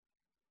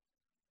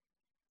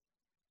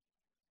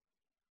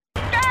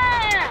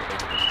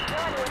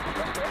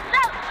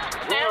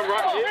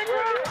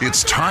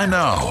It's time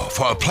now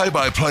for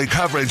play-by-play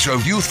coverage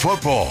of youth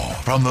football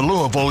from the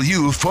Louisville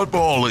Youth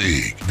Football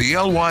League. The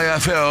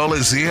LYFL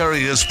is the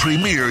area's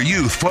premier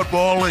youth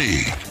football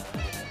league.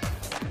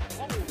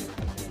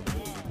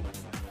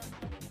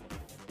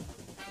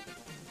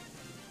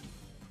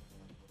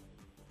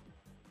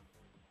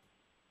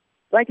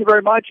 Thank you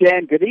very much,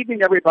 and good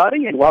evening,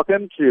 everybody, and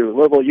welcome to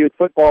Louisville Youth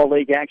Football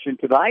League action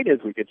tonight as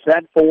we get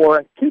set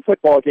for two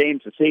football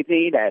games this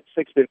evening at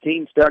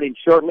 6:15, starting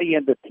shortly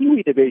in the Pee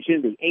Wee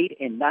division. The 8-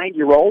 and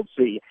 9-year-olds,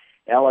 the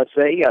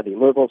LSA, the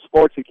Louisville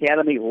Sports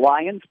Academy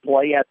Lions,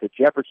 play at the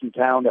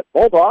Jeffersontown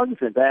Bulldogs,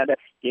 and then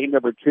game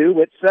number 2,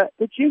 it's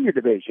the junior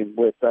division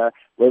with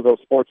Louisville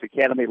Sports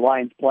Academy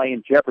Lions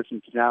playing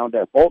Jeffersontown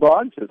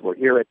Bulldogs as we're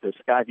here at the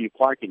Skyview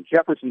Park in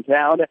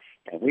Jeffersontown,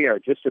 and we are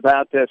just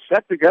about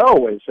set to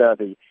go as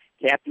the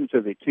captains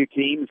of the two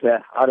teams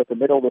out at the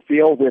middle of the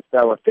field with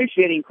our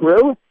officiating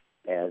crew.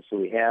 As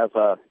we have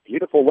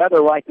beautiful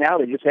weather right now.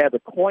 They just had the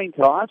coin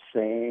toss,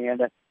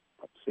 and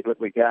let's see what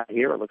we got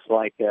here. It looks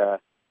like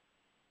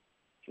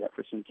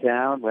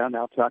Jeffersontown, well,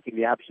 now talking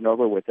the option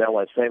over with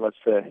LSA. Let's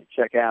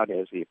check out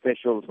as the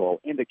officials will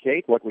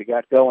indicate what we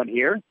got going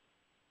here.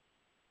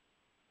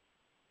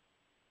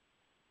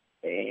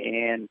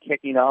 And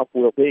kicking off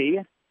will be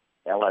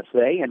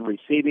LSA, and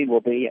receiving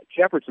will be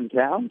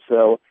Jeffersontown.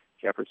 So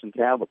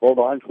Jeffersontown, the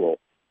Bulldogs, will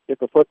get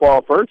the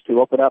football first to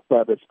open up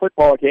this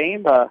football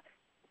game.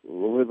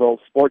 Louisville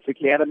Sports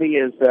Academy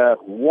is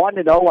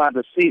 1-0 on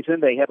the season.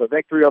 They have a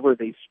victory over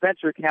the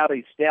Spencer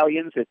County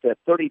Stallions at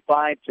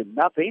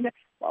 35-0,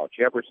 while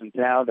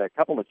Jeffersontown, a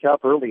couple of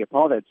tough early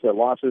opponents,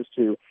 losses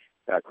to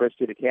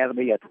Christian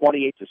Academy at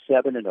 28-7,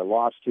 and a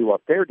loss to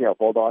Fairdale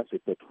Bulldogs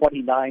at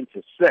 29-6.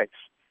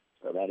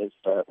 So that is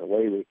the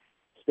way we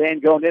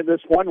stand going in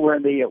this one. We're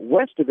in the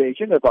West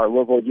Division of our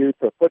Louisville Youth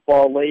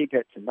Football League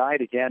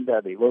tonight. Again,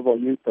 the Louisville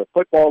Youth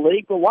Football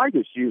League, the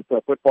largest youth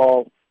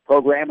football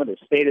program in the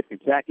state of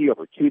Kentucky,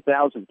 over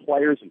 2,000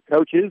 players and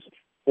coaches,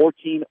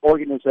 14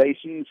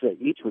 organizations,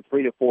 each with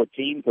 3 to 4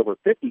 teams, over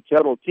 50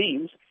 total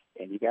teams.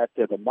 And you got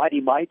the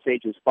Mighty Mites,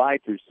 ages 5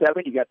 through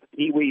 7. You got the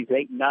Pee-wees,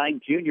 8 and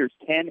 9, juniors,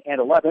 10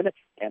 and 11,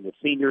 and the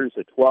seniors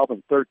at 12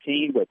 and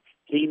 13, with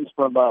teams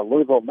from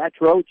Louisville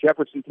Metro,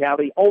 Jefferson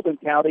County, Oldham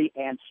County,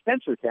 and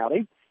Spencer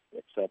County.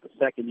 It's the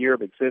second year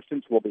of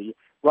existence. We'll be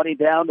running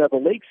down the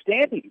league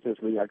standings as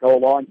we go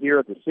along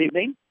here this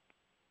evening.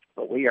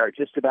 But we are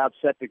just about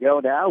set to go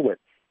now with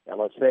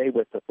LSA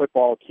with the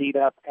football teed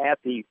up at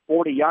the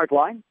 40-yard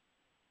line.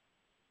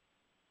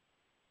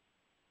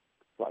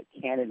 Like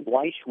Cannon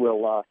Weish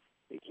will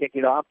be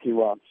kicking off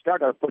to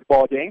start our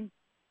football game.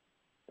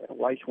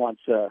 Weish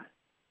wants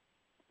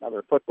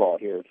another football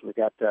here. So we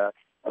got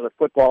another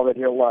football that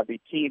he'll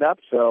be teed up.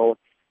 So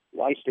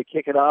Weish to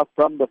kick it off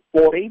from the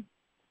 40.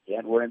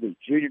 And we're in the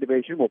junior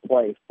division. We'll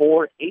play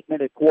 4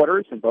 8-minute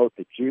quarters in both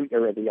the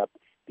junior and the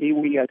Pee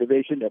Wee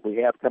division that we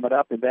have coming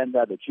up, and then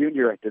the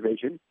junior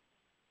division.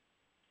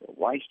 So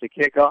Weiss to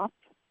kick off.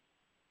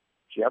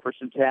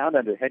 Jeffersontown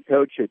under head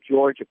coach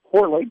George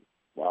Corley,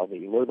 while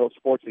the Louisville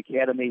Sports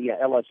Academy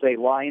LSA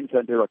Lions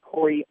under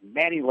Corey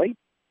Manningly.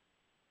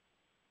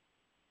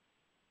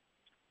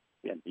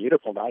 Again,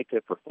 beautiful night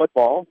for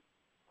football.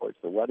 Of course,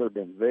 the weather has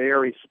been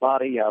very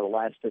spotty the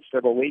last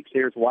several weeks.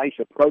 Here's Weiss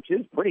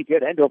approaches. Pretty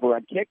good end over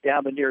on kick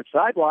down the near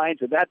sidelines,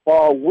 and that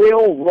ball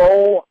will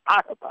roll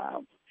out of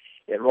bounds.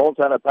 It rolls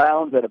out of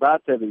bounds at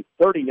about the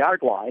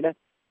 30-yard line,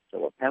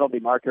 so a penalty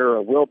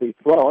marker will be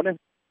thrown.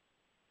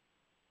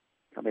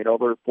 Coming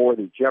over for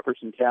the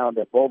Jeffersontown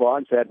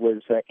Bulldogs, that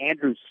was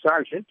Andrew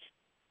Sargent,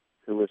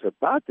 who was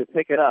about to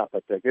pick it up,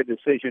 but a good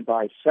decision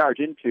by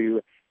Sargent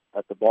to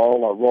let the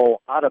ball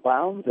roll out of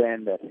bounds,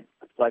 and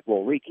looks like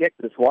we'll re-kick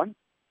this one.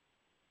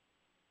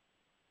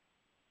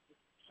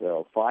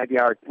 So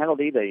 5-yard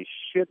penalty. They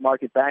should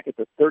mark it back at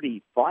the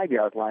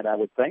 35-yard line, I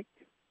would think.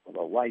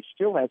 Although Weiss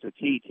still has a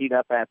tee teed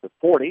up at the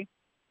 40.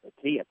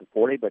 A tee at the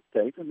 40, but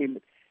he's going to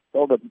be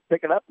told to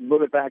pick it up and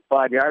move it back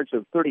 5 yards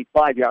to the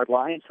 35-yard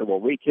line, so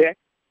we'll re-kick.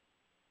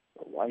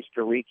 So Weiss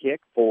to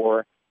re-kick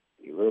for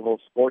the Louisville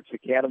Sports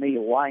Academy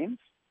Lions.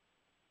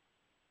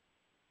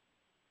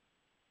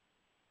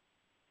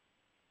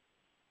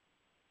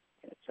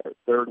 It's our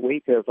third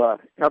week of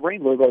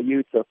covering Louisville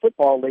Youth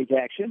Football League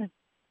action.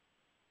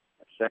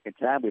 Second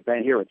time we've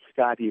been here at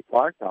Skyview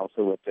Park,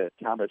 also at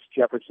Thomas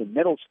Jefferson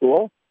Middle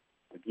School.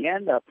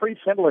 Again, a pretty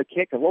similar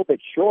kick, a little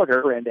bit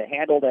shorter, and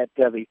handled at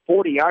the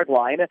 40-yard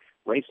line,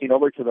 racing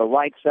over to the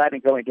right side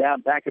and going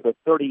down back at the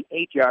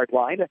 38-yard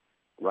line.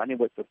 Running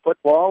with the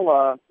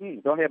football.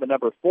 Don't have a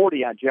number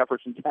 40 on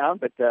Jeffersontown,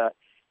 but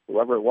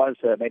whoever it was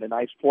made a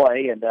nice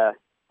play and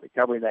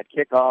recovering that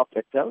kickoff.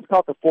 It was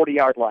called the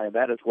 40-yard line, and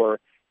that is where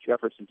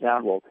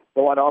Jeffersontown will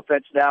go on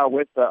offense now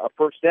with a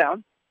first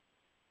down.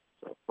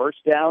 So first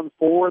down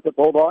for the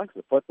Bulldogs.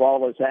 The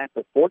football is at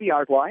the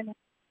 40-yard line.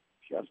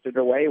 Just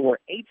underway. We're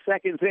 8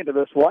 seconds into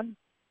this one.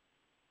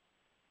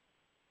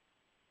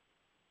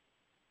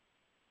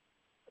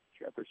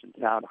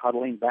 Jeffersontown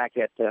huddling back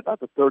at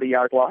about the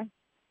 30-yard line.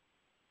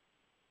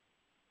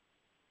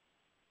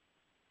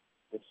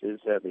 This is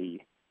the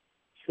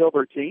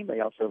silver team.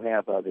 They also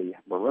have the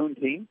maroon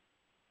team,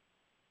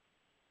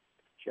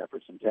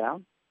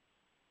 Jeffersontown.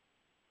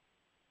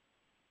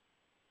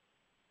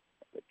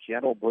 The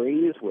gentle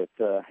breeze with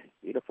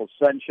beautiful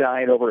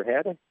sunshine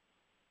overhead.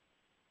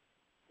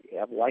 We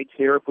have lights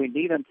here if we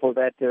need them for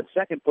that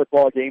second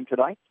football game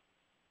tonight.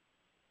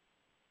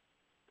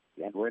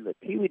 And we're in the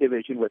Pee Wee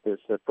division with this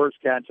first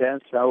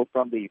contest. So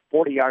from the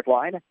 40-yard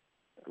line,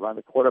 run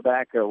the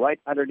quarterback right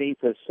underneath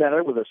the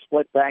center with a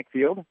split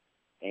backfield.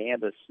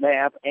 And the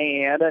snap,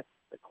 and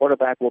the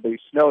quarterback will be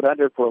snowed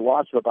under for a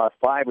loss of about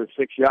 5 or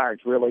 6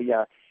 yards. Really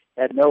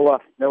had no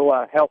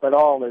help at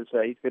all as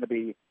he's going to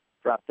be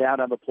dropped down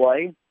on the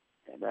play.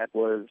 And that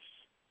was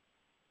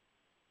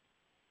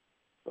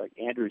like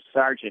Andrew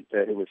Sargent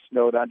who was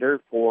snowed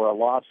under for a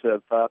loss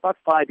of about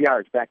 5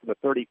 yards back to the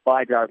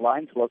 35-yard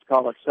line. So let's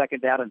call it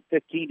second down and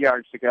 15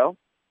 yards to go.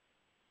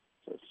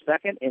 So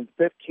second and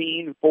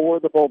 15 for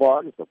the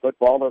Bulldogs. The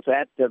football is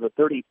at the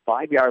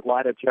 35-yard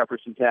line of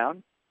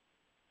Jeffersontown.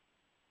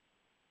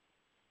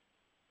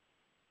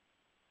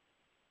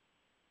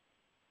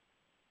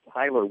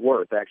 Tyler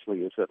Worth actually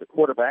is the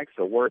quarterback,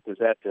 so Worth is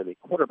at the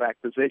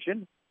quarterback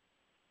position.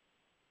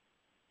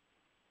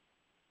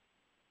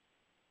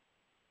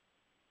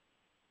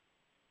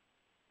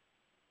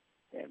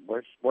 And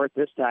Worth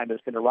this time is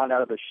going to run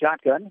out of the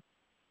shotgun.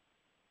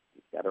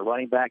 He's got a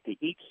running back to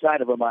each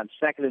side of him on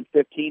second and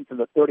 15 from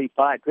the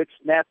 35. Good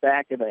snap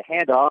back in the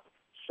handoff,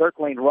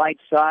 circling right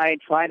side,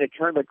 trying to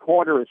turn the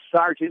corner as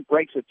Sargent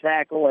breaks a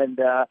tackle and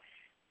going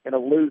to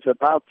lose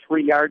about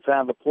 3 yards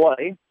on the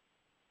play.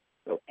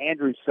 So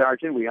Andrew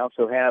Sargent. We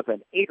also have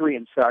an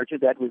Adrian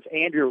Sargent. That was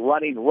Andrew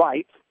running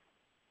right.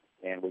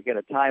 And we get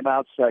a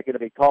timeout going to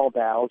be called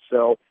now.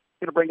 So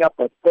going to bring up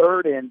a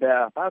third and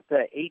about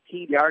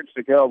 18 yards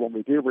to go when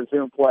we do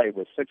resume play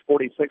with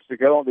 6:46 to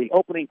go in the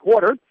opening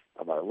quarter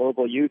of our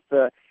Louisville Youth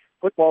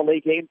Football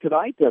League game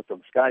tonight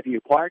from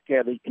Skyview Park.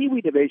 The Pee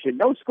Wee division,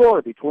 no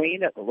score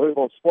between the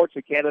Louisville Sports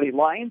Academy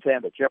Lions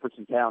and the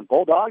Jeffersontown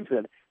Bulldogs.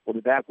 And we'll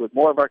be back with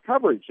more of our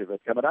coverage of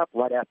it coming up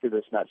right after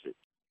this message.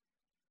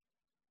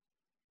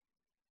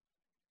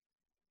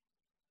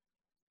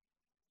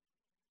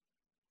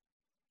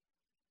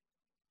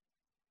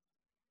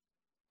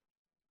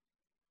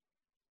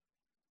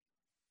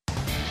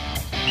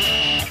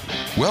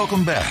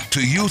 Welcome back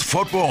to Youth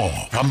Football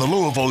from the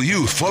Louisville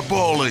Youth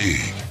Football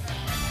League.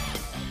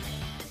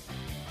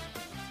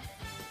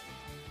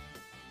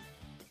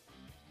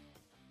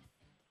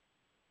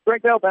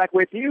 Greg Bell back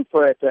with you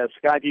at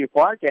Skyview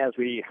Park as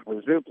we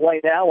resume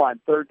play now on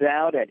third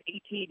down at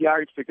 18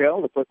 yards to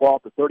go. The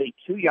football at the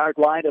 32-yard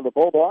line of the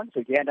Bulldogs.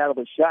 Again, out of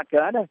the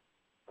shotgun.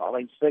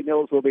 Calling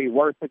signals will be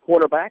Worth, the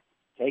quarterback.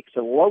 Takes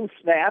a low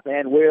snap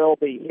and will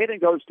be hit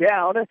and goes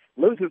down.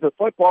 Loses the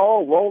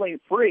football, rolling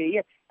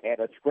free. And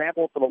a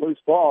scramble for the loose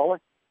ball.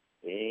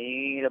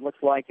 And it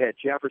looks like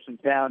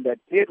Jeffersontown that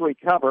did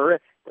recover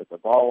with the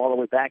ball all the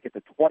way back at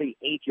the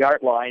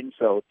 28-yard line.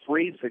 So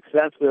 3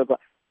 successive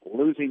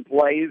losing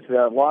plays,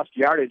 lost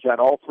yardage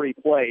on all 3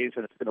 plays.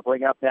 And it's going to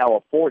bring up now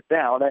a fourth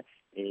down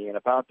and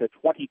about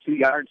 22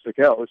 yards to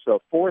go.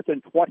 So 4th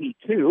and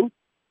 22.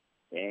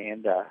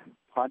 And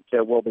punt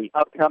will be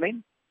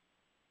upcoming.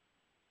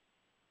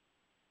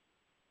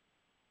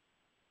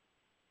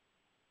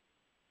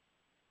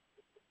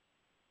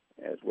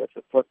 As with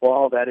the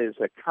football, that is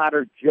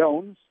Connor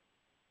Jones.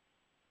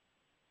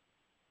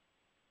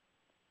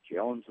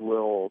 Jones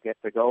will get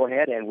the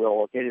go-ahead and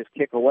will get his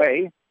kick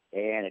away.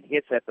 And it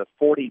hits at the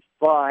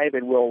 45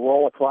 and will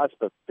roll across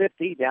the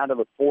 50 down to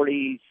the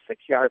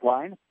 46-yard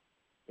line.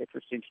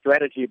 Interesting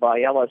strategy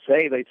by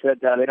LSA. They said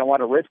they don't want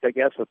to risk, I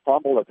guess, a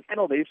fumble or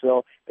penalty,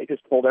 so they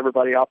just pulled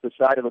everybody off the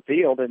side of the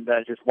field and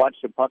just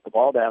watched them punt the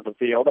ball down the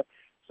field.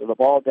 So the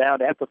ball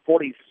down at the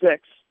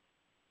 46.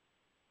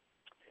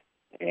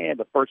 And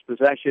the first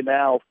possession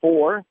now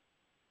for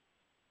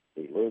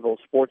the Louisville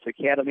Sports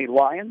Academy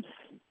Lions.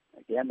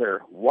 Again,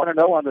 they're 1-0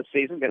 on the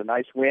season. Got a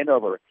nice win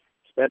over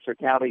Spencer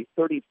County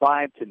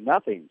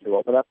 35-0 to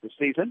open up the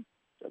season.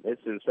 So this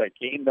is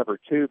game number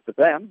 2 for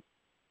them.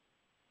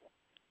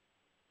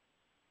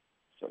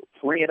 So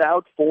 3 and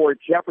out for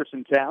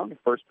Jeffersontown.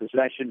 First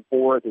possession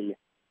for the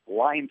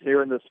Lions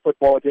here in this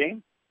football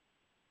game.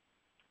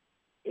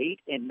 8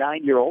 and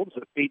 9-year-olds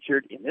are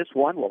featured in this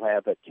one. We'll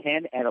have 10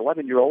 and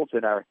 11-year-olds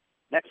in our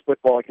next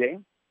football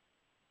game.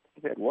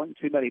 We've had one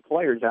too many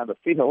players on the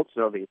field,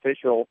 so the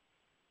official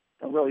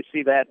don't really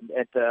see that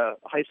at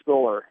high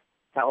school or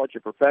college or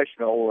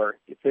professional, where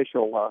the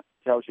official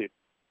tells you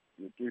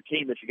your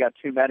team that you got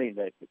too many,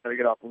 that you better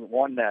get off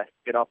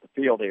the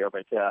field here.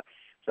 But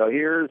so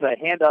here's a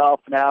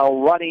handoff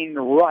now, running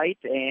right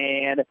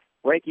and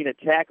breaking a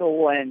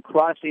tackle and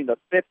crossing the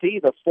 50,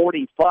 the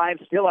 45,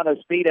 still on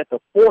his feet at the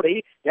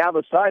 40, down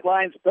the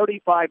sidelines,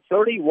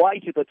 35-30,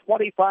 Weiss at the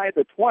 25,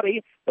 the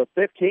 20, the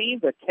 15,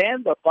 the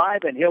 10, the 5,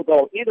 and he'll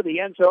go into the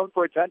end zone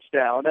for a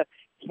touchdown.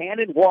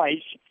 Cannon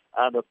Weiss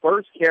on the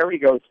first carry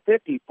goes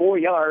 54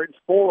 yards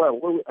for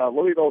a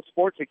Louisville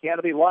Sports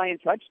Academy Lion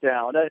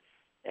touchdown.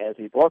 as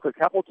he broke a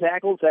couple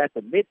tackles at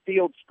the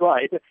midfield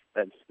stripe,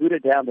 then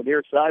scooted down the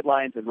near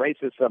sidelines and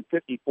races some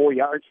 54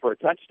 yards for a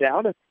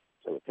touchdown.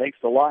 So it takes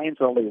the Lions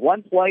only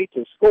one play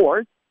to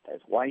score as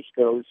Weiss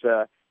goes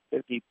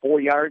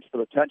 54 yards for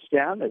the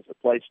touchdown as the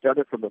play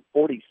started from the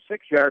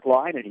 46-yard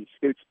line, and he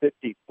scoots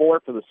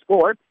 54 for the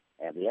score.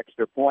 And the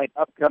extra point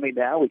upcoming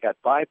now. We got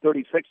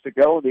 5:36 to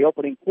go in the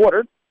opening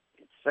quarter.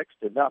 It's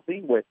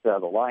 6-0 with the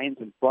Lions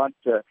in front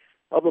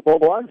of the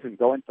Bulldogs and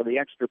going for the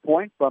extra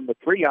point from the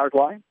 3-yard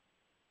line.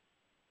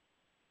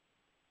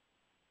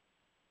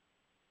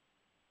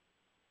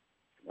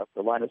 Up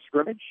the line of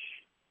scrimmage.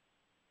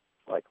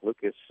 Like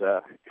Lucas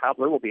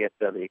Cobbler will be at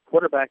the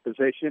quarterback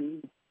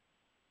position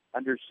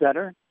under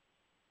center.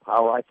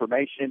 Power I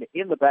formation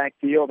in the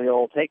backfield.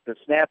 He'll take the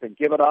snap and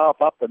give it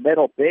off up the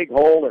middle. Big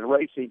hole and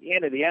racing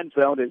into the end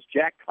zone is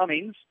Jack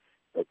Cummings.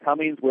 So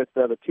Cummings with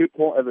the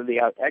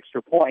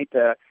extra point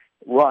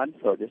run.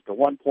 So just a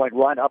 1-point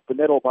run up the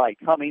middle by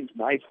Cummings.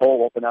 Nice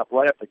hole open up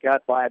right up the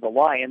gut by the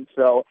Lions.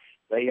 So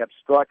they have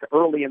struck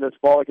early in this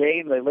ball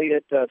game. They lead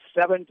it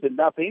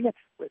 7-0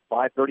 with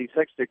 5:36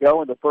 to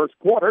go in the first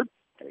quarter.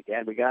 And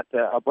again, we got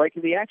a break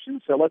in the action,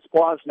 so let's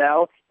pause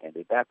now and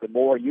be back with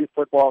more youth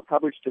football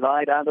coverage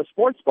tonight on the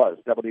Sports Buzz.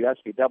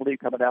 WSBW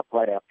coming up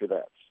right after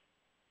this.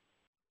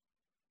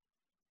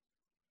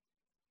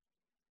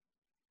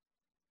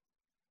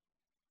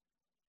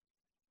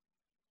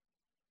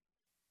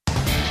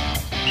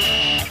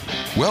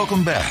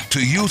 Welcome back to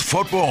Youth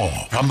Football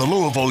from the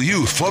Louisville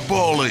Youth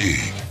Football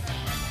League.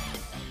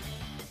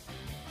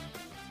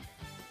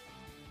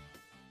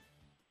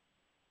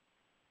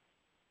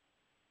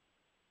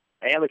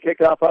 And the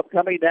kickoff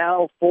upcoming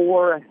now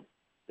for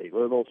the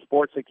Louisville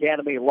Sports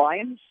Academy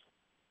Lions.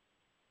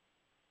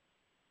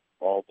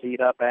 Ball teed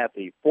up at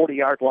the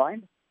 40-yard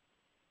line.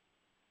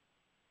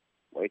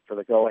 Wait for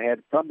the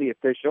go-ahead from the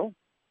official.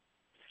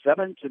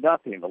 7-0.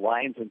 The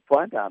Lions in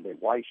front on the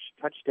Weiss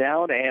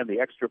touchdown and the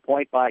extra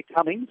point by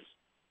Cummings.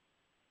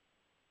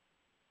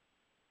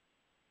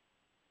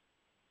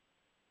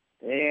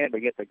 And we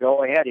get the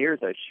go-ahead.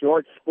 Here's a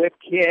short, swift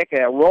kick,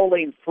 a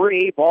rolling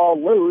free,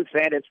 ball loose,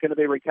 and it's going to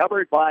be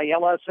recovered by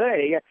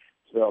LSA.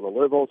 So the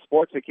Louisville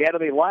Sports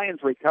Academy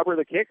Lions recover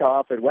the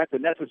kickoff. It went the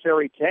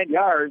necessary 10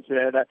 yards,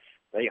 and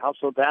they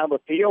hustled down the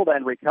field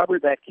and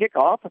recovered that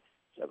kickoff. So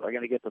they're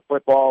going to get the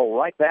football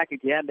right back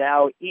again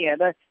now in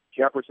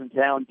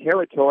Jeffersontown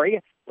territory.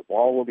 The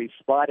ball will be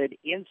spotted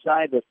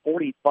inside the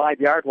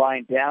 45-yard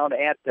line down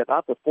at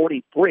about the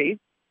 43.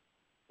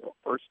 So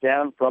first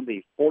down from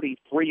the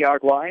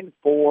 43-yard line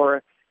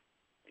for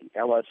the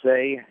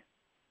LSA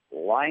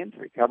Lions,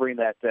 recovering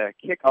that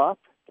kickoff.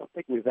 Don't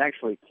think we've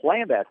actually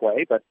planned that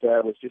way, but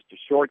it was just a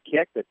short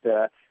kick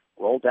that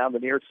rolled down the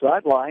near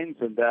sidelines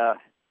and an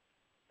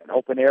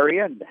open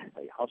area, and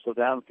they hustled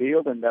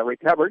downfield and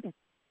recovered.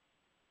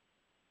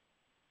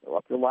 So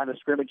up the line of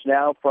scrimmage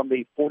now from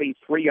the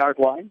 43-yard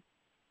line.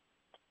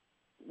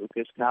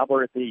 Lucas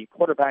Cobbler at the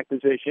quarterback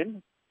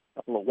position.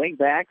 Couple of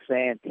wingbacks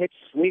and pitch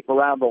sweep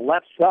around the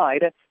left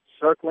side.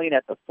 Circling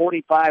at the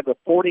 45 to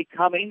 40.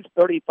 Cummings,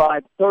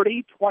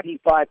 35-30,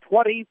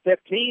 25-20,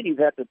 15. He's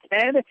at the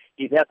 10.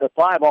 He's at the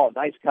 5. Oh,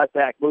 nice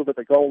cutback move at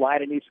the goal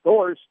line, and he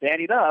scores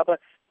standing up.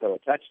 So a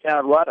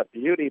touchdown run, a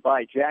beauty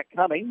by Jack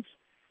Cummings.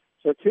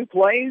 So 2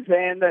 plays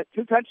and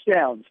 2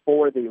 touchdowns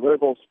for the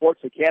Louisville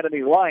Sports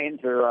Academy Lions.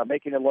 They're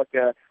making it look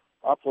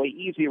awfully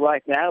easy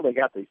right now. They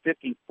got the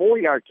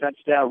 54-yard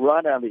touchdown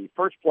run on the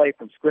first play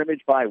from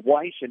scrimmage by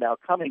Weiss, and now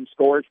Cummings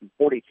scores from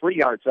 43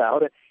 yards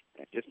out.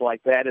 And just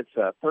like that, it's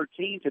a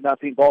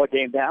 13-0 ball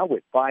game now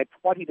with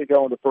 5:20 to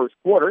go in the first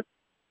quarter.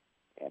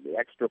 And the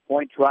extra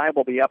point try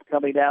will be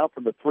upcoming now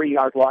from the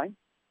 3-yard line.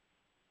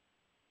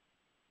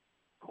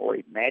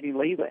 Corey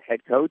Mattingly, the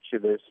head coach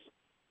of this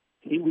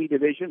Pee Wee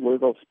Division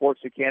Louisville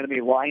Sports Academy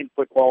Lion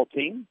football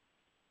team.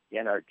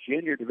 Again, our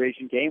junior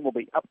division game will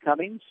be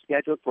upcoming,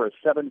 scheduled for a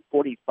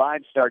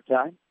 7:45 start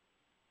time.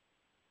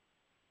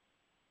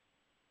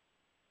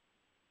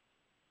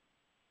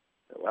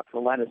 So up the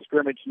line of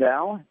scrimmage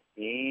now,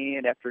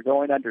 and after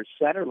going under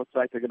center, looks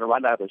like they're going to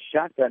run out of the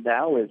shotgun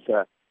now as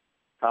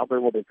Cobbler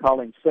will be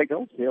calling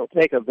signals. He'll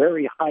take a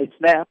very high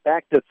snap,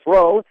 back to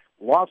throw,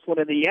 lost one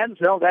in the end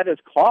zone. That is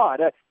caught.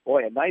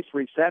 Boy, a nice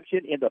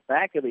reception in the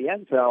back of the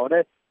end zone.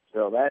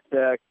 So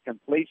that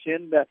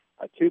completion,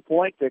 a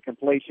 2-point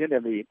completion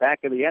in the back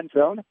of the end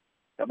zone.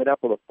 Coming up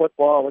with a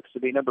football, looks to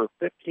be number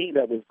 15.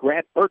 That was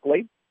Grant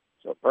Berkeley.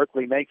 So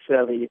Berkeley makes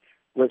the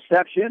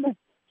reception.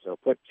 So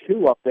put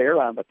 2 up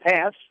there on the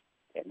pass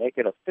and make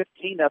it a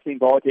 15-0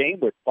 ball game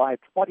with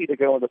 5:20 to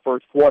go in the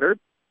first quarter.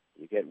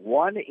 You get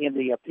 1 in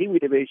the Pee Wee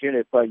division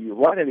if you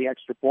run in the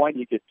extra point.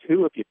 You get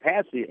 2 if you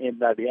pass in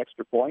the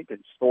extra point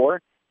and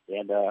score.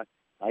 And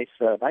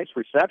nice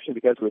reception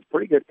because it was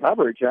pretty good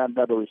coverage on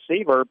the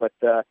receiver, but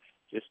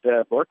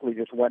Berkeley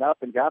just went up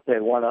and got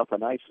that one off a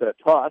nice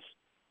toss.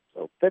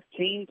 So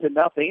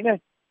 15-0.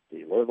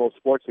 The Louisville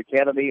Sports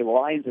Academy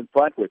Lions in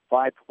front with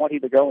 5:20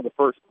 to go in the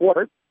first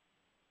quarter.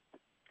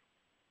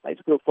 High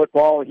school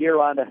football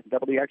here on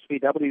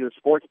WXVW, the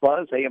Sports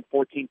Buzz, AM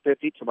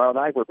 1450. Tomorrow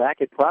night, we're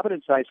back at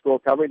Providence High School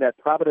covering that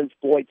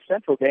Providence-Floyd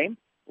Central game.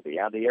 We'll be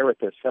on the air at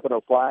the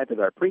 7:05 with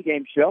our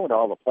pregame show, and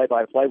all the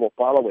play-by-play will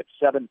follow at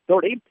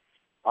 7:30.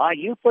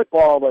 IU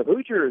football, the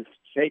Hoosiers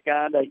take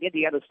on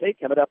Indiana State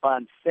coming up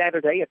on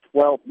Saturday at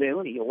 12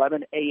 noon,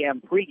 11 a.m.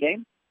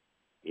 pregame.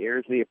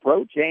 Here's the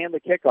approach and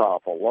the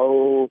kickoff. A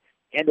low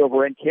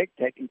end-over-end kick,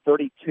 taking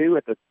 32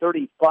 at the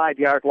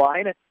 35-yard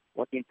line.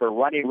 Looking for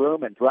running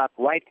room and drop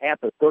right at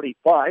the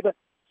 35.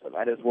 So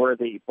that is where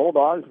the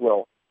Bulldogs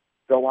will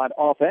go on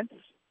offense.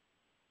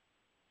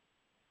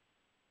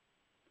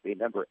 The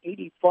number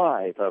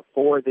 85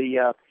 for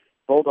the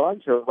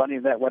Bulldogs are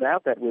running that one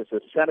out. That was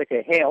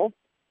Seneca Hale.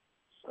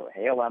 So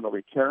Hale on the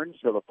return.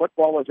 So the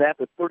football is at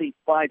the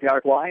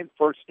 35-yard line.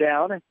 First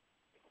down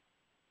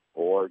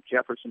for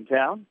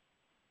Jeffersontown.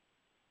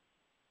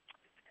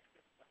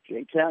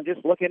 J-Town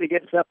just looking to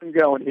get something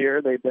going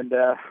here. They've been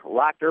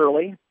rocked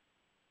early.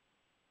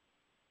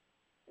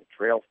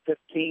 Trail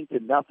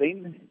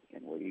 15-0,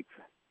 and we've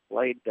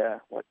played,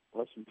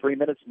 less than 3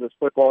 minutes in this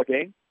football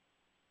game.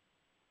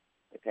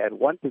 They've had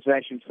one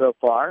possession so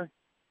far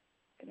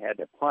and had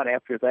to punt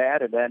after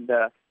that, and then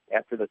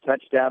after the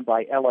touchdown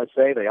by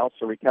LSA, they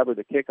also recovered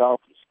the kickoff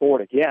and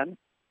scored again.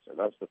 So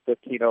that's the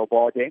 15-0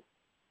 ball game.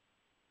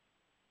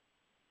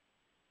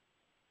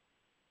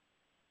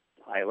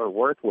 Tyler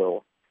Worth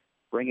will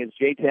bring his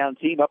J-Town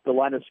team up the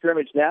line of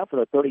scrimmage now for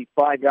the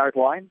 35-yard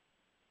line.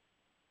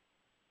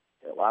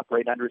 They'll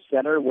operate under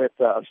center with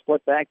a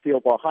split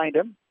backfield behind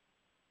him.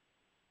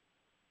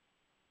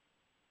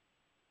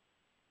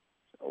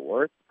 So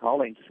Worth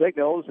calling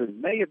signals, and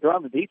may have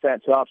drawn the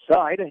defense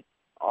offside.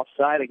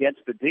 Offside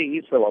against the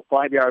D, so a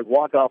 5-yard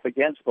walk-off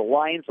against the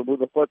Lions will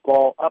move the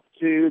football up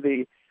to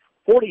the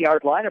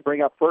 40-yard line and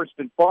bring up 1st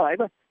and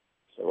 5.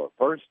 So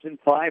a 1st and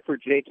 5 for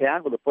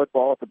J-Town with the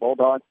football at the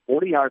Bulldogs'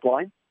 40-yard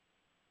line.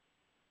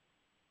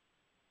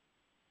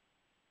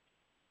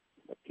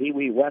 Pee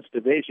Wee West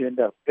Division,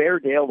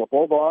 Fairdale, the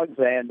Bulldogs,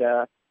 and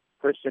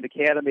Christian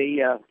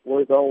Academy,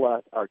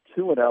 Louisville are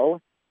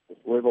 2-0. The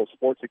Louisville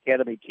Sports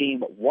Academy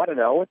team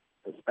 1-0.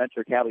 The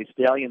Spencer County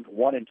Stallions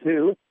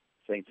 1-2.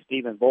 St.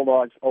 Stephen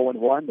Bulldogs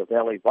 0-1. The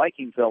Valley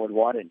Vikings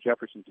 0-1, and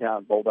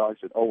Jeffersontown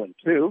Bulldogs at 0-2.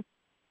 So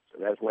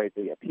that's the way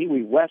the Pee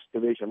Wee West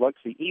Division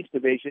looks. The East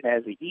Division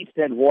has the East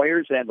End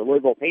Warriors and the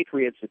Louisville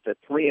Patriots at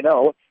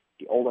 3-0.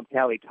 The Oldham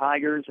County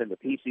Tigers and the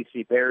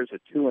PCC Bears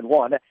at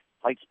 2-1.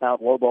 Pikes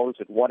Mount Lobos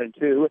at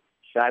 1-2.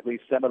 Shively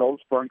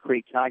Seminoles, Fern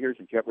Creek Tigers,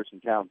 and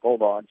Jeffersontown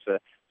Bulldogs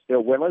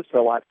still winless.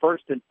 So on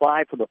 1st and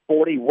 5 for the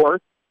 40,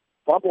 Worth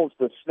fumbles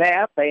the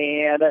snap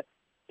and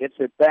gets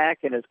it back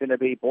and is going to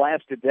be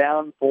blasted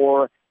down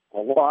for a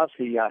loss.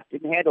 He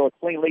didn't handle it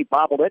cleanly,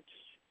 bobbled it,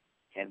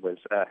 and was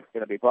going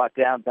to be brought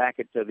down back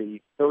into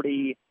the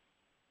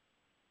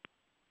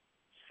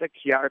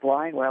 36-yard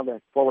line. Well,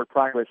 the forward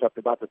progress up to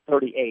about the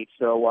 38.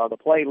 So the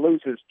play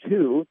loses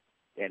 2.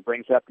 And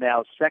brings up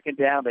now 2nd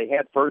down. They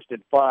had 1st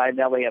and 5.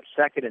 Now they have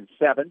 2nd and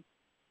 7.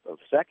 So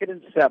 2nd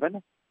and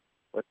 7.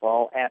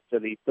 Football at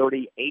the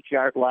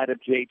 38-yard line of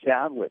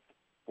J-Town with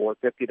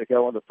 4:50 to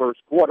go in the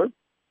first quarter.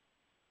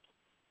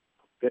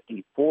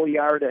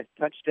 54-yard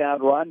touchdown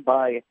run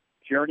by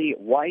Journey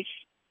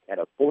Weish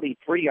and a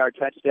 43-yard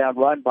touchdown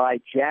run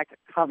by Jack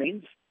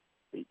Cummings.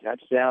 The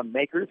touchdown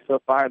makers so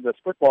far in this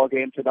football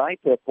game tonight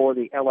for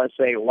the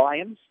LSA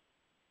Lions.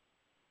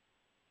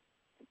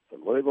 The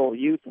Louisville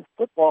Youth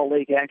Football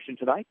League action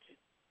tonight.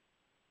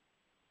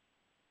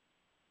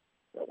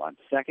 So on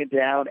 2nd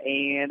down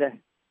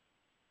and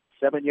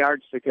 7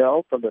 yards to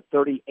go from the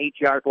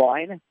 38-yard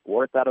line.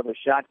 Worth out of the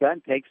shotgun,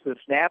 takes the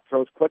snap,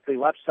 throws quickly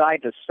left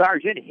side to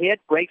Sargent.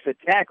 Hit, breaks a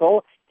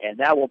tackle, and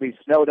that will be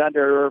snowed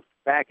under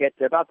back at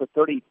about the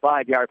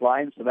 35-yard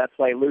line, so that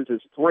play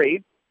loses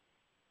 3.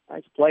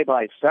 Nice play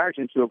by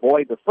Sargent to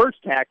avoid the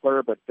first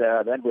tackler, but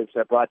then was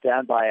brought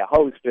down by a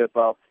host of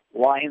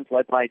Lions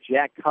led by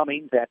Jack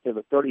Cummings at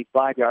the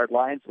 35-yard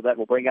line, so that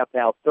will bring up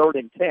now 3rd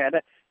and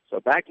 10. So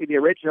back to the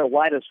original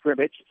line of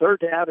scrimmage, 3rd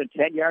down and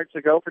 10 yards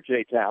to go for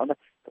J-Town.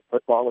 The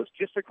football is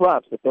just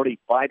across the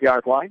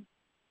 35-yard line.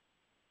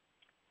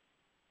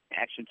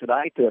 Action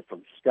tonight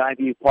from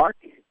Skyview Park.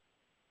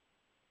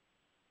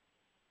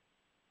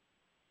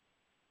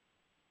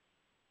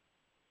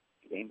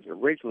 Games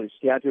originally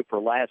scheduled for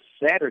last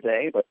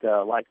Saturday, but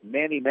like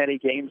many, many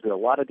games at a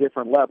lot of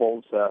different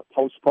levels,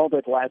 postponed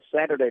it last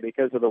Saturday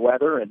because of the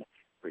weather and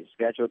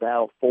rescheduled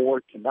now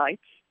for tonight.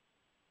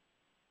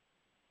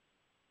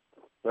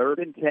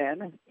 3rd and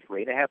 10,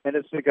 3.5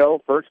 minutes to go,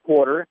 first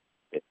quarter,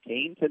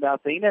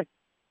 15-0.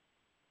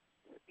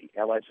 The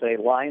LSA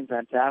Lions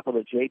on top of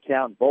the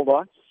J-Town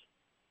Bulldogs.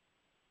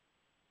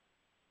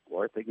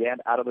 Worth again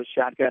out of the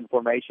shotgun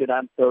formation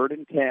on 3rd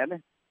and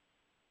 10.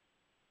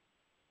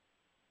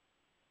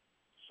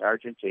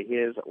 Sargent to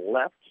his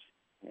left,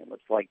 and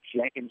looks like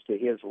Jenkins to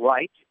his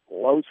right.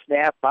 Low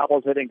snap,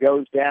 bobbles it and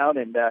goes down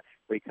and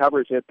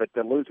recovers it, but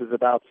loses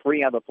about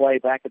 3 on the play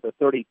back at the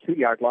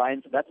 32-yard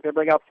line. So that's going to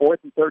bring up 4th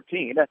and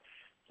 13.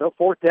 So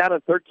 4th down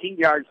and 13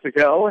 yards to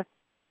go.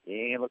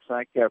 And it looks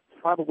like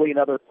probably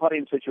another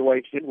punting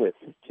situation with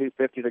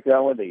 2:50 to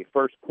go in the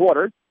first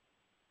quarter.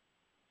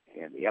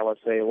 And the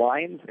LSA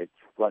Lions, they've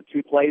run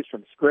 2 plays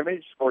from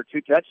scrimmage, scored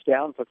 2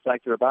 touchdowns. Looks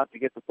like they're about to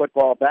get the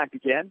football back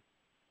again.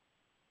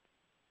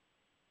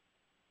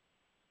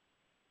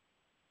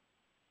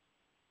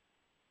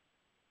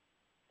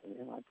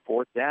 And on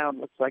 4th down,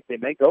 looks like they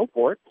may go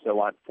for it. So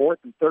on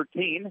 4th and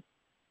 13,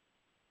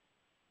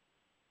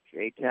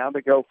 J-Town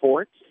to go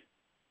for it.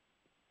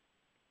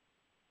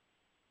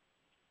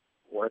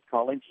 Worth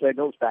calling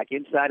signals back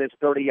inside his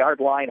 30-yard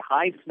line.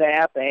 High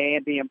snap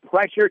and being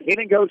pressured. Hit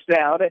and goes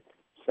down.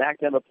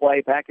 Sacked on the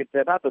play back at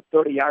about the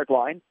 30-yard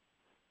line.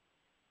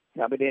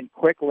 Coming in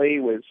quickly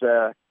was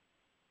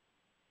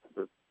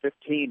number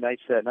 15.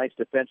 Nice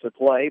defensive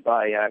play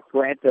by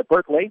Grant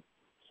Berkeley.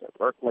 So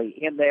Berkeley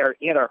in there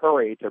in a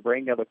hurry to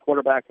bring the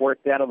quarterback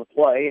Worth down on the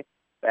play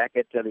back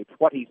at the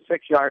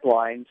 26-yard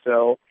line.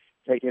 So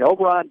taking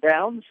over on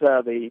downs,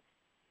 the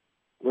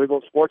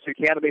Louisville Sports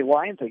Academy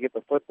Lions, they get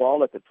the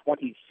football at the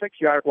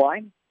 26-yard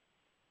line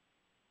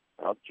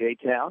of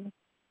J-Town.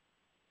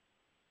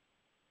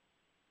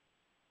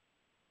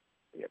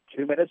 We have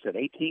 2 minutes and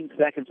 18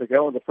 seconds to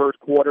go in the first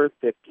quarter,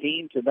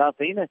 15-0.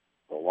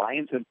 The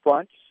Lions in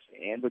front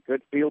and with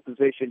good field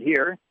position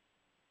here.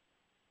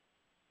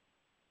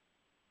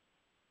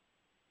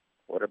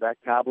 Quarterback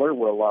Cobbler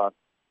will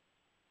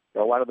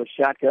go out of the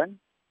shotgun.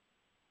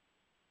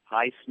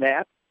 High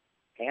snap.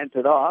 Hands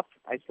it off.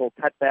 Nice little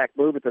cutback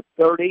move at the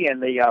 30,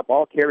 and the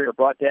ball carrier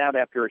brought down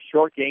after a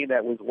short gain.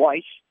 That was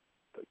Weish.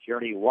 So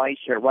Journey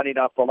Weish running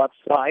off the left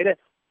side.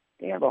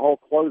 And the hole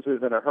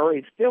closes in a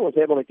hurry. Still was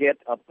able to get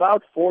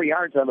about 4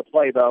 yards on the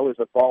play, though, as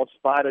the ball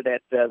spotted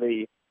at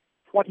the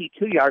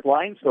 22-yard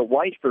line. So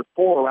Weish for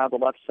 4 around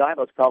the left side.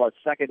 Let's call it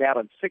 2nd down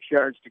and 6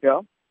 yards to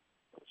go.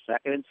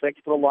 2nd and 6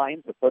 for the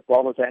Lions. The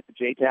football is at the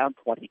J-Town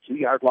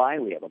 22-yard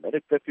line. We have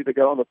 1:50 to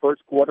go in the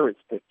first quarter. It's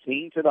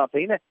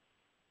 15-0.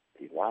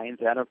 The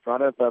Lions out in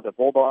front of the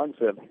Bulldogs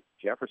of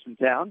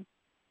Jeffersontown.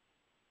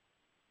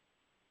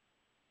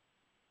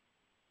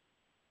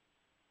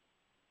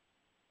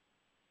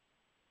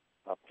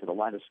 Up to the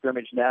line of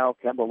scrimmage now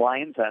come the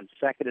Lions on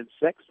 2nd and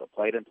 6. So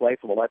played and play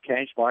from the left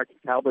hash mark.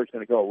 Calbert's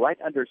going to go right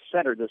under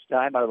center this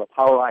time out of the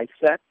power I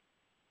set.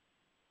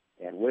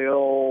 And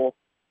we'll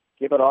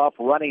give it off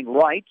running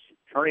right.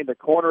 Turning the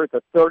corner at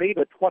the 30,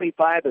 the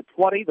 25, the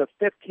 20, the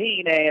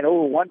 15,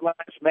 and one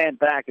last man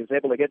back is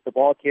able to get the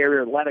ball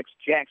carrier, Lennox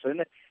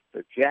Jackson.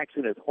 So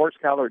Jackson is horse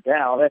collar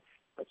down.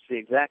 Let's see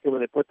exactly where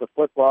they put the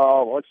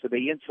football. Looks to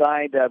be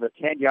inside the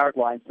 10-yard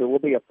line, so it will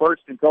be a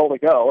 1st and goal to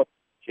go.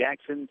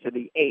 Jackson to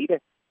the 8.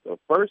 So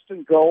 1st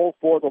and goal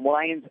for the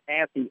Lions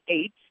at the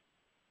 8.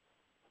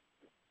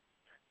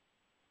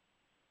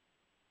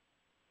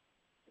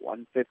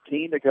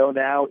 1:15 to go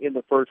now in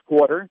the first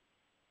quarter.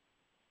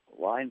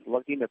 Lions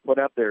looking to put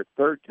up their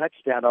 3rd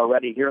touchdown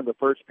already here in the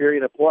first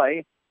period of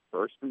play.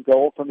 1st and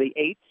goal from the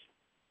 8.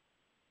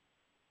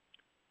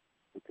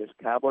 Lucas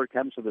Cobbler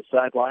comes to the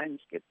sidelines,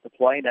 gets the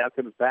play, now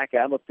comes back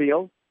on the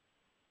field.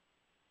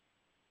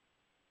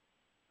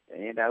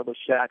 And out of the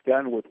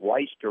shotgun with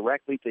Weiss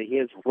directly to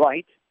his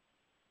right.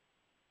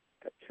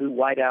 Got 2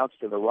 wideouts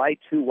to the right,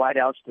 2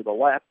 wideouts to the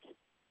left.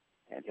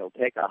 And he'll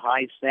take a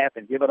high snap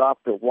and give it off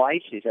to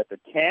Weiss. He's at the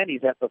 10.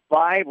 He's at the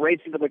 5,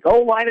 racing to the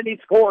goal line, and he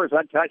scores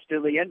untouched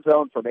in the end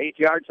zone from 8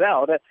 yards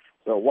out.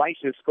 So Weiss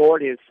has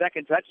scored his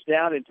 2nd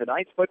touchdown in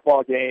tonight's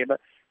football game.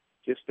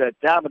 Just a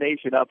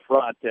domination up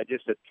front.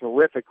 Just a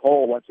terrific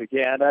hole once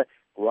again.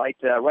 Right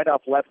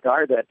off left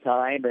guard that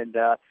time. And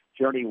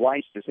Journey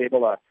Weiss is able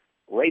to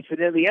race it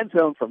in the end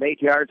zone from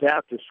 8 yards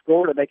out to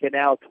score to make it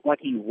now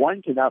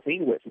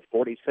 21-0 with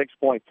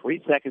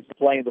 46.3 seconds to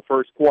play in the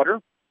first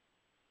quarter.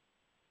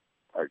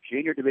 Our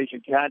junior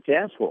division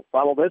contest will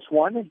follow this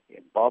one,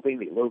 involving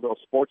the Louisville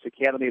Sports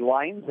Academy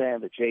Lions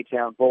and the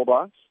J-Town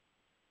Bulldogs.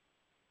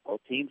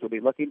 Both teams will be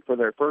looking for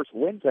their first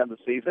wins on the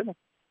season.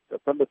 So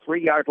from the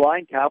 3-yard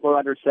line, Cobbler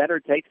under center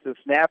takes the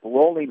snap,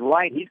 rolling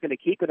right. He's going to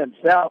keep it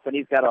himself, and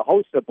he's got a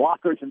host of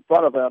blockers in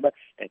front of him,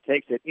 and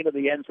takes it into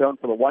the end zone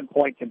for the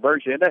 1-point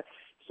conversion.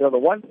 So the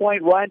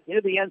 1-point run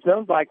into the end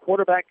zone by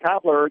quarterback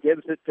Cobbler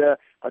gives it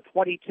a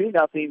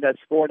 22-0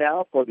 score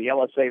now for the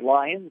LSA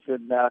Lions.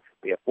 And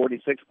we have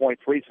 46.3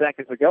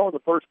 seconds to go in the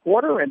first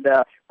quarter. And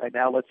right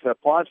now let's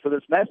pause for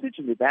this message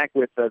and be back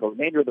with the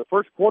remainder of the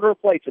first quarter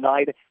of play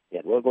tonight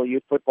in Louisville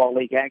Youth Football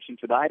League action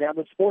tonight on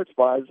the Sports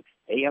Buzz,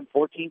 AM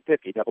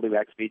 1450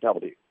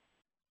 WXVW.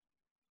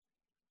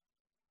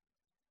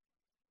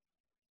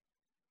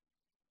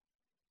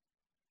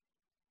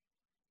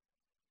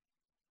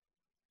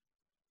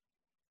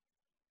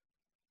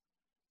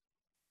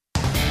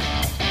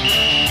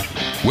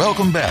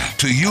 Welcome back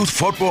to Youth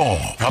Football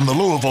from the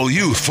Louisville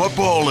Youth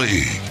Football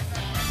League.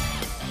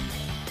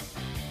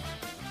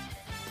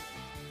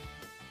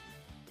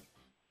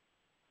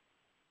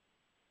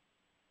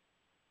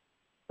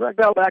 Greg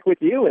Bell back with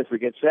you as we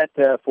get set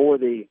for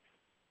the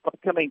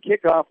Upcoming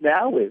kickoff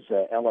now is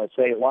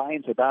LSA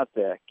Lions about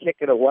to kick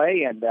it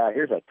away, and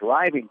here's a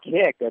driving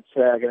kick that's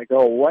going to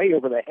go way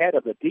over the head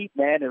of the deep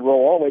man and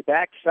roll all the way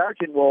back.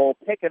 Sargent will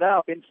pick it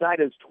up inside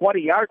his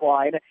 20-yard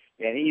line,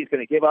 and he's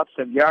going to give up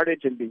some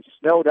yardage and be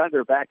snowed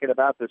under back at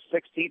about the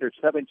 16 or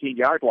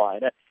 17-yard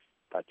line.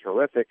 A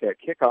terrific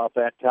kickoff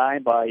that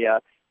time by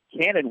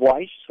Cannon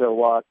Weiss.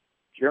 So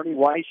Journey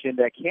Weiss and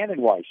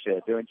Cannon Weiss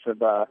doing some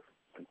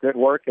good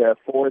work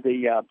for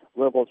the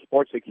Louisville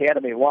Sports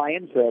Academy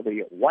Lions,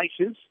 the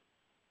Weisses.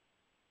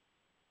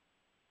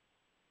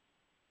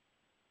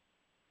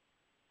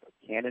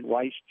 Cannon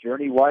Weiss,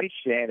 Journey Weiss,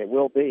 and it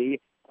will be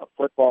a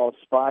football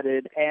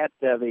spotted at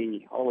all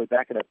the way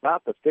back at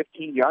about the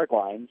 15-yard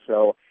line.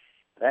 So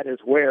that is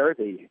where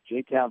the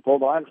J-Town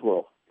Bulldogs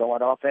will go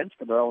on offense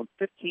from their own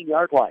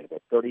 15-yard line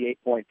with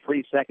 38.3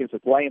 seconds to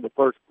play in the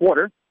first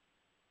quarter.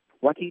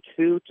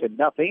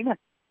 22-0.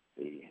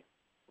 The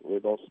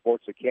Louisville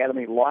Sports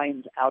Academy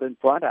Lions out in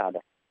front on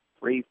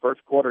 3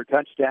 first-quarter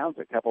touchdowns,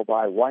 a couple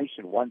by Weiss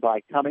and one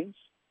by Cummings.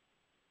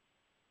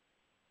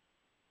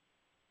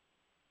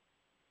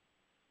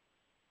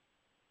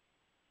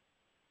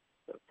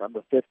 So from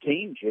the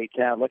 15,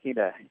 J-Town looking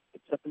to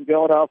get something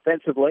going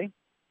offensively.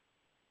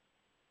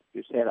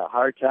 Just had a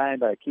hard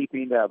time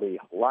keeping the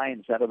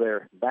Lions out of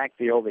their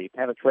backfield. The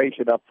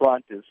penetration up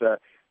front has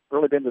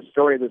really been the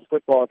story of this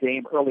football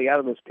game early out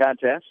of this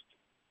contest.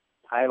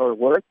 Tyler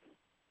Worth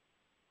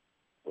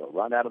will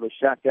run out of the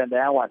shotgun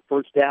now on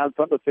first down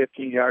from the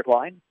 15-yard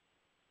line.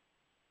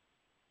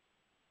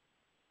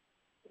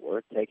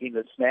 Worth taking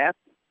the snap.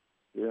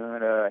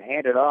 Going to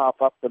hand it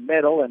off up the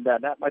middle, and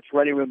not much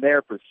running room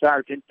there for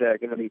Sargent.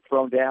 Going to be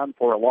thrown down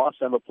for a loss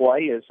on the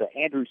play is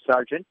Andrew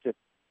Sargent.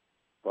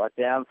 Brought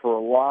down for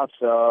a loss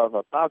of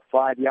about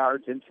 5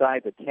 yards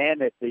inside the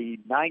 10 at the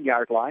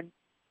 9-yard line.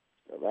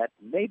 So that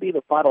may be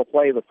the final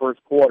play of the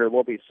first quarter.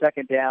 Will be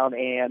second down,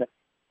 and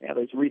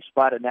he's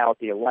respotted now at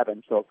the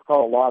 11. So it's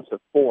called a loss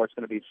of 4. It's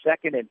going to be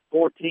 2nd and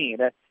 14,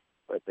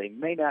 but they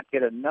may not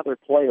get another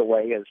play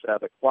away as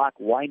the clock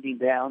winding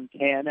down.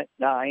 10,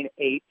 9,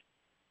 8.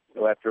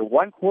 So after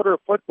 1 quarter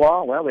of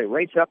football, well, they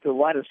race up to the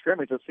line of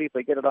scrimmage. Let's see if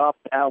they get it off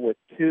now with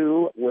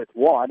 2, with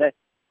 1.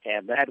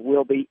 And that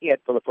will be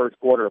it for the first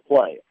quarter of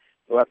play.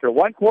 So after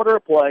 1 quarter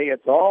of play,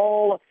 it's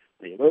all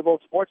the Louisville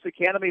Sports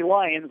Academy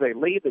Lions. They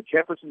lead the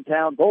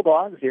Jeffersontown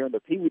Bulldogs here in the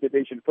Pee Wee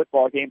Division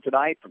football game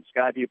tonight from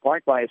Skyview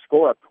Park by a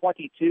score of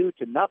 22-0.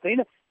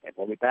 And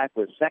we'll be back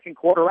with second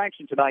quarter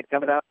action tonight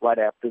coming up right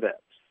after this.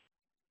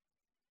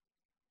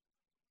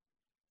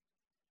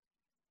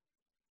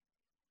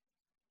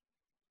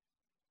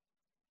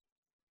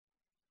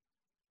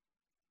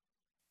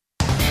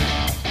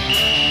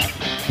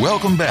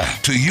 Welcome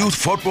back to Youth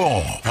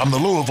Football from the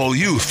Louisville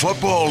Youth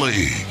Football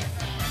League.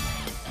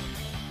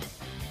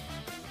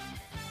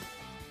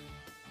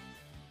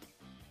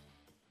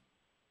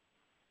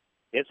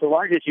 It's the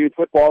largest youth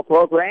football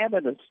program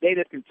in the state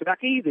of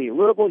Kentucky, the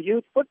Louisville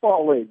Youth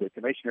Football League. The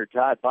Commissioner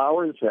Todd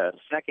Bowers,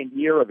 second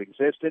year of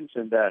existence,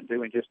 and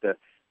doing just a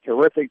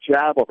terrific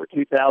job. Over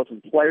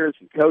 2,000 players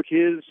and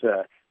coaches,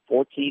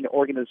 14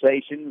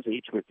 organizations,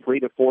 each with 3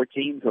 to 4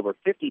 teams. Over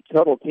 50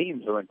 total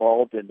teams are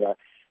involved in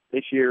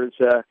this year's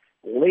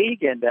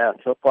league, and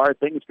so far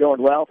things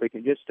going well. If we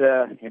can just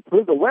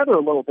improve the weather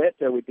a little bit,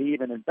 we'd be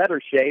even in better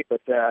shape,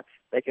 but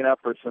making up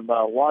for some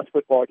lost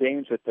football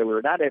games that they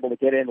were not able to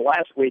get in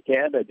last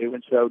weekend,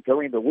 doing so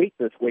during the week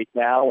this week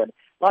now, and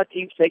a lot of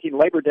teams taking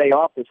Labor Day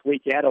off this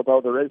weekend,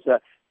 although there is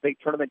a big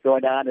tournament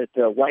going on at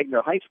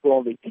Wagner High School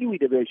in the Pee Wee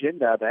Division.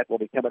 That will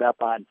be coming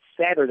up on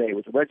Saturday. It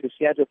was originally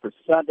scheduled for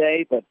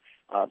Sunday, but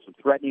some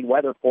threatening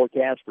weather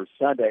forecast for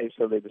Sunday,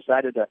 so they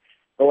decided to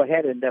go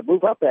ahead and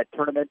move up that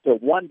tournament to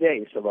 1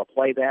 day. So they'll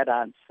play that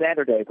on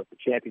Saturday with the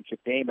championship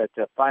game at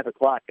 5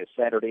 o'clock this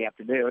Saturday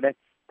afternoon.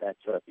 That's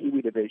Pee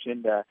Wee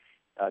Division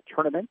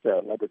tournament,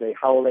 Labor Day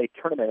holiday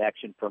tournament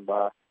action from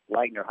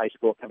Wagner High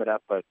School coming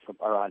up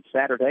on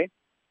Saturday.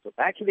 So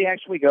back to the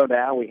action we go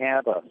now. We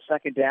have a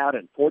second down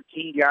and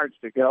 14 yards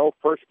to go.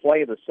 First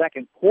play of the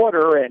second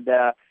quarter, and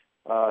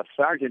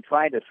Sargent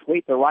trying to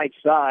sweep the right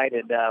side,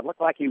 and looked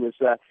like he was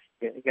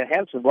going to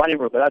have some running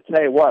room. But I'll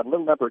tell you what,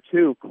 little number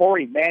 2,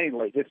 Corey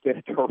Manningly, just did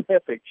a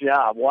terrific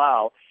job.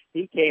 Wow.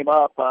 He came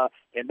up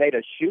and made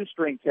a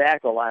shoestring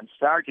tackle on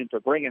Sargent to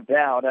bring him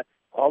down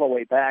all the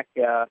way back.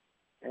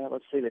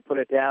 Let's see, they put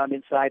it down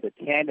inside the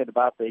 10 at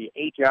about the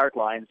 8-yard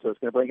line. So it's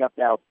going to bring up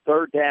now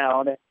third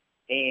down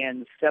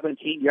and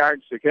 17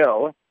 yards to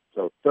go.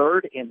 So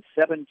 3rd and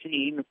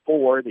 17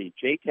 for the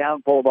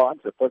J-Town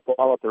Bulldogs, the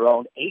football at their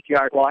own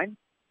 8-yard line.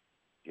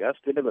 Just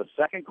into the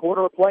second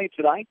quarter of play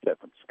tonight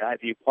from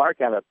Skyview Park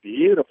on a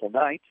beautiful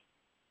night.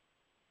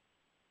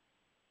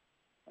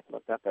 I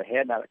looked up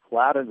ahead, not a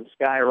cloud in the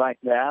sky right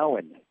now,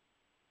 and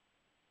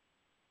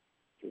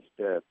just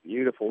a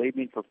beautiful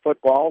evening for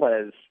football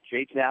as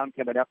J-Town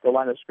coming up the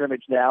line of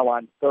scrimmage now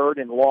on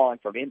 3rd and long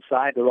from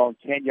inside their own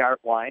 10-yard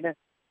line.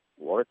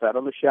 Worth out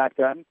of the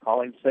shotgun,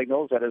 calling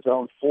signals at his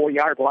own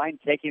 4-yard line,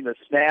 taking the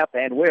snap,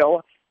 and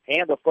will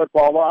hand the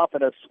football off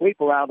and a sweep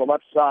around the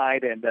left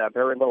side, and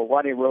very little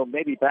running room.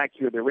 Maybe back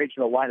to the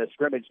original line of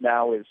scrimmage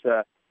now is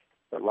the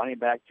running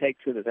back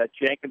takes it. Is that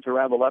Jenkins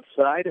around the left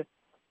side?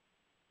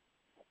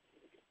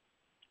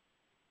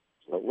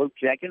 So Luke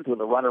Jenkins with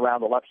a run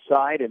around the left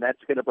side, and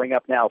that's going to bring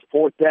up now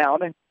 4th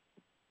down,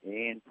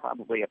 and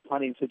probably a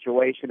punting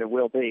situation it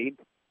will be.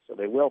 So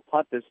they will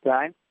punt this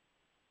time.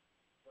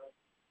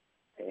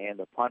 And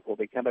the punt will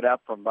be coming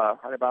up from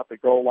right about the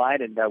goal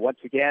line. And once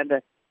again,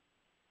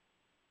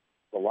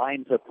 the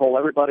Lions will pull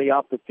everybody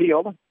off the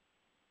field.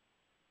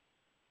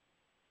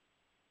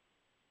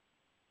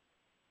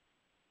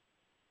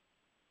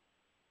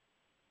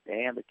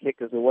 And the kick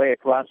is away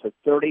across the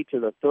 30 to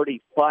the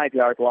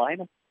 35-yard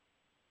line.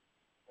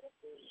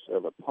 So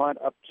the punt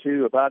up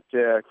to about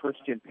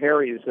Christian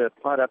Perry's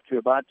punt up to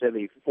about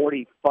the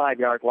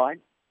 45-yard line.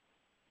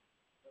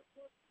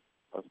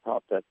 That's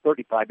about the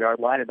 35-yard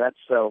line, and that's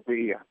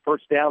the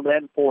first down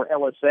then for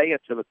LSA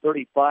to the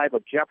 35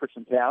 of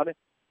Jeffersontown.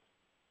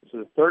 This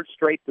is the third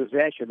straight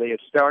possession they have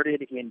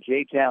started in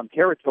J-Town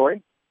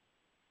territory.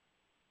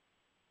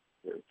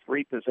 There are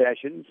 3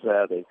 possessions.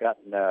 They've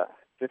gotten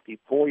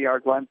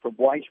 54-yard run from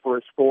Weiss for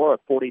a score,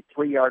 a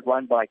 43-yard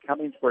run by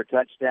Cummings for a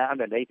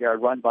touchdown, an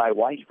 8-yard run by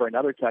Weiss for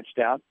another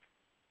touchdown.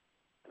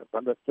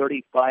 From the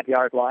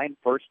 35-yard line,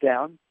 first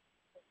down.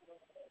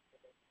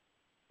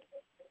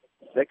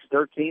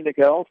 6:13 to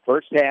go,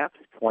 first half,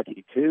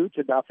 22-0.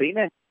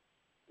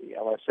 The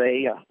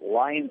LSA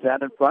Lions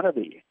out in front of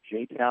the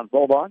J-Town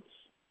Bulldogs.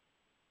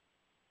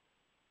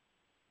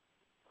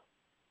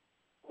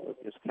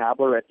 Lucas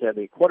Cobbler at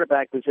the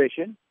quarterback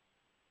position.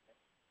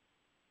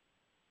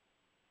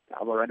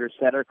 Cobbler under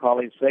center,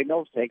 calling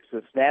signals, takes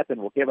the snap, and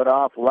will give it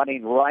off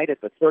running right at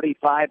the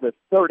 35 to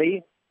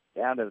 30,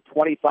 down to the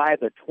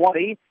 25 to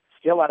 20.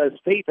 Still on his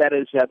feet, that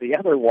is the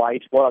other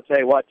Weiss. Well, I'll tell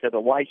you what, the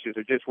Weisses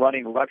are just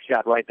running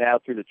roughshod right now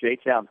through the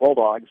J-Town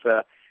Bulldogs.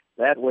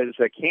 That was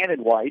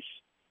Cannon Weiss.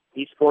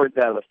 He scored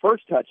the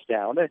first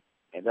touchdown,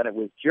 and then it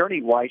was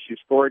Journey Weiss who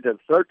scored the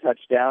third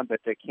touchdown, but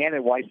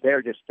Cannon Weiss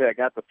there just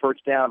got the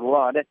first down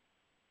run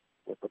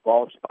with the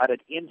ball spotted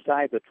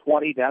inside the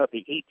 20 down at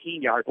the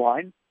 18-yard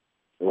line.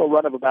 A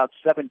run of about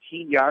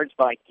 17 yards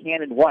by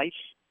Cannon Weiss.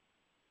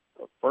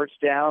 So first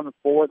down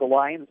for the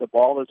Lions. The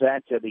ball is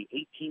at the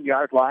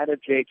 18-yard line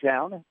of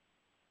J-Town.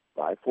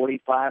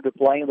 5:45 to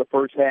play in the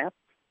first half.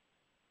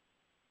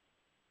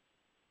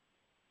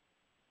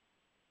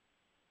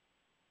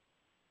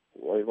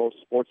 Louisville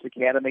Sports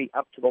Academy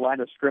up to the line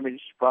of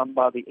scrimmage from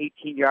the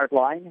 18-yard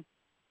line.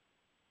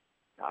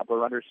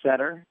 Cobbler under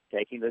center,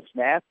 taking the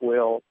snap,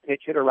 will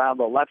pitch it around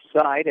the left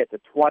side at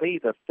the 20,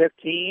 the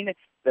 15,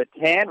 the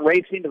 10,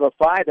 racing to the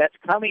 5. That's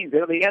Cummings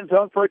into the end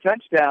zone for a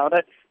touchdown.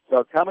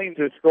 So Cummings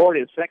has scored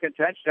his second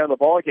touchdown of the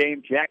ball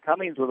game. Jack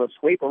Cummings with a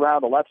sweep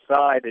around the left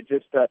side, and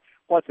just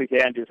once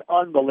again, just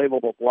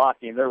unbelievable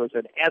blocking. There was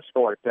an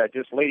escort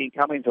just leading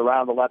Cummings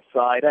around the left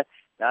side.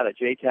 Not a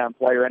J-Town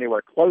player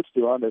anywhere close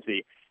to him as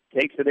he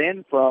takes it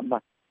in from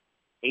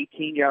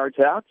 18 yards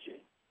out.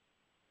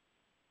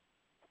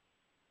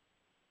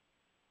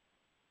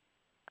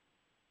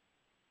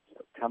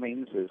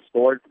 Cummings has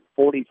scored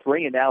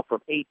 43 and now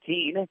from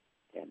 18,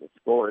 and the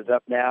score is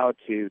up now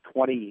to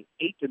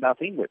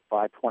 28-0 with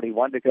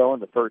 5:21 to go in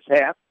the first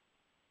half.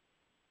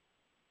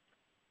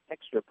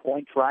 Extra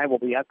point try will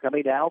be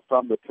upcoming now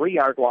from the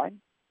 3-yard line.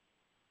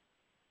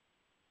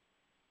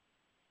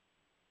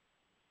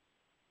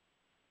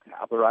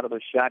 Cobbler out of the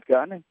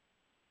shotgun.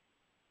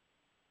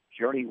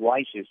 Journey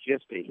Weiss is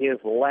just to his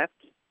left,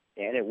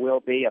 and it will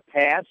be a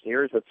pass.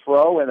 Here's a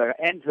throw in the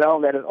end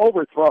zone that is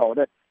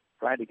overthrown.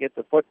 Trying to get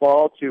the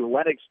football to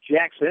Lennox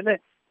Jackson,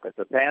 but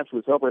the pass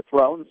was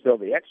overthrown, so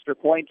the extra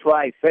point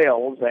try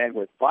fails. And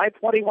with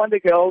 5:21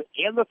 to go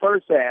in the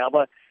first half,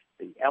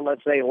 the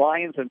LSA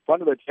Lions in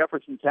front of the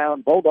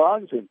Jeffersontown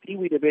Bulldogs in Pee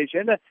Wee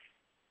Division.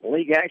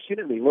 League action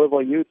in the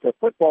Louisville Youth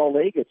Football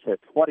League. It's a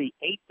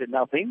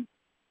 28-0,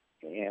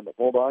 and the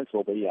Bulldogs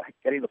will be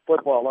getting the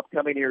football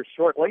upcoming here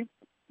shortly.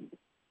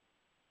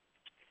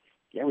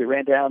 Again, we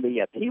ran down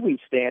the Pee Wee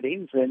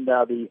standings and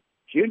the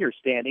junior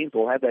standings.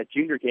 We'll have that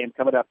junior game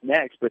coming up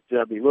next, but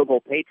the Louisville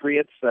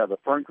Patriots, the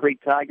Fern Creek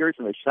Tigers,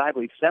 and the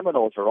Shively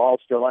Seminoles are all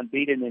still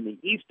unbeaten in the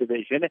East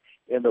Division.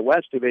 In the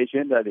West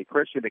Division, the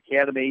Christian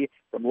Academy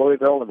from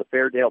Louisville and the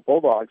Fairdale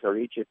Bulldogs are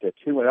each at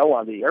 2-0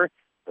 on the year.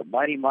 The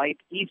Mighty Might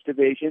East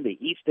Division, the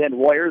East End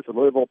Warriors, the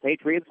Louisville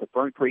Patriots, the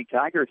Fern Creek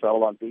Tigers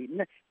all unbeaten.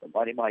 The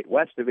Mighty Might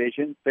West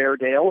Division,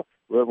 Fairdale,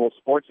 Louisville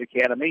Sports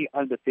Academy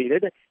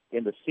undefeated.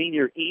 In the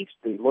Senior East,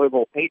 the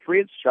Louisville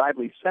Patriots,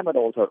 Shively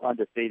Seminoles are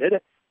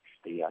undefeated.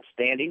 The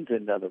standings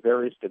in the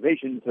various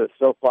divisions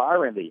so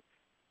far in the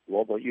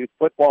Global Youth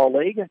Football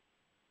League.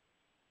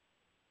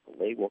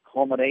 The league will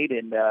culminate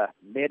in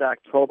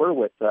mid-October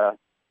with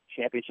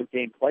championship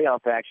game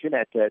playoff action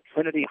at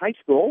Trinity High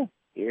School.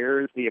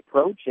 Here's the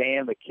approach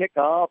and the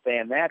kickoff,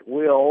 and that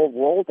will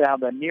roll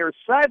down the near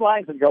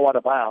sidelines and go out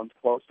of bounds,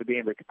 close to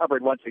being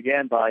recovered once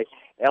again by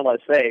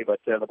LSA, but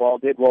the ball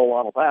did roll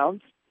out of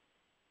bounds.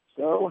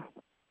 So,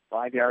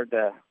 5-yard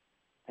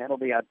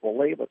penalty, I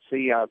believe. Let's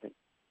see.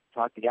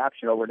 talk the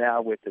option over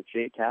now with the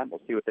J-Town.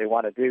 We'll see what they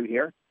want to do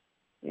here.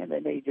 And they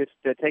may just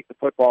take the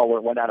football where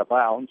it went out of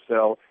bounds.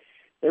 So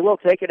they will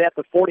take it at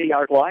the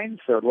 40-yard line.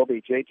 So it will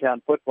be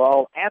J-Town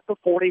football at the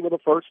 40 with a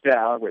first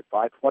down with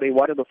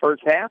 5:21 in the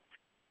first half.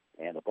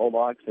 And the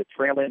Bulldogs are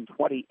trailing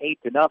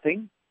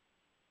 28-0.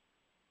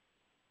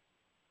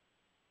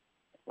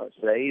 Let's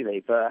say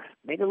they've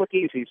made it look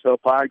easy so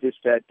far, just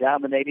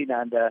dominating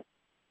on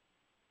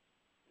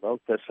both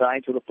the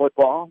sides of the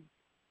football.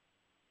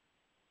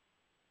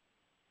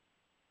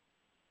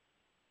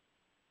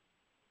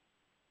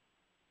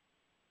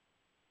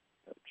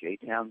 So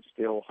J-Town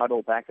still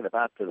huddled back at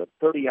about to the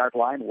 30-yard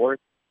line. Worth,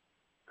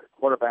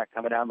 quarterback,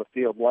 coming down the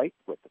field late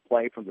with the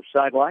play from the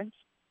sidelines.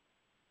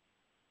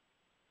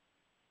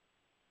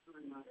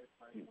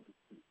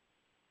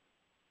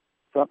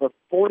 From the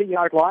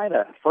 40-yard line,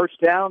 a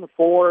first down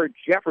for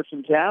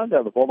Jeffersontown.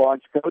 The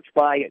Bulldogs coached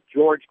by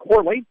George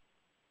Corley.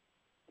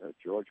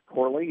 George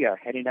Corley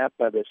heading up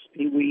this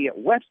Pee Wee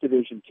West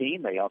Division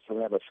team. They also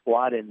have a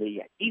squad in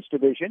the East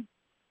Division.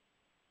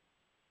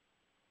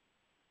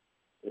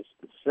 This is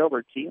the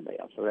Silver team. They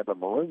also have a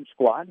Maroon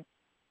squad.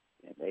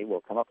 And they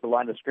will come up the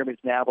line of scrimmage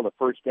now with a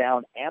first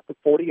down at the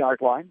 40-yard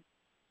line.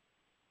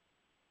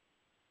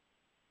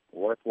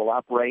 Worth will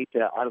operate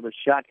out of the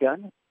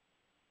shotgun.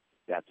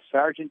 Got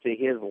Sargent to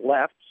his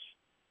left.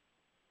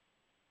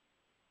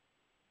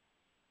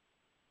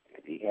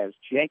 And he has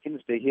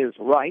Jenkins to his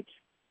right.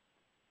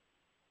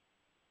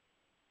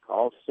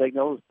 All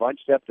signals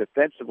bunched up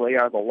defensively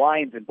are the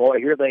Lions, and boy,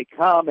 here they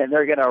come, and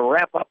they're going to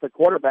wrap up the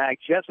quarterback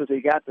just as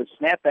he got the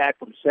snap back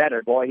from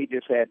center. Boy, he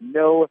just had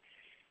no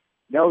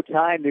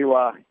time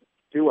to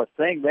do a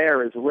thing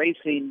there. Is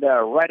racing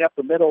right up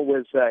the middle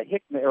was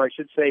Hickman, or I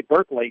should say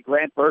Berkeley.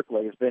 Grant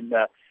Berkeley has been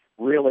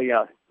really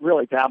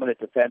dominant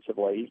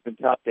defensively. He's been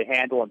tough to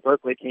handle, and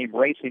Berkeley came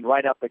racing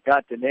right up the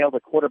gut to nail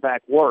the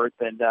quarterback Worth,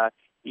 and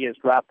he has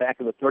dropped back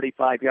to the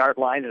 35-yard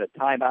line, and a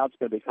timeout's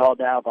going to be called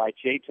now by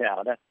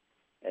J-Town.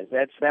 As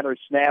that center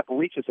snap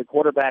reaches the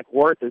quarterback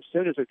Worth, as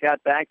soon as it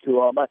got back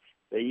to him,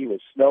 he was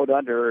snowed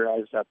under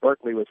as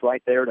Berkeley was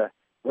right there to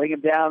bring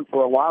him down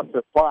for a loss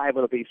of 5.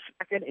 It'll be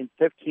 2nd and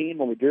 15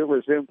 when we do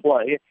resume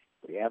play.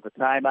 We have the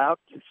timeout,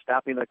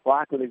 stopping the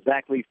clock with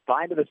exactly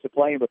 5 minutes to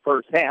play in the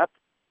first half.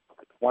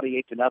 A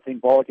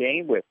 28-0 ball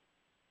game with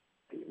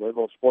the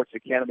Louisville Sports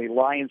Academy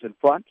Lions in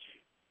front.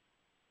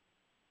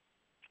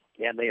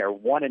 Again, they are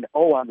 1-0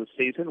 on the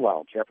season,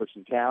 while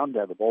Jeffersontown,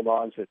 the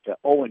Bulldogs, at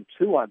 0-2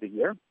 on the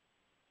year.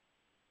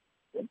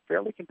 Been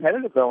fairly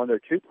competitive, though, in their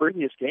 2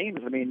 previous games.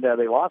 I mean,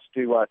 they lost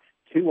to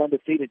 2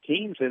 undefeated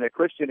teams in a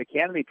Christian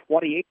Academy,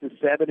 28-7,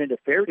 and to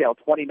Fairdale,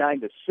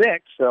 29-6.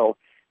 So,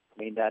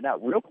 I mean,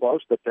 not real close,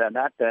 but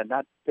not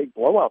big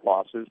blowout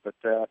losses. But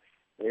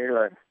they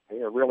are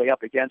really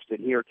up against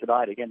it here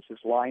tonight against this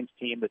Lions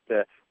team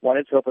that won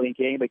its opening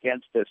game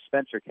against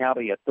Spencer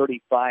County at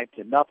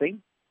 35-0.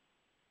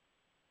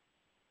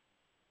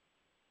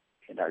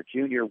 And our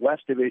Junior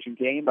West Division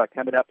game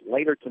coming up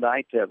later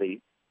tonight. The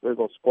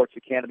Louisville Sports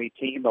Academy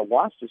team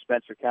lost to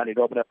Spencer County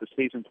to open up the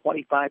season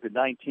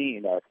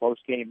 25-19. Close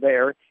game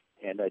there.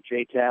 And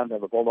J-Town,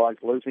 the Bulldogs,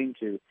 losing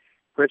to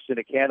Christian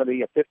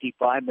Academy at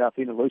 55-0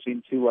 and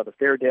losing to the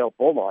Fairdale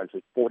Bulldogs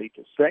at 40-6.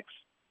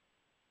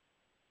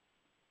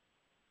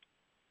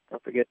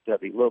 Don't forget the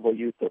Louisville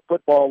Youth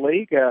Football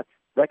League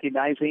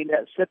recognizing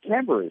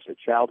September is a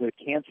Childhood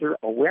Cancer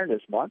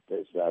Awareness Month.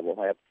 As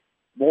we'll have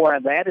more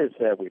on that as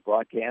we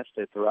broadcast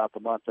it throughout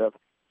the month of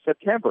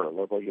September.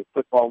 Louisville Youth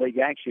Football League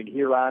action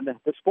here on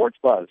the Sports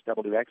Buzz,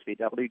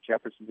 WXVW,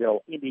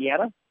 Jeffersonville,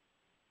 Indiana.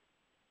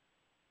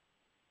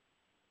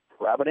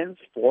 Providence,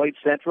 Floyd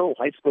Central,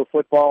 high school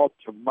football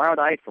tomorrow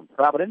night from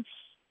Providence.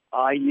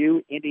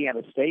 IU,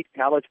 Indiana State,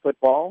 college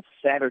football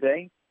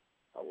Saturday,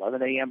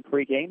 11 a.m.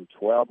 pregame,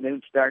 12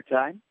 noon start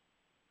time.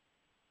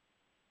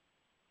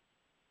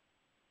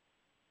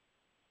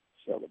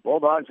 So the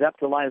Bulldogs up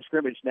to line of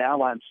scrimmage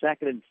now on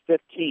 2nd and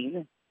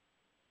 15.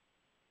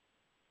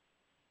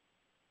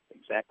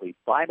 Exactly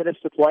 5 minutes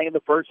to play in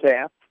the first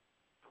half.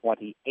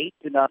 28-0.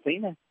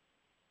 The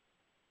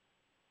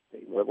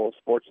Louisville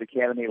Sports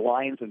Academy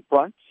Lions in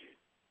front.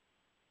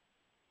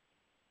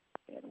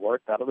 And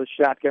Worth out of the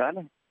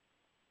shotgun.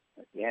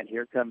 Again,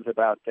 here comes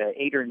about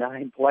 8 or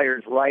 9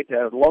 players right.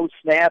 Low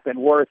snap, and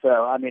Worth,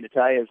 I mean to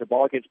tell you, as the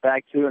ball gets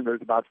back to him,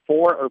 there's about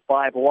 4 or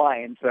 5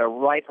 Lions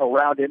right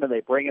around him, and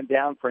they bring him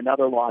down for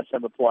another loss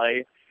on the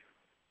play.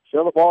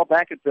 So the ball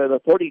back at the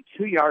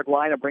 32-yard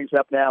line. It brings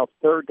up now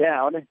 3rd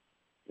down.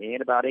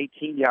 And about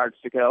 18 yards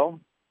to go.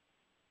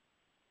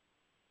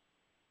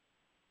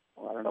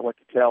 Well, I don't know what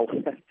to tell,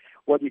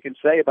 what you can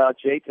say about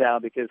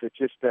J-Town, because it's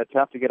just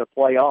tough to get a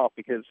play off,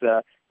 because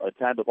by the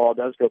time the ball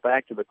does go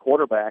back to the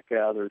quarterback,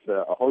 there's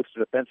a host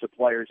of defensive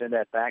players in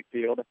that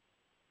backfield.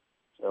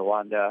 So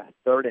on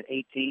 3rd and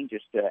 18,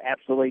 just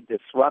absolutely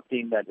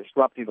disrupting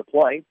the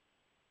play.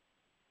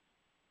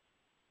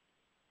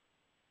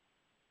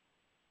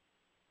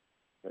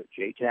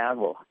 J-Town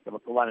will come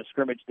up the line of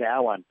scrimmage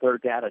now on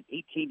 3rd down and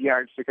 18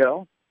 yards to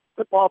go.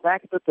 Football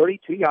back at the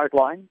 32-yard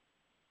line.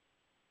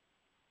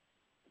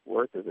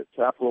 Worth is a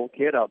tough little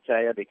kid, I'll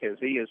tell you, because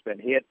he has been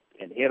hit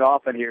and hit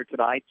often here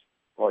tonight.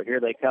 Well, here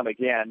they come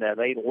again.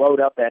 They load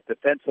up that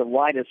defensive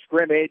line of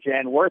scrimmage,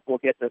 and Worth will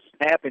get the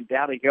snap, and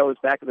down he goes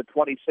back to the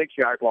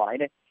 26-yard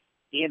line.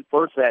 In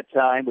first that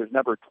time was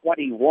number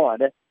 21.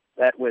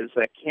 That was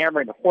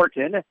Cameron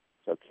Horton.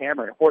 So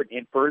Cameron Horton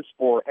in first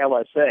for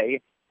LSA,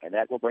 and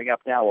that will bring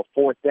up now a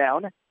fourth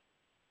down.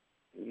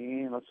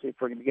 And let's see if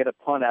we're going to get a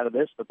punt out of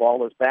this. The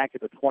ball is back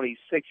at the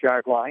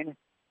 26-yard line.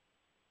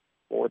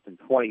 4th and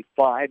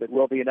 25. It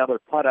will be another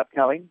punt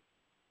upcoming.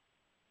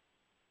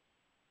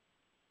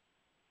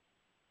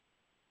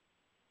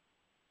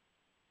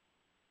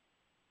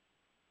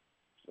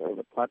 So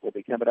the punt will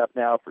be coming up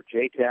now for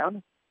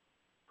J-Town.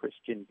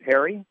 Christian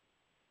Perry.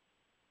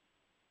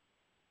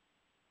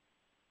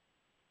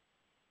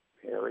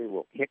 Perry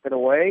will kick it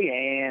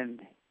away, and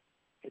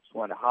it's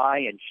one high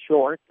and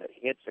short that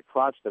hits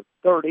across the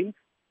 30,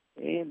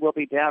 and will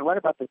be down right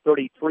about the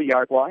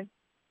 33-yard line.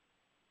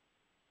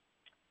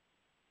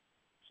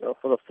 So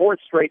for the fourth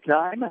straight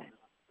time,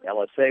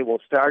 LSA will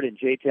start in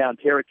J-Town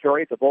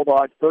territory at the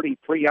Bulldogs'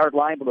 33-yard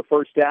line for the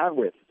first down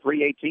with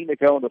 3:18 to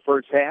go in the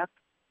first half.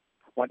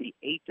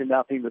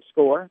 28-0 the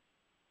score.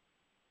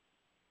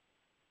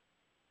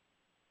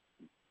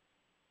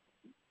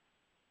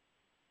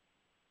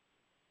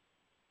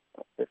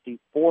 A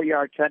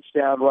 54-yard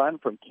touchdown run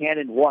from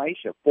Cannon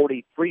Weish, a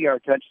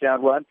 43-yard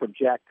touchdown run from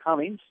Jack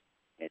Cummings,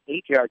 an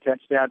 8-yard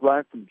touchdown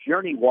run from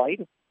Journey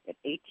White, an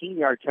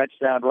 18-yard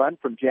touchdown run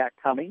from Jack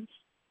Cummings.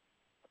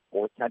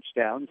 4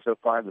 touchdowns so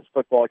far in this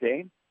football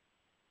game.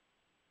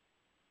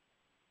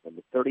 From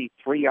the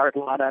 33-yard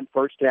line on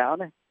first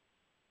down,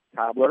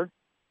 Cobbler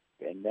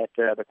in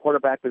the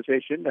quarterback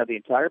position of the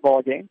entire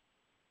ball game.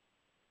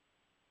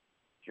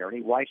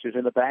 Journey Weiss is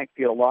in the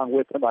backfield along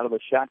with him out of the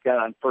shotgun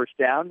on first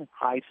down.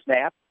 High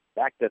snap,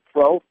 back to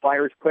throw,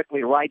 fires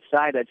quickly right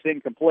side. That's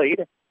incomplete.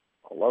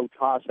 A low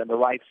toss on the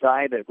right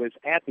side that was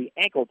at the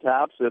ankle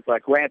tops of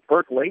Grant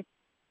Berkeley.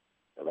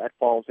 So that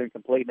falls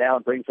incomplete now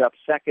and brings up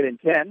 2nd and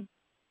 10.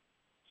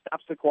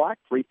 Stops the clock.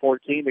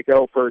 3:14 to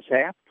go first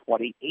half.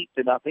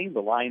 28-0.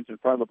 The Lions in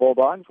front of the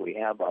Bulldogs. We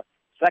have a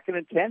 2nd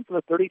and 10 from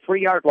the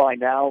 33-yard line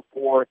now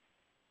for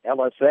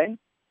LSA.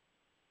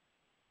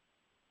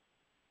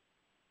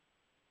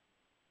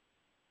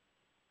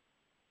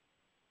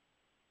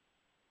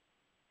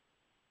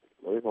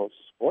 Louisville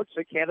Sports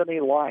Academy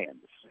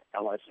Lions.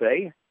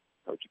 LSA,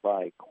 coached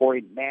by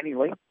Corey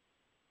Manningly.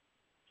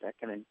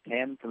 2nd and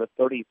 10 for the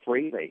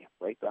 33. They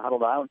break the huddle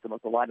down to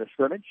the line of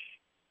scrimmage.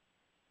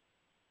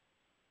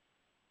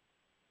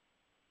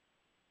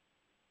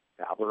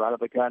 Cobbler out of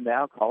the gun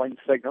now, calling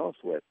signals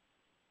with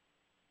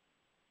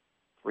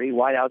 3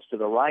 wideouts to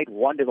the right,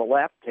 1 to the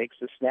left. Takes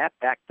the snap,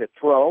 back to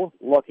throw.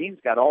 Looking,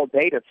 he's got all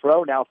day to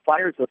throw. Now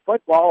fires the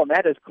football, and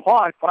that is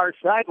caught far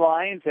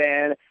sidelines.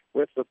 And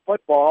with the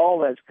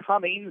football as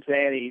Cummings,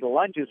 and he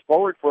lunges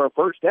forward for a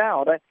first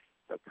down.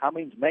 So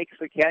Cummings makes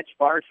the catch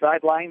far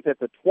sidelines at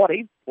the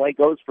 20. Play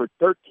goes for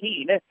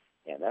 13,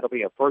 and that'll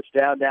be a first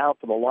down now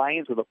for the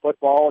Lions with the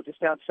football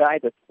just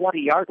outside the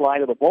 20-yard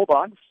line of the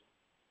Bulldogs.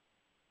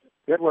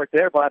 Good work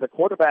there by the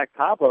quarterback,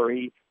 Cobbler.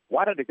 He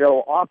wanted to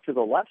go off to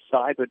the left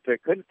side, but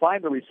couldn't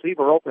find the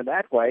receiver open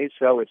that way.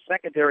 So his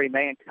secondary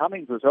man,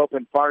 Cummings, was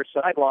open far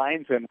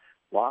sidelines and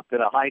lofted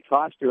a high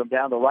toss to him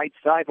down the right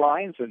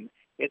sidelines. And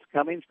it's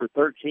Cummings for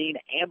 13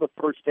 and the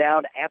first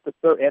down at the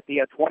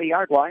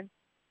 20-yard line.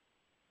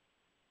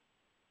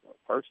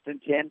 1st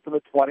and 10 for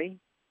the 20.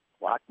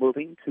 Clock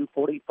moving,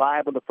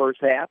 2:45 in the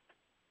first half.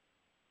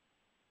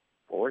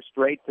 4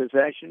 straight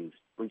possessions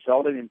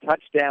resulted in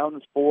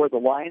touchdowns for the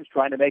Lions,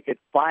 trying to make it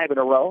 5 in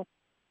a row.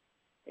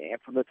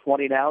 And from the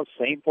 20 now,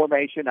 same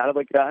formation out of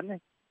the gun.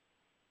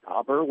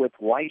 Cobbler with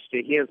Weiss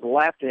to his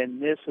left,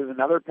 and this is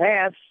another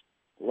pass.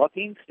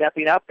 Looking,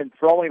 stepping up, and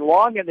throwing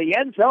long in the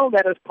end zone.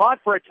 That is caught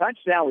for a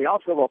touchdown. We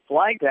also have a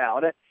flag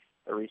down.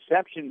 The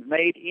reception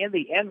made in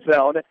the end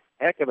zone.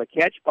 Heck of a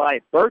catch by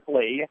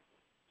Berkeley.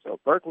 So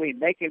Berkeley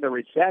making the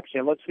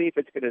reception. Let's see if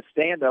it's going to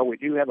stand, though. We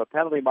do have a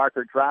penalty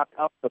marker dropped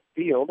up the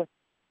field.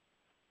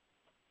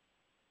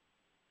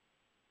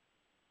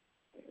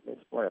 This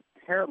one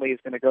apparently is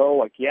going to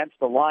go against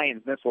the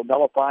Lions. This will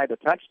nullify the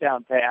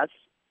touchdown pass.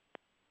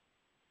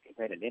 He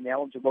made an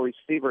ineligible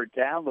receiver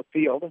down the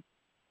field.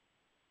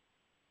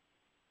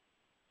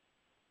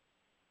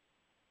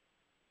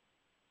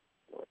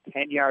 So a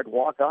 10-yard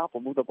walk-off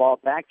will move the ball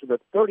back to the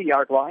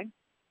 30-yard line.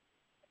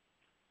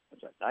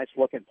 It's a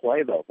nice-looking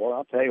play, though. Boy,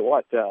 I'll tell you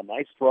what,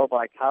 nice throw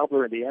by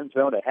Cobbler in the end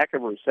zone. A heck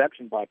of a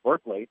reception by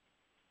Berkeley.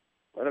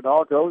 But it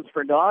all goes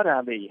for naught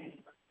on the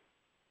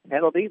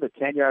penalty, the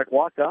 10-yard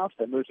walk-off,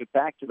 that moves it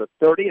back to the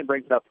 30 and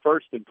brings up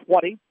 1st and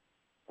 20.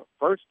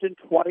 1st and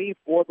 20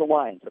 for the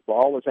Lions. The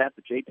ball is at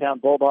the J-Town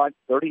Bulldogs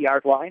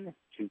 30-yard line.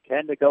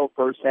 2:10 to go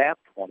first half.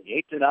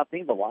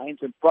 28-0. The Lions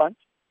in front.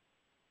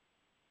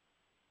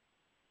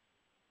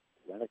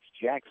 Lennox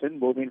Jackson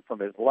moving from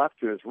his left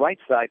to his right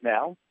side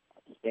now.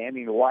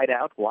 Standing wide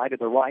out, wide to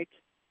the right.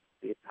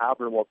 The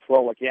Cobbler will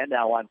throw again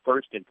now on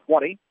 1st and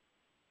 20.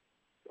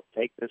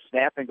 He'll take the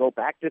snap and go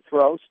back to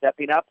throw,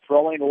 stepping up,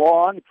 throwing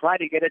long, trying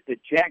to get it to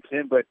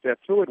Jackson, but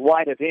threw it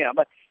wide of him.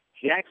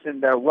 Jackson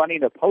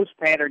running a post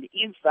pattern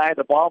inside.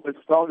 The ball was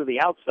thrown to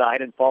the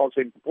outside and falls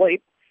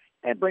incomplete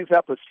and brings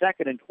up a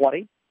 2nd and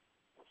 20.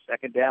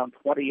 Second down,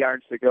 20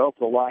 yards to go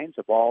for the Lions.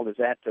 The ball is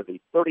at the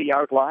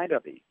 30-yard line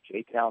of the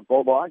J-Town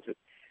Bulldogs. It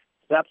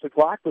stops the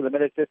clock with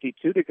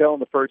 1:52 to go in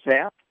the first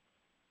half.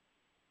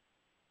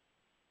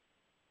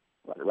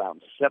 Right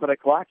around 7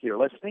 o'clock, you're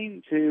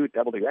listening to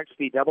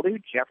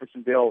WXVW,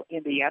 Jeffersonville,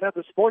 Indiana,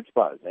 the Sports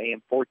Buzz,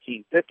 AM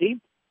 1450.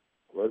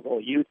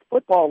 Louisville Youth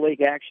Football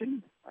League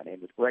action. My name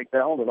is Greg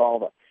Bell with all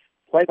the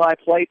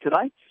play-by-play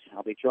tonight.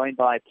 I'll be joined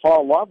by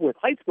Paul Love with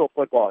high school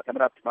football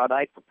coming up tomorrow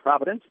night for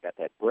Providence. Got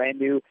that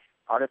brand-new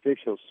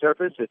artificial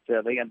surface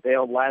that they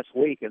unveiled last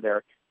week in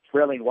their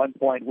trailing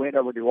 1-point win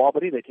over New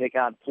Albany. They take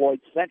on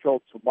Floyd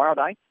Central tomorrow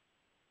night.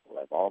 We'll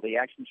have all the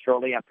action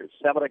shortly after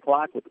 7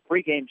 o'clock with the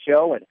pregame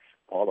show, and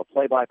all the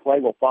play-by-play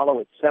will follow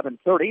at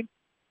 7:30.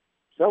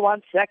 So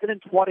on 2nd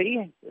and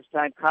 20, this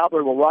time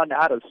Cobbler will run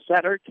out of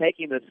center,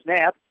 taking the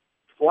snap.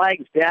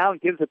 Flags down,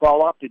 gives the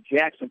ball up to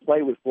Jackson.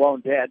 Play was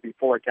blown dead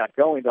before it got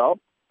going, though.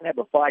 They have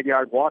a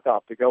 5-yard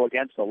walk-off to go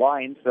against the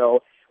Lions.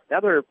 So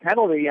another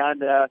penalty on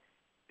the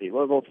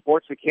Louisville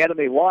Sports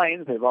Academy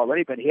Lions. They've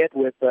already been hit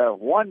with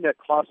one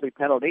costly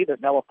penalty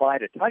that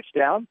nullified a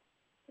touchdown.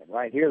 And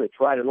right here, they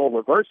tried a little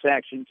reverse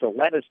action to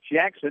Lennis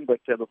Jackson, but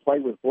the play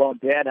was blown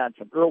dead on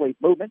some early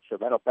movement, so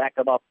that'll back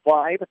them up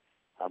 5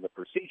 on the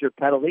procedure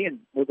penalty and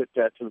move it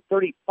to the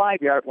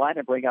 35-yard line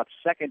and bring up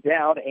 2nd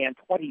down and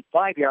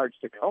 25 yards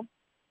to go.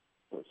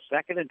 So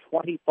 2nd and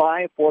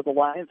 25 for the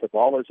Lions. The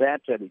ball is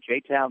at the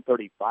J-Town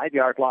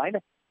 35-yard line.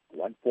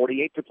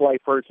 1:48 to play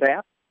first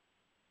half.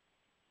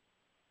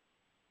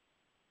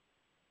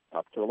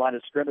 Up to the line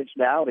of scrimmage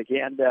now, and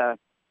again,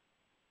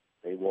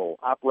 they will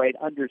operate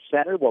under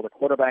center. Well, the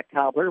quarterback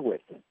Cobbler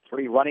with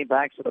 3 running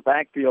backs in the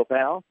backfield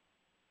now.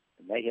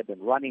 And they have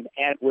been running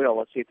at will.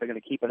 Let's see if they're going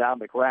to keep it on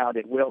the ground.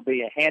 It will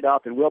be a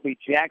handoff. It will be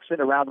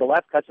Jackson around the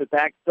left, cuts it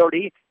back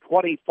 30,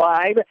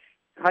 25.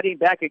 Cutting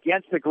back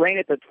against the grain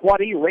at the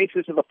 20,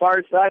 races to the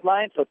far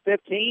sideline, so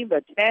 15,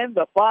 the 10,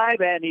 the 5,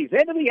 and he's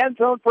into the end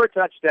zone for a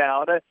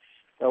touchdown.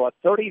 So a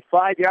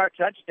 35-yard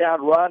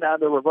touchdown run on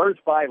the reverse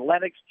by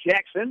Lennox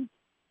Jackson.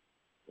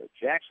 So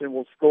Jackson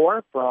will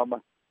score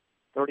from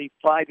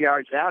 35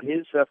 yards out,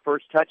 his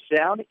first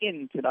touchdown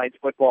in tonight's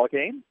football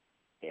game.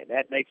 And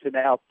that makes it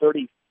now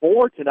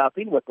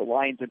 34-0 with the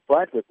Lions in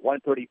front with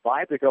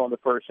 1:35 to go in the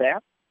first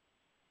half.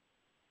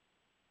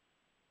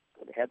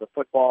 They had the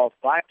football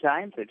 5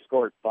 times. They've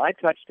scored 5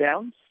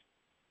 touchdowns.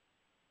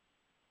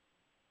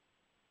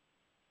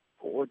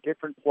 4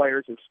 different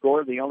players have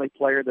scored. The only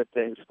player that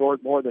has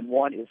scored more than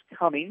one is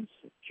Cummings.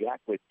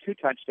 Jack with 2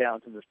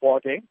 touchdowns in this ball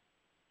game.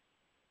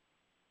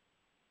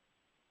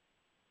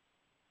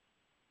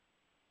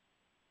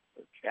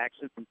 So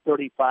Jackson from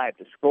 35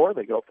 to score.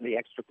 They go for the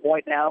extra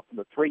point now from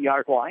the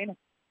 3-yard line.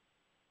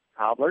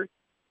 Cobbler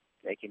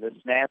taking the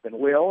snap and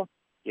will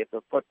get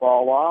the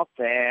football off,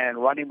 and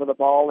running with the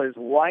ball is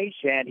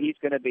Weish, and he's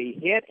going to be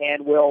hit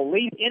and will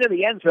leap into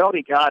the end zone.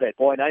 He got it.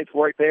 Boy, nice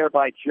work there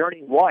by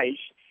Journey Weish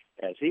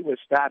as he was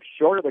stopped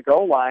short of the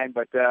goal line,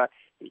 but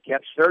he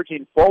kept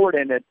surging forward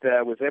and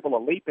was able to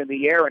leap in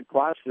the air and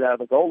cross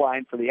the goal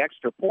line for the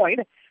extra point.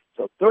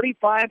 So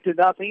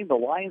 35-0, the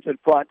Lions in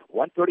front,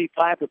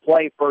 1:35 to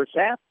play first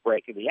half.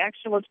 Breaking the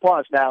action. Let's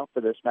pause now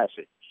for this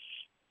message.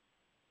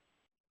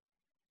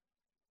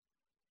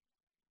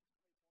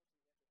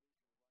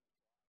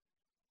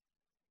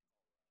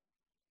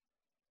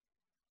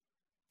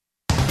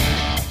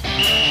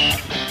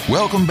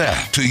 Welcome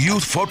back to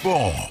Youth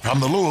Football from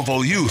the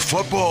Louisville Youth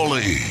Football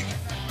League.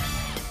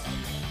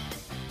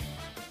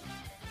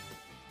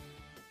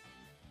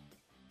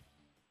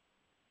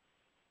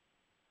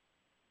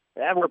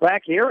 And we're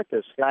back here at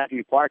the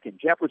Skyview Park in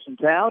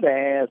Jeffersontown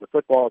as the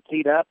football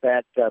teed up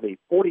at the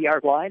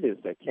 40-yard line. As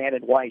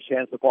Cannon Weish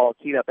has the ball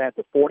teed up at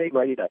the 40,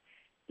 ready to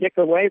kick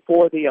away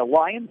for the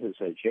Lions.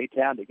 As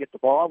J-Town to get the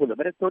ball with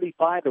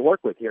 1:35 to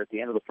work with here at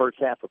the end of the first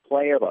half of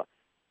play of a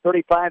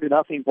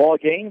 35-0 ball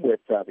game with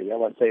the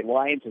LSA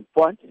Lions in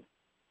front.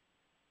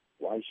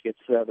 Weish gets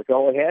the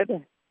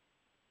go-ahead.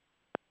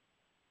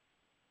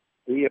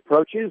 He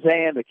approaches,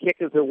 and the kick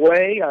is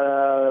away.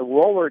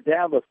 Roller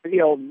down the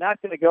field,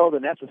 not going to go the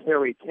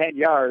necessary 10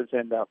 yards,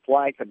 and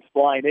flag comes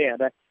flying in.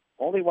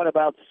 Only went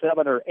about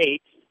 7 or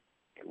 8.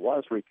 It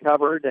was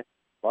recovered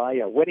by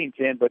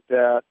Whittington, but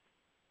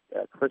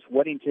Chris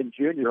Whittington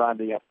Jr. on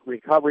the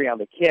recovery on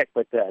the kick,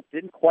 but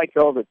didn't quite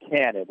go the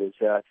 10. It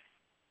was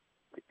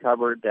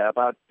recovered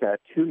about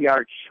 2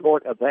 yards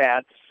short of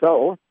that.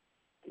 So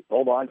the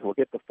Bulldogs will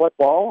get the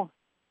football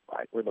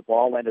right where the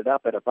ball ended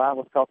up at about,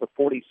 let's call it the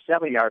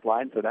 47-yard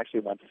line. So it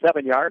actually went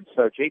 7 yards.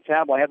 So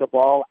J-Town will have the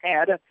ball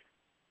at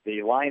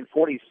the line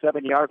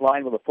 47-yard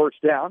line with a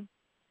first down.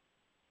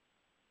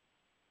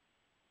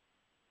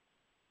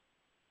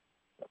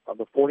 From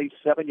the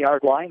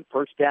 47-yard line,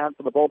 first down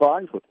for the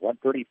Bulldogs with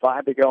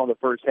 1:35 to go in the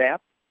first half.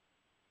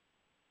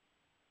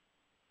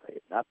 They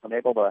have not been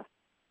able to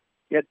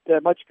get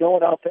much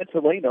going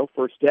offensively. No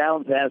first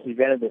downs as we've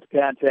been in this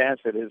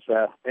contest. It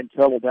has been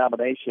total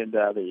domination.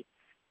 The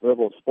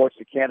Louisville Sports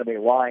Academy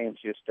Lions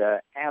just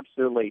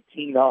absolutely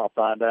teeing off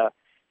on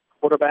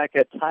quarterback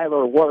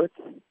Tyler Worth.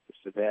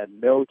 Just have had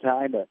no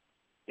time to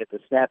get the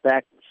snap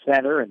back to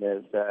center and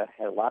has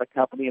had a lot of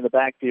company in the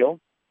backfield.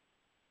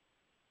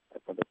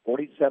 From the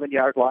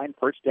 47-yard line,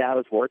 first down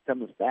as Worth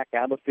comes back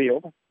on the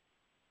field.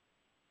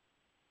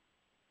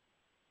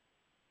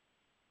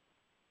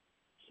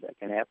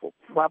 Second half will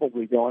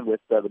probably go in with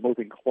the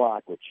moving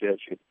clock, which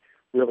should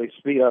really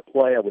speed up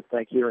play, I would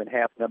think, here in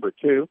half number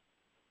 2.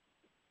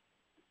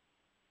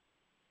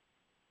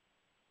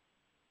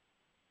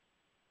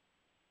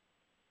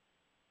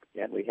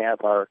 Again, we have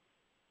our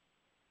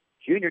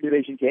junior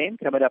division game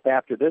coming up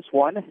after this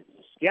one.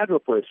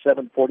 Scheduled for a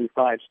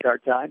 7:45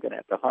 start time. Going to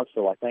have to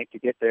hustle, I think, to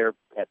get there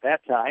at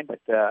that time. But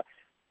the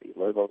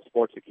Louisville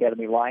Sports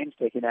Academy Lions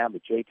taking on the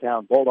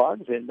J-Town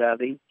Bulldogs in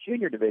the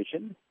junior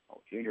division.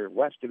 Junior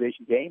West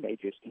Division game.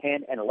 Ages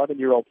 10 and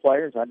 11-year-old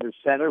players. Under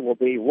center will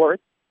be Worth.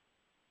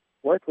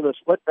 Worth with a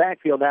split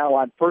backfield now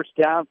on first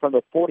down from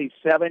the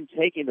 47,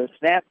 taking the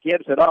snap,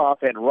 gives it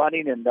off, and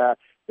running and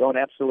going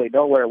absolutely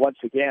nowhere once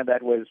again.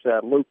 That was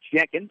Luke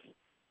Jenkins.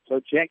 So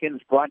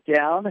Jenkins brought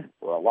down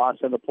for a loss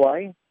in the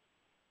play.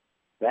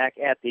 Back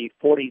at the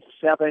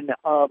 47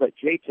 of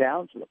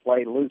J-Town, so the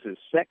play loses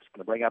 6. Going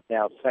to bring up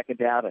now second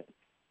down and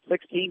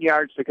 16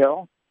 yards to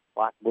go.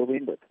 Clock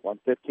moving with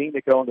 1:15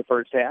 to go in the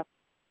first half.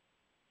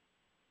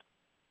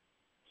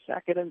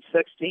 Second and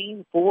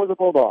 16 for the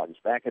Bulldogs,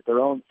 back at their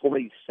own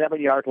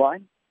 47-yard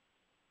line.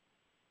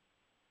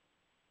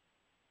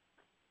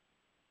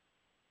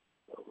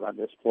 They'll run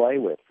this play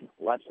with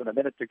less than a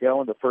minute to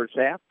go in the first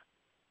half.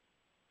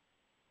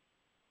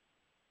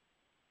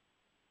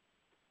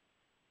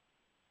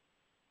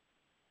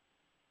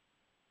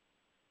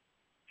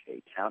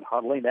 J-Town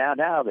huddling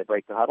now. They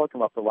break the huddle,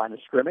 come up the line of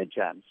scrimmage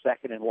on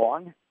second and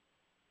long.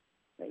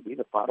 Maybe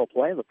the final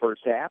play in the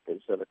first half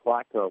is the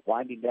clock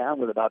winding down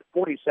with about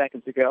 40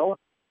 seconds to go.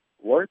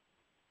 Worth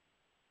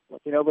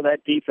looking over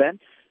that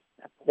defense.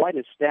 Not quite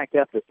as stacked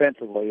up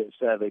defensively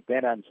as they've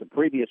been on some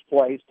previous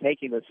plays.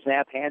 Taking the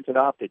snap, hands it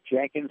off to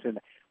Jenkins, and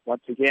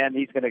once again,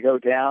 he's going to go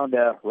down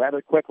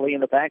rather quickly in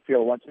the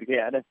backfield once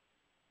again.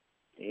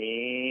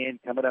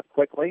 And coming up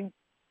quickly,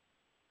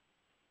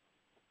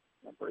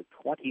 number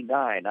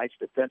 29. Nice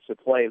defensive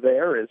play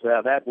there.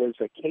 That was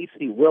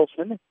Casey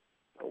Wilson.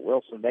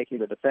 Wilson making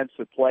the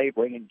defensive play,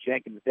 bringing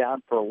Jenkins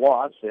down for a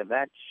loss, and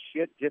that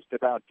should just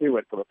about do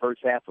it for the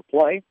first half of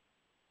play.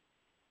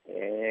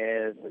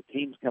 As the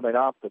team's coming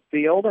off the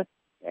field,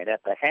 and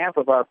at the half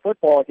of our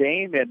football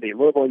game in the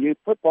Louisville Youth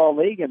Football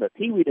League in the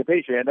Pee Wee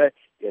Division,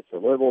 it's the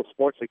Louisville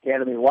Sports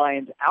Academy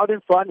Lions out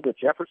in front of the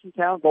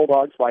Jeffersontown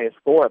Bulldogs by a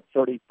score of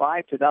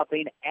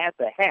 35-0 at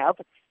the half.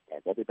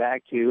 And we'll be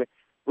back to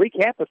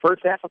recap the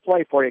first half of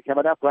play for you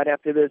coming up right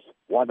after this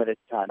 1-minute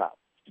timeout.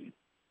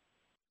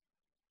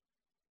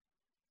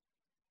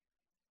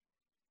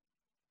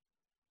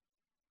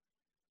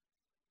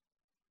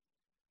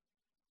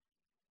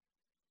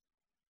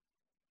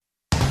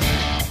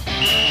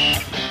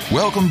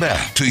 Welcome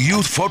back to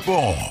Youth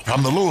Football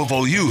from the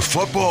Louisville Youth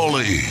Football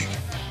League.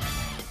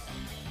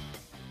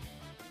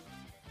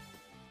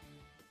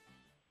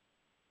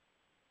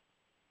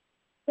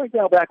 We're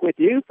now back with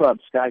you from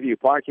Skyview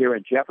Park here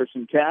in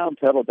Jeffersontown.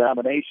 Total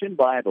domination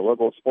by the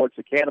Louisville Sports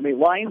Academy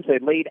Lions. They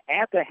lead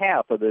at the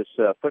half of this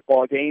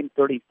football game,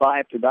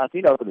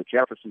 35-0 over the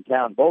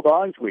Jeffersontown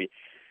Bulldogs. We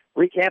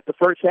recap the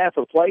first half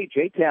of play.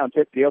 J-Town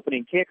took the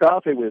opening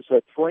kickoff. It was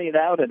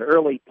 3-and-out, an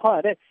early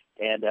punt.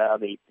 And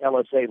the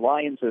LSA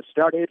Lions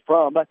started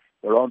from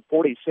their own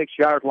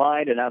 46-yard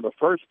line. And on the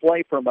first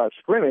play from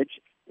scrimmage,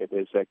 it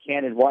was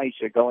Cannon Weiss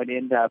going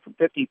in from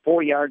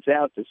 54 yards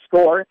out to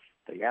score.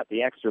 They got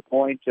the extra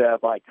point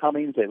by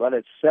Cummings. They led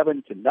it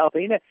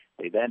 7-0.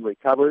 They then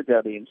recovered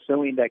the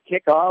ensuing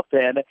kickoff,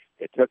 and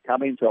it took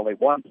Cummings only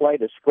one play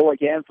to score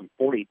again from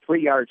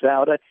 43 yards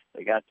out.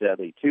 They got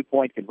the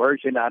 2-point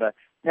conversion on a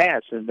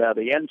pass in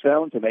the end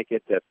zone to make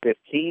it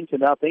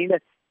 15-0.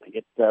 They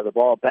get the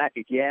ball back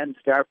again,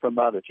 start from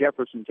the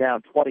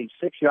Jeffersontown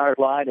 26-yard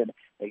line, and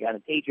they got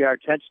an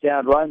 8-yard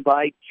touchdown run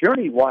by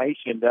Journey Weiss,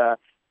 and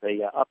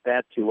they up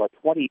that to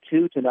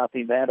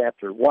 22-0 that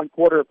after one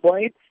quarter of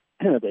play.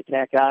 They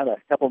tack on a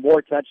couple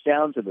more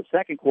touchdowns in the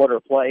second quarter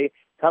of play.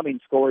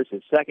 Cummings scores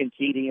his second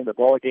TD in the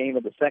ball game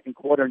in the second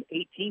quarter, an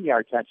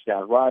 18-yard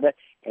touchdown run.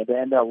 And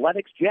then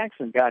Lennox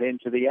Jackson got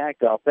into the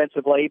act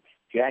offensively.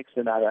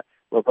 Jackson on a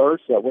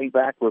reverse,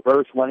 wingback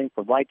reverse running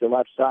from right to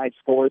left side,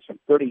 scores from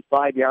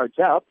 35 yards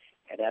out.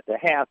 And at the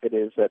half, it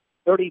is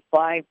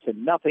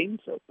 35-0.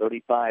 So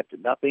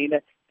 35-0.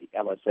 The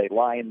LSA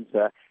Lions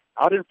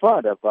out in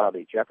front of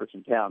the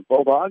Jeffersontown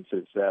Bulldogs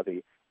as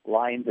the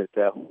Lions at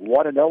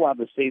 1-0 on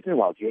the season,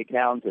 while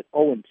J-Town's at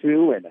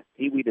 0-2 in the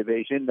Pee Wee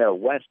Division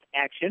West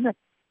action.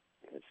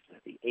 It's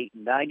the 8-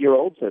 and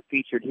 9-year-olds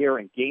featured here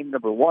in game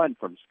number 1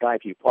 from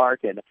Skyview Park,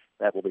 and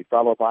that will be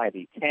followed by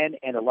the 10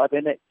 and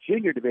 11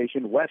 Junior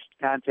Division West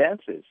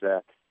contest as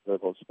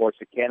Louisville Sports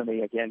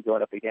Academy again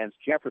going up against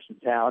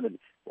Jeffersontown, and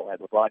we'll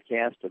have a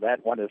broadcast of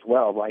that one as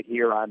well right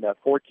here on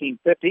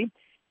 1450.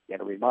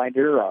 And a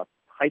reminder,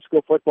 high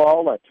school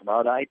football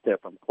tomorrow night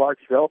from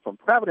Clarksville, from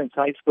Providence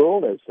High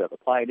School, as the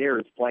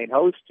Pioneers playing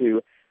host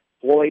to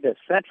Floyd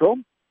Central.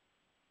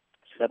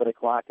 7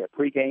 o'clock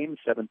pregame,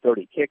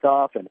 7:30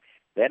 kickoff, and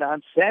then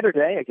on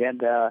Saturday, again,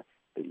 the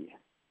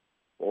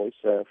voice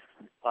of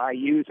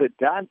IU's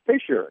Don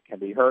Fisher can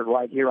be heard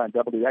right here on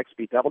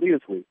WXBW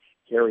as we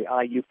carry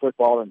IU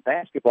football and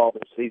basketball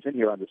this season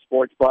here on the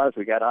Sports Buzz.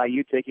 We got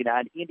IU taking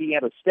on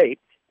Indiana State,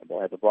 and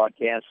we'll have the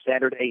broadcast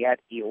Saturday at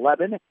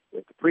 11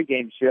 with the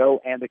pregame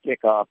show and the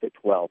kickoff at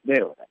 12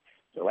 noon.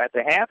 So at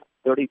the half,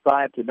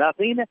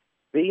 35-0.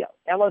 The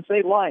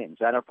LSA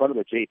Lions out in front of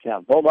the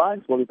J-Town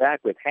Bulldogs. We'll be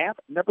back with half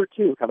number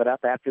 2 coming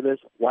up after this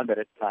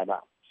 1-minute timeout.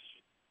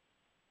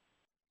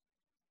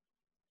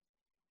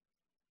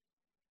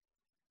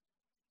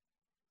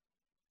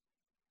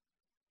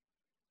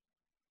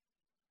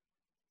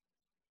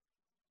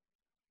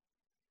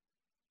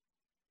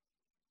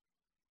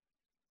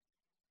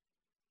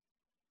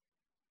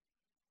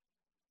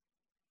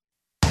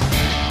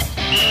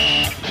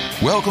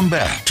 Welcome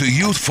back to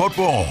Youth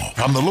Football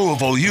from the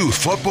Louisville Youth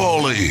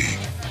Football League.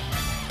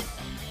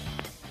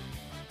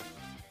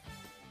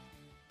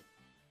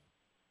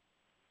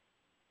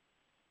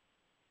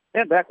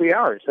 And back we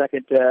are,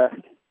 second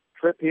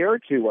trip here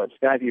to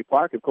Skyview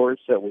Park. Of course,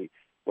 we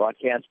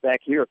broadcast back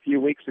here a few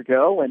weeks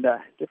ago, and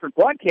different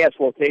broadcast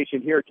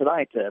location here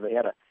tonight. They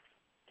had a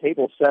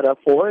table set up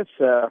for us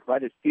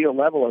right at field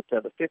level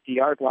at the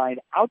 50-yard line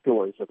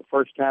outdoors for the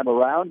first time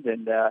around,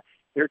 and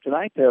here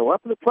tonight, we're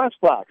up in the press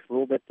box, a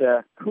little bit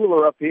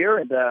cooler up here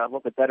and a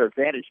little bit better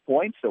vantage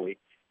point. So we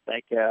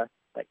thank the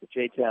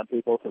J-Town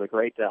people for the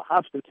great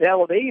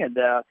hospitality, and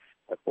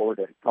look forward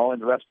to calling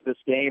the rest of this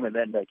game and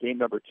then game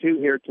number 2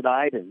 here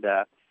tonight. And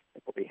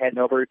we'll be heading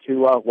over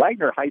to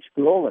Wagner High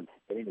School and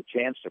getting a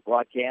chance to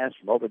broadcast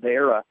from over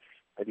there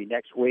maybe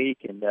next week,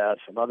 and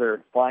some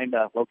other fine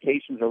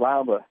locations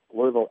around the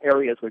Louisville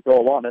area as we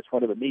go along. That's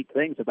one of the neat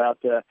things about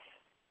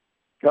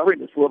covering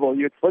this Louisville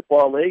Youth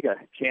Football League, a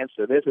chance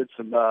to visit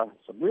some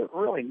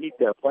really neat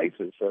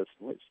places,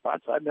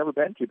 spots I've never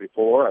been to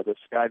before, the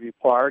Skyview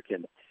Park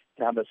and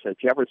Thomas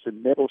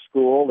Jefferson Middle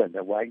School and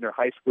Wagner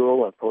High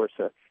School, of course,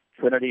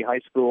 Trinity High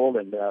School,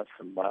 and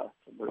some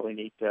really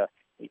neat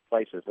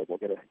places that we'll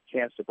get a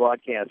chance to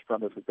broadcast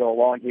from as we go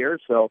along here.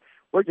 So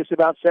we're just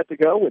about set to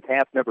go with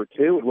half number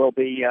 2. It will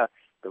be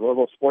the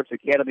Louisville Sports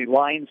Academy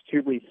Lions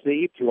to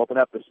receive to open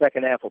up the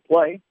second half of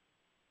play.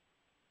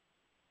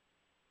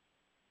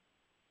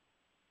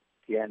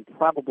 And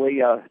probably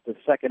the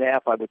second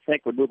half, I would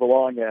think, would move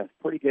along a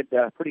pretty good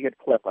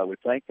clip, I would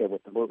think,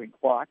 with the moving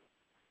clock.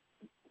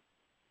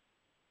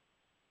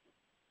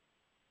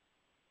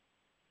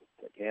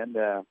 Again,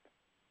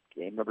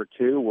 game number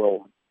 2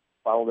 will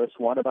follow this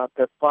one about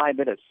 5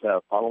 minutes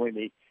following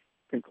the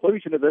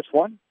conclusion of this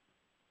one.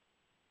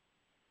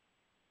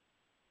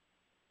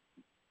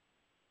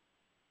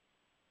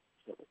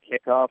 So the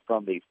kickoff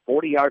from the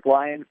 40-yard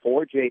line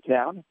for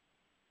J-Town.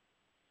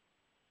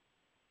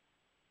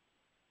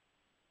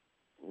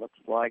 Looks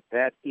like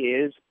that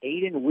is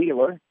Aiden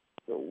Wheeler.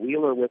 So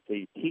Wheeler with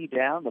the tee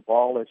down. The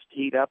ball is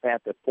teed up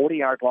at the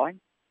 40-yard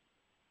line.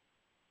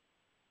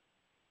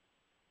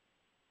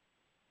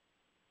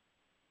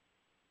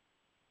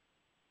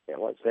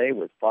 LSA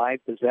with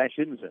 5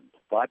 possessions and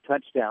 5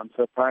 touchdowns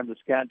so far in this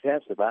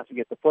contest. About to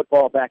get the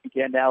football back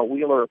again now.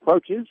 Wheeler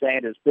approaches,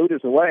 and his boot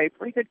is away.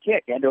 Pretty good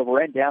kick, end over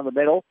end down the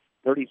middle.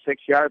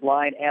 36-yard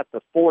line at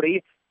the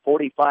 40.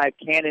 45,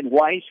 Cannon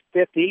Weiss,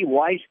 50,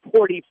 Weiss,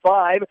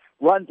 45,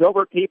 runs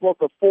over people at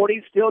the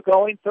 40, still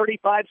going,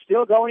 35,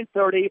 still going,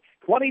 30,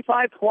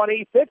 25,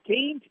 20,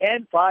 15,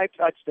 10, 5,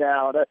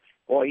 touchdown.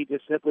 Boy, he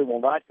just simply will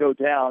not go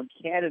down.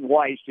 Cannon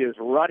Weiss just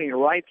running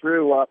right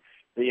through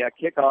the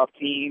kickoff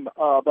team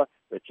of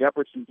the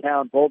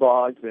Jeffersontown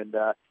Bulldogs and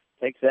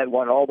takes that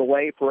one all the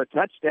way for a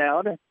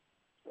touchdown.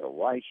 So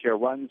Weiss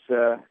runs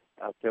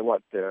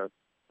out to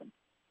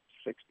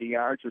 60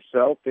 yards or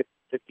so,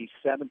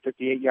 57,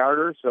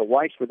 58-yarder. So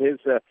Weiss with his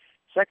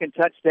second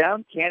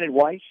touchdown. Cannon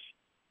Weiss,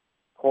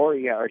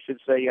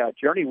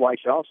 Journey Weiss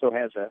also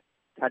has a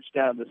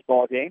touchdown in this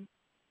ball game.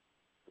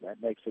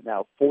 That makes it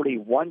now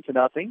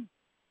 41-0.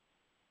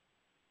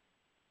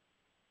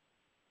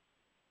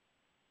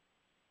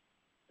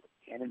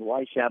 Cannon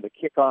Weiss on the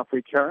kickoff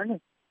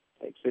return.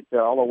 Takes it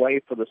all the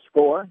way for the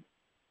score.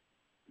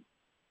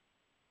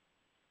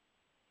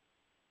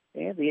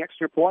 And the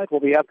extra point will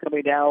be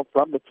upcoming now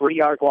from the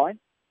 3-yard line.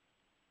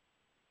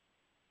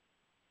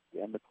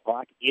 And the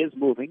clock is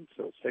moving,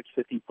 so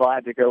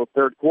 6:55 to go,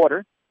 third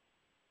quarter.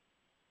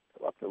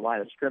 So up the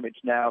line of scrimmage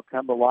now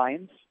come the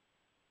Lions.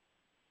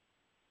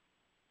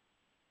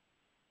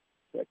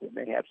 But they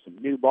may have some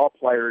new ball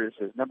players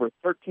as number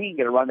 13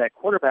 going to run that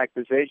quarterback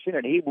position,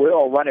 and he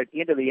will run it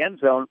into the end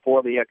zone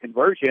for the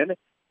conversion.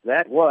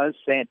 That was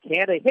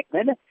Santana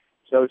Hickman.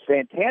 So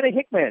Santana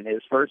Hickman,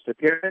 his first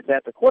appearance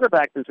at the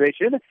quarterback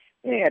position,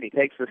 and he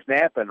takes the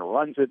snap and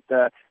runs it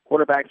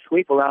quarterback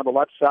sweep around the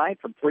left side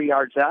from 3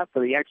 yards out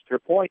for the extra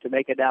point to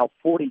make it now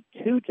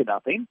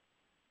 42-0.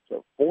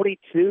 So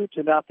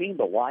 42-0,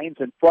 the Lions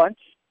in front.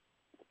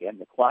 Again,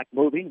 the clock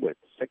moving with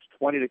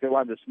 6:20 to go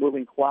on this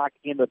moving clock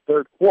in the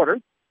third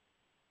quarter.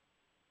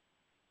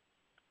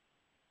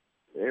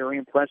 Very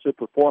impressive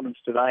performance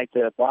tonight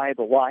by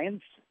the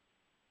Lions.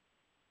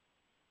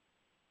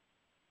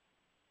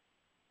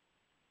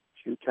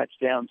 2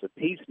 touchdowns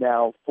apiece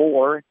now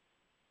for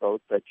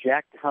both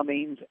Jack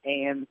Cummings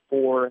and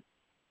for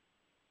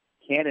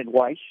Cannon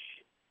Weish.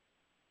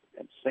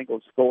 And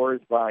single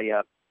scores by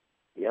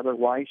the other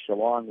Weish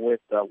along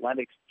with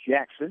Lennox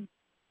Jackson.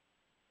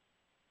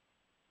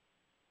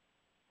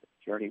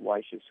 Journey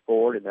Weish has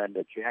scored, and then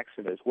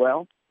Jackson as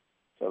well.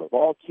 So the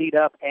ball teed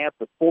up at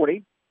the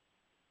 40.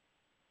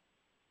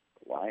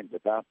 The Lions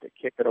about to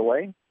kick it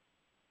away.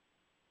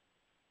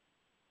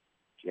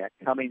 Jack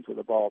Cummings with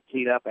the ball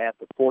teed up at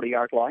the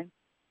 40-yard line.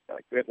 Got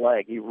a good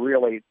leg.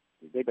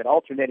 They've been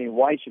alternating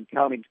Weish and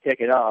Cummings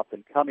kicking off,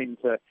 and Cummings'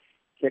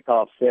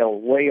 kickoff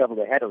sailed way over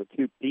the head of the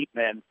 2 deep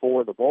men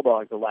for the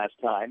Bulldogs the last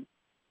time.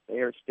 They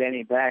are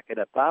standing back at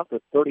about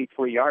the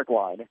 33-yard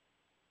line.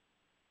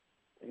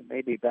 They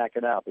may be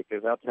backing out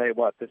because I'll tell you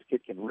what, this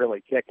kid can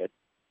really kick it.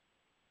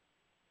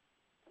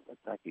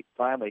 Looks like he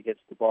finally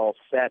gets the ball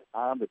set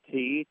on the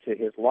tee to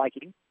his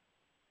liking.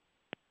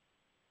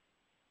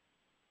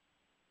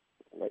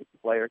 Late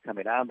player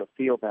coming on the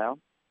field now.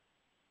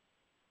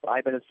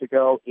 5 minutes to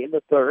go in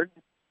the third.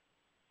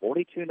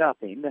 42-0.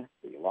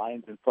 The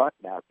Lions in front.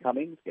 Now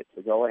Cummings gets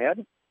the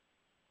go-ahead.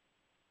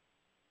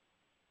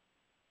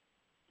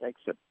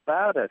 Takes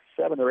about a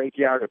 7 or 8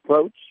 yard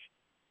approach.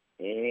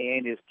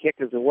 And his kick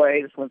is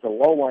away. This one's a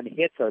low one.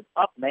 Hits an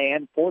up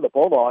man for the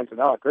Bulldogs.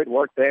 And good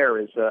work there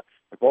as the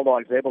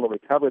Bulldogs able to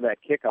recover that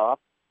kickoff.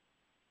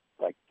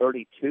 Like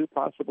 32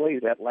 possibly.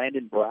 Is that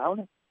Landon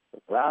Brown?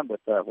 Brown with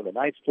a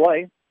nice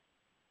play.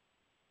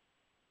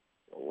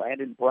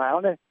 Landon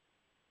Brown,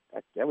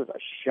 that was a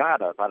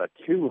shot, about a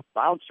 2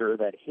 bouncer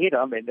that hit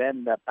him and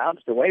then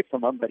bounced away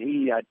from him, but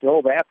he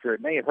dove after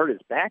it. May have hurt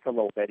his back a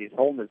little bit. He's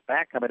holding his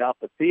back coming off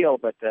the field,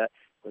 but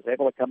was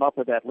able to come up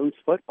with that loose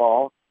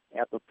football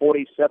at the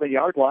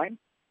 47-yard line.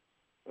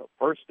 So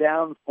first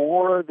down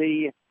for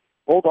the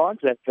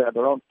Bulldogs at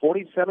their own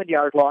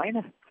 47-yard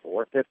line.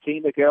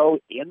 4:15 to go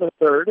in the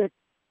third.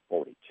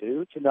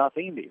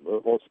 42-0. The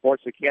Louisville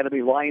Sports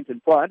Academy Lions in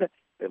front.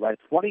 They led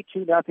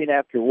 22-0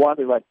 after 1.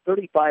 They led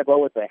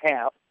 35-0 at the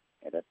half,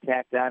 and have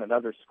tacked down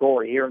another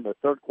score here in the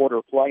third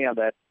quarter play on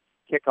that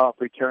kickoff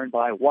return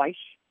by Weish.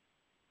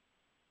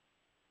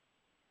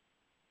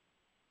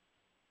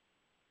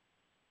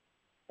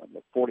 On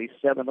the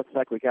 47, looks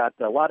like we got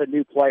a lot of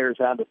new players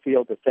on the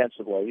field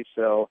defensively,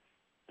 so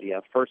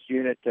the first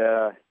unit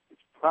is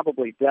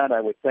probably done,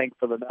 I would think,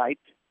 for the night.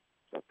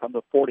 So from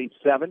the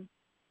 47,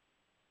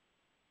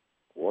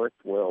 Worth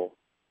will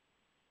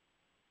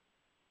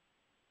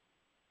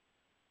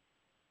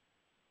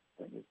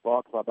bring his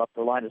ball club up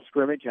the line of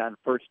scrimmage on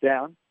first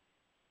down.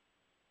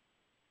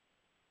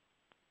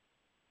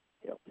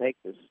 He'll take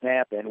the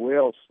snap and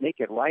will sneak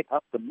it right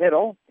up the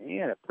middle.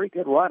 And a pretty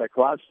good run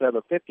across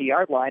the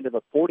 50-yard line to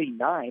the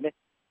 49.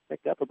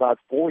 Picked up about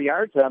 4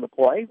 yards on the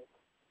play.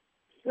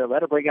 So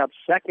that'll bring up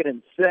 2nd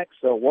and 6.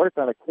 So Worth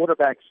on a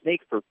quarterback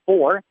sneak for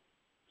 4.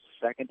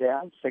 Second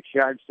down, 6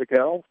 yards to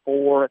go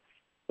for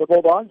the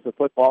Bulldogs. The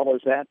football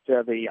is at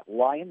the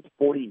Lions'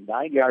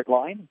 49-yard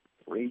line.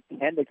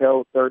 3:10 to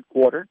go, third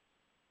quarter.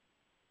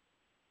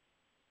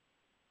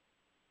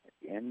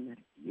 Again,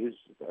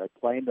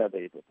 playing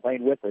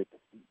with a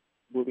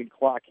moving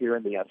clock here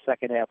in the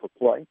second half of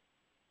play.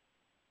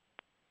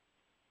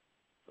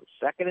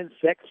 So 2nd and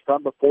 6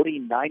 from the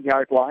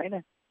 49-yard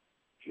line.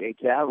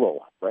 J-Town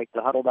will break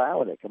the huddle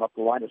now, and they come up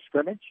the line of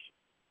scrimmage.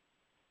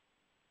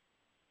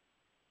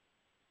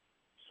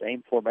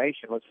 Same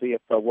formation. Let's see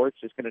if Wirtz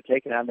is going to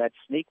take it on that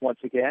sneak once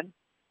again.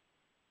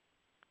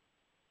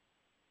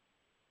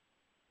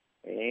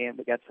 And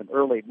we got some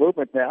early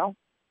movement now.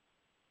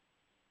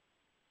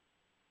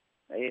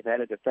 They've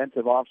had a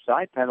defensive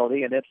offside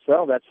penalty, and if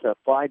so, that's a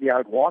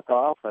 5-yard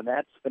walk-off, and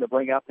that's going to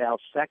bring up now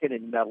 2nd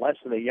and less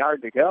than a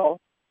yard to go.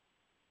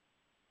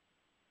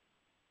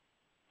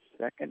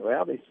 Second,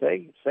 well, they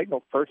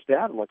signaled first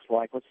down, it looks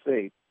like. Let's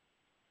see.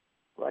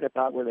 Right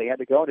about where they had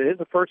to go, and it is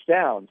a first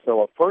down.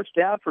 So a first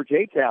down for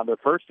J-Town, their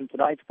first in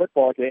tonight's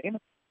football game.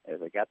 As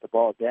they got the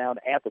ball down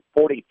at the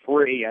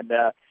 43, and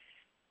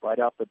right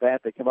off the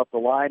bat, they come up the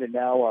line, and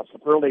now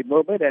some early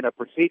movement and a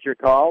procedure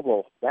call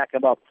will back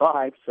them up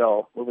 5.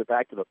 So moving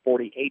back to the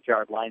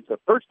 48-yard line. So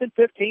 1st and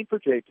 15 for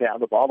J-Town.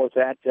 The ball is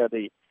at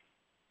the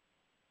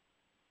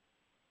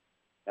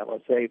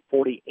LSA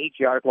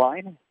 48-yard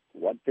line.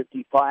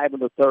 1:55 in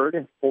the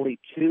third.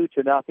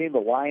 42-0. The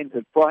Lions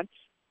in front.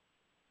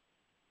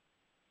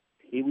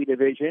 Pee Wee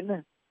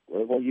Division,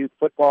 Louisville Youth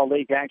Football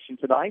League action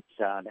tonight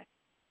on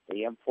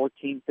AM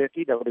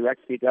 1450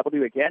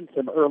 WXVW. Again,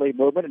 some early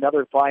movement,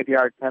 another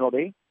 5-yard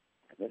penalty.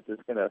 And this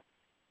is going to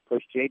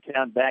push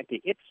J-Town back to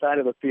its side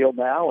of the field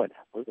now and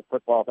move the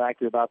football back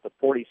to about the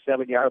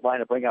 47-yard line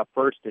to bring up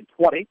 1st and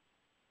 20.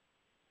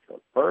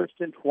 So 1st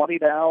and 20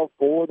 now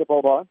for the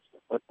Bulldogs. The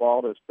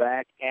football is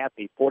back at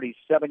the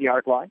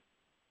 47-yard line.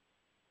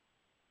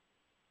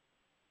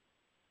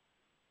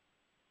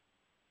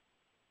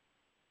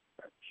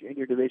 Our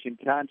junior division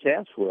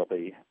contest will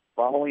be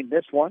following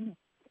this one.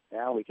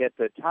 Now we get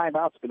the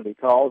timeout's going to be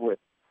called with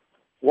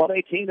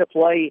 1:18 to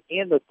play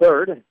in the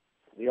third.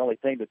 The only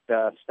thing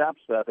that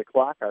stops the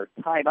clock are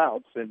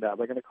timeouts, and they're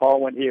going to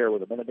call one here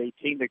with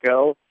 1:18 to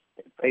go.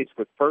 And faced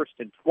with 1st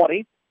and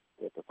 20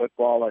 with the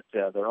football at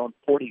their own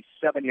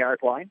 47-yard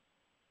line.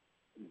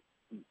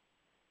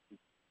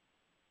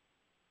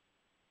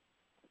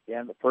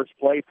 Again, the first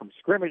play from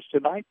scrimmage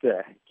tonight,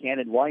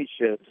 Cannon Weiss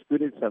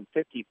scooted some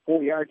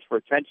 54 yards for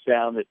a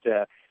touchdown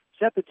that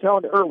set the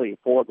tone early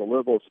for the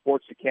Louisville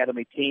Sports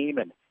Academy team,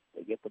 and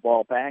they get the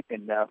ball back.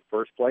 And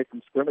first play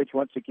from scrimmage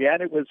once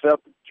again, it was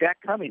Jack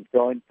Cummings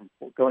going in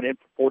for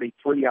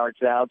 43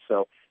 yards out.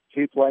 So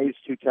 2 plays,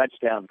 2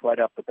 touchdowns right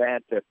off the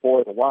bat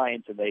for the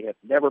Lions, and they have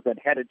never been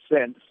headed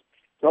since.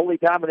 Totally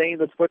dominating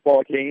this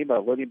football game,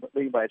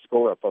 leading by a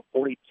score of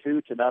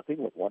 42-0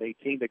 with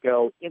 1:18 to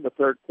go in the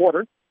third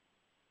quarter.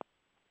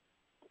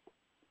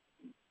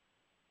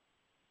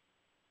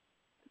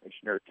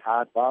 Commissioner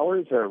Todd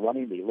Bowers are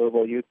running the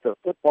Louisville Youth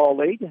Football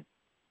League.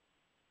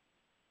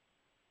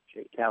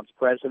 J-Town's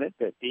president,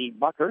 Dean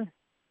Mucker.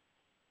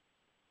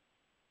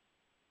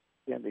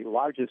 And the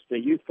largest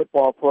youth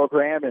football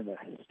program in the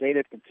state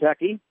of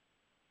Kentucky.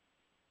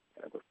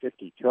 Over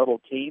 50 total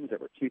teams,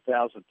 over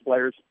 2,000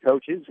 players and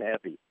coaches.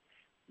 Have the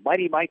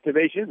Mighty Mike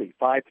division, the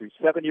 5 through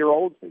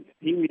 7-year-olds, the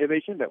Pee Wee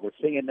division that we're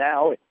seeing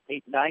now,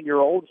 8 and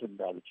 9-year-olds, and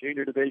the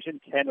junior division,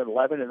 10 and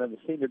 11, and then the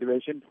senior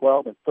division,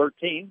 12 and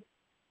 13.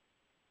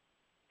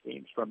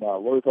 Teams from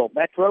Louisville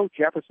Metro,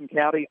 Jefferson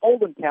County,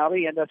 Oldham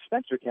County, and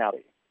Spencer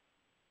County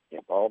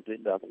involved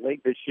in the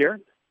league this year.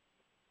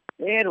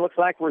 And it looks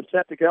like we're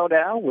set to go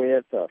now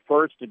with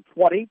 1st and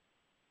 20.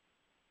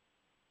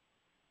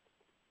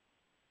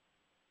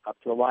 Up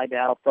to the line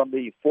now from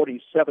the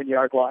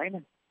 47-yard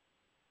line.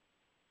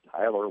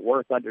 Tyler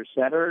Worth under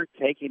center,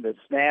 taking the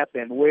snap,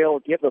 and will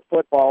give the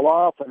football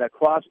off and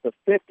across the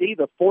 50,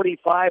 the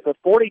 45, the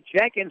 40.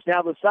 Jenkins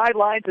down the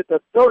sidelines at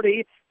the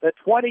 30, the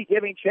 20,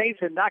 giving chase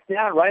and knocked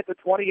down right at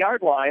the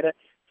 20-yard line.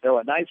 So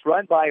a nice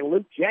run by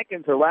Luke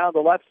Jenkins around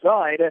the left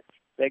side.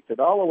 Takes it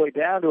all the way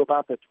down to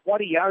about the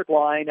 20-yard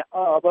line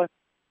of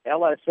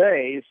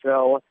LSA.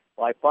 So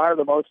by far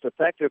the most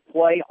effective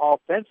play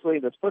offensively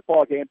in this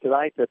football game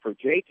tonight for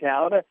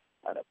J-Town.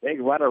 And a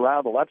big run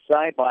around the left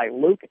side by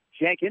Luke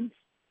Jenkins.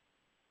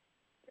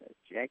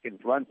 Jenkins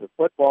runs the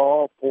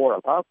football for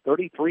about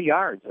 33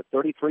 yards, a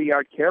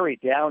 33-yard carry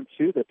down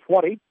to the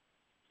 20.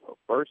 So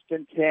 1st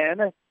and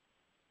 10,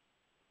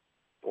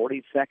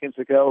 40 seconds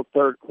ago,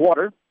 third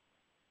quarter.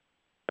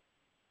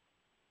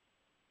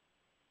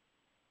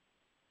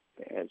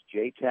 As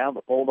J-Town,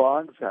 the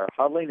Bulldogs, are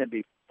huddling, and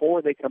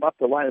before they come up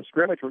the line of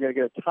scrimmage, we're going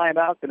to get a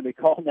timeout going to be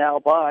called now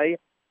by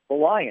the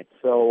Lions.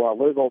 So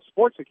Louisville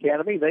Sports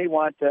Academy, they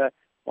want to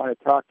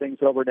talk things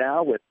over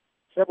now with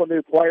several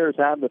new players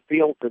on the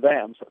field for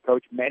them. So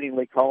Coach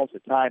Manningly calls a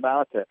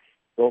timeout to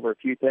go over a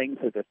few things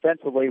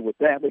defensively with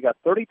them. We got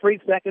 33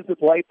 seconds to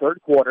play,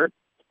 third quarter.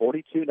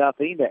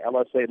 42-0. The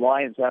LSA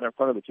Lions out in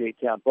front of the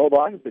J-Town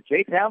Bulldogs. The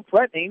J-Town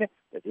threatening.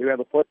 They do have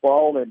the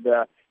football and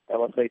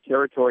LSA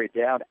territory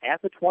down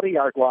at the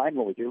 20-yard line.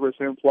 When we do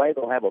resume play,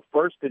 they'll have a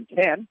 1st and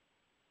 10.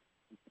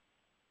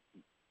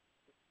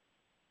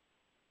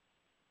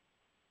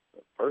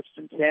 First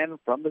and 10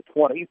 from the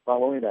 20,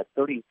 following that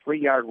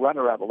 33-yard run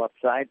around the left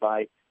side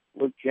by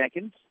Luke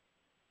Jenkins.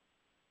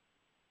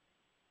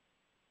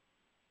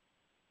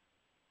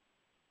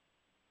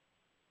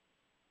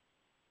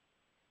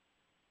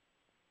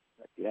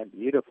 Again,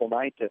 beautiful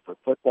night for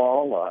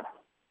football.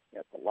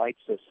 Got the lights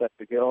set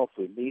to go if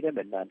we need them,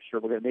 and I'm sure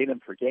we're going to need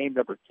them for game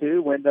number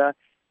 2 when the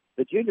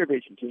junior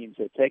division teams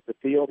take the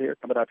field here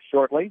coming up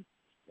shortly.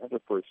 Another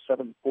for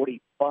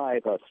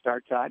 7:45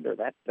 start time for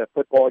that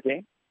football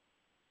game.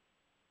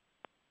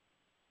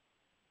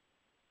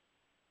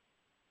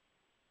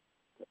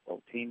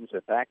 Both teams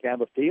are back on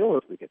the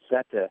field as we get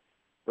set to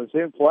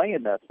resume play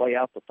and play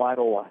out the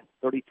final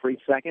 33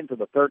 seconds of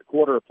the third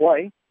quarter of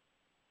play.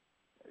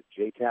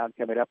 J-Town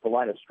coming up the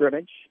line of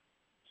scrimmage.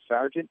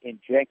 Sargent and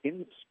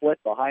Jenkins split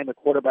behind the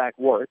quarterback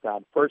Worth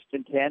on 1st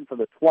and 10 from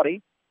the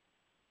 20.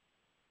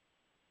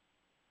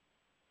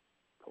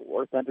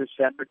 Worth under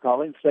center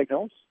calling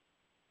signals.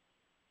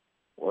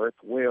 Worth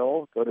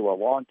will go to a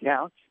long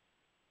count.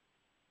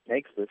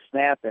 Takes the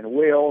snap and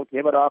will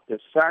give it off to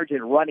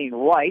Sargent running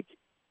right.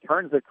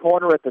 Turns the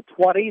corner at the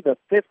 20, the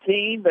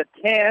 15, the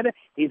 10.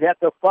 He's at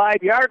the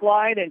 5-yard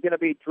line and going to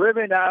be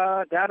driven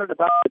down at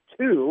about the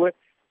 2.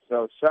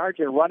 So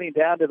Sargent running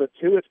down to the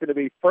 2. It's going to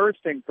be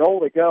 1st and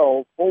goal to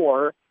go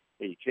for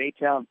the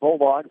J-Town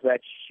Bulldogs.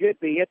 That should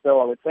be it,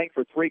 though, I would think,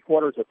 for 3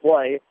 quarters of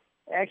play.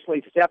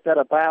 Actually stepped out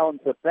of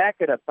bounds back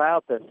at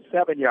about the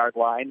 7-yard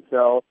line.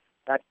 So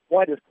not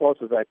quite as close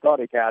as I thought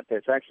he got.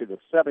 It's actually the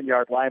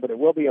 7-yard line, but it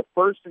will be a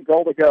first and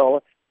goal to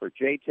go for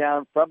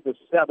J-Town from the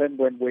 7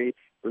 when we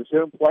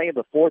resume play in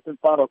the fourth and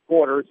final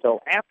quarter.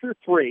 So after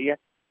 3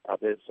 of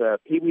this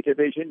Pee Wee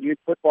Division Youth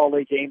Football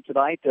League game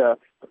tonight from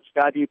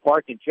Skyview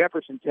Park in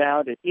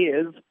Jeffersontown, it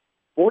is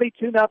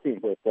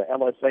 42-0 with the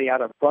LSA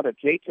out in front of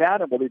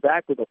J-Town, and we'll be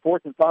back with the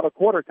fourth and final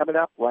quarter coming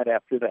up right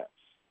after this.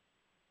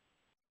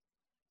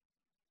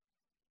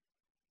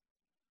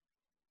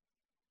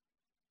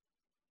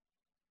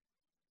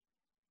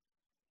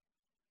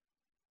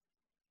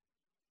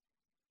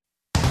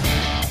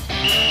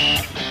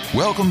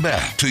 Welcome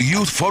back to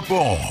Youth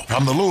Football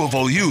from the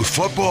Louisville Youth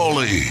Football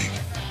League.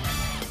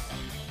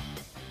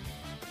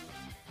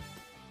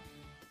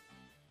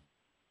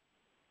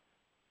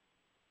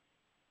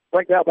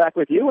 Frank now back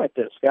with you at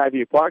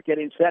Skyview Park,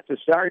 getting set to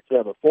start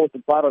the fourth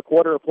and final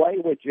quarter of play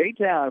with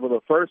J-Town with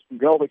a first and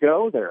goal to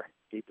go. Their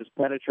deepest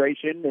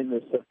penetration in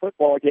this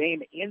football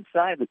game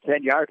inside the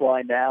 10-yard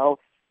line now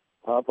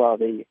of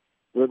the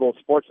Louisville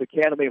Sports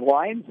Academy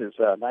lines. Is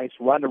a nice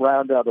run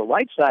around the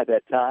right side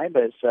that time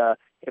as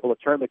able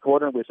to turn the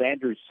corner was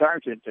Andrew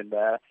Sargent and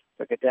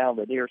took it down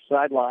the near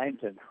sidelines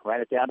and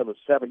ran it down to the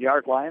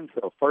 7-yard line.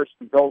 So first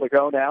and goal to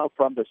go now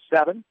from the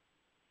 7.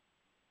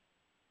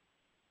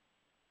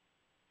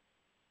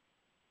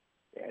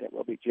 And it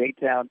will be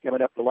J-Town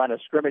coming up the line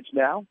of scrimmage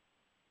now.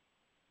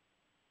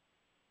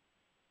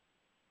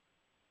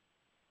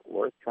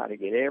 Worth trying to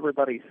get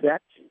everybody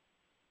set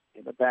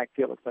in the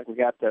backfield. Looks like we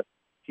got the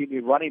few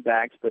new running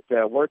backs, but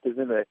Worth is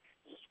in the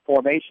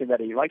formation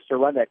that he likes to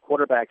run that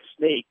quarterback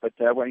sneak, but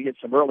when he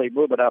gets some early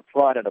movement up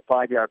front and a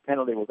 5-yard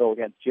penalty will go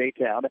against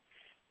J-Town.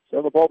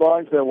 So the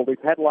Bulldogs will be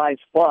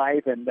penalized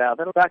 5, and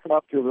that'll back them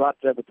up to about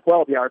the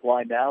 12-yard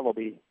line now. They'll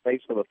be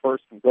faced with a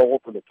first and goal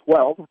for the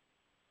 12.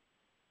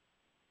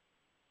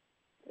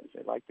 As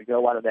they like to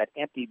go out of that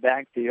empty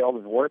backfield,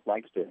 and Worth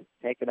likes to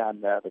take it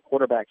on the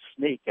quarterback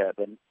sneak.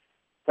 Been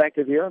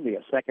effective here in the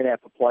second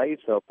half of play.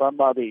 So from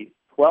the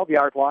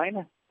 12-yard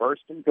line,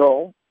 first and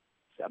goal,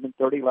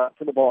 7:30 left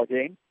in the ball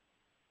game.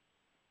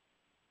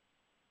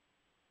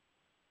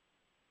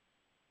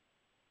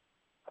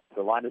 Up to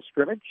the line of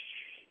scrimmage,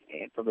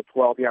 and from the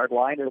 12-yard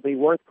line, it'll be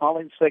Worth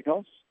calling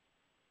signals.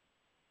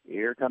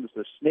 Here comes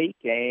the sneak,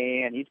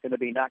 and he's going to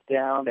be knocked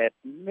down at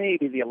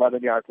maybe the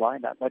 11-yard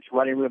line. Not much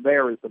running room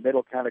there as the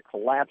middle kind of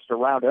collapsed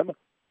around him.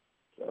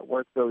 So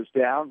Worth goes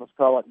down. Let's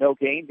call it no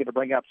gain. Going to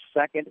bring up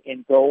second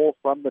and goal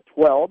from the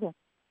 12.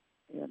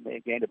 And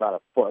they gained about a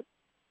foot.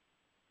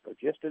 So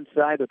just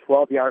inside the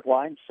 12-yard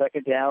line,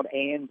 second down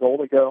and goal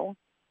to go.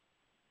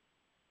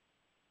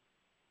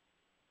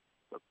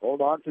 So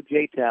Bulldogs of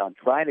J-Town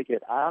trying to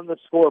get on the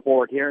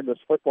scoreboard here in this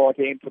football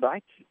game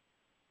tonight.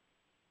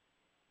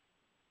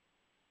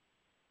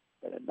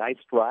 And a nice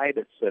drive.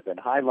 It's been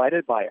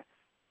highlighted by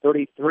a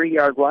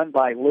 33-yard run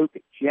by Luke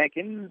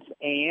Jenkins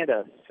and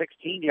a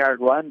 16-yard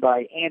run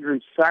by Andrew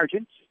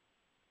Sargent.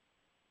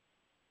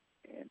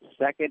 And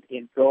second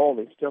and goal.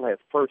 They still have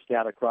first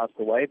down across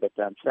the way, but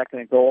on second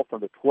and goal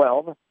from the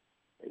 12,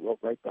 they will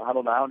break the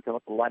huddle now and come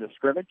up the line of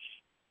scrimmage.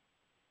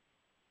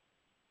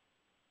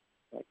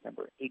 Like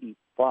number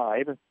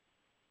 85,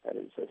 that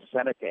is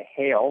Seneca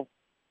Hale.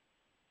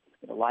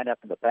 He's going to line up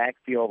in the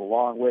backfield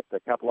along with a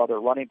couple other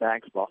running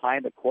backs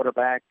behind the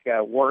quarterback,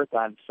 Worth,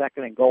 on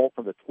second and goal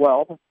from the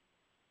 12.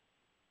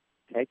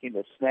 Taking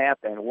the snap,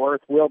 and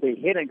Worth will be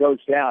hit and goes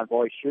down.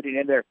 Boy, shooting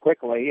in there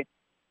quickly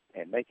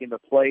and making the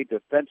play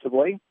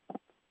defensively.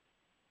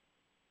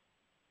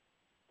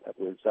 That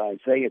was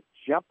Isaiah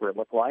Jumper, it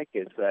looked like,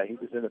 as he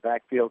was in the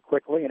backfield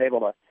quickly and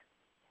able to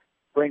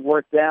bring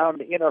Worth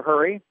down in a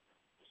hurry.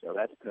 So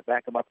that's going to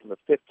back him up to the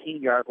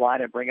 15-yard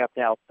line and bring up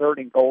now third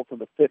and goal from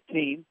the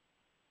 15.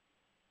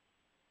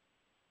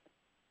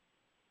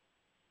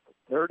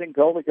 Third and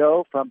goal to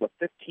go from the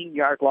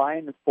 15-yard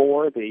line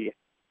for the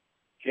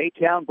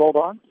J-Town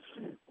Bulldogs.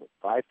 With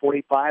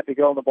 5:45 to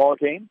go in the ball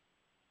game.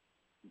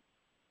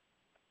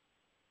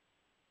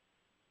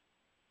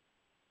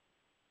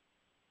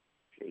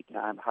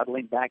 J-Town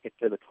huddling back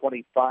to the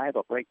 25.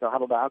 They'll break the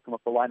huddle now, come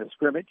up the line of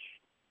scrimmage.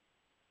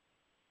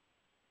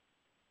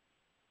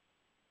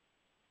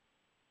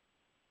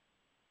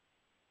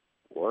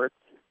 Worth,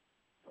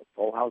 a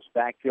full house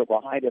backfield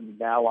behind him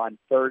now on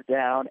third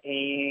down,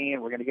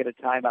 and we're going to get a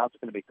timeout. It's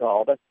going to be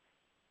called.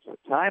 So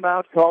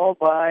timeout called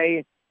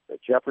by the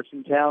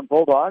Jeffersontown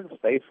Bulldogs,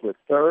 faced with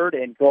third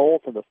and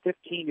goal from the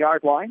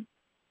 15-yard line.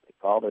 They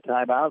call the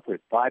timeout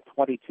with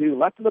 5:22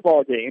 left in the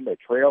ball game. They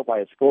trail by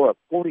a score of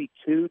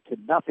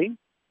 42-0.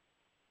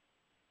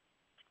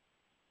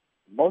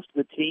 Most of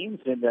the teams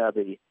in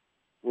the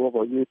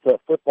Louisville Youth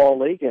Football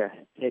League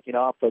taking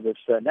off for this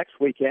next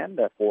weekend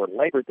for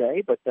Labor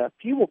Day, but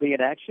few will be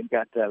in action.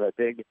 Got a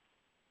big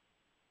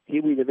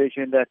Pee Wee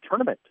Division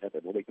tournament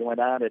that will be going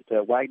on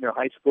at Wagner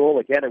High School.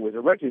 Again, it was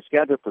originally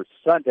scheduled for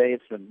Sunday.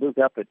 It's been moved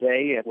up a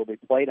day and will be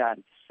played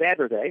on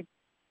Saturday.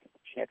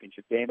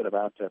 Championship game at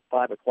about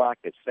 5 o'clock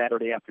this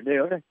Saturday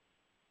afternoon.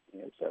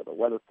 And so the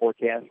weather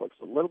forecast looks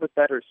a little bit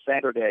better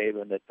Saturday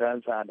than it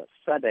does on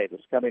Sunday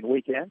this coming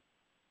weekend.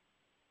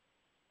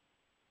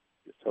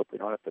 Just hope we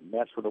don't have to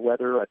mess with the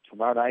weather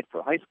tomorrow night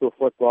for high school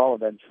football,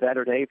 and then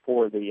Saturday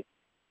for the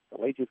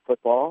collegiate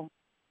football.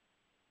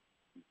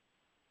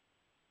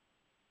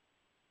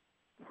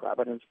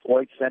 Providence,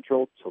 Floyd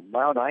Central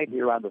tomorrow night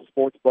here on the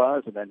Sports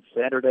Buzz, and then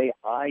Saturday,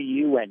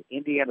 IU and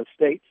Indiana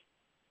State.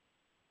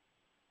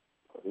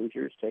 The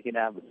Hoosiers taking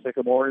on the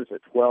Sycamores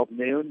at 12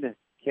 noon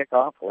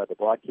kickoff. We'll have the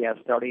broadcast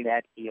starting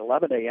at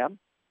 11 a.m.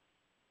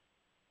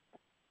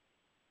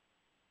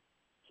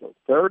 So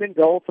 3rd and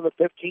goal for the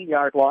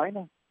 15-yard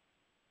line.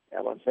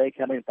 LSA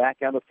coming back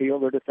on the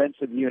field, their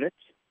defensive unit.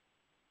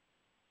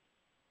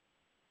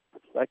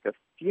 Looks like a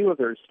few of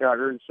their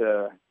starters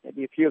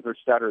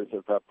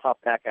have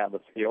popped back on the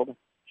field.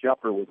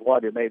 Jumper was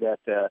one who made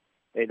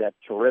that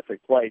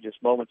terrific play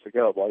just moments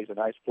ago. Well, he's a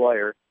nice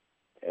player,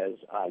 as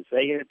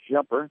Isaiah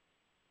Jumper.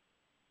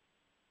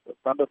 So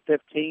from the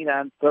 15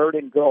 on 3rd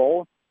and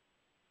goal.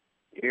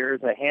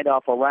 Here's a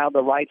handoff around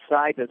the right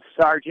side to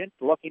Sargent,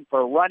 looking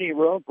for running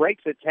room.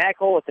 Breaks a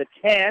tackle at the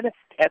 10,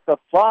 at the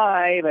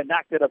 5, and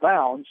knocked it out of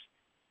bounds.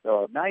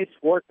 So nice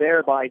work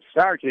there by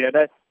Sargent,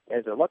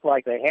 as it looked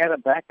like they had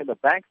him back in the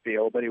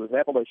backfield, but he was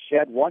able to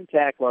shed one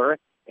tackler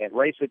and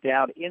race it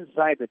down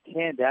inside the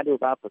 10, down to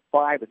about the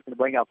 5. It's going to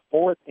bring up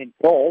 4th and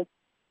goal.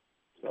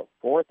 So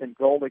 4th and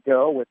goal to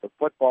go with the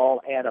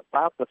football at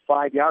about the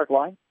 5-yard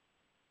line.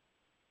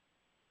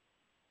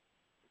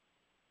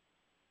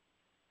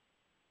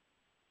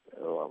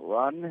 So a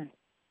run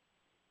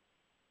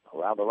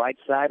around the right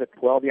side at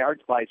 12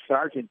 yards by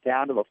Sargent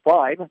down to the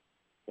 5.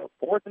 So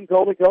 4th and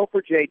goal to go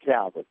for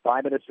J-Town with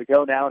 5 minutes to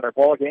go now in our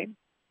ball game.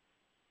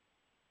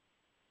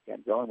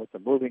 Again, going with the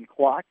moving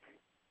clock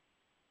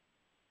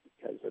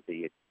because of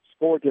the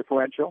score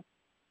differential.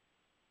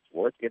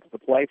 Swartz gets the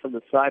play from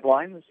the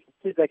sidelines.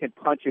 See if they can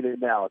punch it in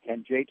now.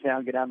 Can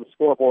J-Town get on the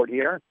scoreboard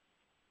here?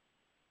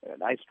 A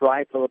nice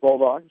drive for the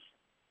Bulldogs.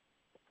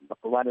 Up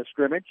the line of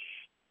scrimmage.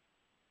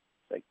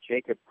 Like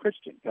Jacob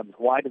Christian comes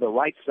wide to the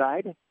right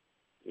side.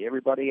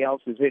 Everybody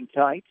else is in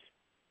tight.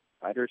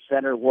 Under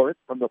center Worth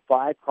from the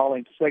 5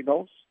 calling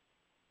signals.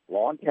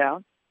 Long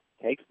count.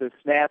 Takes the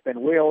snap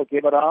and will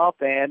give it off.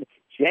 And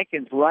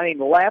Jenkins running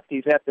left.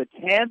 He's at the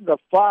 10, the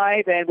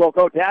 5, and will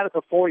go down at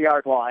the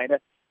 4-yard line.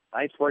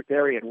 Nice work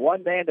there. He had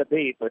one man to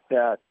beat, but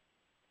that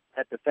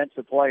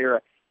defensive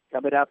player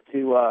coming up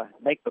to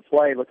make the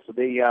play looks to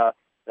be,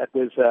 that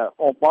was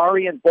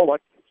Omarion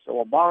Bullock.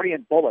 So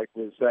Omarion Bullock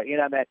was in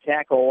on that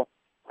tackle,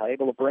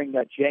 able to bring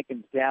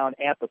Jenkins down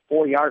at the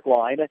 4-yard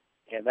line,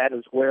 and that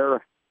is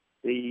where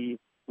the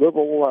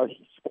Louisville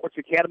Sports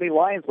Academy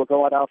Lions will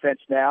go on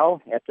offense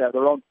now at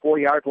their own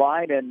 4-yard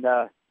line, and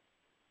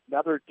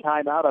another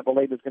timeout, I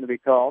believe, is going to be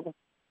called.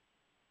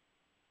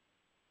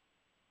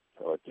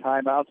 So a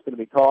timeout's going to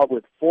be called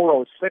with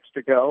 4:06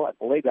 to go. I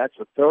believe that's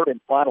the 3rd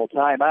and final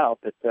timeout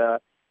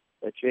that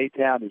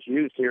J-Town has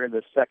used here in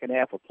the second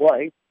half of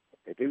play.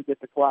 They do get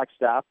the clock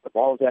stopped. The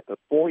ball is at the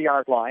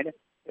 4-yard line.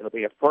 It'll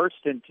be a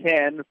 1st and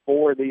 10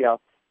 for the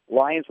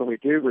Lions when we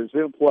do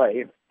resume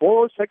play.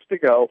 4:06 to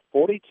go,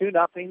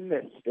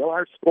 42-0. Still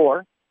our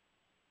score.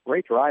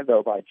 Great drive,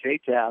 though, by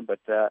J-Town, but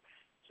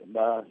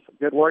some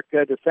good work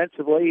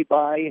defensively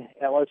by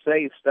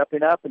LSA,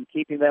 stepping up and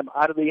keeping them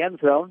out of the end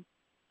zone.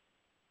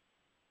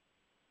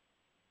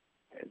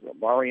 As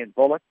Omarion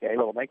Bullock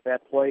able to make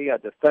that play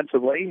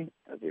defensively,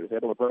 as he was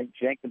able to bring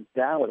Jenkins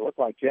down. It looked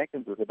like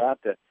Jenkins was about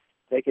to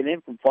take it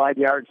in from 5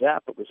 yards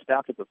out, but was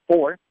stopped at the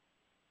 4.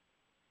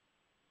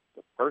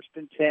 The 1st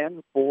and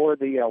 10 for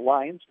the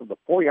Lions from the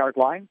 4-yard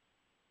line.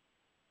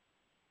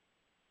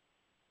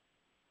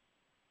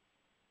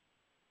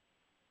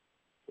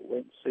 We'll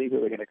wait and see who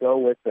they're going to go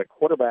with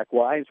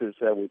quarterback-wise, as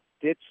we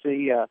did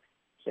see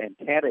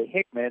Santana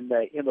Hickman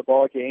in the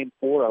ball game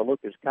for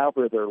Lucas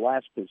Cowper, their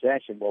last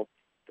possession. We'll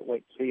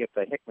wait and see if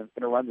Hickman's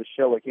going to run the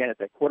show again at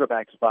that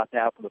quarterback spot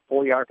now from the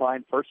 4-yard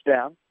line, 1st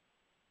down.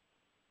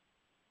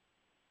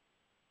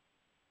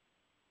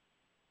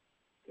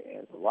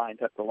 As the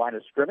Lions up the line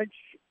of scrimmage.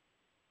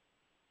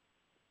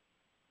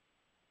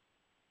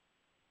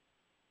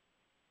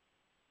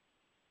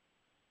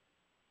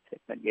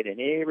 Hickman getting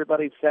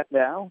everybody set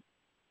now.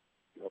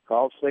 He'll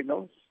call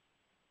signals.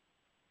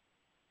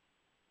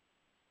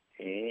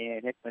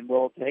 And Hickman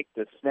will take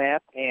the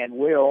snap and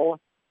will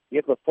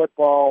give the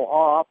football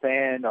off,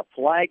 and a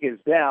flag is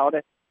down,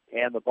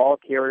 and the ball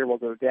carrier will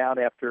go down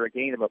after a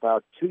gain of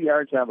about 2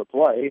 yards on the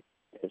play,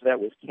 as that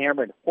was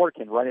Cameron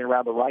Horton running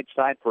around the right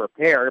side for a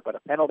pair, but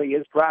a penalty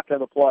is dropped on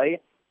the play,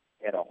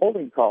 and a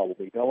holding call will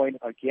be going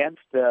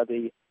against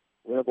the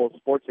Louisville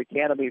Sports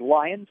Academy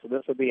Lions. So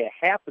this will be a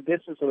half the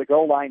distance of the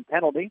goal line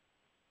penalty.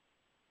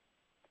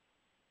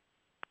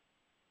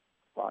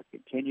 Clock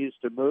continues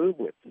to move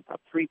with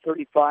about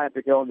 3:35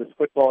 to go in this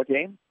football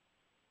game.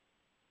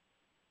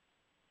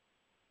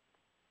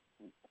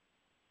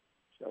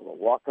 So the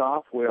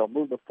walk-off will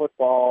move the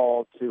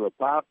football to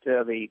about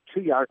the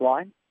 2-yard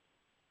line.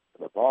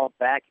 The ball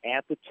back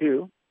at the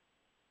 2.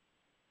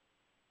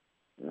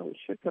 We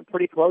should come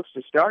pretty close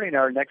to starting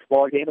our next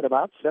ball game at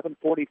about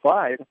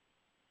 7:45.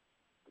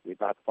 It'll be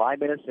about 5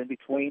 minutes in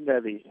between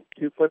the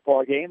two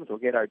football games. We'll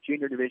get our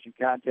junior division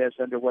contest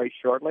underway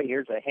shortly.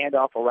 Here's a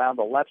handoff around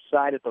the left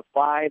side at the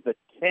 5, the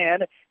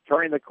 10,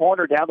 turning the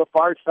corner down the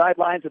far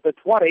sidelines at the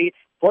 20.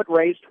 Foot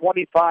race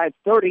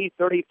 25-30,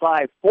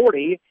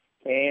 35-40,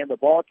 and the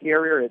ball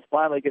carrier is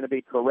finally going to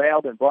be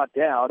corralled and brought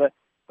down,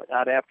 but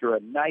not after a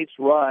nice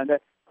run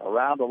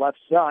around the left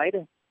side.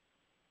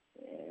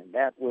 And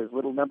that was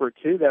little number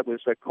 2. That was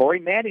Corey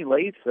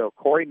Manningly. So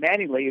Corey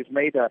Manningly has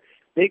made a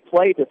big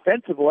play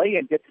defensively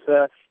and gets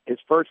his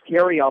first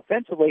carry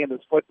offensively in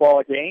this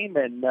football game.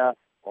 And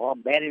all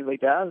Manningly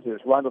does is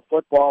run the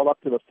football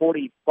up to the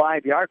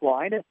 45-yard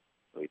line.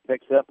 So he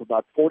picks up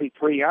about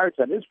 43 yards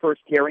on his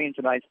first carry in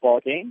tonight's ball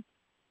game.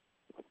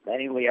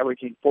 Manningly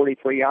averaging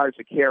 43 yards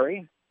a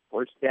carry.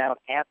 First down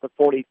at the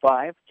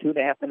 45.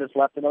 2.5 minutes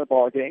left in the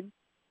ball game.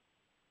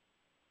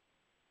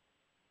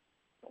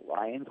 The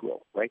Lions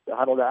will break the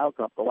huddle down,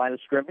 come up the line of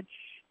scrimmage.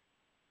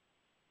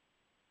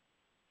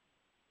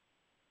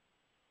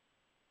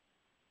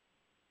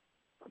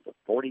 From the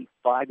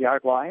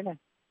 45-yard line.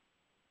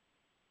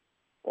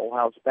 Full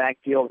house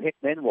backfield.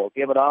 Hickman will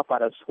give it off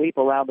on a sweep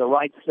around the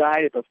right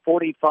side at the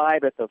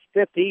 45, at the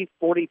 50,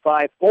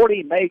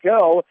 45-40, may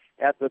go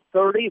at the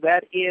 30.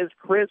 That is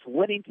Chris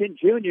Whittington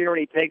Jr., and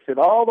he takes it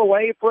all the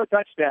way for a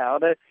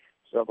touchdown.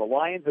 So the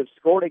Lions have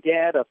scored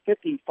again, a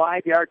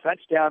 55-yard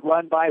touchdown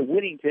run by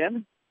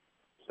Whittington.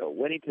 So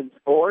Whittington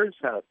scores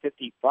on a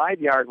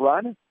 55-yard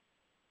run.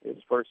 His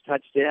first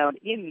touchdown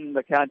in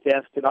the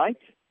contest tonight.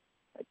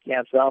 That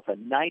caps off a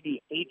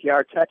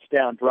 98-yard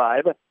touchdown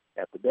drive.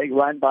 Got the big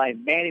run by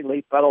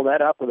Manningly, followed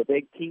that up with a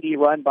big TD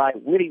run by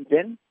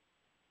Whittington.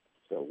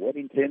 So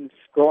Whittington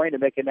scoring to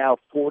make it now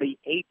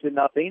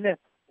 48-0.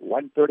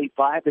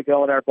 1:35 to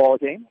go in our ball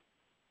game.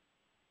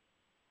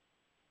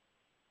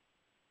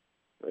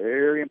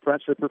 Very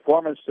impressive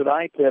performance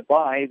tonight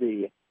by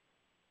the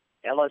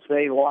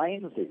LSA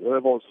Lions, the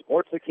Louisville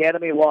Sports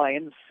Academy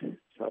Lions.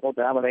 Total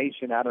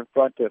domination out in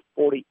front of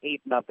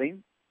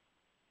 48-0.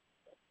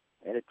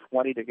 And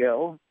 20 to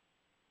go.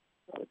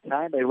 By the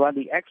time they run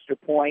the extra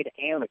point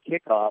and the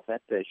kickoff,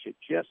 that should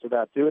just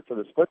about do it for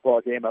this football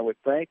game, I would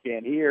think.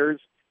 And here's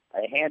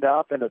a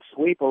handoff and a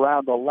sweep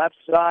around the left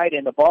side,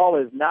 and the ball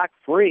is knocked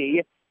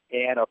free,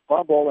 and a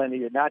fumble, and he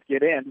did not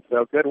get in.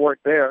 So good work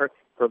there,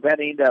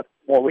 preventing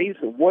Maurice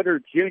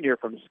Woodard Jr.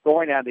 from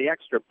scoring on the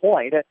extra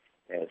point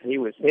as he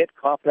was hit,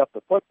 coughed up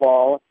the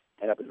football,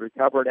 and it was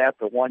recovered at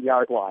the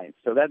 1-yard line.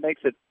 So that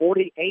makes it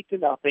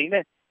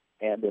 48-0,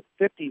 and with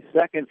 50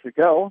 seconds to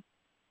go,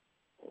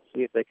 we'll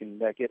see if they can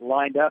get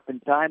lined up in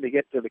time to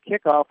get to the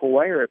kickoff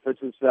away, or if this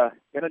is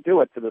going to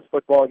do it for this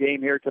football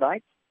game here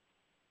tonight.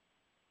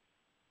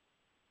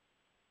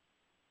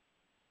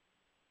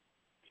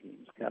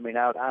 Teams coming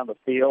out on the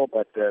field,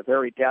 but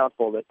very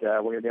doubtful that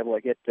we're going to be able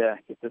to get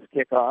this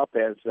kickoff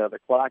as the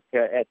clock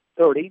at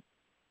 30.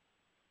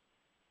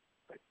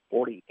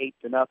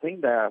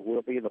 48-0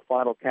 will be the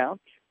final count.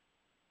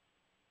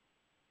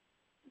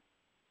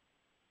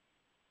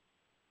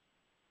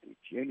 The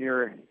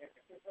junior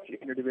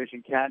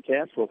division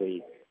contest will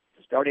be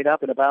starting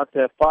up in about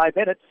 5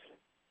 minutes.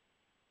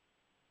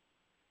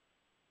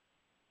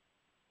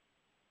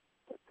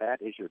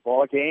 That is your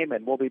ball game,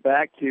 and we'll be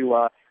back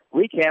to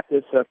recap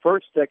this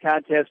first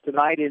contest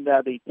tonight in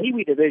the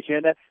Pee-wee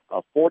division.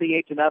 A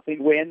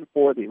 48-0 win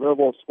for the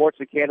Louisville Sports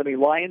Academy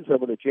Lions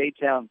over the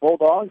J-Town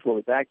Bulldogs. We'll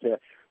be back to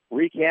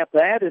recap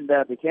that and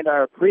begin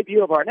our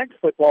preview of our next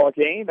football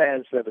game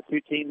as the two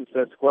teams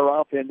square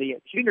off in the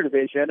junior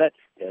division,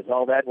 as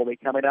all that will be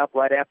coming up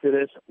right after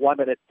this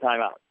 1-minute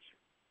timeout.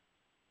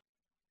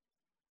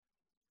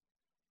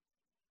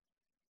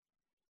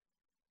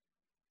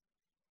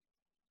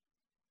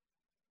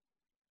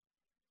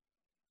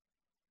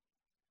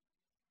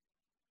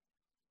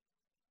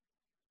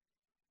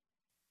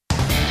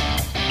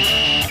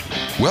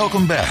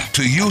 Welcome back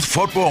to Youth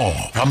Football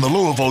from the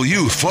Louisville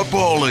Youth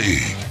Football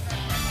League.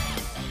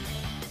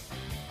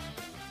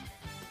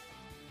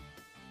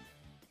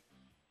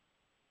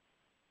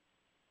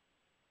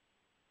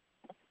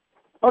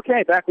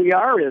 Okay, back we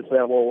are as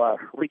we'll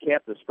recap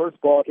this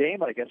first ball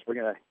game. I guess we're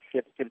going to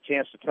get a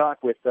chance to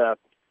talk with one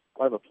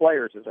of the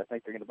players, as I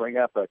think they're going to bring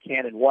up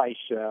Cannon Weiss,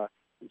 who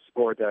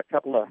scored a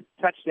couple of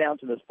touchdowns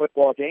in this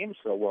football game.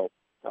 So we'll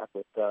talk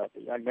with the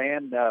young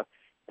man that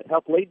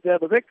helped lead the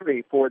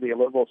victory for the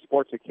Louisville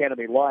Sports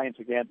Academy Lions.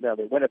 Again,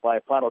 they win it by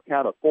a final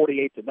count of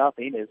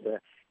 48-0. As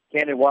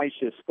Cannon Weiss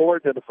has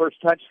scored the first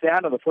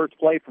touchdown on the first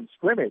play from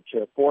scrimmage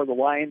for the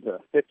Lions, a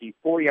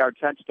 54-yard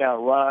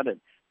touchdown run,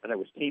 and it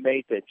was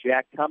teammate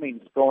Jack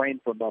Cummings scoring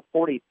from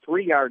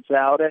 43 yards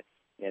out.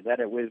 And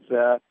then it was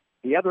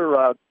the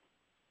other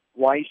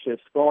Weiss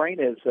scoring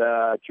as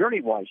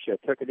Journey Weiss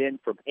took it in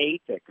from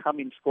 8.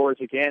 Cummings scores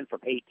again from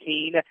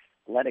 18.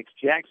 Lennox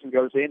Jackson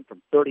goes in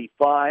from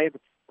 35.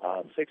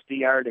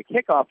 60-yard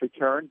kickoff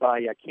return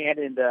by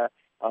Cannon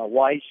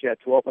Weiss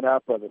to open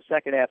up the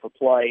second half of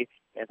play.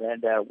 And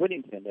then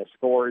Whittington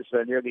scores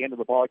near the end of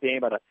the ball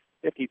game on a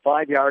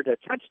 55-yard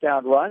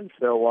touchdown run.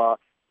 So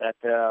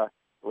that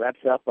wraps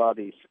up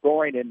the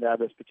scoring in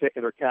this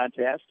particular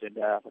contest. And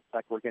looks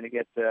like we're going to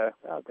get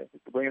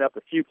bringing up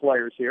a few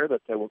players here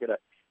that we'll get a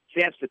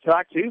chance to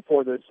talk to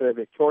for this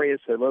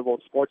victorious Louisville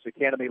Sports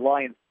Academy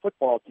Lions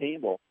football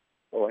team. We'll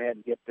go ahead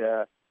and get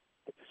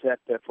set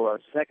for our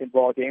second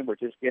ball game. We're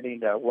just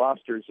getting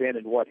rosters in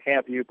and what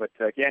have you. But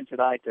again,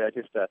 tonight,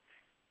 just a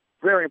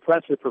very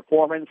impressive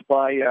performance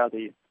by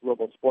the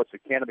Louisville Sports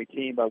Academy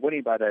team,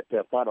 winning by that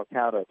final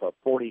count of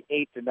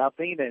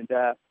 48-0. And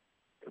to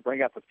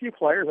bring up a few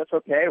players, that's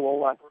okay.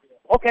 Well,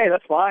 okay,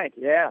 that's fine.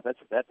 Yeah,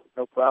 that's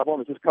no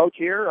problem. Is this coach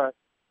here?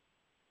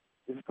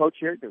 Is this coach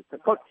here?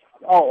 Coach?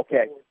 Oh,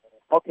 okay.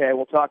 Okay,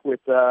 we'll talk with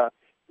who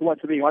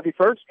wants to be. You want to be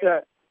first?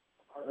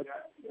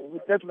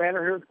 It doesn't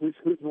matter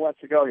who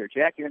wants to go here.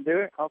 Jack, you can do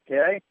it?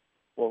 Okay.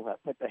 We'll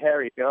put the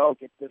hair you go.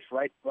 Get this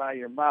right by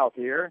your mouth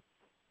here.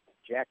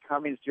 Jack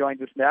Cummings joins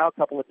us now. A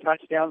couple of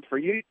touchdowns for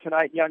you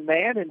tonight, young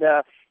man. And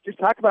just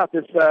talk about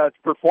this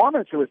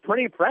performance. It was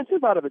pretty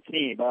impressive out of the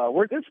team.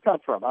 Where'd this come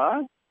from,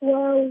 huh?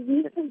 Well,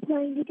 we've been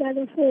playing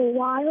together for a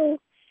while,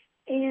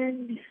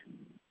 and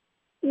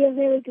we have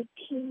very good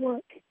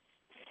teamwork.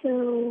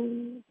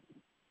 So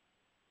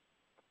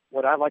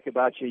what I like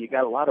about you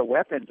got a lot of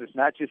weapons. It's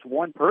not just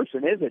one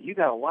person, is it? You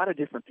got a lot of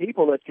different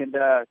people that can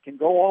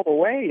go all the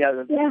way.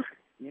 Yeah.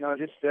 You know,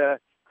 just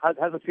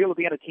how's it feel to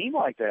be on a team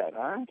like that,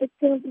 huh? It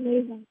feels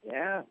amazing.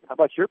 Yeah. How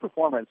about your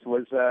performance?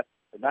 Was a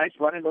nice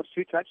running those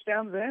 2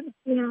 touchdowns in?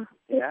 Yeah.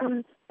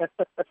 Yeah.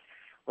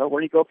 Well,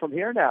 where do you go from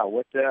here now?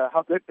 What?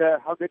 How good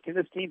can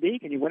this team be?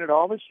 Can you win it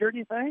all this year, do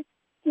you think?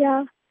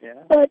 Yeah. Yeah.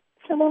 But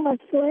some of my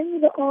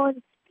friends are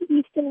on the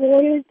Eastern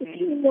Warriors, the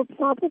team we're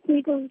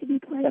probably going to be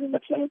playing in the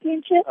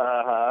championship.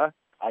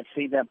 I've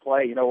seen them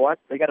play. You know what?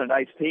 They got a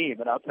nice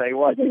team, and I'll tell you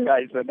what, you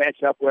guys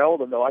match up well.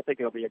 Though I think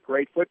it'll be a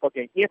great football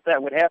game if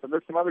that would happen.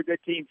 There's some other good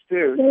teams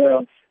too.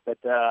 So, but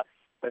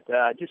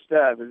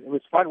it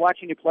was fun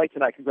watching you play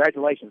tonight.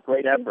 Congratulations,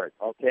 great effort.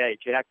 Okay,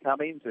 Jack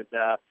Cummings, and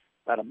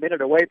about a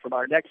minute away from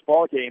our next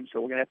ball game, so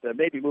we're gonna have to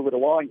maybe move it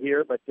along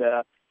here. But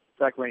looks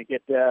like we're gonna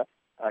get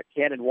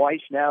Cannon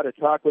Weiss now to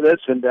talk with us.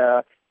 And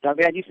now,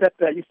 man, you set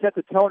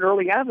the tone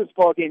early on in this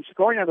ball game,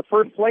 scoring on the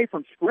first play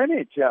from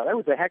scrimmage. That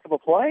was a heck of a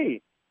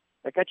play.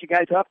 That got you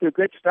guys off to a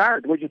good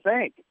start. What'd you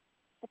think?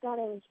 I thought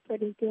it was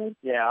pretty good.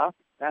 Yeah,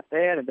 not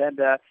bad. And then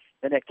that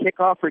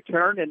kickoff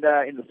return in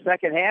the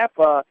second half.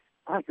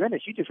 My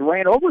goodness, you just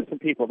ran over some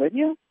people, didn't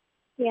you?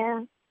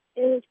 Yeah,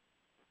 it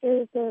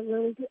was a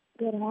really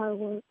good hard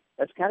work.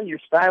 That's kind of your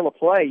style of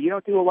play. You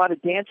don't do a lot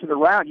of dancing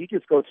around. You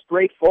just go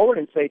straight forward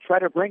and say, "Try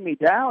to bring me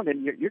down,"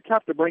 and you're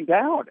tough to bring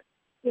down.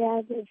 Yeah,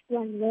 I just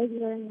run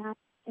regular and not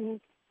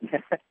dance.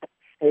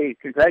 Hey,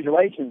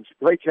 congratulations!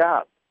 Great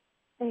job.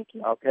 Thank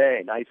you.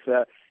 Okay, nice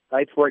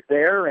work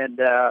there. And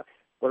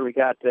what do we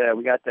got?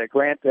 We got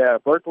Grant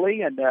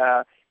Berkeley, and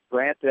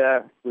Grant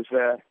was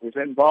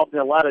involved in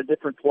a lot of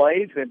different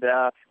plays. And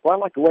well, I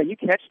like the way you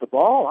catch the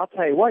ball. I'll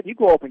tell you what, you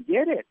go up and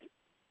get it.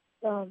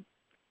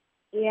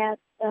 Yeah.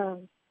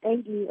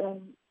 Thank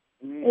you.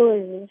 It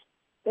was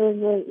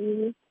really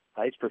easy.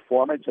 Nice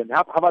performance. And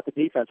how about the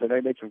defense? I know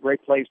you made some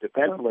great plays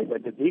defensively,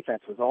 but the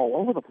defense was all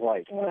over the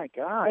place. Oh my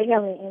God! They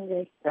got me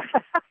angry.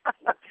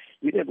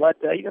 You didn't let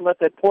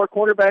that poor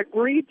quarterback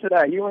breathe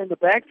tonight. You were in the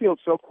backfield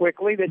so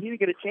quickly that he didn't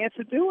get a chance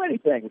to do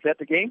anything. Was that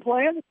the game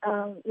plan?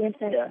 Yes,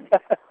 sir.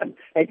 Yeah.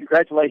 Hey,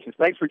 congratulations!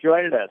 Thanks for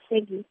joining us.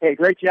 Thank you. Hey,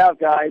 great job,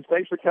 guys!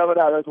 Thanks for coming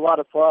out. It was a lot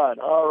of fun.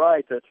 All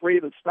right, 3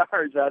 of the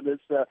stars on this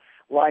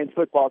Lions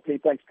football team.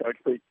 Thanks, Coach.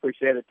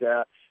 Appreciate it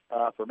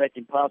for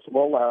making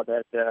possible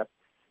that.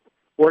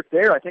 Work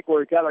there. I think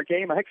we've got our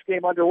next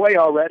game underway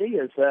already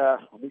as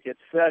we get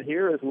set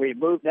here as we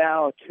move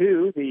now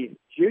to the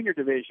junior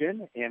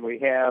division, and we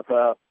have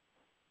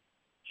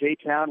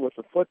J-Town with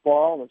the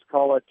football. Let's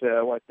call it,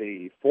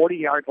 the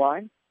 40-yard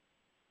line?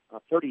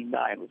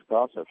 39 was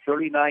called, so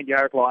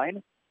 39-yard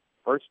line.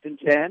 1st and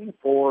 10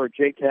 for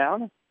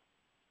J-Town.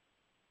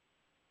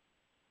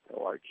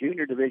 So our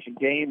junior division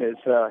game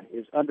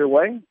is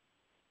underway.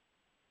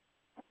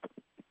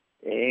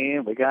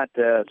 And we got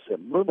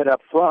some movement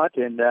up front,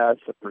 and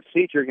some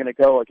procedure going to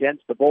go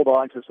against the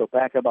Bulldogs. This will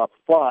back them up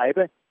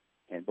 5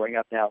 and bring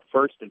up now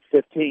 1st and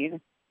 15.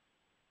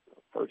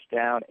 First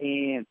down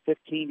and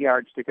 15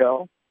 yards to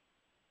go.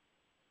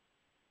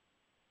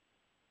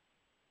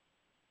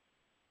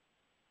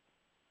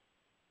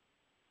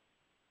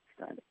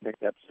 Trying to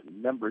pick up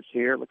some numbers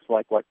here. Looks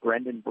like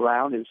Brendan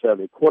Brown is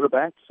the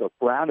quarterback. So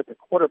Brown at the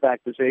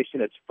quarterback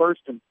position. It's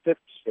 1st and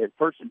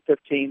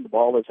 15. The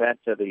ball is at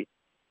the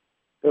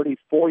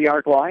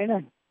 34-yard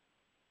line.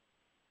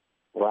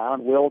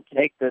 Brown will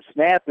take the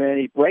snap, and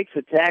he breaks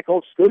the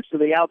tackle, scoots to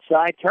the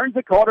outside, turns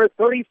the corner,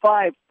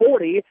 35,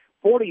 40,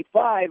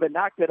 45, and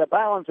knocked it out of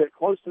bounds at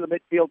close to the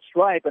midfield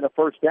stripe, and a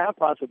first down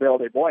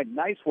possibility. Boy,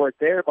 nice work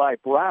there by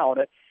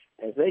Brown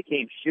as they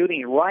came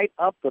shooting right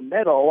up the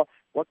middle.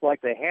 Looked like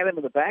they had him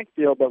in the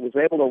backfield, but was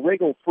able to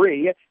wriggle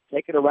free,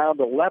 take it around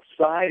the left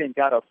side, and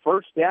got a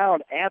first down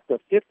at the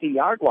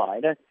 50-yard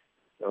line.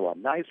 So a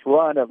nice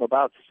run of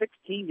about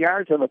 16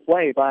 yards on the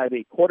play by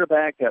the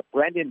quarterback,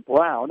 Brendan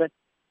Brown.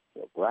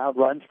 So Brown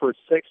runs for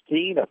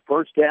 16, a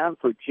first down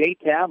for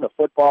J-Town, the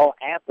football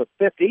at the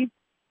 50.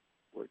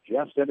 We're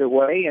just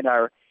underway in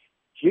our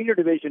junior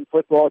division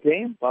football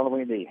game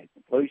following the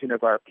conclusion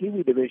of our Pee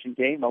Wee division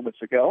game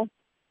moments ago.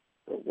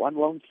 So one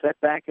lone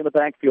setback in the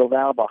backfield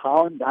now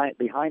behind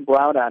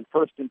Brown on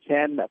 1st and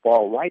 10. That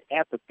ball right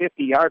at the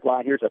 50-yard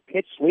line. Here's a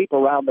pitch sweep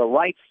around the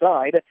right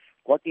side,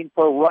 looking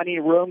for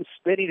running room,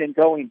 spinning and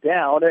going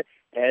down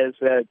as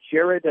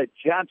Jared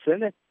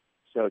Johnson.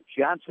 So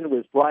Johnson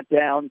was brought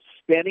down,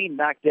 spinning,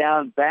 knocked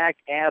down back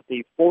at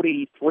the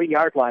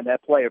 43-yard line.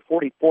 That play at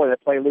 44,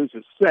 that play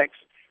loses 6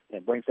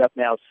 and brings up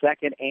now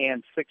 2nd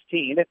and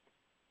 16.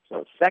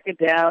 So 2nd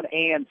down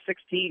and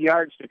 16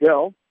 yards to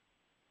go.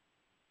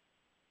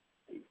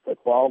 The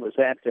football is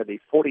at the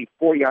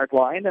 44-yard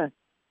line.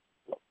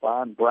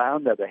 Von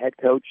Brown, the head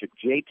coach of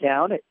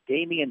J-Town.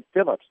 Damian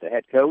Phillips, the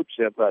head coach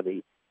of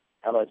the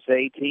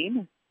LSA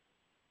team.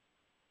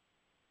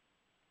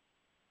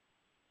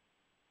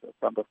 So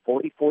from the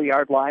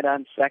 44-yard line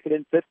on 2nd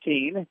and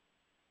 15.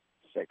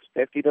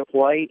 6:50 to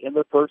play in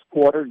the first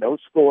quarter. No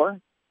score.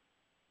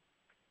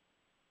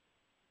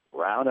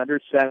 Brown under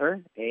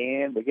center,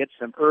 and we get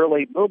some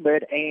early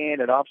movement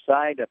and an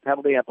offside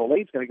penalty. I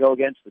believe is going to go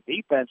against the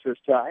defense this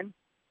time.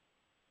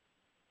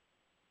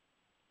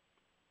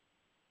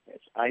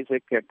 It's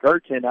Isaac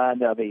Gerton on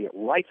the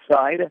right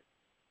side.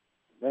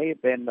 May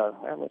have been,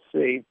 let's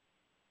see.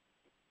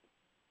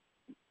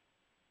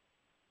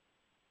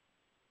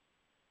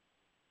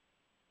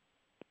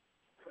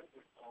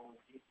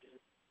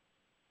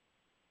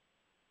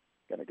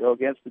 Going to go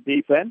against the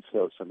defense,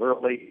 so some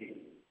early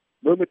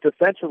movement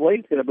defensively.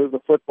 He's going to move the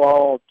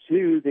football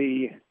to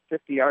the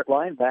 50-yard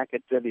line, back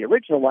at the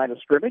original line of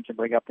scrimmage, and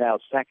bring up now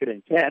 2nd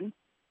and 10.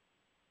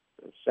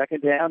 So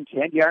 2nd down,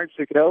 10 yards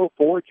to go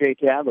for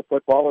J-Town. The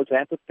football is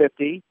at the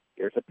 50.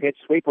 Here's a pitch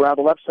sweep around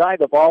the left side.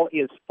 The ball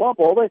is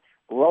fumbled,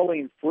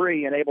 rolling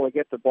free and able to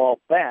get the ball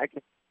back.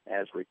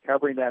 As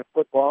recovering that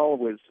football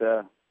was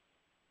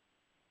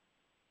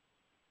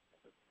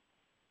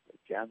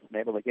Johnson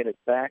able to get it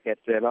back at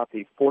about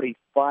the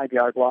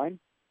 45-yard line.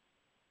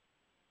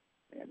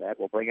 And that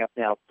will bring up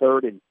now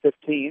 3rd and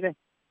 15.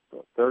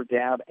 So 3rd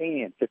down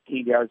and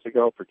 15 yards to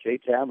go for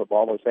J-Town. The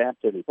ball is at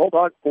the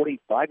Bulldog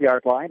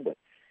 45-yard line with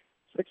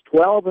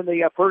 6:12 in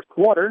the first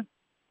quarter.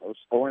 No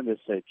score in this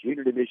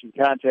junior division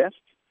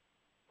contest.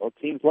 Both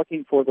teams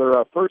looking for their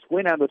first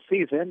win on the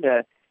season.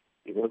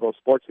 The Louisville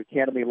Sports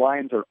Academy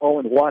Lions are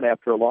 0-1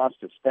 after a loss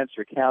to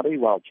Spencer County,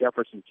 while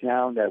Jefferson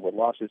Town with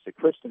losses to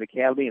Kristen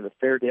Academy and the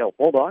Fairdale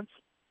Bulldogs.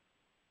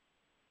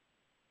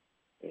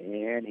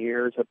 And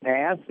here's a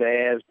pass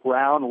as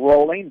Brown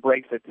rolling,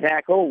 breaks a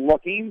tackle,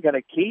 looking, going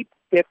to keep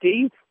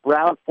 50.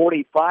 Brown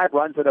 45,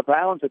 runs out of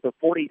bounds at the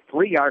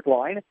 43-yard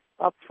line,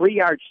 up 3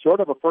 yards short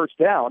of a first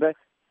down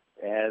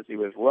as he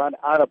was run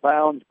out of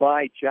bounds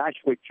by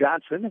Joshua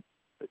Johnson.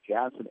 But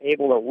Johnson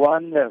able to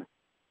run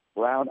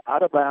Brown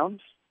out of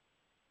bounds.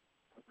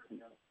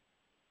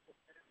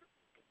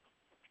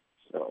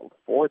 So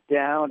 4th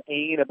down,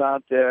 and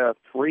about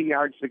 3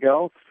 yards to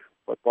go.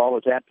 Football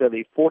is at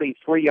the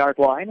 43-yard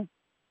line.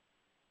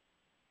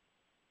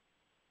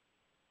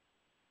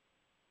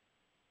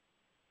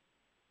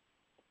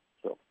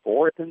 So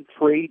 4th and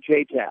 3,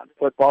 J-Town.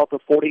 Football at the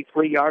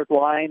 43-yard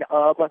line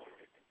of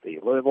the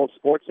Louisville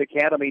Sports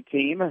Academy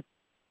team.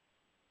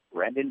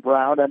 Brendan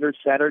Brown under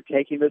center,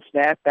 taking the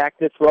snap, back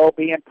to throw,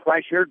 being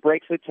pressured,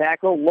 breaks the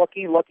tackle,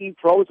 looking,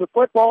 throws the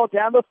football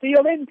down the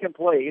field,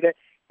 incomplete,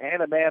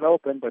 and a man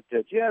open, but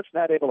just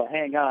not able to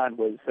hang on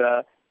was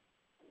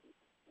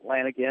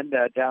Lanigan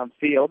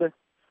downfield.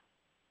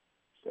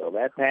 So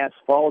that pass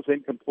falls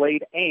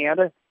incomplete,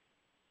 and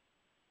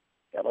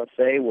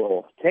LSA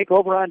will take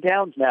over on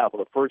downs now for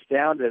the first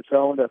down to its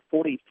own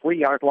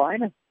 43-yard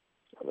line.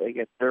 So they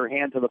get their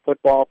hands on the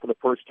football for the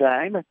first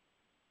time.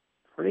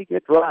 Pretty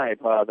good drive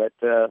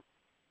that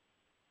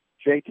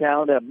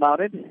J-Town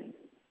mounted.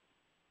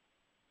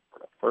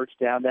 First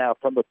down now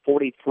from the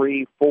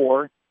 43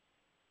 for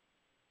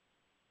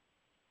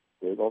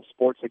Louisville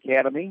Sports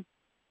Academy.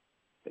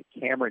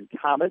 Cameron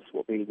Thomas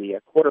will be the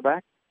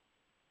quarterback.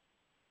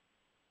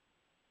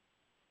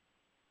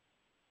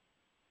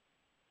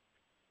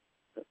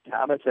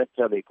 Thomas at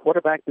the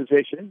quarterback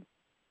position.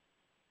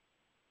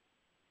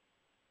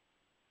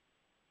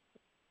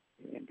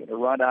 And going to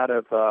run out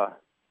of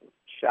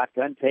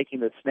shotgun, taking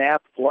the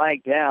snap,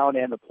 flag down,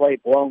 and the play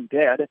blown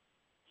dead.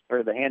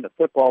 Started to hand the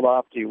football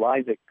off to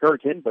Isaac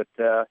Curtin, but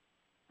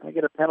I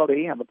get a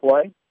penalty on the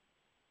play.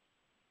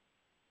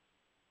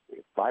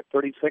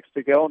 5:36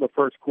 to go in the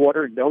first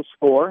quarter. No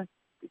score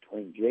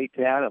between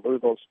J-Town and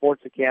Louisville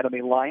Sports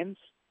Academy Lions.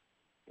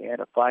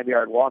 And a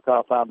 5-yard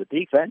walk-off on the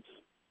defense.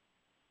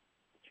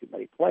 Too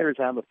many players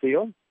on the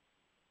field.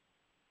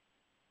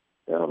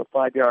 So the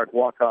 5-yard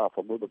walk-off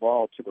will move the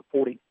ball to the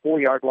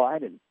 44-yard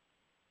line, and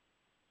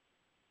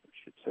I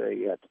should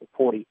say to the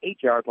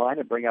 48-yard line,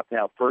 and bring up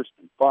now 1st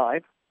and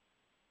 5.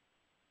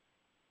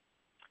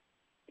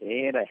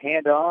 And a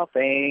handoff,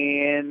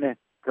 and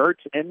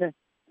Gerton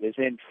is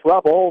in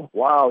trouble.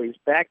 Wow, he's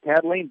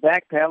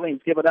backpedaling.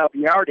 He's giving up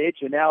yardage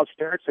and now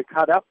starts to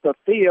cut up the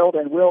field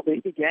and will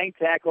be gang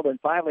tackled and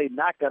finally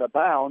knocked out of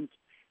bounds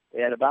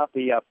at about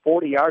the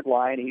 40-yard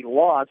line. He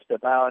lost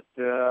about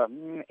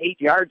 8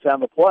 yards on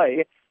the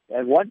play.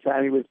 At one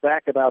time, he was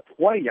back about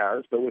 20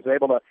 yards, but was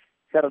able to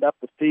cut it up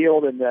the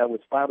field and was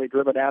finally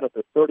driven out at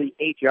the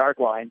 38-yard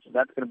line. So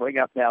that's going to bring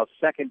up now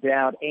second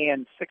down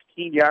and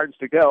 16 yards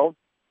to go.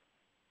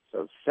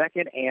 So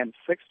second and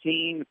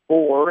 16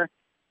 for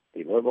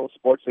the Louisville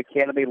Sports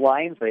Academy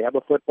Lions. They have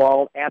the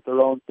football at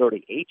their own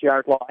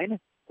 38-yard line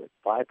with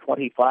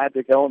 5:25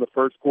 to go in the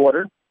first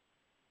quarter.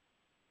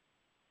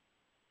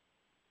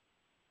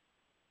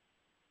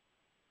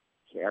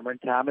 Cameron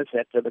Thomas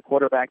at the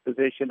quarterback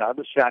position of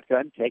the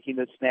shotgun, taking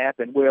the snap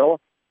and will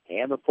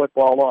hand the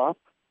football off.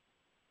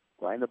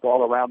 Flying the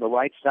ball around the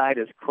right side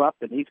is Krupp,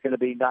 and he's going to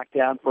be knocked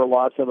down for a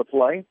loss of the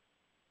play.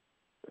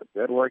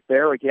 Good work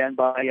there again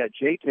by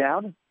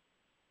J-Town.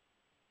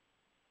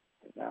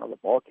 Now the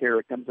ball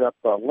carrier comes up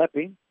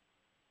limping.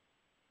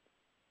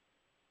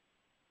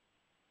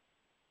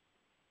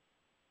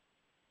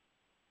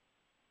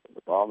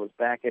 The ball is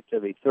back at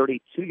the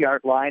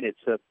 32-yard line.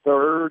 It's a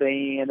third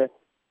and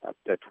up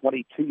to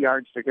 22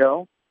 yards to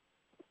go.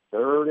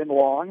 Third and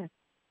long.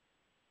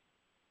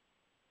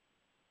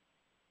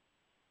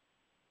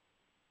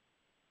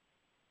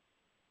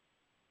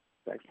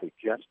 It's actually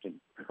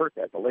Justin Kirk,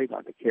 I believe,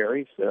 on the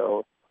carry.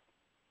 So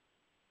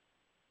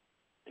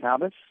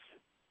Thomas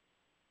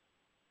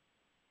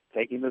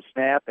taking the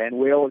snap and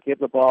will give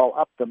the ball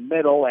up the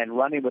middle and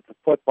running with the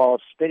football,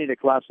 spinning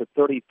across the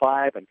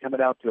 35 and coming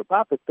out to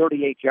about the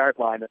 38-yard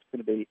line. That's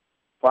going to be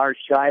far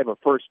shy of a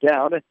first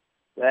down.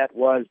 That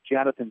was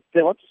Jonathan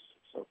Phillips.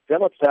 So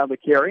Phillips on the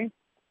carry.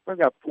 We've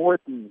got 4th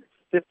and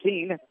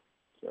 15.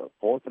 So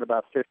 4th and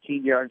about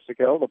 15 yards to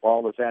go. The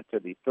ball is at to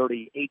the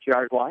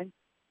 38-yard line.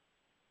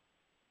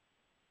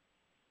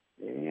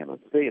 And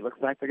let's see. It looks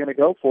like they're going to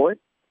go for it.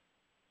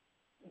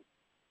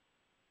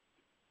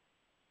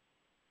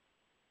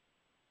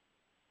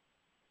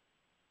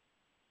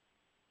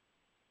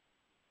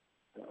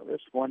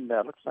 This one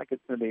looks like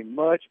it's going to be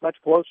much, much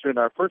closer than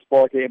our first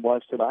ball game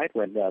was tonight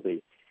when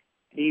the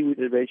Pee-wee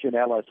Division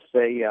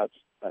LSA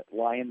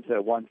Lions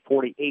won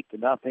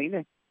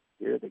 48-0.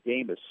 Here the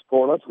game is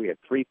scoreless. We had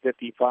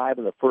 3:55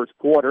 in the first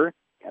quarter,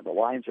 and the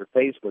Lions are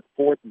faced with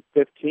 4th and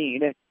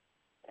 15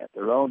 at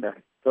their own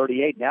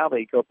 38. Now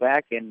they go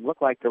back and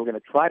look like they're going to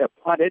try to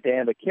punt it,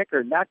 and the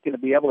kicker not going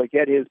to be able to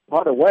get his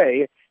punt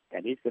away,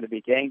 and he's going to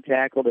be gang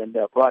tackled and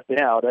brought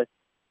down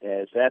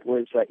as that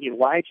was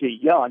Elijah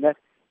Young,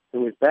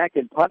 who was back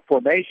in punt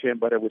formation,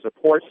 but it was a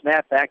poor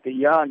snap back to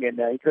Young, and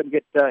he couldn't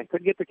get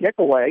the kick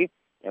away,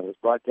 and was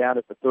brought down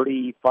at the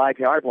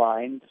 35-yard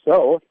line.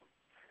 So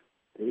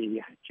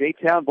the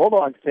J-Town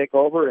Bulldogs take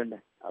over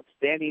in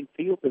outstanding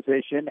field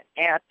position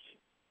at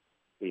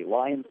the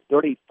Lions'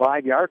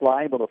 35-yard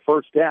line with a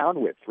first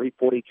down with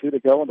 3:42 to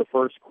go in the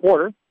first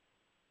quarter.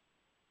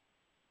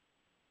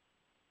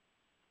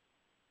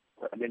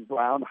 Brendan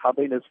Brown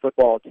hubbing his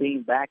football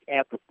team back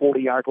at the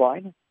 40-yard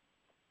line.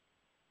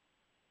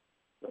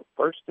 So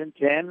 1st and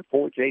 10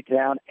 for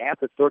J-Town at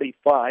the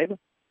 35.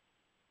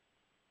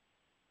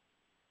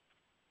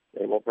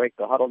 They will break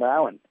the huddle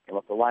now and come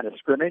up the line of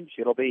scrimmage.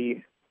 It'll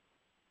be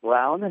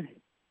Brown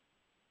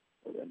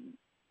with an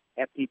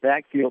empty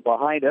backfield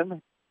behind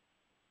him.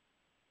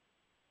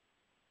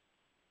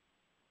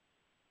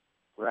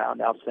 Brown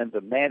now sends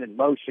a man in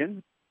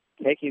motion,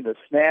 taking the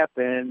snap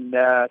and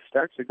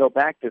starts to go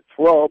back to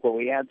throw, but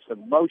we had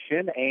some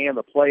motion and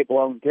the play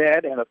blown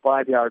dead, and a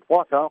 5-yard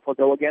walk-off will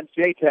go against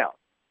J-Town.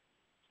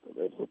 So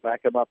this will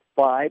back him up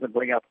 5 and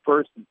bring up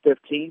 1st and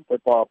 15.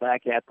 Football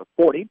back at the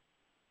 40.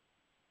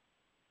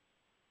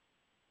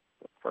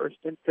 So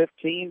 1st and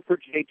 15 for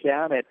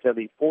J-Town at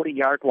the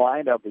 40-yard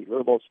line of the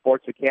Louisville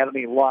Sports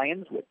Academy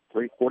Lions with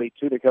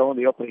 3:42 to go in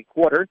the opening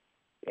quarter.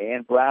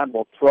 And Brown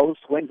will throw,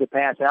 swings the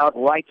pass out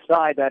right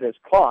side. That is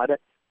caught,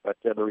 but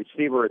the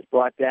receiver is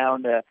brought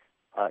down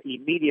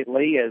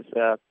immediately as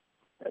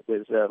it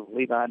was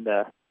Levon.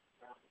 The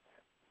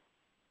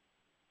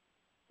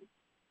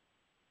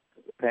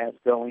pass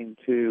going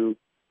to,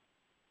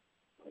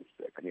 1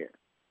 second here.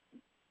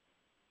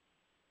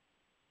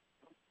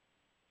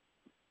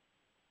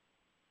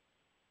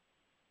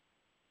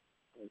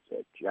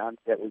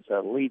 That was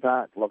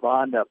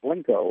Levon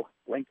Blinko.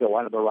 Blinko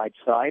out of the right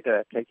side,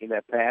 taking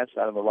that pass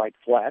out of the right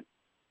flat.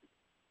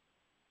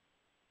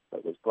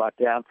 It was brought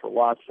down for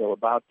loss, so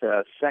about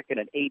 2nd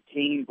and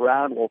 18.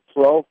 Brown will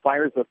throw,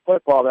 fires the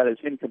football that is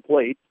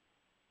incomplete.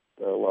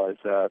 So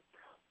was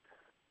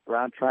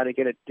Brown trying to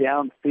get it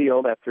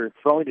downfield after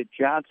throwing to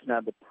Johnson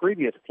on the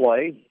previous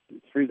play.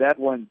 He threw that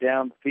one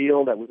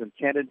downfield that was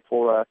intended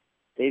for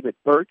David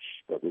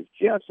Birch, but was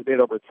just a bit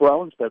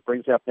overthrown. So that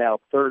brings up now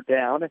 3rd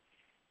down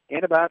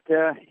and about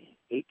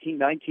 18,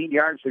 19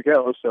 yards to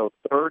go. So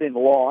 3rd and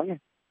long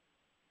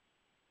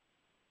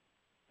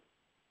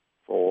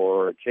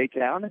for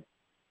J-Town.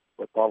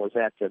 Football was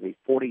at the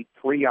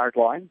 43-yard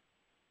line.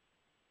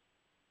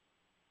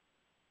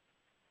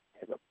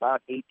 And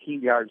about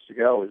 18 yards to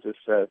go as this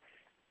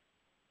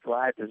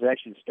drive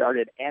possession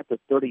started at the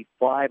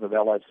 35 of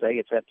LSA.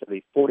 It's up to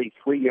the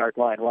 43-yard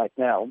line right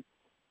now.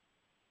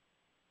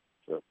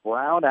 So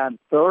Brown on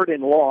 3rd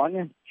and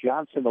long.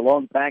 Johnson, the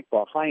lone back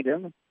behind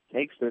him,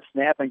 takes the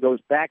snap and goes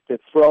back to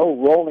throw,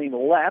 rolling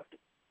left.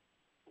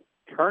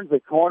 Turns the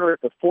corner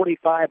at the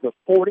 45, the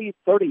 40,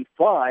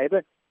 35,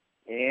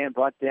 and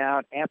brought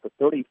down at the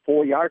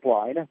 34-yard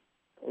line.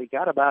 We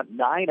got about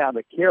 9 on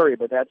the carry,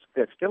 but that's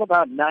still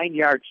about 9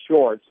 yards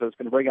short, so it's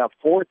going to bring up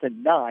 4th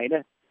and 9.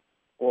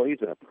 Boy,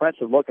 he's an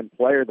impressive-looking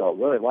player, though.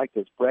 Really like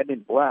this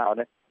Brendan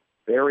Brown.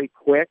 Very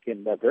quick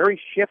and very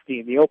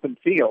shifty in the open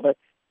field.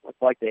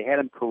 Looked like they had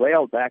him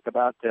corralled back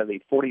about the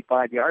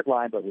 45-yard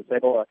line, but was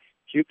able to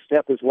juke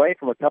step his way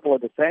from a couple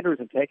of defenders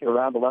and take it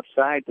around the left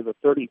side to the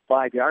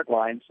 35-yard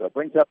line. So it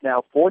brings up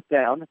now 4th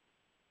down,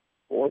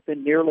 4th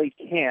and nearly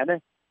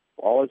 10.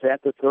 Ball is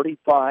at the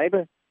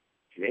 35.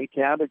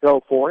 J-Town to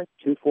go for it.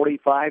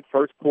 2:45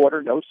 first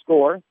quarter, no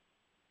score.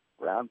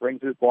 Brown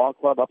brings his ball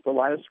club up the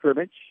line of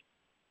scrimmage.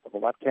 For the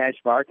left hash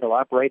mark, he'll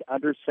operate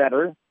under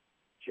center.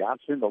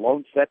 Johnson, the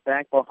lone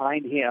setback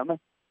behind him.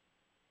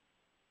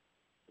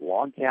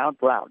 Long count.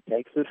 Brown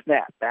takes the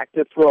snap. Back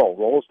to throw.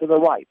 Rolls to the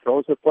right.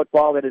 Throws a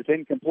football that is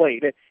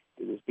incomplete.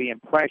 He was being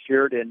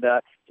pressured and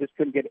just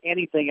couldn't get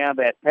anything on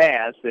that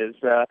pass as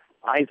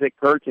Isaac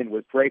Curtin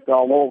was draped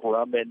all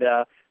over him. And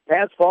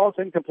pass falls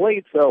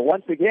incomplete. So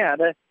once again,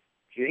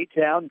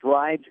 J-Town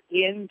drives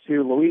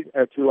into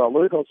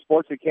Louisville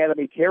Sports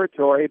Academy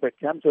territory, but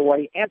comes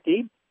away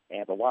empty.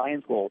 And the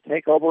Lions will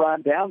take over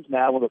on downs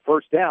now with a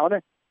first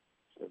down.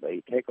 So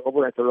they take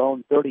over at their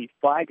own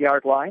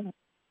 35-yard line.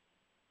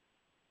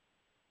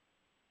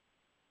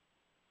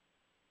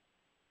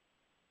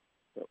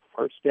 So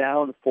first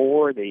down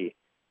for the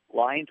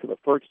Lions with a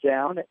first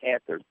down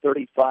at their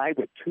 35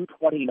 with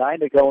 2:29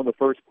 to go in the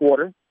first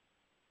quarter.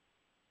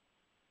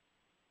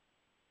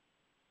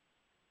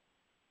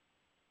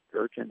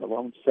 Gurchin, the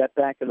lone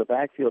setback in the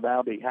backfield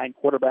now behind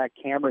quarterback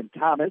Cameron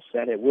Thomas,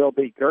 and it will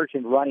be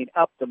Gurchin running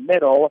up the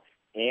middle,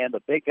 and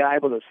the big guy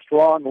with a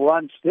strong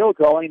run still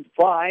going,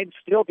 5,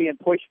 still being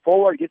pushed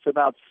forward, gets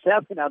about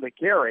 7 on the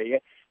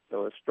carry.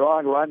 So a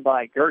strong run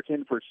by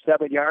Gurchin for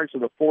 7 yards to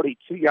the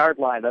 42-yard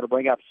line. That'll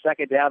bring up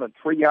 2nd down and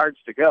 3 yards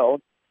to go.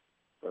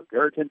 So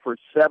Gurchin for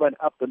 7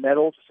 up the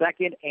middle,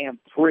 2nd and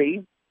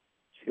 3.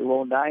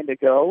 2:09 to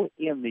go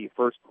in the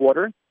first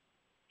quarter.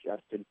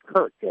 Justin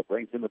Kirk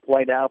brings in the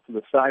play now from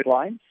the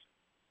sidelines.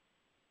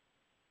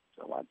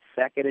 So on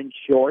 2nd and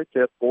short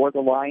for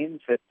the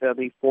Lions at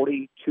the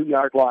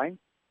 42-yard line.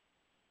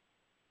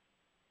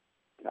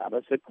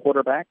 Thomas at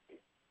quarterback.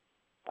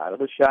 Out of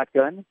the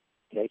shotgun.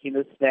 Taking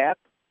the snap.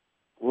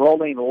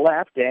 Rolling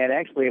left. And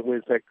actually it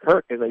was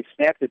Kirk as they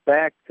snapped it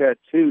back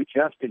to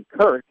Justin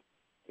Kirk.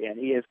 And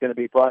he is going to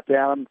be brought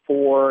down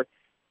for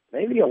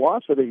maybe a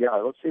loss of a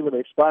yard. Let's see where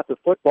they spot the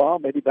football.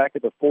 Maybe back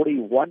at the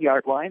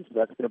 41-yard line. So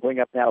that's going to bring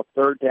up now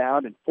 3rd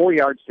down and 4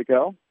 yards to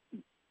go.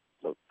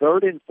 So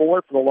 3rd and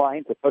 4 for the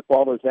Lions. The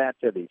football is at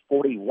the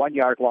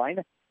 41-yard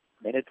line.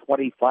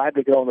 1:25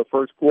 to go in the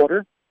first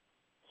quarter.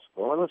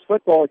 Scoreless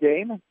football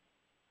game.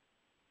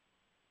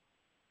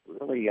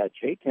 Really,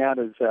 J-Town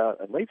has,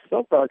 at least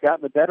so far,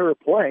 gotten the better of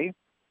play.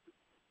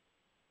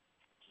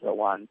 So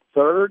on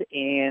 3rd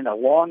and a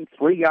long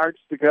 3 yards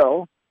to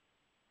go.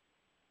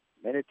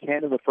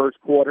 1:10 of the first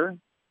quarter.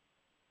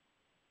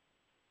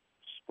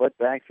 Split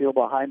backfield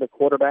behind the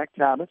quarterback,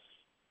 Thomas.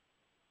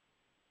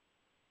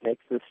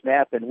 Takes the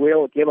snap and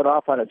will give it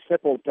off on a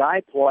simple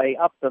dive play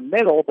up the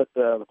middle, but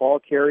the ball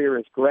carrier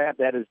is grabbed.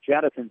 That is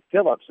Jonathan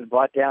Phillips and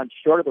brought down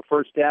short of the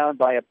first down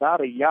by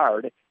about a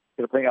yard.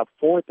 Going to bring up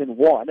 4th and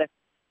 1.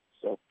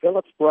 So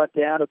Phillips brought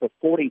down at the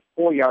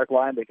 44-yard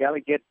line. They got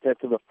to get to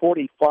the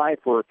 45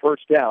 for a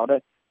first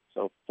down.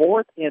 So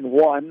 4th and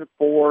 1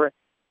 for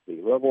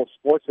the Louisville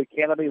Sports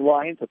Academy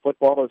Lions. The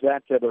football is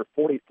at their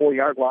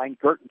 44-yard line.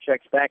 Curtin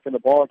checks back in the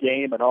ball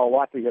game, and all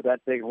likelihood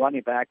that big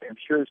running back, I'm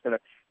sure, is going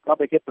to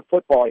probably get the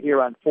football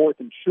here on 4th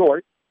and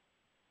short.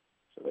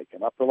 So they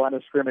come up the line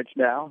of scrimmage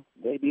now.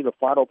 Maybe the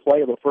final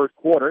play of the first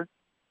quarter.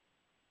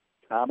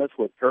 Thomas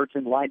with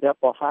Curtin lined up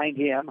behind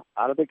him,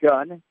 out of the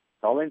gun,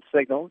 calling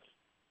signals.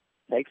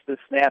 Takes the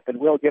snap and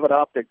will give it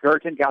off to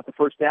Gurchin. Got the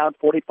first down,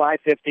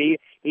 45-50.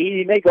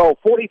 He may go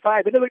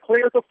 45 into the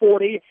clear at the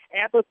 40,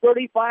 at the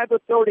 35, the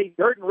 30.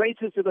 Gurchin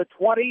races to the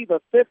 20,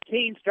 the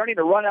 15, starting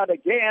to run out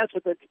of gas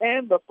at the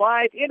 10, the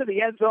 5, into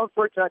the end zone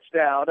for a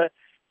touchdown.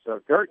 So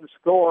Gurchin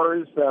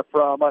scores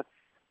from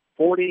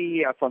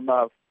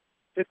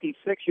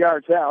 56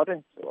 yards out.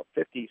 So a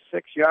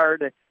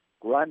 56-yard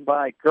run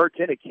by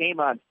Gurchin. It came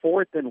on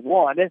 4th and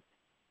 1.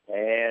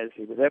 As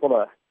he was able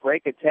to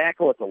break a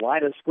tackle at the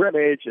line of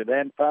scrimmage and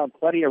then found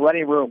plenty of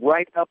running room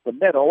right up the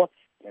middle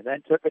and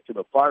then took it to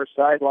the far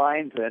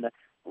sidelines and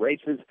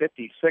races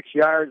 56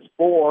 yards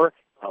for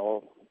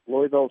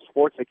Louisville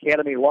Sports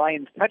Academy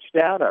Lions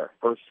touchdown, our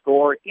first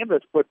score in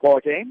this football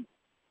game.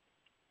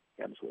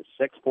 Comes with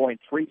 6.3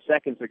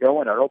 seconds to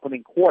go in our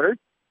opening quarter.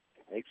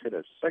 Makes it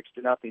a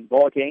 6-0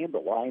 ball game. The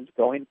Lions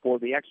going for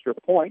the extra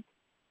point.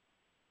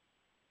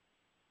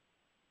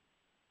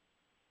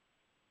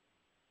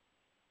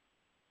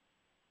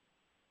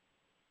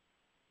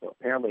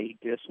 apparently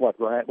he just went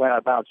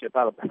about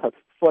a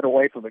foot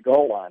away from the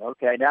goal line.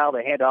 Okay, now the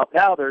handoff.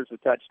 Now there's a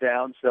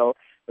touchdown. So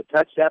the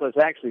touchdown was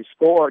actually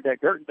scored.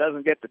 Girton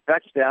doesn't get the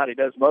touchdown. He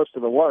does most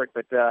of the work,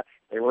 but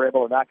they were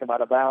able to knock him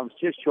out of bounds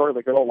just short of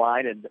the goal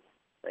line, and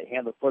they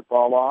hand the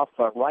football off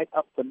right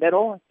up the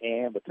middle,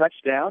 and the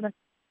touchdown.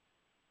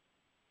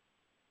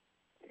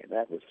 And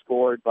that was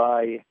scored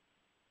by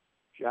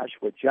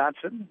Joshua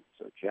Johnson.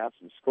 So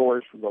Johnson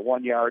scores from the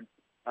 1 yard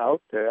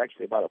out. They're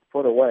actually about a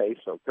foot away.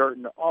 So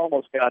Girton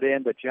almost got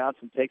in, but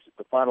Johnson takes it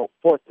the final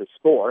foot to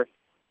score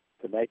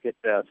to make it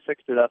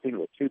 6-0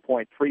 with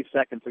 2.3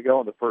 seconds to go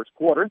in the first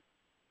quarter.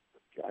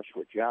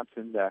 Joshua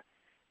Johnson, the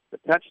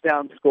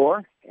touchdown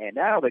score. And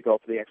now they go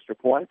for the extra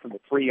point from the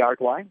 3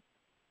 yard line.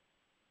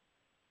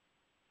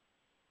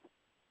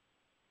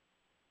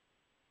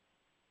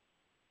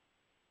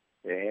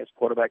 There's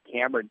quarterback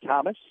Cameron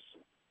Thomas.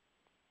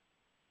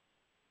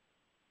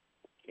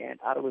 And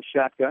out of the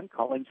shotgun,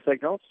 calling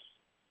signals.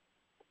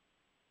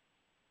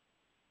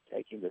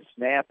 Taking the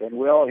snap, and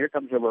here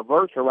comes a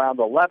reverse around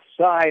the left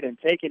side and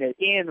taking it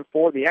in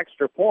for the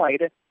extra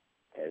point.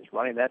 As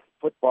running that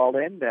football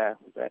in,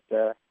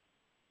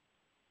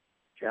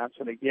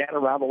 Johnson again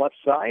around the left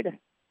side.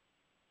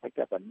 Picked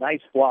up a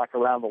nice block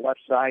around the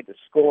left side to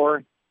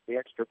score the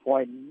extra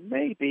point.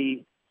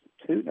 Maybe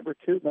number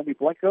two, maybe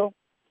Blenko.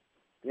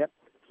 Yep,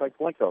 looks like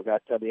Blenko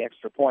got the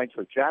extra point.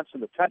 So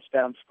Johnson, the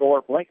touchdown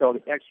score, Blenko,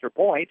 the extra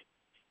point.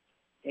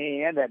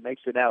 And that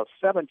makes it now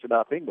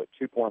 7-0 with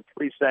 2.3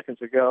 seconds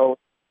to go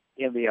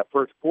in the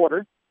first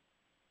quarter.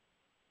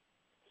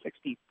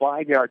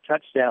 65-yard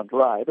touchdown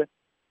drive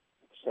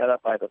set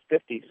up by the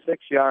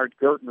 56-yard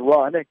Girton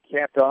run,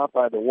 capped off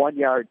by the 1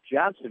 yard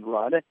Johnson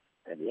run,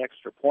 and the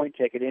extra point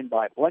taken in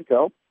by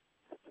Blenko.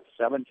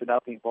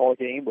 7-0 ball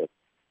game with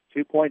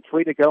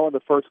 2.3 to go in the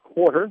first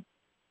quarter.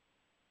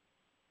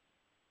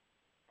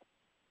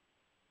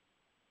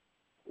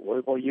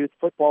 Louisville Youth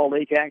Football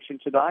League action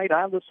tonight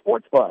on the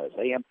Sports Buzz,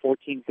 AM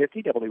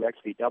 1450,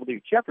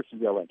 WXVW,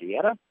 Jeffersonville,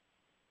 Indiana.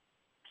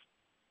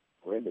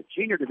 We're in the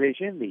junior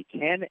division, the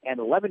 10 and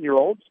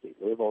 11-year-olds, the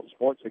Louisville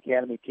Sports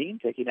Academy team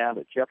taking on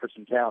the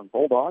Jeffersontown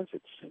Bulldogs.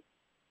 It's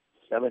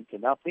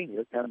 7-0.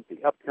 Here comes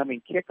the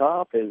upcoming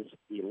kickoff as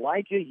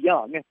Elijah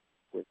Young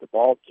with the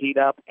ball teed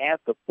up at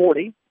the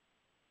 40.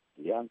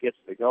 Young gets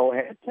the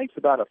go-ahead, takes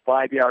about a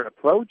 5-yard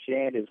approach,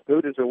 and his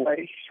boot is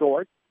away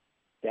short.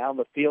 Down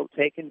the field,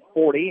 taken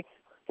 40,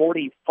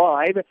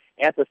 45.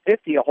 At the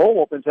 50, a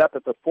hole opens up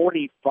at the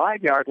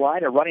 45-yard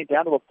line, and running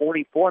down to the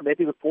 44,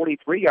 maybe the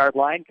 43-yard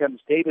line, comes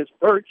David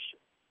Birch.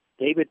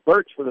 David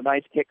Birch with a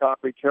nice kickoff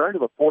return to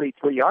the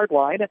 43-yard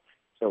line.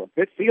 So a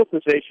good field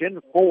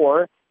position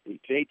for the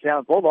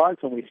J-Town Bulldogs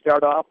when we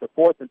start off the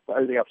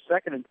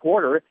second and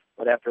quarter.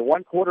 But after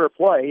one quarter of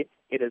play,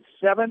 it is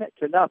 7-0.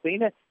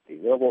 The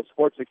Louisville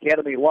Sports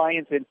Academy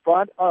Lions in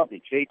front of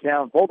the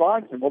J-Town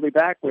Bulldogs, and we'll be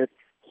back with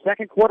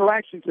second quarter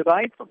action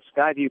tonight from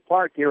Skyview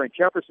Park here in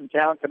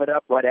Jeffersontown coming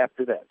up right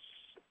after this.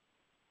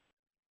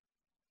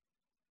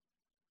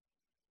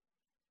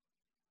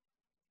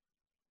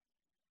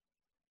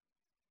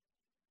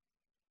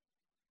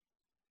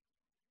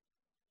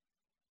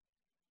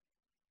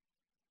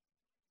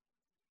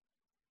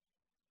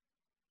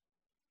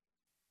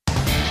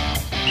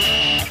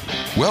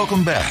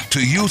 Welcome back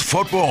to Youth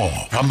Football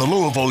from the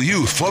Louisville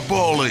Youth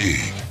Football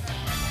League.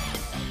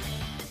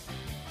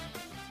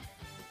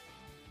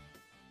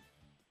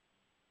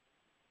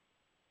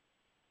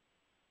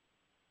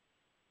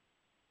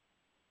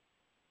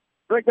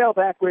 Greg Bell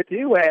back with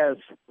you as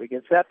we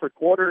get set for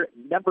quarter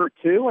number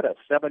 2 at a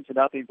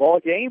 7-0 ball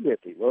game with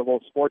the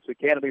Louisville Sports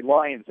Academy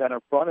Lions out in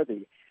front of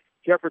the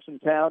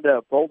Jeffersontown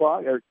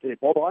Bulldogs.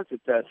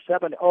 It's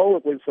 7-0.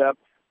 It was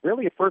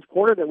really a first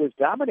quarter that was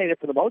dominated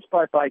for the most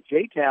part by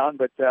J-Town,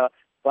 but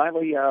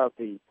finally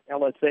the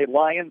LSA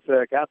Lions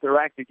got their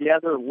act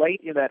together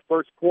late in that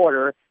first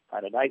quarter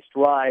on a nice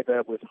drive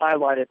that was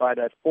highlighted by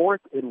that 4th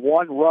and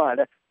 1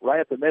 run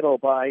right up the middle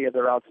by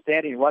their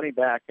outstanding running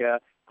back,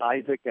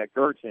 Isaac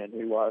Gerton,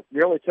 who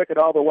nearly took it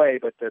all the way,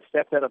 but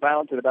stepped out of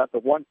bounds at about the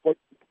 1 foot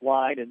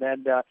line. And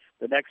then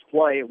the next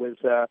play, it was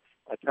a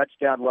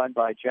touchdown run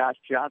by Josh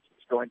Johnson,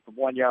 scoring from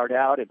 1 yard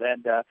out, and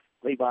then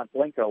Levon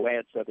Blenko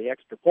adds the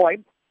extra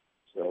point.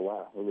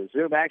 So we'll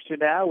resume action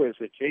now as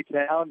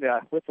J-Town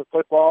with the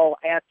football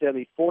at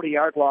the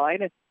 40-yard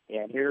line.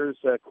 And here's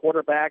a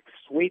quarterback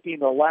sweeping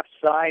the left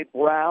side,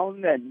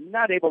 Brown, and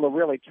not able to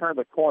really turn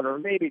the corner.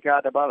 Maybe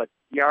got about a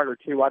yard or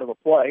two out of the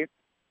play.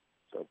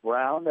 So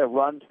Brown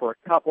runs for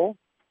a couple.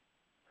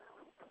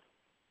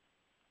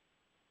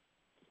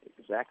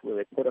 Exactly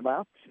where they put him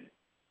out.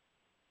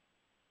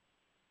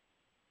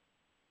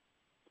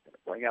 Going to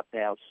bring up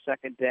now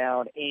second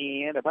down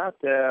and about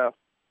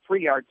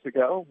 3 yards to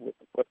go with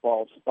the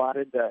football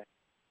spotted at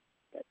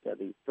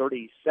the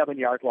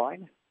 37-yard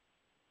line.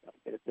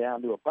 Get it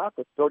down to about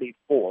the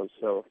 34.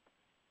 So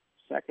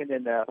second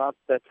and about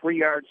 3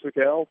 yards to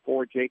go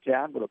for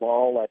J-Town with the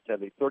ball at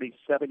the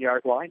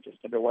 37-yard line. Just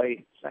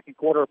underway second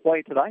quarter of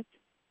play tonight.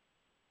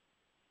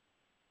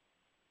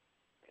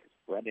 There's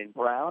Brendan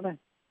Brown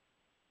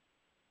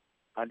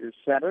under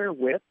center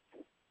with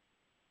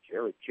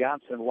Jared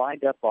Johnson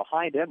lined up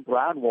behind him.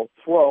 Brown will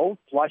throw,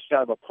 flushed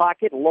out of the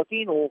pocket,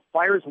 looking,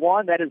 fires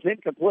one that is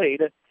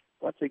incomplete.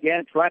 Once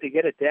again, trying to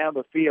get it down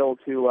the field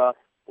to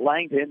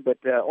Langdon, but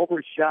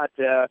overshot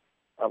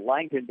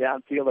Langdon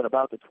downfield at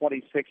about the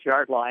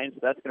 26-yard line. So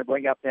that's going to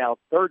bring up now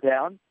third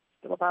down.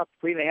 Still about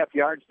 3.5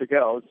 yards to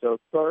go. So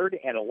third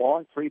and a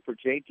long three for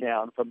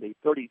J-Town from the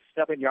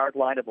 37-yard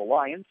line of the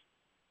Lions.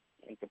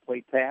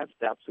 Incomplete pass,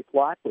 stops the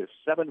clock with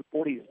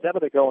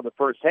 7:47 to go in the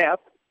first half.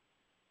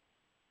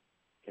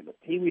 In the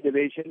Pee Wee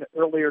division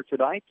earlier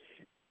tonight,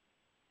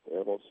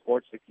 Louisville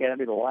Sports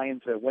Academy, the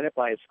Lions win it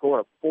by a score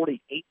of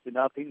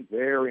 48-0.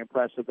 Very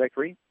impressive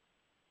victory.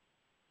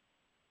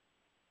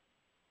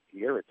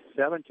 Here it's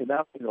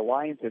 7-0. The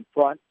Lions in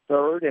front.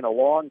 Third and a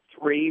long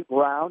three.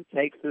 Brown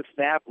takes the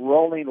snap,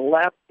 rolling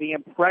left,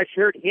 being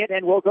pressured, hit,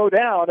 and will go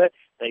down.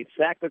 They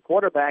sack the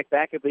quarterback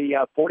back at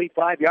the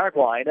 45-yard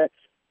line.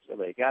 So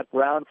they got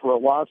Brown for a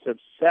loss of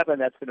 7.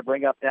 That's going to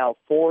bring up now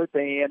fourth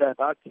and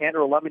about 10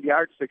 or 11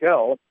 yards to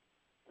go.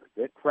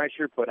 Good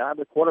pressure put on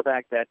the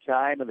quarterback that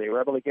time, and they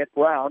were able to get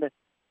Brown,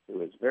 who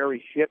was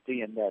very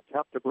shifty and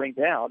tough to bring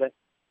down.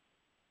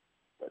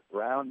 But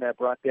Brown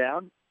brought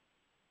down.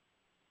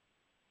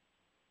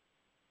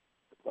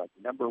 But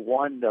number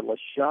 1,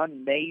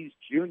 LaShawn Mays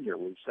Jr.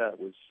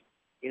 was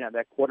in on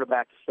that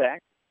quarterback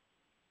sack.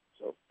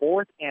 So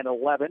 4th and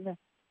 11.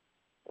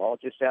 Ball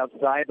just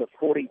outside the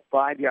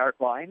 45-yard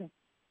line.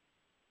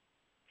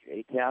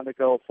 J-Town to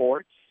go for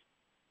it.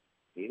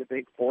 Need a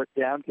big 4th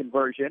down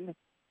conversion.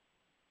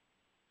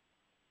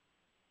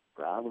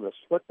 Brown with a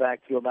split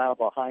backfield now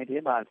behind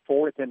him on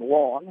 4th and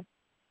long.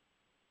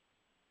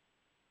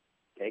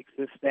 Takes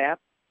the snap.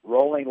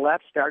 Rolling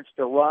left, starts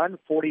to run,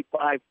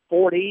 45-40,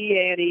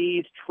 and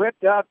he's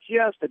tripped up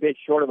just a bit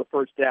short of the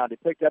first down. He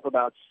picked up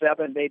about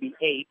 7, maybe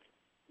 8.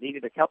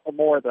 Needed a couple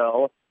more,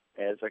 though,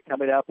 as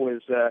coming up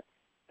was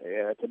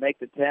to make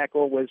the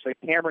tackle was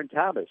Cameron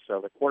Thomas.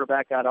 So the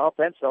quarterback on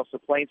offense also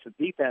playing some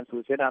defense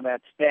was in on that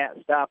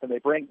stop, and they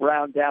bring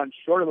Brown down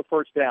short of the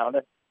first down.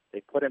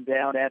 They put him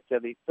down at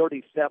the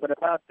 37,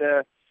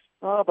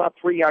 about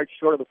 3 yards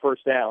short of the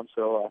first down.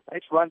 So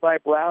nice run by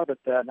Brown,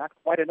 but not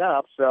quite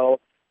enough. So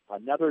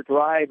another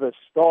drive of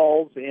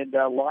stalls in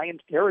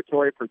Lions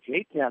territory for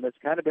J-Town. That's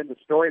kind of been the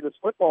story of this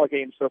football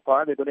game so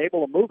far. They've been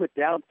able to move it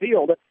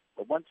downfield,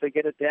 but once they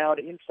get it down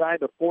inside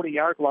the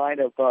 40-yard line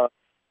of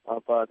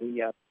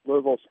the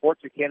Louisville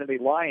Sports Academy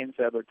Lions,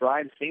 their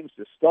drive seems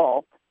to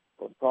stall.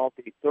 We'll call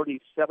it the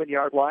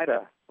 37-yard line.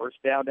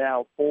 First down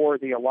now for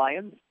the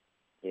Lions.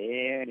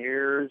 And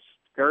here's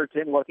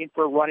Curtin looking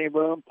for running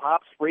room.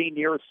 Pops free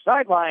near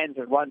sidelines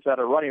and runs out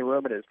of running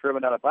room and is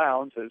driven out of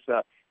bounds as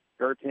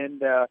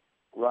Curtin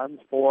runs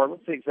for,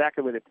 let's see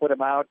exactly where they put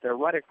him out. They're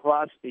right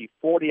across the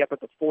 40 up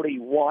at the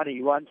 41.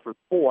 He runs for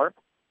 4.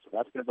 So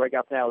that's going to break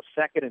up now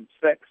 2nd and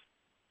 6.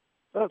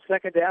 So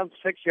 2nd down,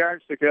 6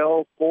 yards to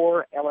go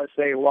for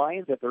LSA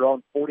Lions at their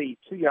own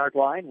 42-yard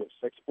line with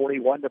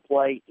 6:41 to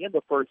play in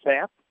the first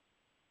half.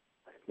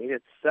 Made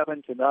it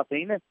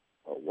 7-0.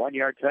 A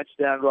 1-yard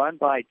touchdown run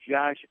by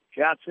Josh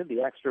Johnson.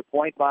 The extra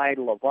point by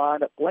Levon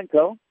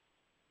Blenko.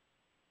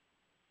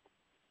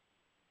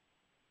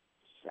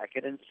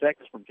 2nd and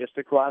 6 from just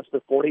across the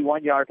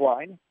 41-yard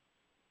line.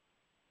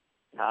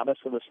 Thomas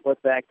in the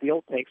split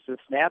backfield takes the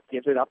snap,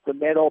 gives it up the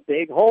middle,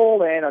 big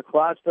hole, and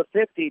across the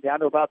 50 down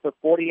to about the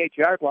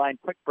 48-yard line.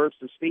 Quick burst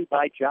of speed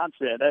by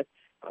Johnson.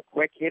 A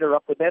quick hitter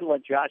up the middle,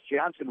 and Josh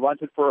Johnson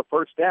runs it for a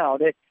first down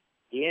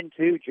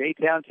into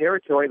J-Town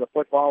territory. The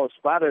football is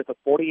spotted at the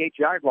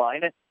 48-yard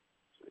line.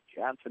 So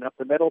Johnson up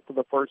the middle for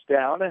the first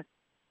down.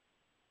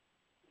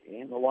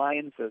 And the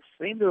Lions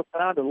seem to have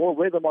found a little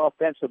rhythm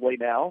offensively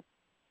now.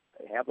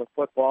 They have the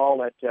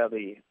football at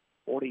the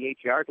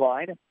 48-yard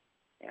line,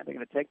 and they're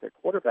going to take their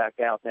quarterback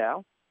out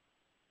now.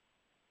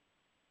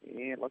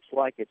 And it looks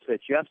like it's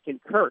Justin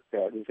Kirk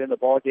who's in the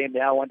ball game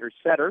now under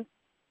center.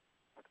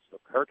 So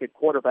Kirk at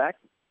quarterback,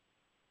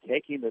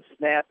 taking the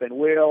snap and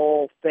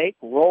will fake,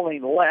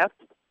 rolling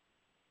left.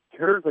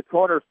 Turns the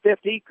corner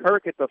 50.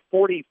 Kirk at the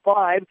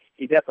 45.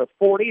 He's at the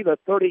 40, the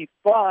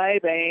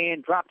 35,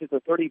 and dropped at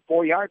the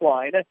 34-yard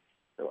line.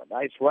 So a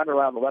nice run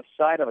around the left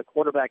side of the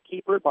quarterback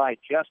keeper by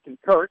Justin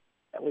Kirk.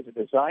 That was a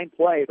design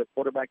play, the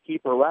quarterback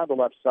keeper around the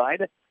left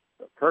side.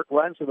 So Kirk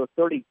runs to the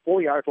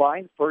 34-yard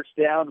line. First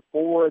down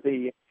for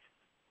the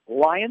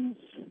Lions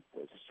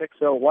with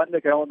 6:01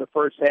 to go in the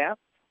first half.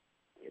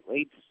 It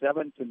leads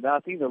 7-0.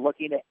 They're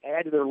looking to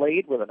add to their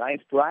lead with a nice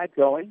drive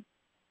going.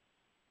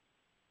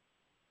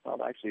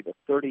 Well, actually, the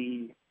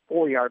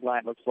 34-yard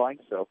line looks like.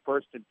 So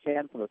 1st and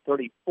 10 from the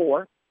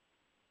 34.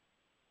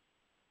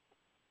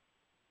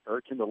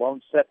 Curtin, the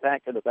lone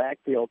setback in the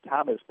backfield.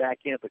 Thomas back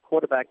in at the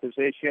quarterback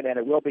position, and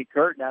it will be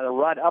Curtin on a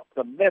run up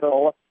the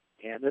middle.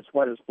 And this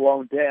one is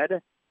blown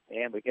dead.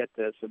 And we get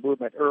some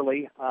movement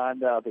early on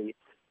the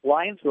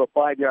Lions to a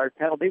 5-yard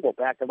penalty. We'll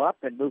back them up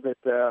and move it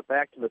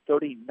back to the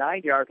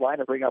 39-yard line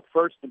and bring up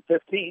 1st and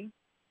 15.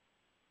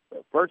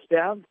 So first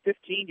down,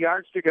 15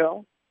 yards to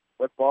go.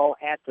 Football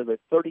at the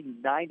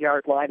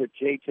 39-yard line of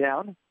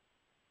J-Town.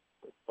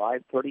 With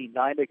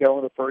 5:39 to go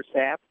in the first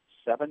half.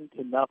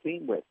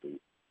 7-0 with the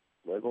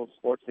Louisville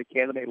Sports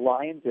Academy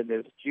Lions in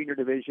this junior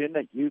division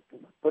youth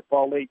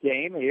football league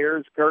game.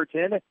 Here's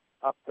Curtin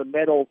up the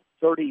middle,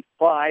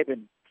 35,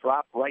 and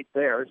dropped right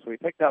there. So he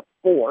picked up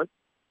 4.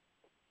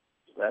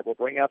 So that will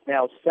bring up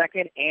now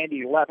 2nd and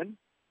 11.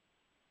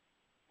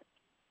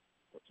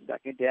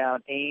 Second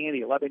down and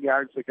 11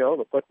 yards to go.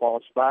 The football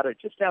is spotted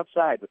just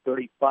outside the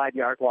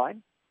 35-yard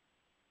line.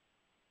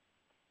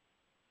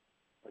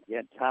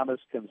 Again,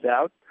 Thomas comes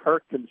out.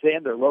 Kirk comes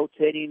in. They're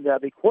rotating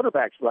the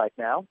quarterbacks right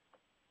now.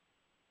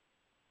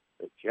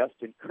 So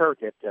Justin Kirk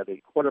at the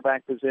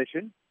quarterback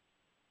position.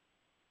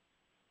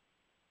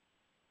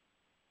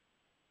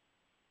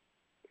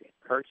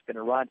 Kirk's going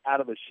to run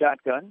out of the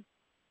shotgun.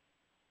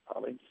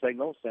 Calling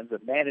signal, sends a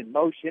man in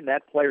motion.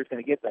 That player's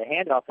going to get the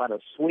handoff on a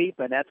sweep,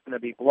 and that's going to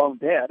be blown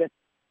dead.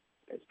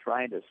 He's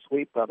trying to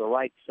sweep on the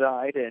right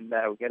side and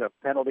get a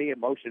penalty, a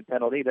motion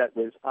penalty. That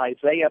was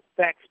Isaiah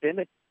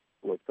Paxton,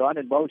 who had gone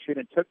in motion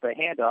and took the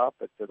handoff,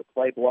 but the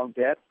play blown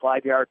dead.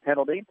 5-yard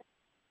penalty.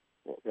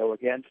 Will go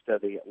against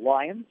the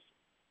Lions.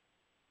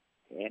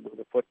 And with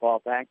the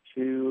football back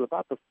to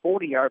about the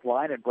 40-yard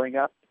line and bring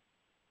up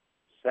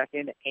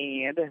 2nd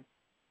and...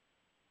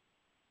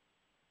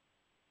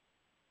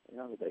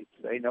 they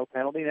say no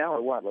penalty now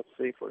or what? Let's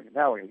see if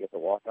now we're going to get the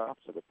walk-off.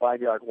 So the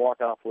 5-yard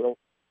walk-off will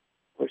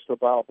push the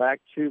ball back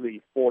to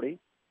the 40.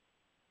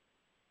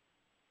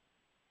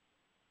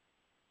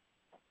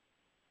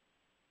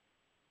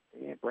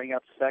 And bring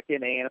up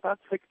 2nd and about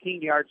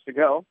 16 yards to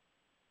go.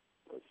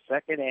 So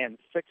 2nd and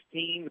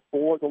 16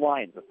 for the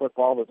Lions. The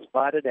football is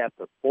spotted at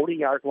the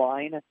 40-yard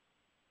line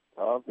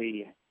of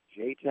the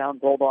J-Town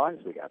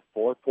Bulldogs. We got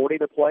 4:40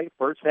 to play,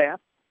 first half.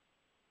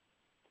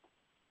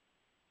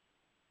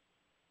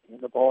 In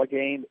the ball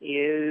game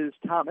is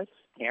Thomas.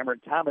 Cameron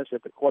Thomas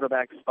at the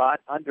quarterback spot,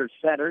 under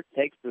center,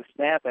 takes the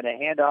snap and a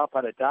handoff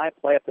on a dive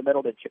play up the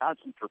middle to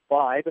Johnson for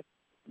 5,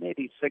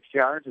 maybe 6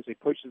 yards as he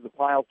pushes the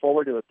pile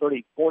forward to the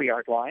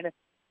 34-yard line.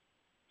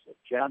 So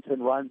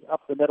Johnson runs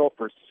up the middle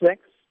for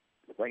 6.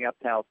 To bring up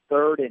now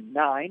 3rd and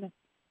 9.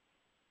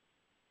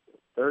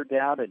 3rd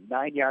down and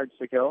 9 yards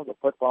to go. The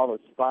football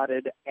is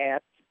spotted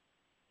at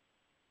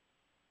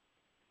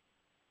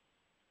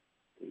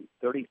the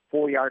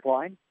 34-yard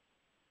line.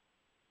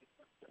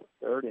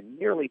 3rd and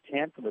nearly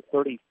 10 from the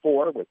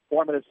 34 with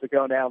 4 minutes to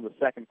go now in the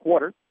second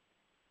quarter.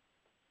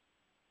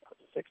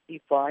 A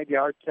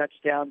 65-yard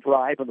touchdown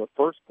drive in the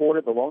first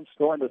quarter, the lone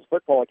score in this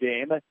football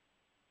game. A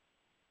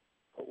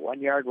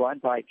 1-yard run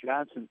by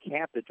Johnson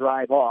capped the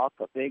drive off.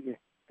 A big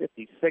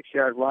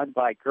 56-yard run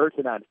by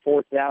Gerson on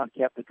 4th down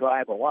kept the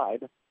drive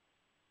alive.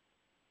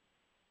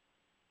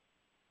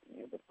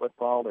 And the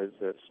football is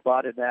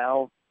spotted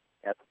now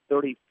at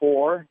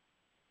 34.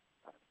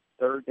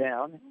 3rd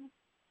down.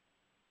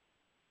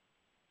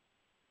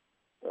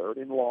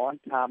 3rd and long.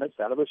 Thomas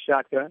out of the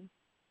shotgun.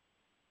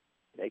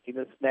 Taking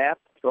the snap.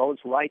 Throws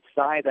right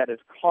side. That is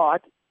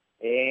caught.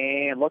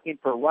 And looking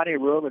for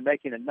running room and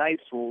making a nice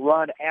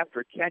run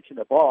after catching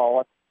the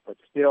ball. But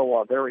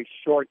still a very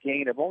short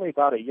gain of only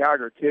about a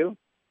yard or 2.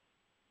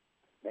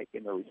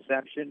 Making the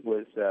reception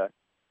was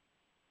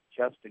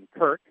Justin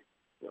Kirk.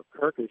 So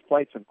Kirk has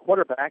played some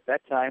quarterback.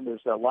 That time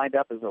was lined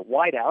up as a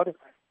wideout.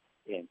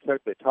 And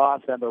took the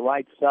toss on the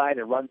right side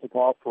and runs the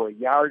ball for a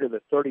yard to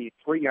the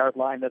 33-yard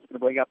line. That's going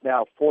to bring up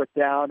now 4th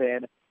down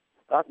and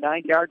about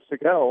 9 yards to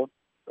go.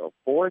 So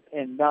 4th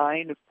and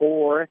 9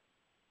 for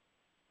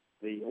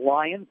the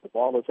Lions. The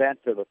ball is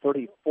at to the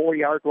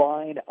 34-yard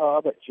line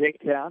of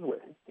J-Town with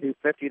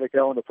 2:50 to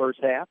go in the first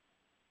half.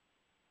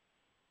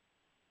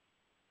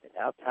 And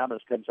now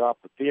Thomas comes off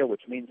the field,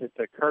 which means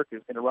that Kirk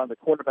is going to run the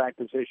quarterback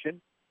position.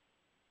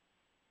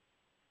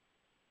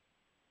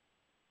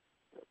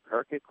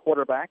 Kirk at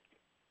quarterback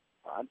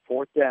on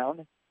 4th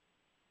down.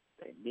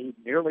 They need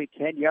nearly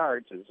 10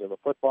 yards as the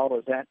football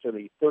is at to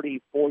the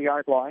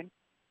 34-yard line.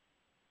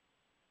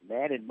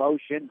 Man in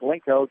motion.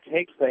 Blinko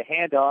takes the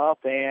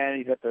handoff, and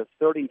he's at the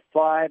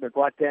 35 and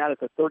brought down at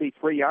the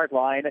 33-yard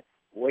line.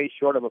 Way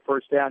short of a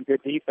first down.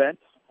 Good defense.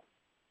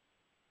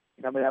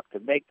 Coming up to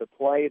make the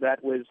play,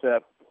 that was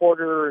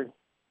Porter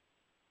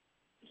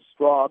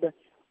Straub.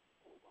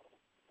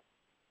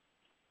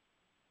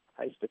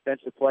 Nice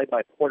defensive play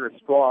by Porter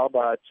Straub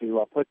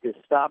to put the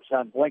stops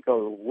on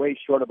Blinko way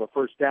short of a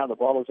first down. The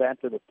ball is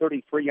at to the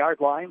 33-yard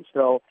line,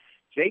 so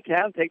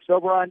J-Town takes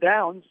over on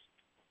downs.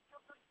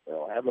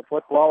 They'll have the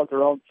football at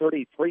their own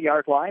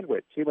 33-yard line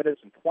with 2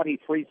 minutes and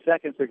 23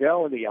 seconds to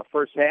go in the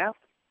first half.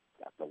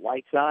 Got the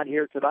lights on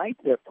here tonight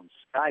from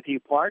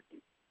Skyview Park.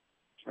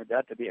 Turned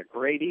out to be a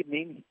great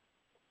evening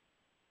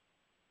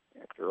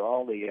after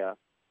all the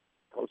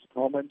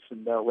postponements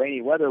and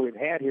rainy weather we've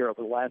had here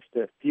over the last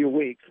few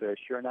weeks.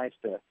 Sure nice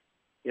to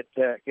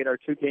get our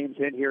 2 games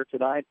in here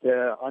tonight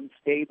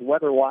unscathed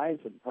weather-wise,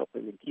 and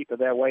hopefully we can keep it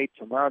that way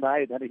tomorrow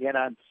night and then again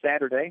on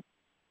Saturday.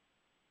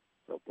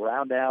 So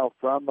Brown now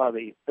from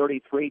the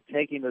 33,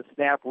 taking the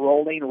snap,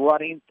 rolling,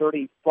 running,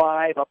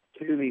 35 up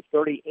to the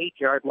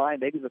 38-yard line,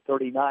 maybe the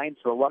 39,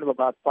 so a run of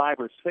about 5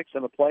 or 6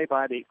 on the play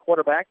by the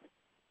quarterback.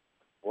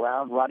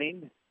 Brown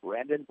running,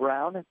 Brandon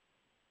Brown.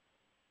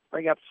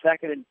 Bring up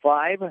 2nd and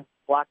 5.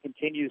 Clock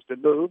continues to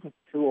move.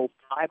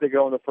 2:05 to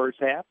go in the first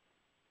half.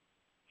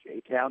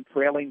 J-Town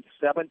trailing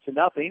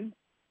 7-0.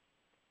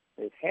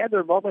 They've had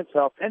their moments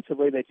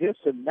offensively. They just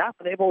have not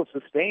been able to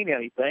sustain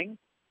anything.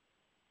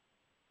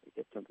 They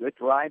get some good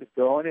drives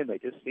going, and they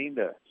just seem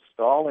to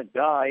stall and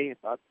die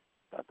about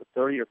the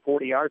 30 or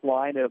 40-yard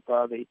line of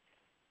the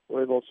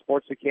Louisville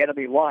Sports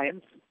Academy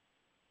Lions.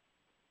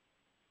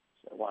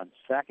 So on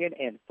 2nd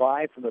and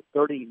 5 from the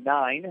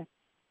 39.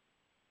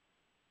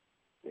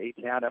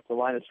 J-Town up the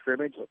line of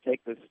scrimmage. They'll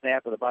take the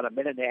snap with about a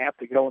minute and a half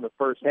to go in the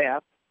first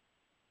half.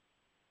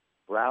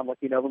 Brown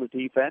looking over the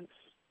defense.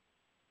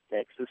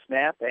 Takes the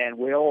snap and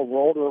will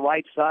roll to the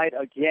right side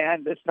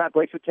again. This time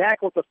breaks a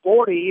tackle at the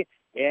 40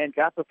 and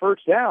got the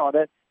first down.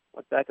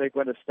 Looked like they're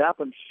going to stop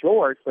him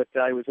short, but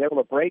he was able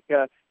to break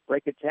a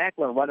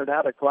tackle and run it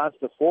out across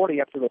the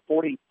 40 up to the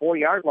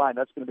 44-yard line.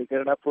 That's going to be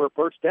good enough for a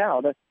first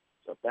down.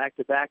 So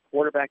back-to-back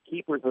quarterback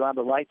keepers are on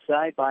the right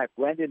side by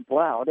Brendan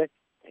Brown.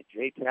 And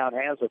J-Town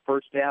has a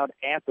first down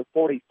at the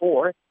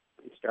 44.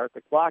 They start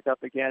the clock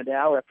up again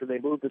now after they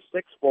move the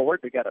 6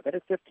 forward. We got a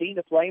minute 15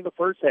 to play in the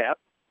first half.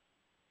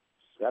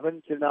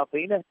 7-0.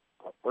 A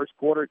first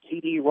quarter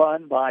TD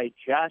run by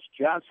Josh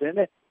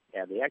Johnson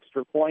and the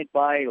extra point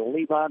by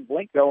Levon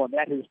Blinko, and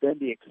that has been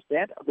the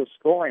extent of the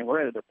scoring.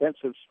 We're in a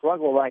defensive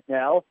struggle right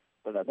now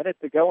with a minute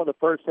to go in the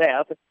first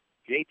half.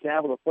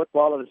 J-Town with a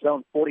football at his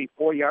own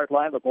 44-yard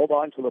line. The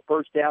Bulldogs with a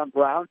first down.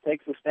 Brown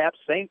takes the snap,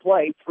 same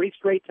play, 3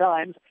 straight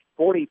times,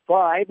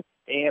 45,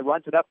 and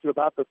runs it up to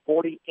about the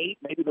 48,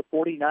 maybe the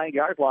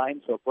 49-yard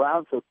line. So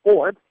Brown for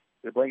 4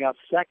 to bring up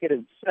 2nd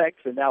and 6,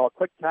 and now a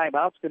quick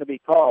timeout's going to be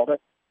called.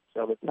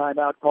 So the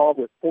timeout called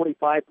with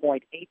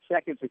 45.8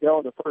 seconds to go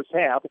in the first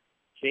half.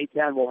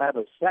 J-Town will have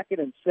a 2nd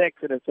and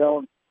 6 at its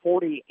own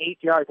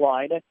 48-yard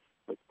line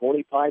with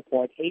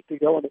 45.8 to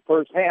go in the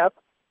first half,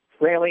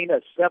 trailing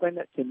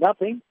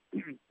 7-0.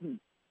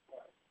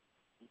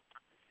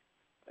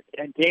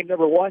 Again, game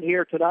number 1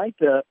 here tonight,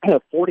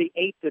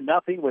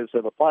 48-0 was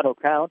the final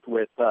count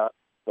with the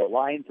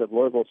Lions of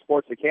Louisville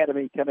Sports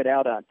Academy coming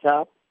out on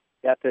top.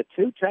 Got the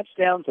 2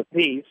 touchdowns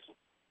apiece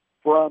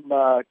from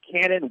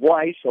Cannon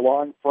Weiss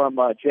along from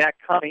Jack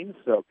Cummings.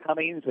 So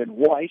Cummings and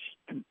Weiss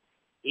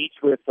each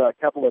with a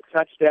couple of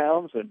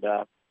touchdowns. And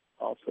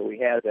also we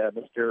had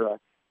Mr.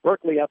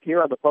 Berkeley up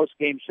here on the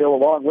post-game show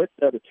along with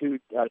the 2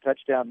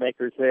 touchdown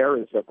makers there.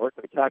 As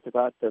Berkeley talked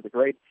about the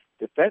great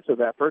defensive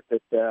effort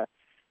that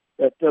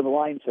the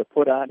Lions have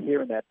put on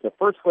here in that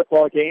first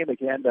football game.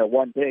 Again,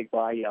 won big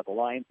by the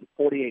Lions at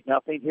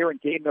 48-0. Here in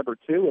game number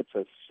 2, it's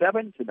a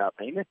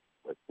 7-0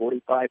 with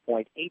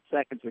 45.8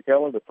 seconds to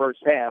go in the first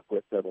half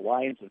with the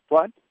Lions in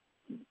front.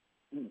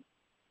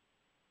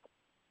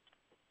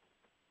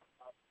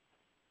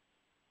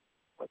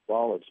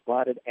 Football is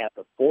spotted at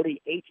the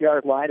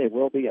 48-yard line. It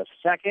will be a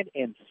 2nd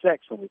and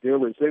 6 when we do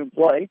resume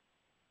play.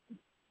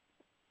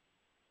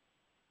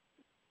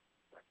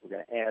 We're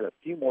going to add a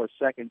few more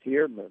seconds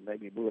here,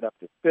 maybe move it up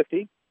to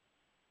 50.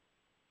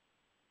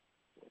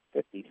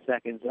 50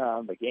 seconds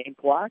on the game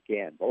clock,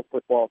 and both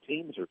football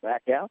teams are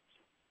back out.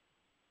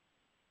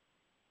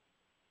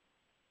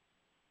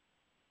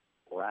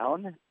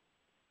 Brown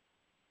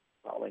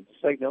calling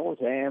signals,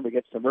 and we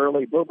get some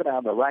early movement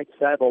on the right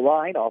side of the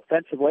line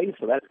offensively,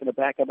 so that's going to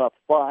back them up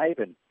 5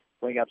 and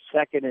bring up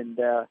 2nd and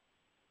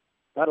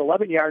about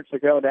 11 yards to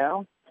go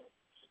now.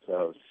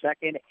 So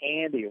 2nd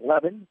and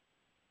 11.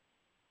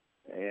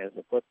 As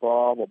the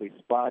football will be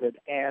spotted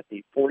at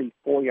the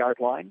 44-yard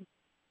line.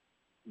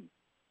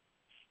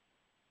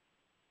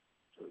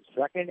 So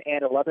 2nd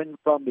and 11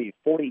 from the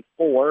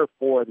 44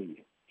 for the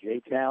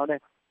J-Town.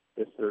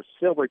 This is their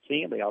silver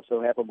team. They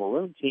also have a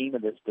maroon team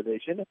in this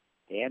division.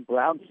 And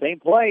Brown, same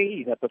play.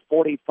 He's at the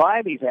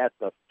 45. He's at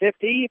the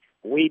 50,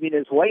 weaving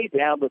his way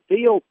down the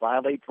field.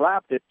 Finally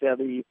dropped it to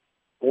the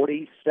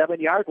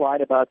 47-yard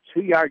line, about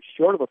 2 yards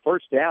short of a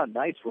first down.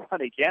 Nice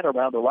run again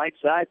around the right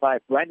side by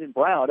Brendan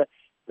Brown.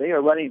 They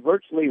are running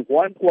virtually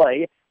one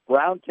play.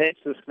 Brown takes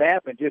the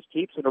snap and just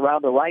keeps it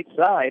around the right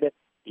side.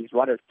 He's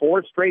run it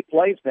 4 straight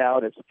plays now,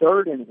 and it's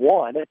 3rd and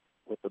 1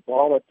 with the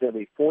ball at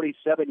the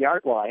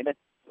 47-yard line.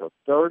 So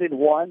 3rd and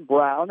 1,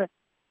 Brown.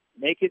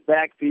 Make it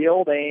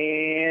backfield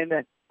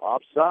and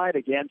offside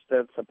against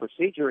some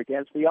procedure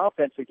against the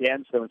offense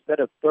again. So instead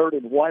of 3rd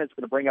and 1, it's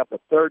going to bring up the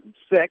 3rd and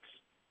 6.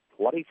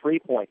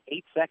 23.8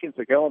 seconds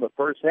to go in the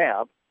first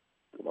half.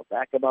 We'll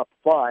back them up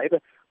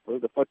 5.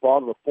 Move the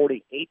football to the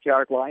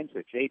 48-yard line.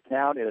 So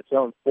J-Town in its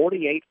own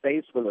 48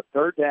 faced with a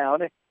 3rd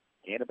down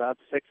and about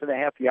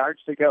 6.5 yards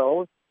to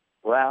go.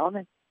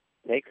 Brown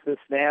takes the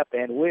snap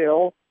and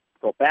will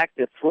go back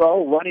to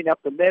throw, running up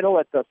the middle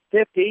at the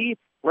 50.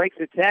 Breaks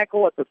a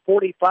tackle at the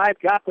 45,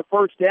 got the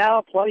first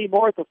down, plenty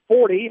more at the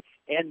 40,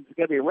 and it's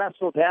going to be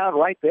wrestled down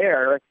right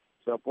there.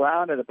 So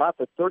Brown at about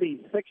the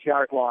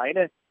 36-yard line.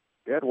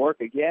 Good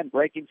work again,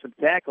 breaking some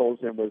tackles,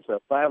 and was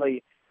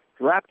finally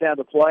dropped down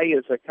the play.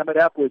 As coming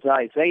up was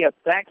Isaiah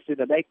Thaxton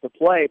to make the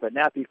play, but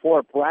not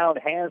before Brown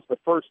has the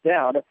first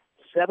down.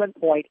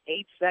 7.8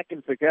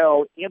 seconds to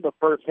go in the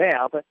first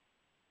half.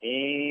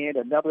 And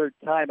another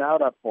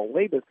timeout, I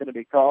believe, is going to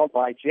be called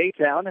by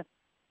J-Town.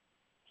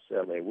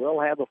 So they will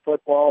have a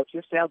football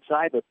just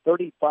outside the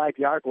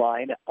 35-yard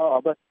line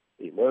of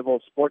the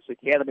Louisville Sports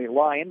Academy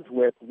Lions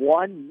with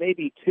one,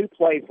 maybe two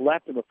plays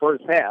left in the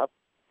first half.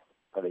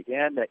 But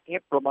again,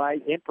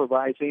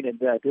 improvising and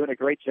doing a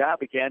great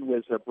job again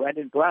was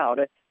Brendan Brown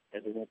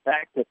as he went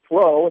back to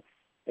throw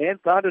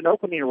and found an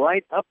opening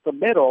right up the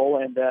middle.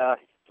 And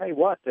tell you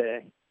what,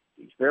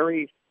 he's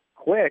very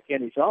quick,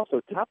 and he's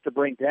also tough to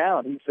bring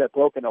down. He's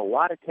broken a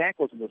lot of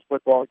tackles in this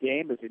football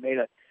game as he made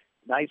a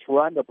nice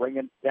run to bring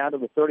him down to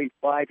the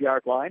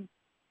 35-yard line.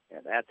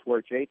 And that's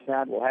where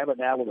J-Town will have it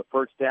now with a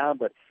first down.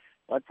 But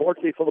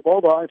unfortunately for the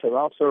Bulldogs, they're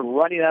also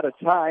running out of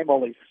time.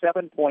 Only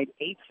 7.8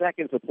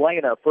 seconds to play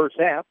in our first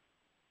half.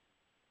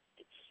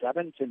 It's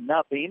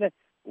 7-0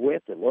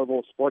 with the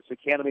Louisville Sports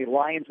Academy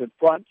Lions in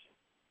front.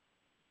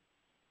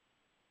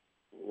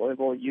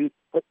 Louisville Youth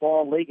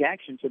Football League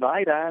action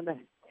tonight on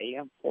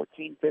AM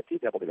 1450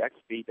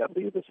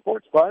 WXBW, the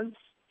Sports Buzz,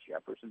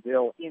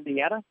 Jeffersonville,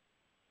 Indiana.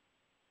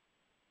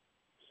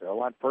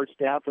 So on first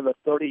down for the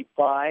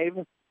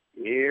 35,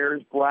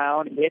 here's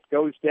Brown. Hit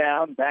goes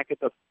down back at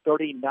the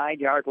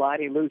 39-yard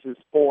line. He loses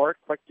 4.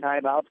 Quick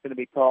timeout's going to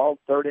be called.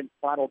 Third and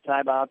final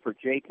timeout for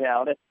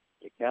J-Town.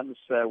 It comes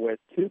with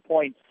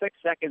 2.6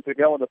 seconds to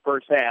go in the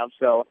first half.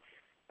 So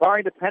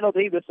barring the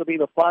penalty, this will be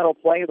the final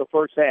play of the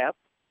first half.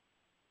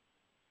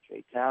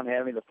 J-Town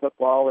having the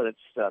football, and it's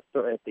at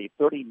the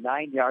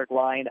 39-yard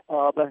line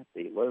of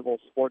the Louisville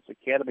Sports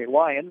Academy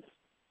Lions.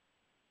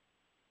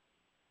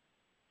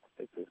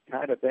 This has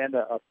kind of been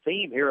a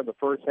theme here in the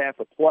first half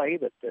of play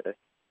that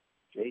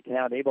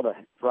J-Town able to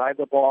drive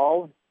the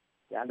ball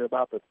down to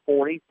about the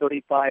 40,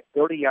 35,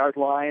 30-yard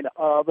line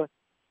of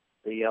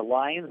the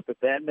Lions, but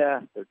then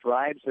their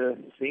drives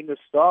seem to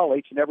stall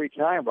each and every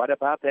time right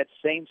about that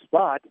same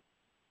spot.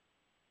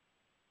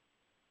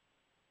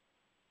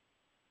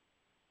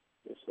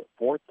 It's the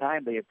fourth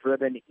time they have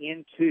driven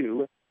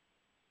into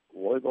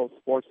Louisville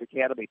Sports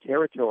Academy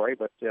territory,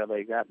 but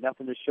they got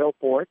nothing to show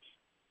for it.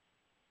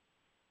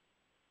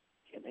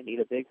 And they need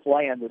a big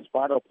play on this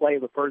final play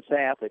of the first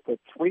half. They put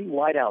 3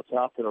 wideouts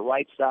off to the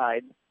right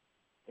side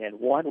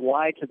and 1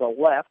 wide to the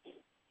left.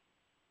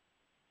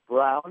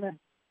 Brown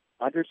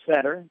under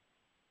center,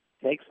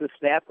 takes the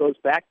snap, goes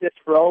back to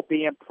throw,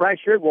 being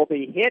pressured, will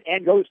be hit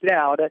and goes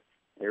down.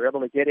 They're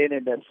able to get in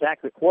and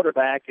sack the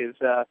quarterback.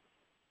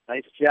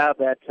 Nice job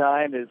that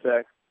time is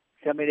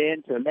coming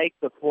in to make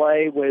the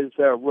play was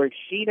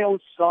Rashino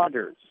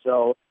Saunders.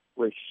 So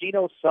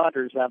Rashino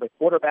Saunders on the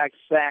quarterback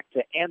sack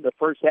to end the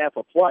first half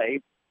of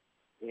play.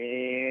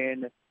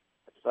 And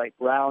it's like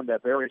Brown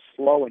very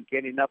slow in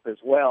getting up as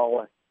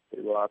well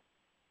to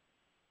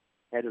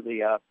head to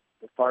the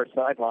far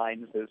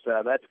sidelines. That's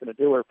going to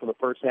do it for the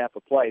first half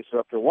of play. So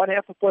after one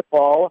half of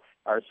football,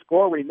 our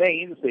score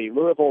remains the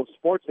Louisville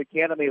Sports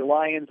Academy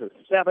Lions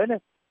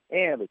 7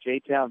 and the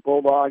J-Town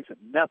Bulldogs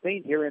 0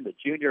 here in the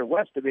Junior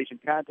West Division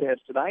contest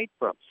tonight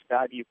from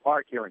Skyview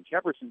Park here in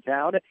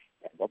Jeffersontown.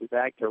 And we'll be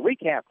back to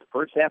recap the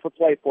first half of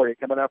play for you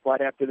coming up right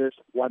after this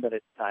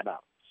 1-minute timeout.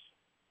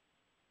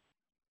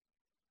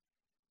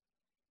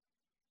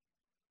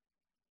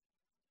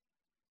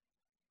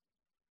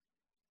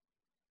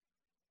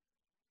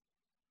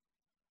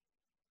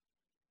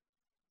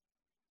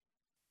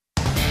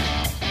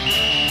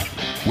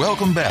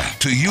 Welcome back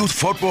to Youth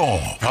Football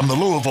from the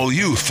Louisville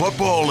Youth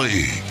Football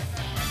League.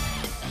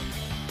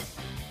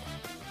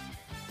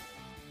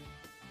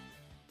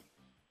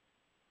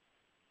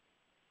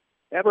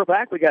 And we're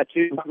back. We got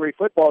 2 hungry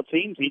football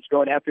teams, each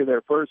going after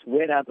their first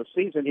win of the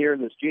season here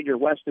in this Junior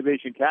West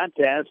Division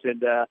contest. And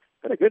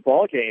been a good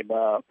ball game.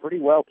 Pretty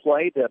well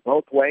played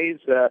both ways.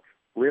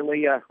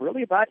 Really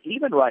about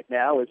even right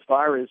now as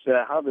far as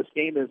how this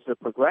game has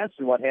progressed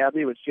and what have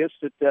you. It's just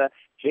that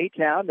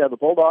J-Town, the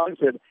Bulldogs,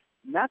 have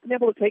not been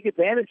able to take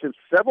advantage of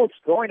several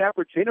scoring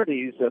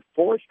opportunities.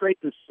 4 straight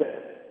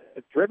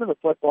have driven the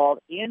football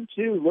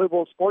into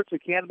Louisville Sports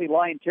Academy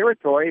Lion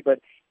territory, but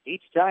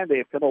each time they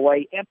have come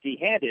away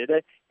empty-handed,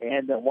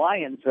 and the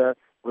Lions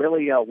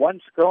really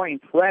one scoring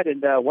threat.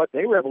 And what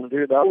they were able to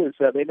do, though, is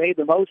they made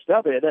the most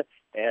of it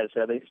as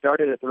they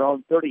started at their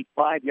own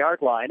 35-yard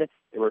line.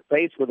 They were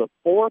faced with a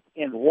 4th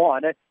and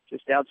 1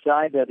 just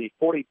outside the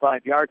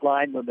 45-yard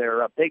line when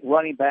their big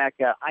running back,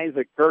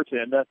 Isaac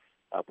Burton,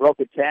 broke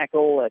a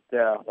tackle at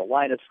the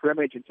line of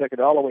scrimmage and took it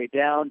all the way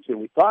down to,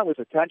 we thought it was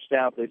a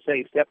touchdown, but they say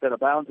he stepped out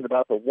of bounds at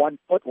about the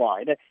 1-foot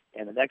line.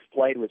 And the next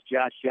play was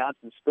Josh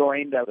Johnson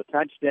scoring the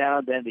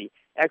touchdown, then the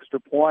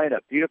extra point, a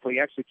beautifully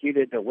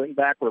executed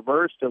wingback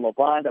reverse to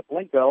Levon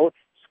Blinko,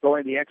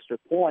 scoring the extra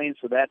point.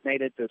 So that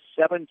made it to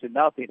 7-0,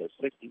 a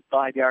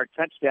 65-yard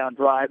touchdown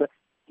drive,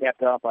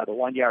 capped off by the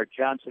 1-yard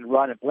Johnson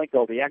run and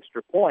Blinko the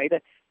extra point.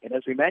 And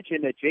as we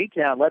mentioned,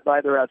 J-Town, led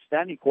by their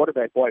outstanding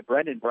quarterback,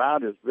 Brendan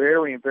Brown, is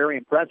very, very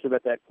impressive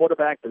at that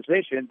quarterback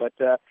position, but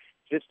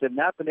just have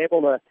not been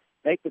able to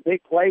make the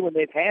big play when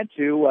they've had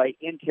to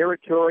in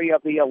territory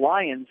of the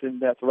Lions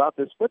and throughout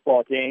this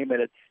football game.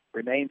 And it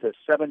remains a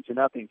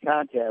 7-0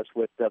 contest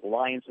with the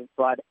Lions in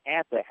front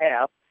at the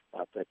half.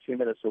 About 2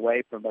 minutes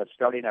away from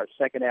starting our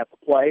second half of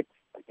play.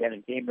 Again,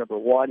 in game number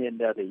one in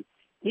the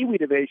Pee-wee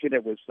division,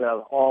 it was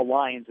all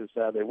Lions as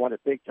they won it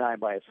big time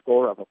by a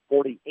score of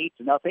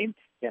 48-0.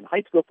 In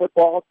high school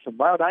football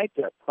tomorrow night,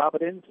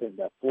 Providence and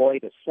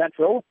Floyd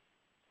Central.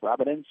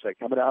 Providence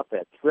coming off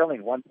that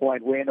thrilling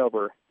 1-point win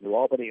over New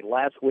Albany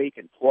last week,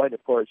 and Floyd,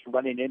 of course,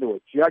 running into a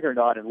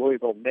juggernaut in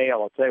Louisville Nail.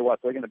 I'll tell you what,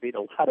 they're going to beat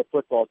a lot of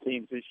football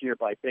teams this year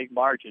by big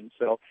margins.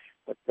 So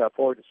look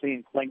forward to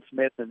seeing Clink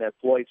Smith and that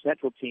Floyd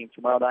Central team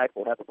tomorrow night.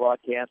 We'll have a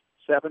broadcast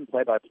at 7,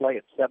 play-by-play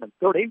at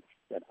 7:30.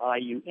 Then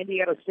IU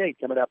Indiana State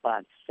coming up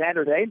on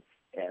Saturday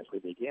as we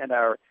begin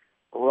our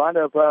run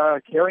of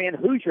carrying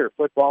Hoosier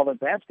football and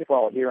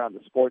basketball here on the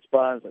Sports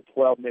Buzz at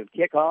 12 noon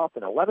kickoff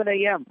and 11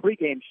 a.m.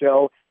 pregame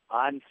show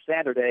on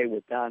Saturday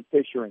with Don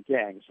Fisher and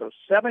gang. So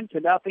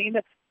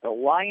 7-0, the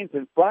Lions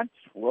in front.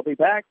 We'll be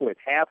back with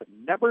half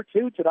number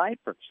 2 tonight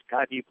from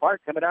Skyview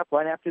Park coming up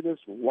right after this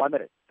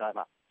 1-minute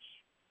timeout.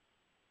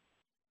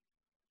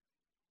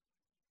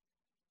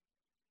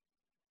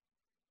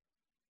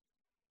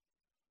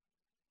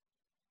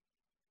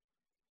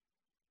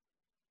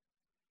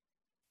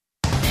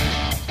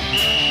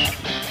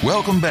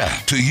 Welcome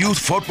back to Youth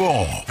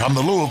Football from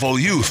the Louisville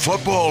Youth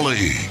Football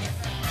League.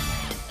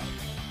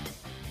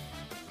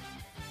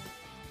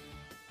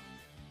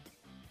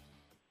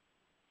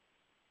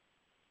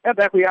 And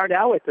back we are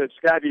now at the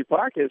Skyview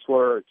Park as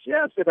we're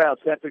just about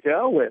set to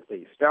go with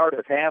the start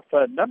of half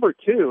number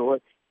 2.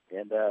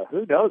 And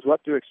who knows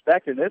what to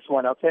expect in this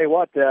one. I'll tell you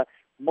what,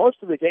 most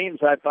of the games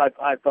I've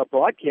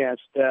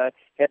broadcast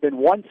have been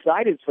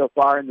one-sided so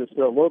far in this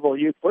Louisville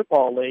Youth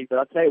Football League. But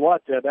I'll tell you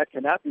what, that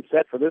cannot be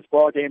said for this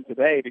ball game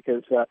today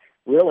because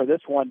really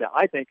this one,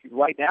 I think,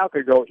 right now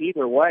could go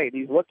either way.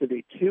 These look to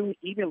be two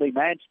evenly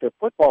matched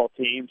football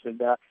teams, and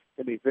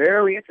it'll be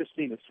very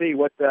interesting to see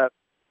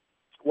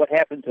what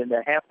happens in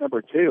half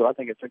number 2. I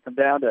think it's going to come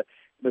down to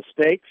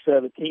mistakes.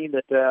 The team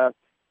that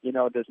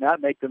does not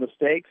make the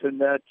mistakes, and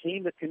the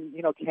team that can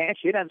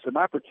cash in on some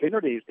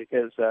opportunities.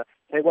 Because tell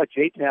you what,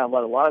 J-Town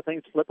let a lot of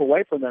things slip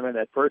away from them in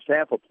that first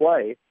half of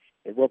play.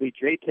 It will be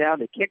J-Town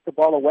to kick the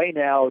ball away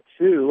now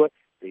to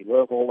the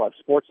Louisville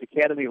Sports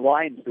Academy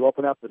Lions to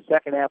open up the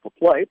second half of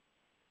play.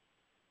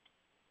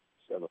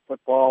 So the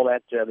football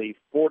at the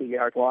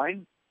 40-yard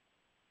line.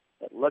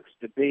 It looks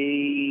to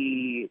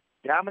be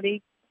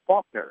Dominique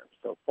Faulkner.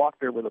 So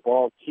Faulkner with the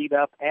ball teed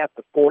up at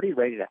the 40,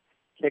 ready to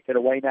kick it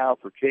away now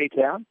for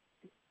J-Town.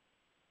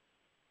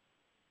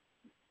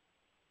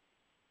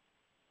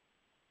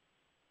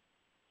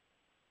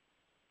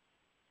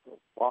 So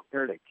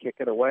Faulkner to kick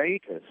it away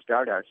to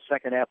start our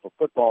second half of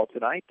football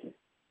tonight.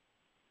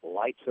 The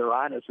lights are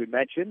on, as we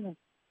mentioned.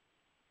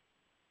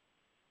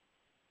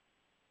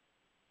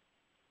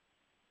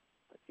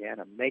 Again,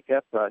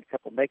 a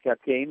couple makeup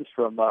games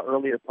from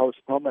earlier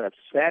postponement of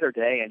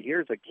Saturday. And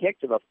here's a kick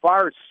to the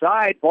far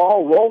side.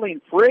 Ball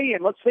rolling free.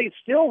 And let's see,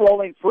 still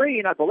rolling free.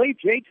 And I believe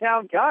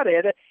J-Town got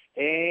it.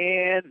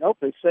 And nope,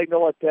 they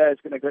signal it is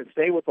going to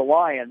stay with the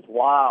Lions.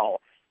 Wow.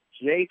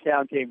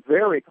 J-Town came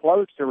very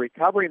close to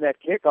recovering that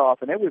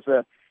kickoff. And it was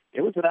an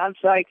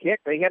onside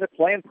kick. They had it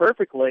planned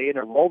perfectly. And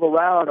it rolled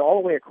around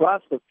all the way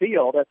across the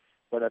field.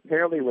 But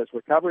apparently was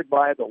recovered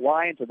by the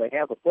Lions, and they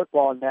have the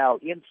football now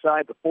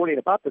inside the 40 at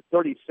about the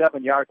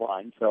 37-yard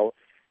line. So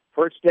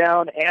first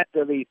down at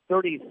the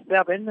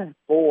 37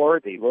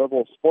 for the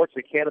Louisville Sports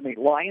Academy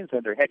Lions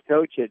under head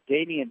coach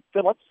Damian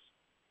Phillips.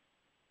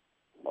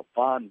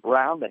 LaFon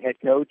Brown, the head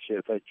coach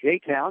of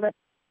J-Town.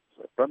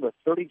 So from the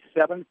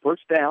 37,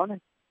 first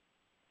down.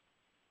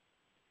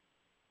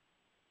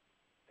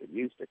 They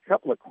used a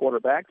couple of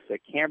quarterbacks,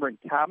 Cameron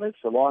Thomas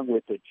along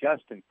with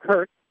Justin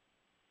Kirk.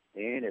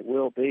 And it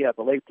will be, I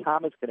believe,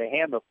 Thomas going to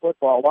hand the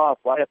football off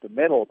right up the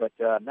middle, but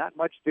not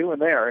much doing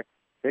there.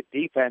 Good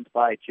defense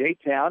by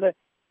J-Town. The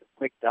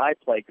quick dive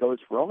play goes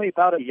for only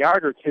about a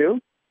yard or two.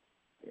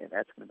 And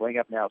that's going to bring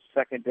up now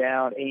second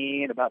down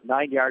and about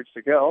 9 yards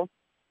to go.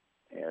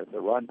 As the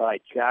run by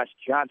Josh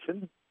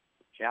Johnson.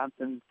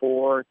 Johnson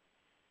for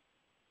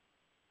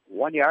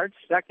 1 yard,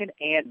 second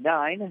and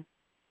 9.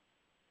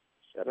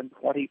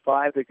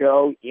 7:25 to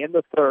go in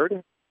the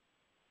third.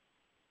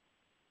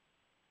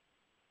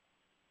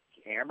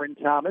 Cameron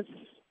Thomas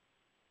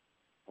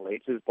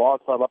leads his ball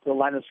club up to the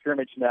line of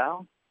scrimmage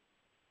now.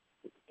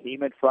 The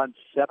team in front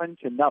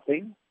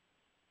 7-0.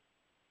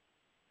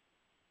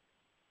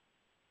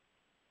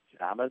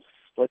 Thomas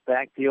split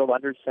backfield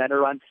under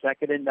center on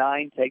second and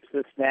 9. Takes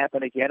the snap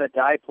and again a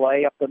dive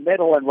play up the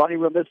middle and running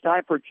room this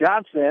time for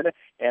Johnson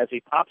as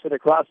he pops it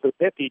across the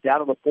 50 down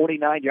to the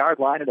 49-yard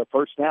line and a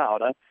first down.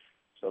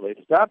 So they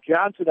stopped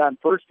Johnson on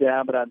first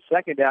down, but on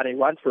second down he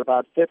runs for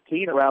about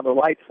 15 around the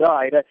right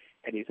side.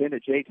 And he's into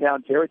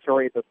J-Town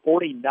territory at the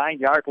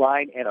 49-yard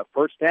line and a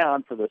first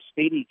down for the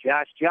speedy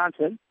Josh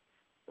Johnson.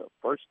 So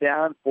first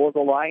down for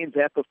the Lions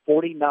at the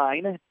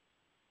 49.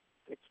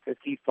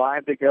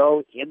 6:55 to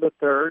go in the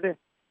third.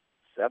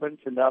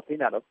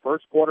 7-0 on a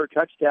first quarter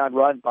touchdown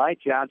run by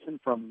Johnson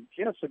from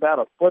just about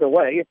a foot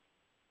away.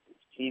 His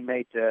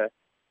teammate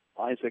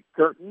Isaac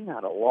Curtin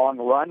on a long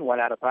run went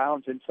out of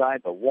bounds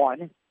inside the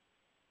 1.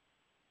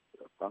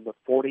 The from the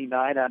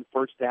 49 on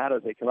first down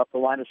as they come up the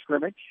line of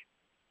scrimmage.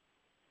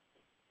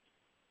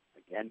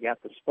 Again,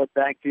 got the split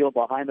backfield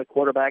behind the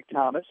quarterback,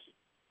 Thomas.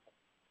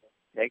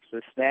 Takes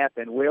the snap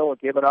and will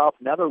give it off.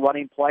 Another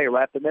running play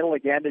right up the middle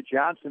again to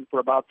Johnson for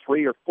about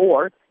 3 or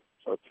 4.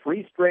 So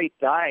 3 straight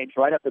dives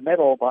right up the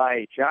middle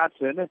by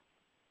Johnson.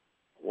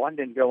 One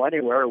didn't go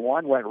anywhere.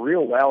 One went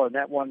real well, and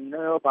that one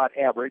about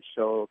average.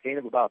 So gain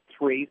of about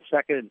 3,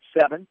 2nd and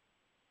 7.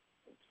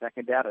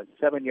 Second down and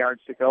 7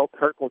 yards to go.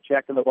 Kirk will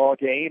check in the ball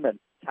game, and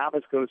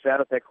Thomas goes out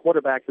at that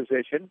quarterback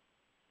position.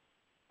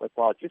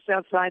 Football just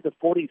outside the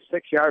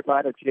 46-yard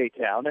line of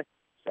J-Town.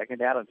 Second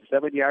down and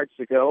 7 yards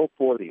to go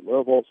for the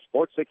Louisville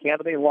Sports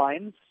Academy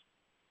Lions.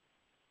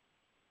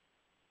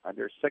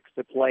 Under 6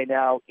 to play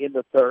now in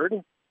the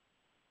third.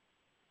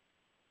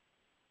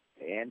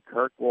 And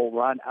Kirk will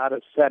run out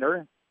of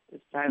center.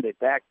 This time they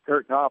back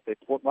Kirk off. They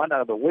run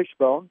out of the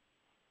wishbone.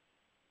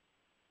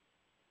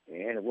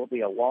 And it will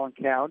be a long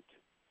count.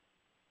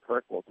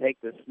 Kirk will take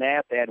the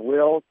snap and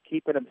will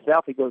keep it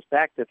himself. He goes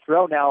back to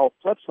throw now.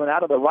 Flips one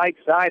out of the right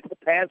side. The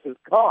pass is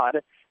caught.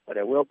 But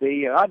it will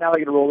be, now they're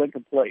going to roll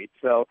incomplete.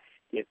 So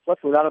it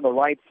flips it out on the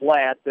right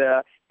flat,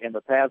 and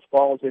the pass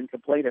falls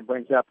incomplete and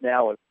brings up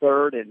now a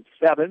 3rd and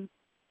 7.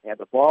 Had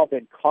the ball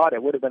been caught,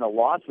 it would have been a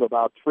loss of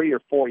about 3 or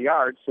 4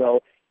 yards.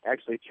 So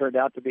actually turned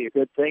out to be a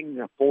good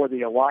thing for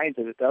the Lions,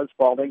 and it does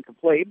fall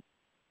incomplete.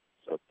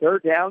 So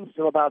 3rd down,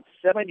 still about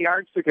 7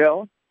 yards to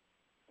go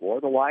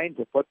for the Lions.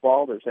 The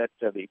football is at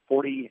the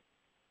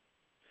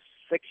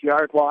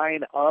 46-yard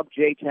line of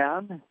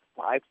J-Town.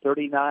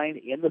 5:39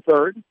 in the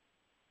third.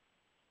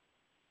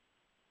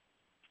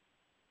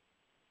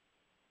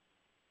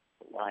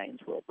 Lions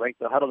will break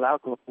the huddle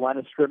out with the line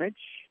of scrimmage.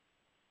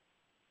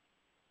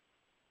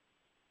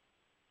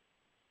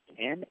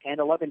 10 and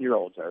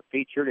 11-year-olds are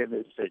featured in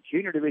this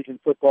junior division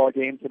football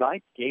game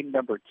tonight, game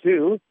number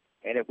 2.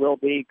 And it will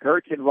be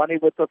Gerton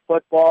running with the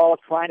football,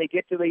 trying to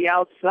get to the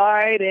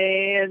outside,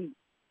 and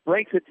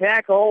breaks a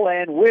tackle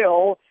and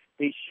will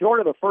be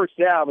short of the first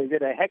down. He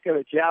did a heck of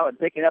a job at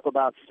picking up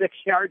about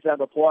 6 yards on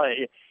the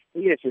play.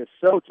 He is just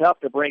so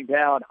tough to bring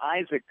down,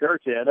 Isaac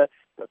Gerton,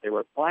 but they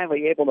were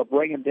finally able to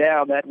bring him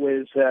down. That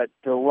was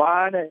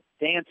Deron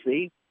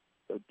Dancy.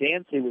 So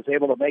Dancy was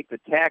able to make the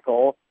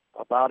tackle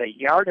about 1.5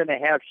 yards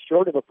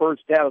short of the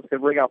first down. It's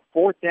going to bring up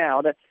 4th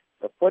down.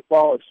 The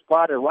football is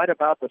spotted right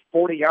about the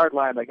 40-yard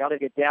line. They got to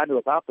get down to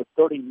about the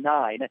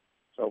 39.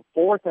 So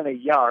 4th and 1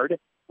 yard.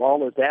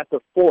 Ball is at the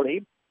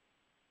 40.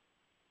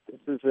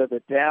 This is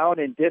the down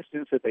and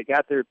distance that they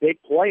got their big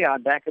play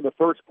on back in the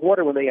first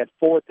quarter when they had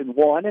 4th and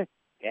 1.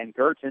 And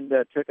Gerton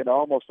took it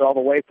almost all the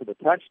way for the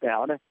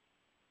touchdown.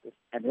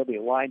 And he'll be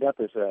lined up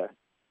as a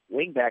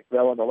wingback,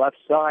 though, on the left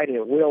side.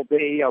 It will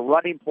be a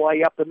running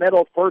play up the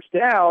middle, first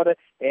down.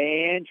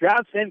 And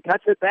Johnson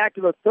cuts it back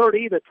to the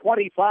 30, the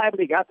 25, and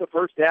he got the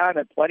first down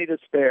and plenty to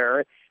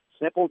spare.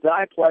 Simple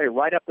dive play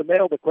right up the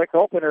middle, the quick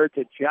opener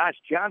to Josh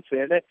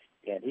Johnson.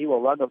 And he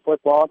will run the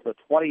football to the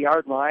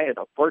 20-yard line. And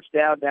a first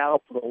down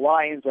now for the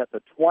Lions at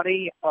the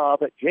 20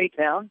 of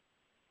J-Town.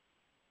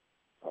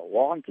 A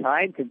long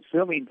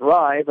time-consuming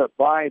drive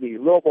by the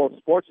Louisville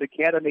Sports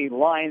Academy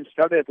Lions.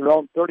 Started at their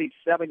own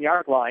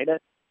 37-yard line,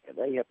 and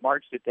they have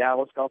marched it down.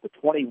 Let's call it the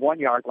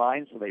 21-yard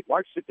line. So they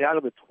marched it down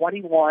to the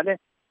 21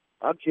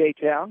 of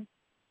J-Town.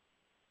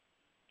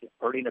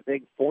 Converting a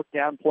big 4th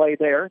down play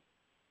there.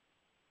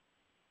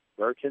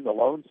 Gerton, the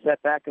lone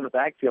setback in the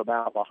backfield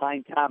now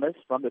behind Thomas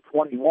from the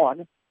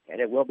 21.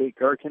 And it will be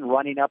Gerton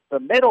running up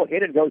the middle.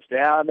 Hit and goes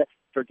down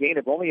for a gain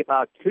of only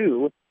about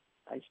 2.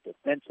 Nice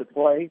defensive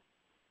play.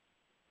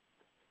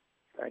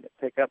 Trying to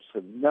pick up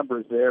some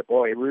numbers there.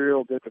 Boy,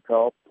 real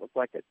difficult. Looked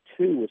like a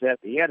 2 was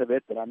at the end of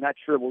it, but I'm not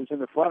sure what was in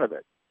the front of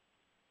it.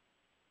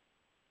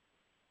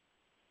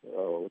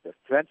 So the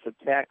defensive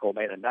tackle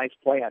made a nice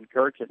play on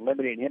Gerton,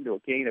 limiting him to a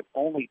gain of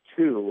only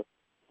 2.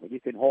 When you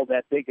can hold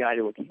that big guy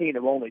to a gain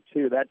of only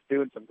 2, that's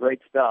doing some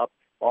great stuff.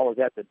 Ball is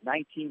at the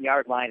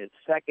 19-yard line. It's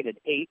 2nd and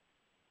 8.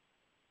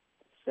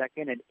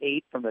 2nd and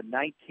 8 from the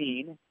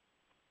 19.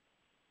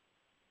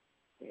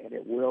 And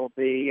it will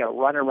be a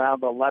run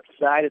around the left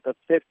side at the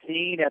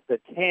 15, at the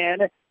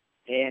 10,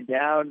 and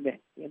down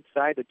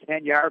inside the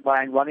 10-yard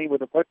line running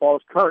with the football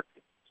is Kirk.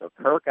 So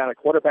Kirk on a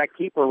quarterback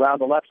keeper around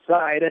the left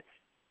side,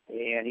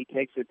 and he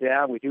takes it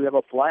down. We do have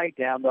a flag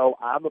down, though,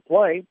 on the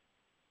play.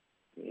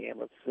 And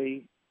let's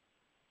see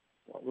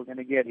what we're going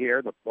to get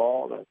here. The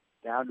ball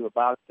down to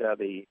about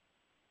the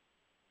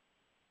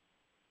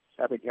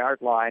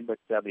 7-yard line, but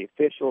the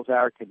officials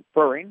are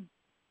conferring.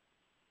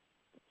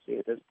 Let's see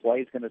if this play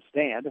is going to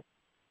stand.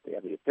 We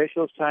have the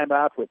officials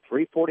timeout with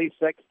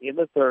 3:46 in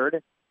the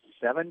third,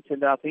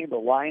 7-0. The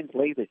Lions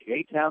lead the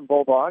J-Town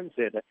Bulldogs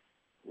in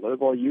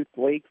Louisville Youth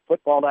League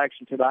football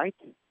action tonight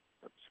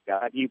from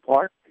Skyview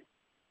Park.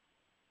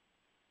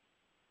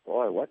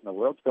 Boy, what in the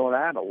world's going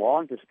on? A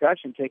long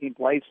discussion taking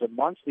place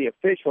amongst the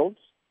officials.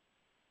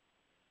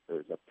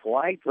 There's a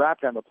flag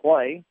dropped on the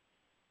play.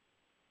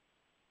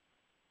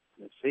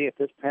 Let's see if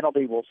this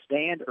penalty will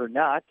stand or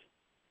not.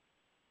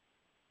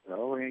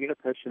 So we're going to get a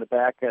push in the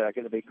back, going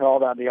to be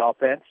called on the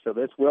offense. So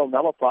this will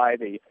nullify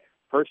the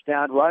first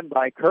down run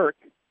by Kirk.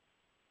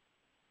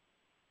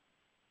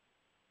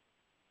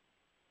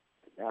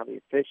 Now the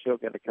official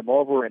going to come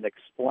over and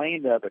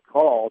explain the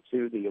call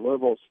to the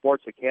Louisville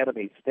Sports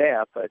Academy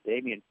staff,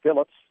 Damian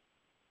Phillips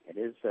and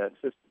his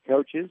assistant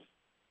coaches.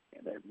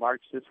 And they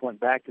march this one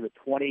back to the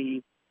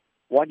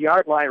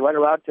 21-yard line, right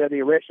around to the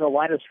original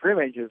line of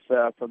scrimmage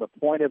from the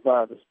point of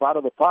the spot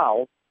of the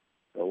foul.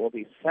 So it will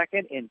be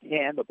 2nd and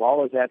 10. The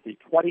ball is at the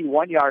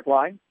 21-yard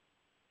line.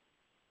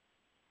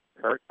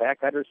 Kirk back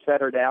under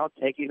center now,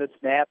 taking the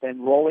snap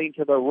and rolling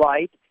to the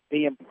right,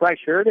 being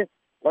pressured.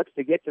 Looks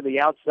to get to the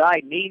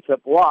outside, needs a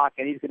block,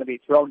 and he's going to be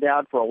thrown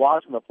down for a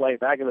loss on the play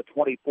back at the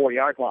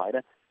 24-yard line.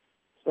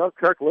 So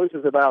Kirk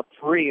loses about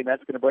 3, and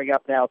that's going to bring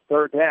up now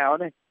 3rd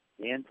down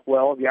and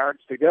 12 yards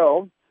to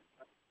go.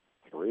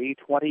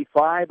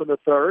 3:25 in the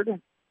third.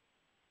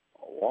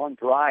 A long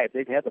drive.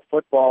 They've had the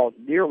football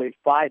nearly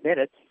 5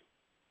 minutes.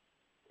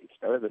 They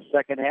started the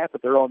second half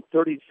at their own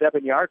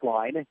 37-yard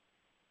line.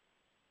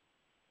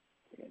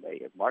 And they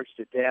have marched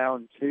it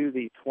down to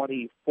the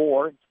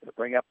 24. It's going to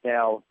bring up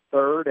now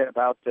 3rd and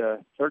about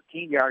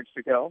 13 yards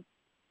to go.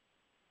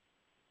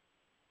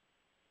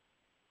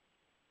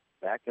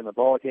 Back in the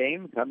ball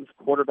game comes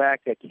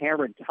quarterback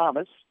Cameron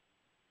Thomas.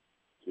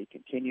 He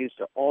continues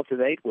to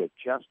alternate with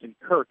Justin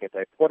Kirk at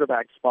that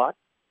quarterback spot.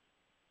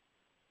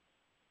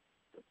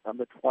 From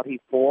the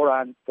 24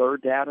 on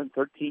 3rd down and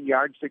 13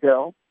 yards to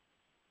go.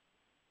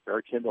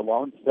 Gurton, the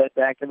lone set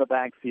back in the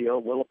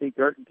backfield. Will it be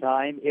Gurton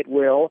time? It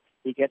will.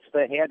 He gets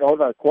the hand. Oh,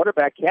 the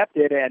quarterback kept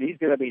it, and he's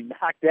going to be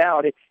knocked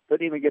out. He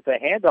couldn't even get the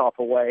handoff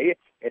away.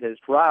 It is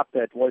dropped.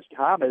 That was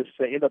Thomas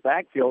in the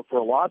backfield for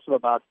a loss of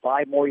about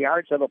 5 more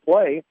yards on the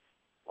play,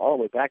 all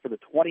the way back to the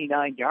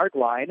 29-yard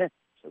line.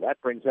 So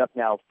that brings up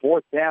now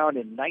 4th down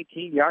and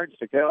 19 yards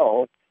to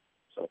go.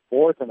 So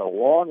 4th and a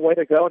long way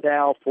to go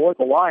now for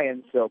the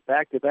Lions. So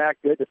back-to-back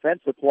good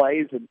defensive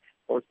plays, and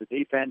of course the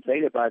defense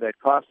aided by that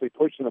costly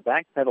push in the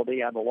back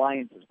penalty on the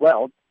Lions as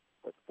well.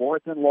 But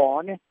 4th and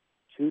long,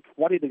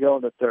 2:20 to go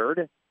in the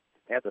third.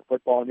 Had the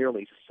football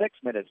nearly 6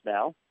 minutes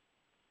now.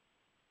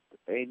 But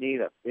they need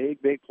a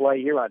big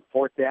play here on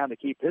 4th down to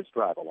keep this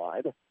drive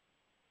alive.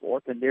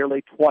 4th and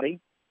nearly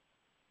 20.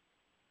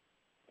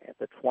 At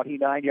the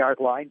 29-yard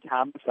line,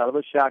 Thomas out of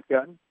the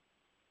shotgun.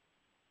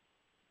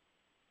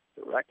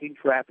 Directing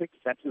traffic,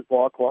 sends his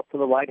ball clock to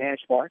the right hash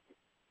mark.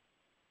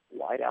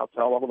 Wide outs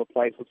all over the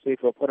place. Let's see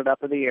if he'll put it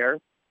up in the air.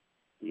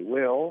 He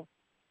will.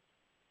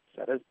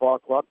 Set his ball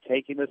club,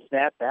 taking the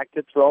snap, back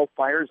to throw,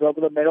 fires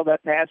over the middle.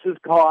 That pass is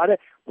caught.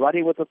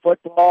 Running with the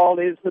football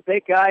is the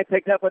big guy.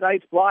 Picked up a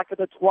nice block at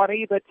the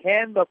 20, the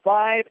 10, the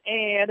 5,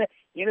 and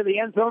into the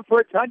end zone for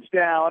a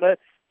touchdown.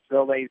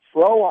 So they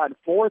throw on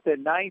 4th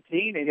and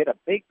 19 and hit a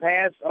big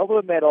pass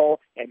over the middle,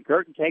 and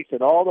Gurton takes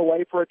it all the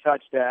way for a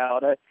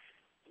touchdown.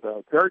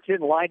 So Gurton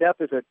lined up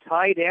as a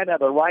tight end on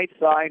the right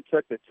side,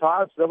 took the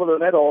toss over the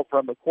middle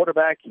from the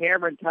quarterback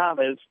Cameron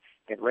Thomas,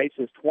 and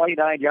races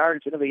 29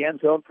 yards into the end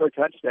zone for a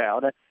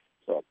touchdown.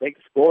 So a big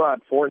score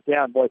on 4th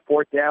down. Boy,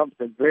 4th down's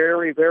been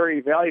very,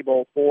 very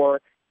valuable for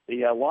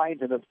the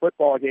Lions in this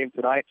football game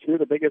tonight. 2 of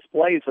the biggest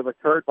plays have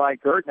occurred by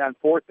Gurton on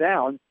 4th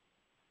down.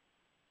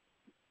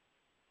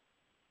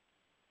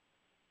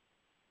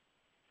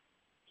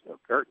 So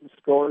Gurton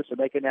scores to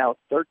make it now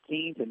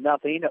 13-0.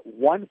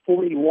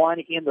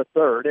 1:41 in the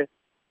third.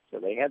 So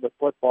they had the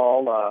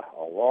football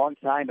a long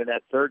time in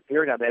that third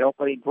period on that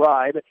opening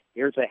drive.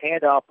 Here's a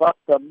handoff up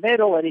the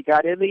middle, and he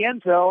got in the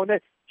end zone.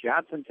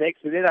 Johnson takes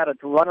it in on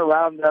a run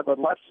around the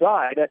left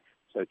side.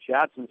 So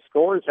Johnson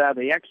scores on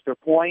the extra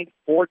point,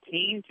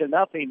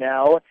 14-0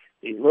 now.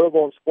 The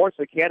Louisville Sports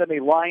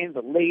Academy Lions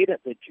lead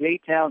the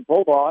J-Town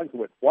Bulldogs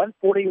with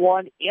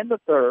 1:41 in the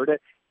third.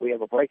 We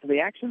have a break in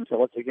the action, so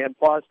let's again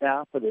pause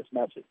now for this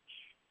message.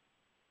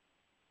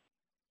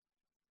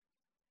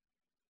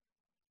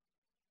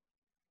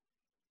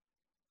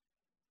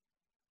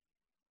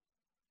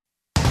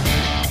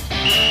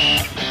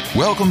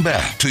 Welcome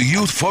back to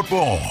Youth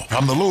Football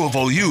from the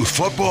Louisville Youth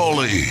Football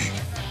League.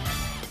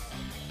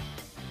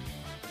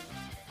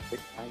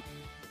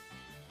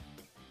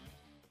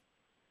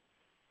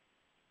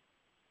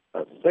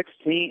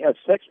 A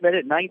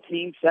 6-minute,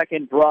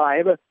 19-second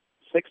drive,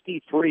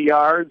 63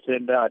 yards,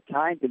 and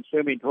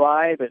time-consuming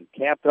drive, and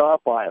capped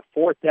off by a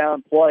 4th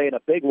down play and a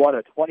big one,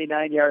 a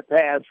 29-yard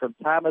pass from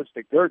Thomas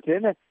to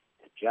Gurton.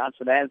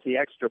 Johnson adds the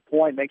extra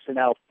point, makes it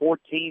now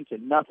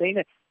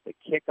 14-0. The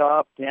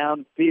kickoff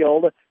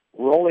downfield,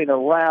 rolling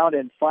around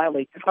and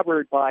finally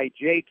covered by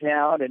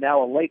J-Town, and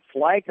now a late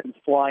flag comes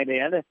flying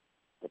in.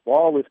 The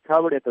ball was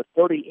covered at the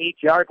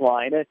 38-yard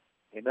line,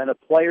 and then a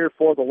player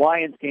for the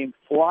Lions came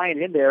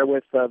flying in there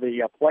with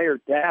the player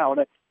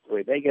down,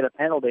 so they get a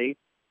penalty,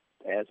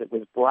 as it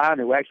was Brown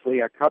who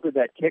actually covered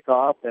that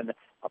kickoff, and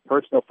a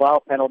personal foul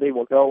penalty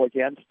will go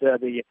against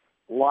the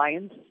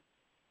Lions.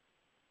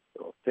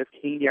 So a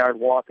 15-yard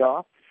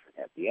walk-off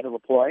at the end of the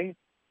play.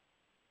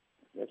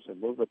 This will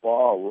move the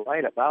ball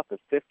right about the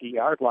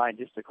 50-yard line,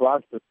 just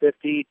across the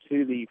 50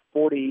 to the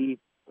 40,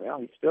 well,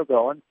 he's still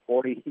going,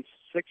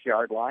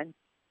 46-yard line.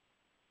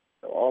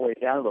 So all the way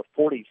down to the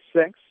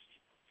 46.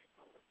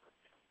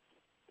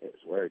 is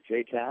where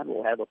J-Town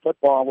will have the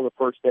football with a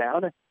first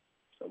down.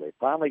 So they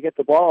finally get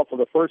the ball for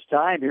the first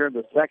time here in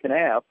the second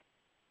half.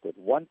 With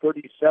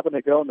 1:37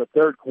 to go in the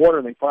third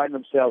quarter, they find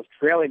themselves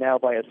trailing now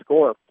by a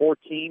score of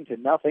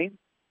 14-0.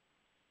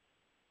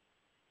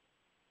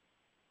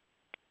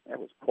 That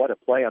was quite a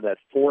play on that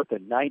 4th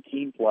and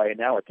 19 play, and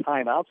now a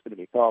timeout's going to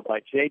be called by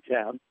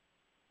J-Town.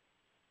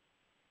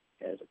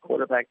 As a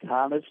quarterback,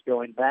 Thomas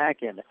going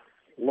back and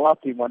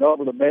Lofty went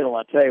over the middle.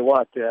 I'll tell you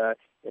what,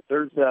 if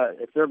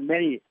there are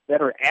many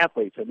better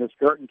athletes than this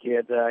Girton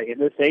kid in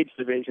this age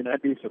division,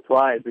 I'd be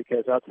surprised,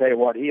 because I'll tell you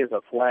what, he is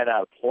a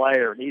flat-out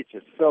player, and he's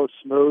just so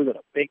smooth and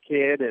a big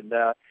kid, and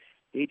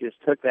he just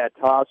took that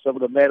toss over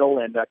the middle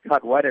and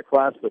cut right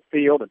across the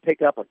field and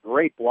picked up a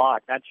great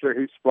block. Not sure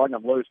who sprung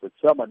him loose, but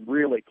someone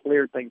really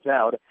cleared things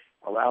out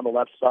around the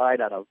left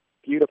side on a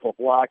beautiful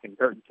block, and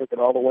Girton took it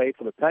all the way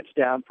for the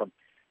touchdown from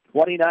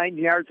 29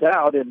 yards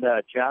out, and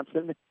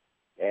Johnson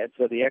adds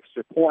the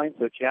extra point.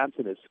 So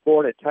Johnson has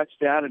scored a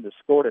touchdown and has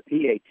scored a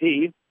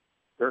PAT.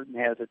 Girton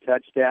has a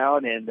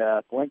touchdown, and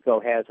Blanco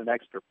has an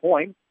extra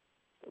point.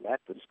 So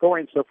that's the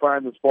scoring so far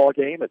in this ball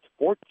game. It's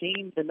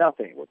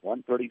 14-0 with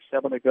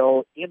 1:37 to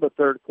go in the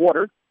third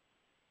quarter.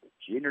 The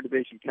junior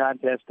division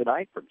contest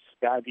tonight from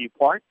Skyview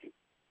Park.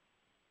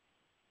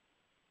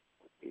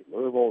 The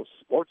Louisville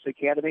Sports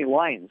Academy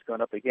Lions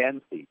going up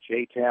against the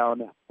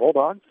J-Town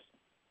Bulldogs.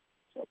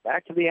 So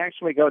back to the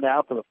action we go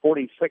now for the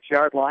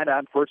 46-yard line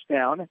on first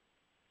down.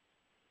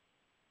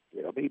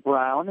 It'll be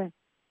Brown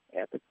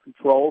at the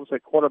controls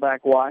at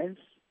quarterback-wise.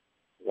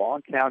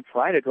 Long count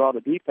trying to draw the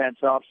defense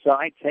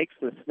offside. Takes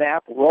the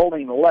snap,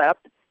 rolling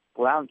left.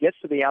 Brown gets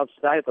to the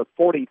outside at the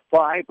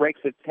 45, breaks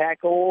a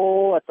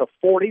tackle at the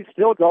 40,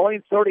 still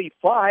going,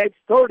 35,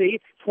 30,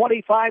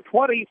 25,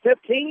 20,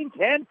 15,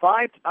 10,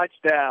 5,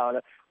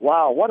 touchdown.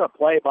 Wow, what a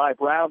play by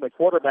Brown, the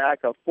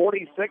quarterback, a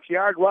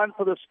 46-yard run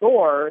for the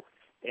score.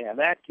 And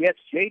that gets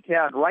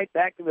J-Town right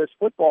back to this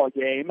football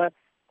game.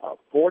 A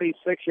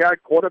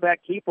 46-yard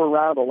quarterback keeper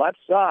around the left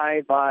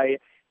side by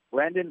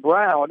Brendan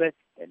Brown.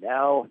 And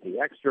now the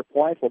extra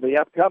point will be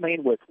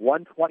upcoming with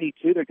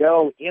 1:22 to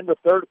go in the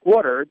third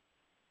quarter.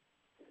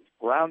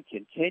 Brown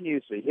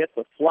continues to hit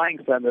the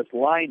flanks on this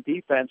line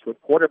defense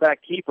with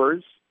quarterback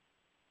keepers.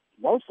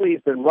 Mostly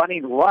he's been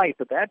running right,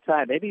 but that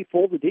time maybe he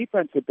fooled the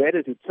defense a bit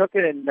as he took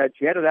it and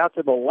jetted out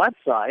to the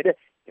left side.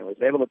 And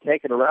was able to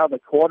take it around the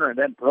corner and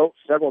then broke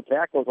several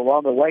tackles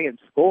along the way and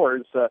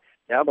scores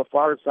down the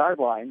far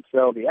sideline.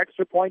 So the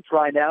extra point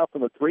try now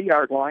from the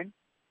 3-yard line.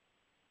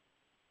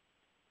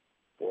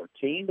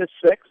 14-6.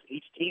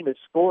 Each team has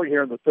scored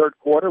here in the third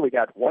quarter. We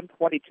got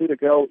 1:22 to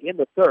go in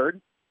the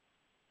third.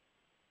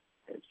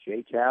 As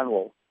J-Town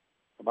will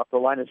come up the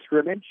line of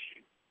scrimmage.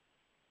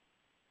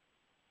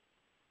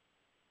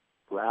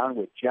 Brown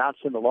with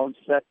Johnson, the lone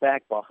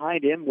setback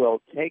behind him,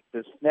 will take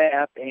the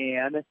snap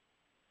and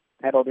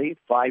penalty,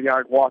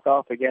 5-yard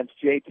walk-off against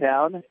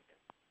J-Town.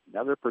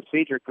 Another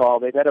procedure call.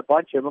 They've had a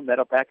bunch of them.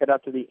 That'll back it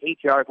up to the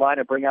 8-yard line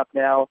and bring up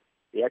now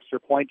the extra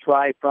point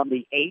try from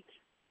the 8.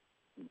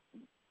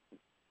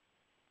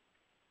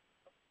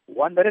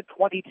 1 minute,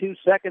 22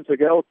 seconds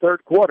ago,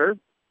 third quarter.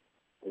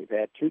 We've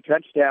had 2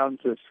 touchdowns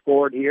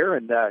scored here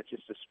in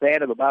just a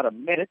span of about a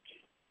minute.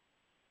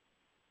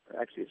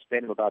 Or actually a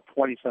span of about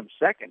 20-some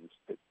seconds,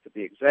 to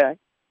be exact.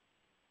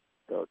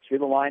 So to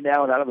the line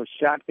now and out of the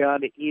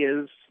shotgun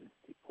is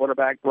the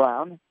quarterback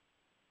Brown.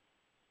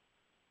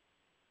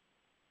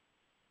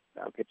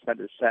 Now gets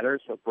under center.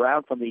 So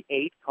Brown from the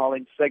 8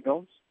 calling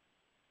signals.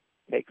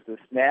 Takes the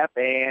snap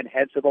and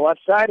heads to the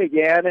left side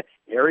again.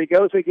 There he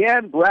goes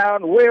again.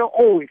 Brown will.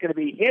 Oh, he's going to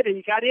be hit, and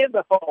he got in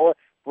the hole.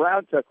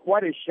 Brown took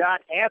quite a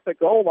shot at the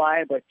goal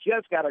line, but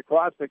just got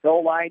across the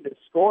goal line to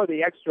score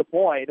the extra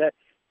point.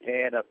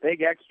 And a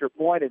big extra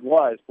point it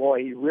was.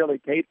 Boy, he really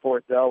paid for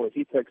it, though, as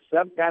he took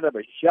some kind of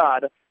a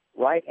shot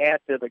right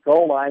at the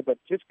goal line, but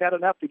just got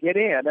enough to get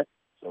in.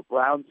 So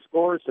Brown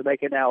scores to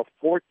make it now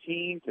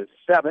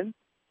 14-7.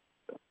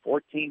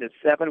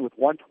 14-7 with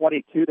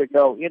 1:22 to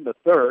go in the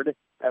third.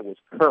 That was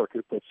Kirk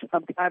who put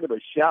some kind of a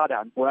shot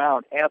on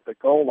Brown at the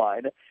goal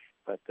line.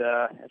 But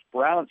as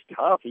Brown's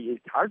tough, he's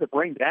hard to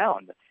bring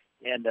down.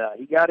 And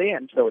he got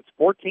in. So it's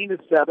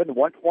 14-7,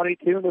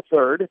 1:22 in the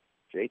third.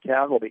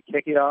 J-Town will be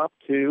kicking off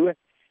to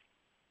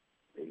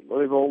the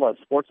Louisville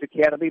Sports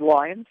Academy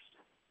Lions.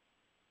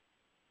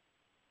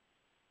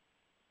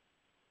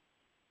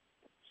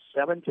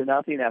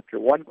 7-0 after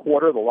one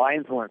quarter. The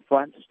Lions were in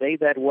front, stayed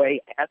that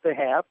way at the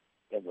half.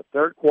 In the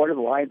third quarter, the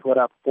Lions went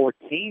up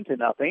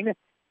 14-0,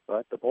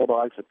 but the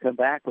Bulldogs have come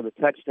back with a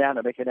touchdown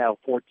to make it now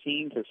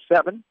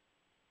 14-7.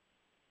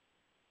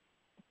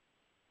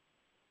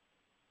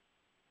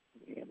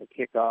 And the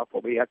kickoff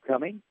will be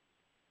upcoming.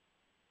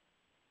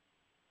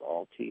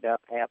 Ball teed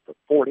up at the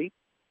 40.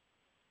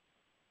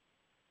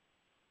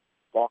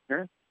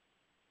 Faulkner.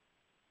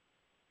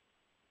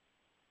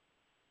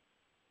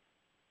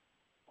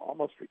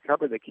 Almost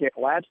recovered the kick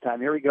last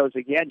time. Here he goes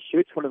again,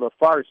 shoots one to the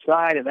far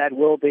side, and that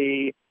will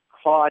be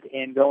caught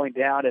and going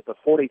down at the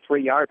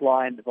 43-yard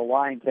line. The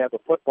Lions have the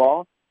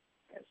football.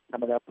 It's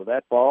coming up with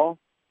that ball.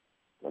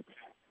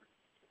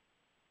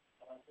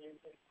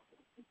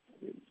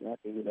 See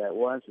exactly who that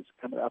was. It's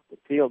coming up the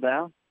field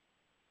now.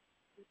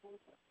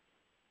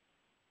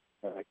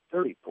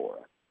 34.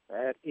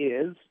 That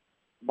is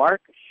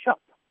Mark Shupp.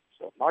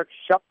 So Mark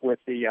Shupp with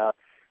the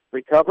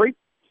recovery.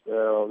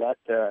 So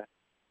that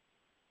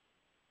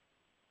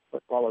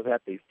football is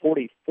at the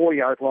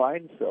 44-yard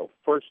line. So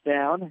first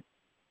down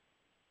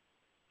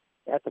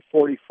at the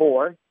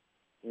 44.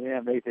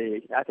 Yeah,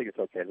 maybe. I think it's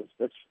okay.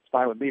 That's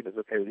fine with me. If it's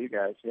okay with you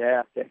guys.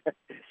 Yeah.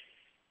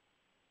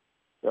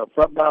 So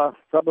from the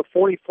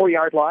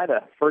 44-yard line,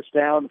 a first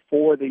down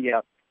for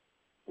the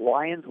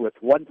Lions with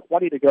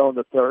 1:20 to go in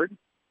the third.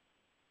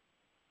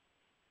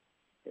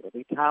 It'll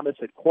be Thomas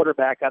at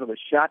quarterback out of the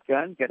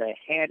shotgun. Going to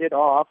hand it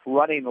off,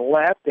 running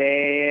left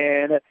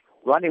and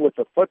running with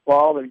the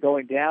football and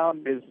going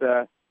down is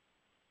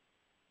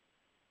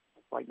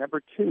like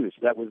number 2.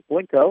 So that was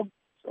Blinko.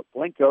 So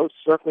Blinko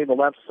circling the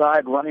left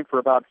side, running for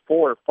about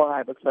 4 or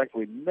 5. Looks like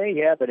we may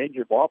have an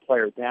injured ball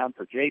player down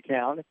for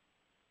J-Town,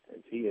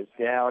 as he is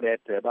down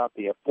at about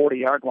the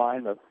 40-yard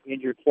line, the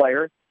injured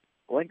player.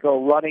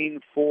 Blinko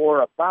running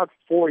for about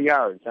 4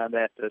 yards on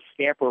that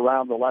scamper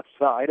around the left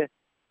side.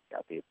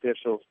 Got the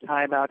officials'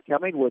 timeout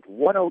coming with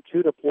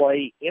 1:02 to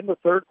play in the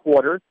third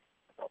quarter.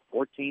 A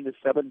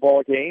 14-7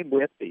 ball game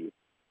with the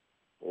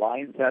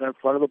Lions out in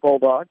front of the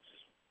Bulldogs.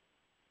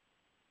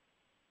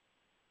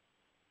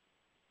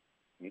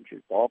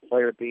 Injured ball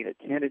player being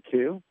attended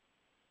to.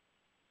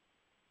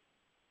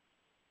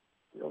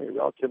 Really a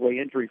relatively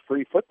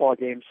injury-free football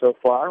game so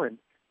far, and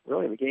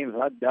really the game is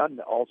done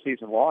all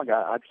season long.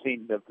 I've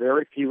seen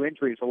very few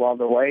injuries along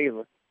the way.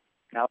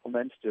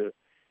 Compliments to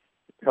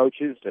the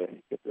coaches to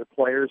get their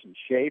players in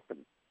shape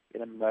and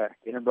get them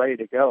ready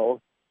to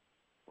go.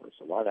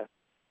 There's a lot of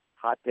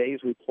hot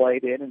days we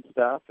played in and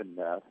stuff, and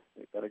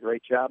they've done a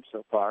great job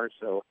so far.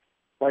 So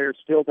players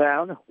still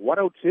down,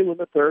 1:02 in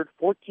the third,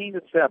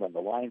 14-7. The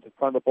Lions in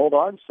front of the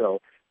Bulldogs.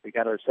 So we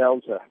got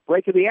ourselves a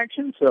break of the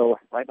action. So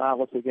right now,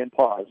 let's again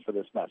pause for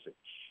this message.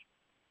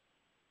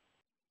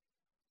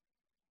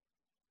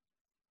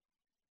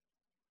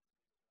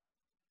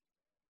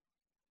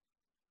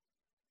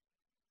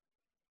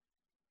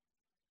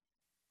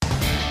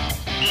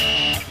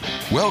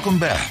 Welcome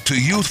back to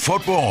Youth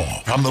Football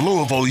from the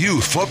Louisville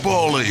Youth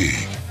Football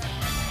League.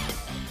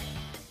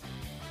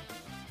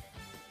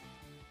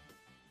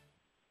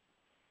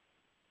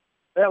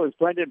 That was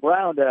Brendan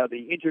Brown,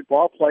 the injured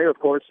ball player, of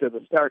course,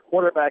 the star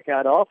quarterback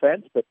on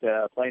offense, but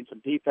playing some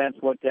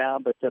defense, went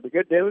down. But the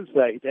good news,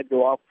 he did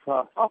go off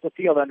the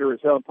field under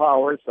his own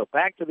power. So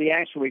back to the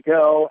action we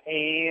go,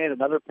 and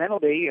another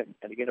penalty, and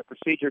to get a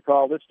procedure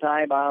call this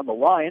time on the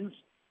Lions.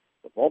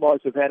 The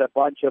Bulldogs have had a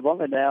bunch of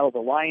them, and now the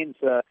Lions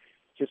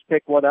just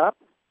pick one up.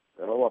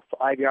 So a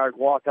 5-yard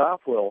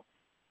walk-off will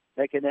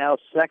make it now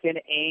 2nd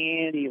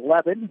and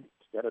 11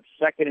 instead of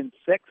 2nd and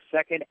 6,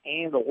 2nd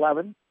and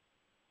 11.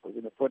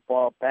 Moving the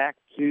football back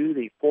to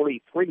the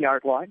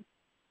 43-yard line.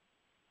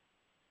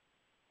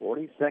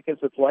 40 seconds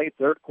to play,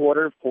 third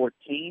quarter,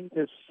 14-7.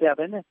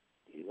 The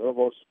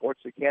Louisville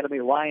Sports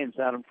Academy Lions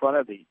out in front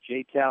of the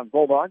J-Town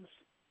Bulldogs.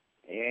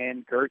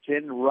 And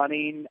Gerton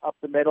running up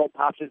the middle,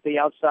 pops to the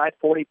outside,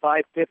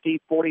 45-50,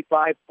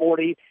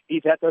 45-40.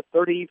 He's at the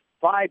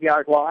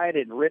 35-yard line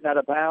and ridden out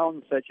of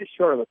bounds just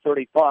short of the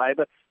 35.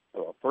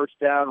 So a first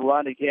down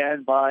run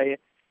again by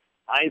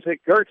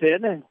Isaac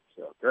Gerton.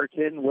 So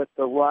Gerton with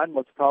the run,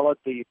 let's call it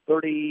the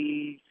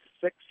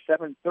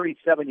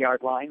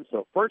 37-yard line.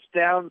 So first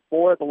down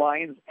for the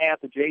Lions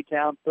at the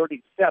J-Town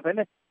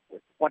 37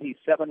 with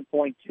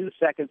 27.2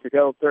 seconds to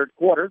go, third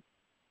quarter.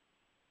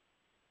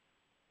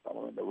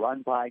 Following the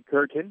run by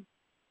Gerton.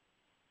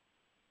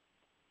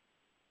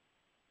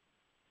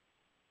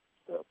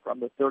 So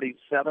from the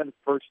 37,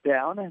 first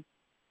down.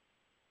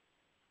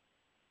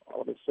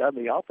 All of a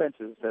sudden, the offense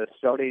is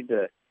starting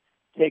to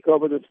take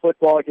over this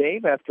football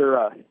game after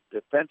a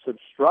defensive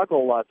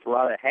struggle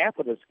throughout a half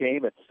of this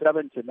game at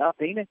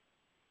 7-0.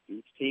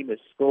 Each team has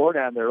scored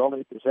on their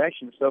only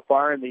possession so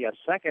far in the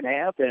second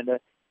half, and the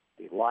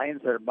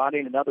Lions are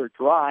mounting another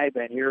drive,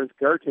 and here's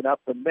Gerton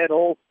up the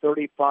middle,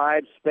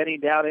 35, spinning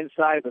down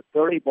inside the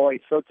 30. Boy,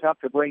 so tough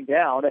to bring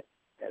down at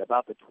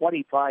about the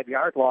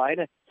 25-yard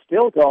line.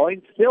 Still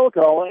going,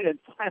 and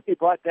finally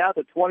brought down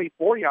the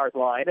 24-yard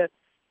line.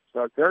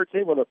 So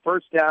Gerton with a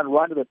first down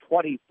run to the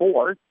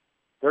 24.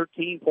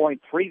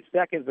 13.3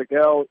 seconds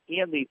ago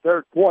in the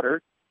third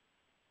quarter.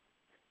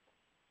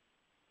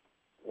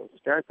 We'll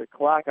start the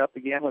clock up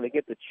again when they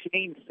get the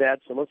chain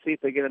set, so let's see if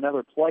they get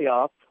another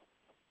playoff.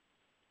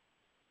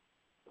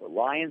 The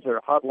Lions are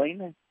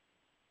huddling. And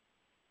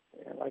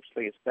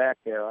actually, it's back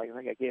there. I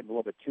think I gave them a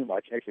little bit too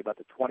much, actually about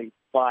the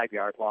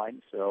 25-yard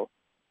line. So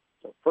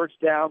first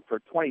down for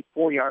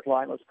 24-yard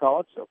line, let's call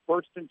it. So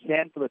first and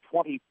 10 for the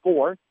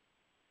 24.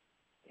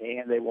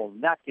 And they will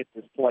not get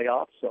this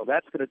playoff. So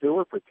that's going to do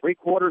it for 3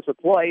 quarters of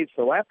play.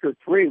 So after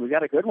 3, we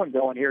got a good one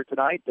going here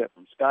tonight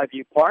from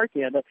Skyview Park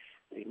in the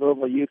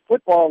Louisville Youth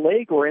Football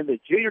League. We're in the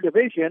junior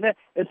division.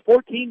 It's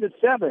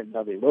 14-7.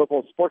 Now the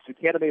Louisville Sports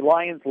Academy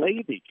Lions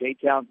lead the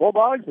J-Town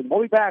Bulldogs, and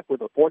we'll be back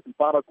with the fourth and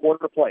final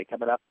quarter of play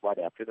coming up right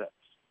after this.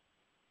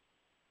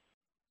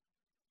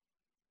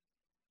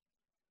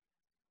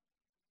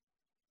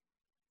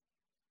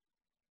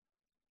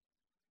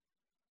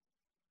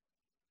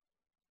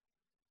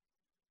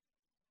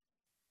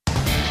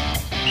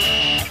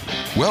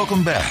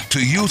 Welcome back to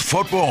Youth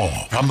Football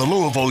from the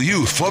Louisville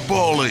Youth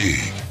Football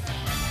League.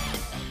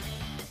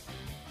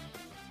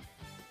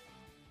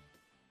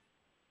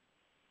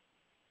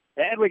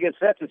 And we get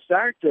set to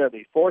start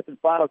the fourth and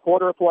final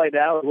quarter of play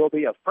now. It will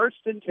be a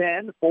 1st and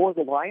 10 for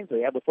the Lions.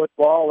 They have the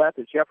football at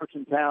the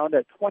Jeffersontown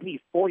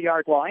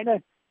 24-yard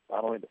line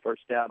following the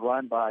first down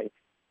run by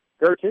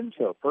Girton.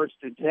 So 1st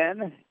and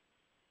 10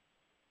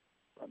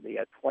 from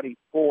the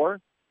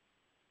 24.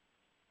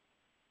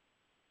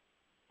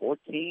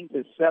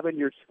 14-7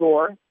 your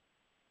score.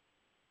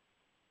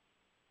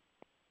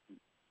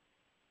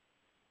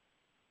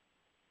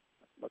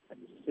 Looking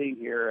to see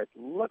here, it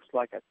looks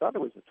like I thought it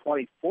was a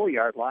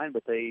 24-yard line,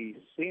 but they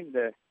seem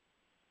to.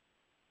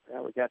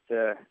 Well, we got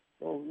a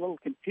little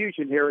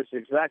confusion here as to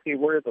exactly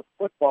where the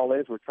football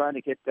is. We're trying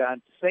to get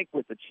on sync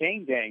with the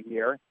chain gang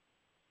here.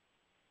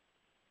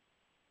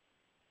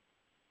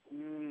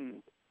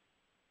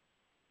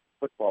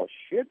 Football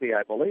should be,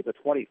 I believe, the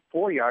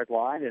 24-yard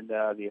line, and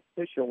the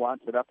official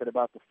wants it up at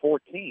about the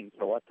 14.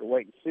 So we'll have to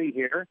wait and see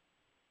here.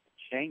 The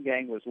chain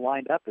gang was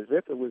lined up as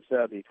if it was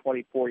the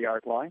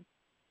 24-yard line.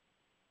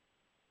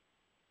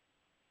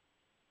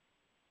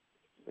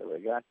 So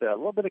we got a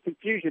little bit of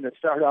confusion to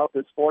start out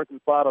this fourth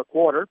and final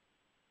quarter.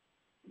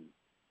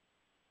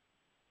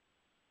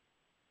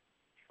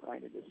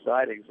 Trying to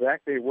decide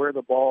exactly where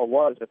the ball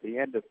was at the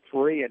end of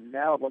 3, and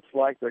now it looks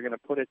like they're going to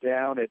put it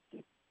down at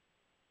the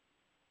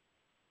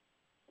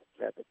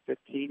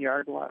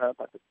 15-yard line,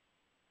 about the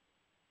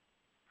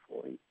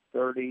 40,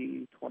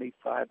 30,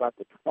 25, about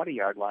the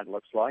 20-yard line,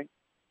 looks like.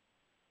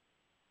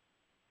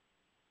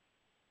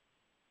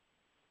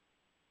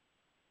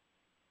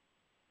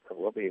 So it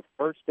will be a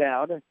first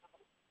down. The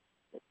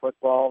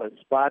football is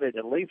spotted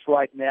at least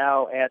right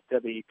now at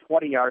the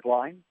 20-yard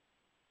line.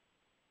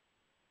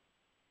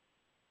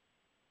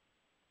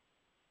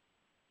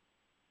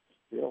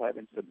 Still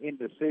having some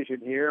indecision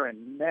here,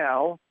 and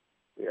now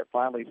we are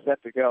finally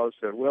set to go.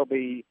 So it will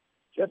be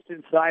just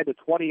inside the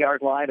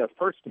 20-yard line, a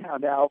first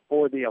down now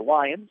for the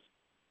Lions.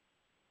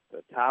 So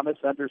Thomas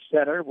under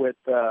center with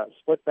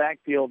split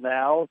backfield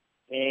now,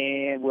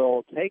 and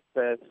will take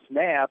the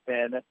snap,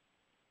 and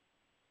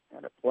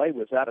the play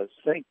was out of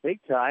sync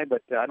big time,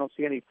 but I don't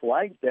see any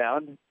flags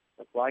down.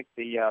 Looked like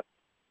the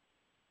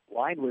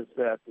line was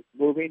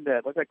moving.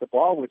 It looked like the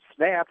ball was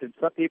snapped, and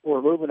some people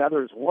were moving,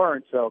 others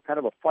weren't. So kind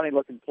of a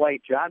funny-looking play.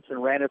 Johnson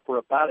ran it for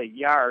about a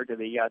yard to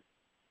the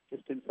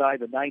just inside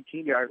the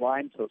 19-yard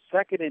line. So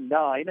 2nd and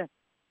 9.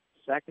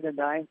 2nd and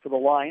 9 for the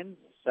Lions.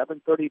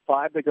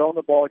 7:35 to go in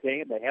the ball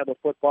game. They have the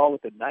football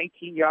at the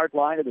 19-yard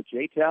line of the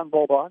J-Town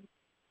Bulldogs.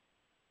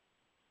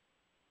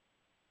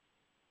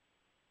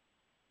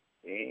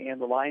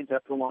 And the Lions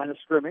up to the line of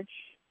scrimmage.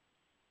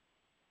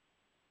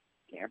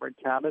 Cameron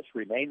Thomas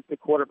remains the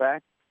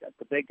quarterback. Got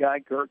the big guy,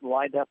 Girton,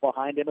 lined up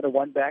behind him in a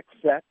one-back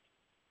set.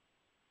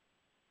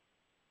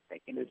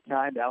 Taking his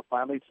time now,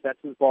 finally sets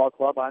his ball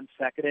club on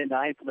 2nd and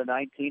 9 from the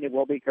 19. It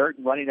will be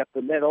Girton running up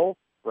the middle.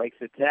 Breaks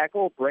a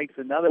tackle, breaks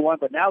another one,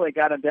 but now they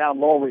got him down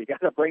lower. You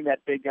got to bring that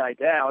big guy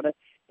down,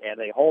 and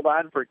they hold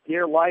on for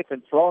dear life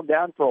and throw him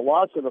down for a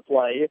loss of the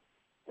play.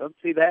 Don't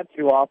see that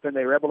too often.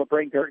 They were able to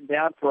bring Girton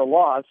down for a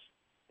loss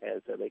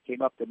as they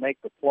came up to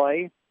make the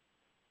play.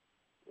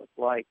 Looked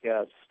like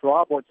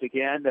Straub once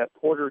again.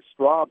 Porter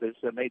Straub has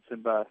made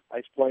some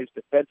nice plays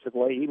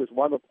defensively. He was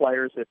one of the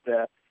players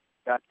that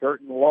got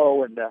Girton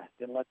low and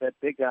didn't let that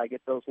big guy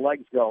get those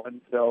legs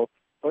going. So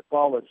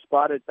football is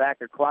spotted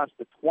back across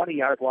the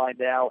 20-yard line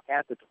now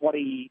at the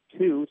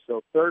 22.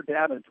 So 3rd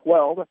down and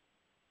 12.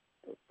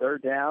 So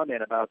 3rd down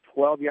and about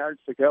 12 yards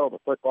to go. The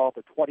football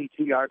at the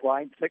 22-yard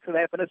line.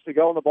 6.5 minutes to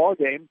go in the ball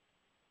game.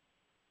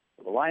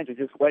 The Lions are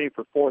just waiting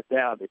for 4th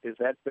down because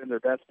that's been their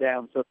best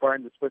down so far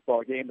in this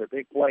football game. Their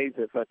big plays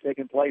have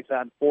taken place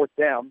on 4th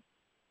down.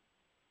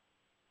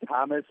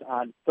 Thomas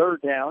on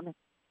 3rd down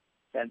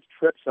sends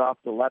trips off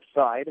the left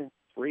side.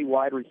 3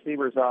 wide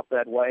receivers off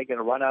that way, going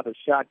to run out of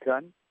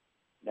shotgun.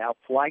 Now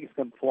flags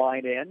come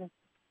flying in.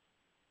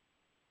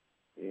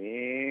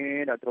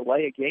 And a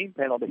delay of game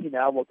penalty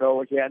now will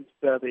go against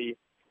the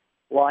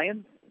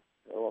Lions.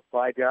 So a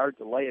 5-yard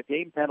delay of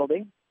game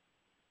penalty.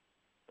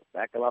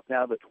 Back them up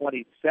now to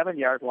the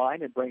 27-yard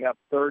line and bring up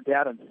 3rd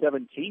down and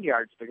 17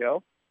 yards to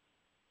go.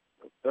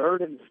 So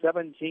 3rd and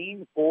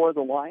 17 for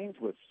the Lions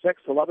with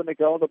 6:11 to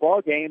go in the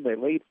ball game. They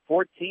lead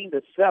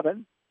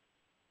 14-7.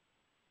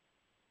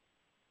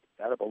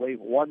 Got to believe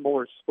one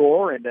more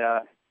score, and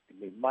it'll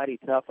be mighty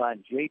tough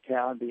on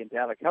J-Town being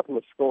down a couple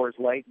of scores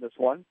late in this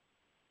one.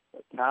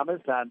 So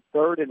Thomas on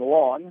 3rd and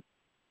long.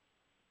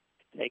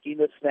 Taking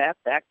the snap,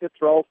 back to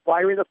throw,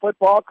 firing the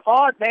football,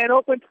 caught, man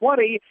open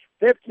 20,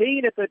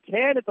 15 at the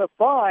 10, at the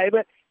 5,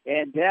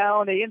 and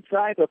down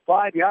inside the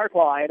 5-yard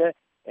line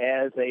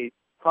as they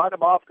caught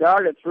him off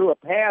guard and threw a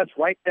pass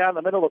right down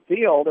the middle of the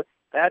field.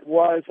 That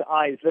was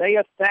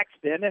Isaiah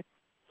Thaxton.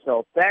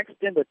 So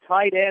Thaxton, the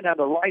tight end on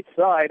the right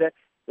side,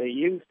 they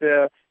used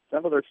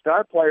some of their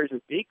star players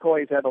as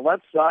decoys on the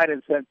left side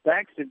and sent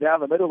Thaxton down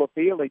the middle of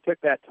the field. He took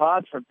that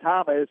toss from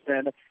Thomas,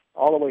 and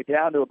all the way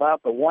down to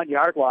about the 1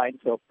 yard line.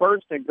 So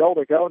first and goal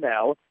to go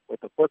now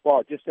with the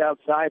football just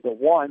outside the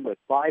 1 with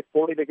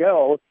 5:40 to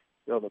go.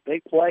 So the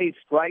big play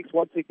strikes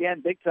once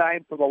again, big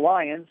time for the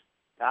Lions.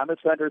 Thomas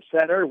under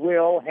center,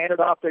 will hand it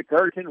off to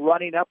Girton,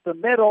 running up the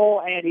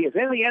middle, and he is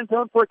in the end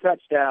zone for a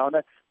touchdown.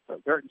 So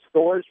Girton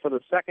scores for the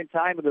second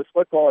time in this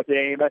football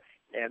game,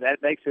 and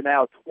that makes it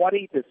now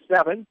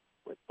 20-7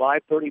 with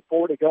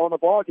 5:34 to go in the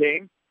ball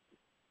game.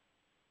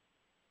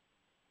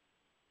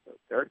 So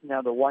Girton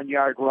on the 1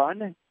 yard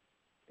run, and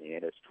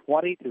it's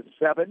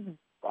 20-7,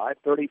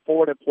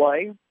 5:34 to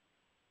play.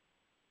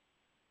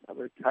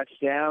 Another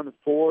touchdown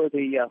for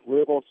the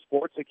Louisville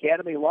Sports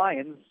Academy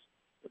Lions.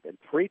 There have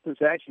been 3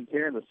 possessions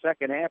here in the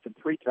second half and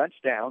 3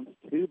 touchdowns,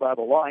 2 by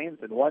the Lions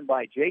and 1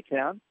 by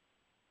J-Town.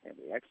 And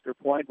the extra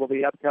point will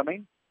be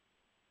upcoming.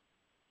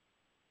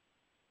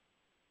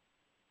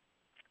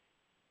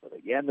 But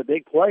again, the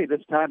big play,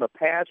 this time a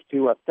pass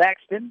to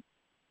Thaxton.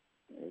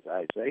 As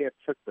Isaiah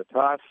took the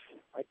toss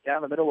right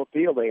down the middle of the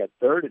field, they had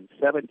 3rd and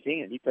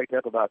 17. He picked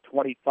up about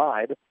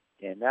 25.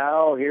 And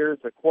now here's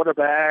the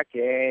quarterback,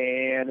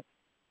 and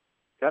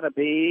going to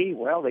be,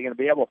 well, they're going to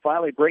be able to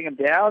finally bring him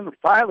down.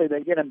 Finally,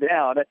 they get him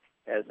down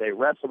as they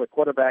wrestle the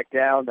quarterback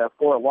down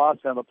for a loss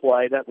on the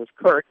play. That was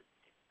Kirk.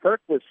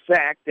 Kirk was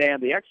sacked, and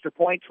the extra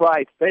point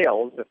try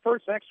fails. The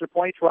first extra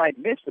point try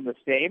missed in this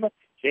game.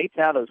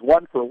 J-Town is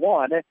 1 for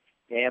 1,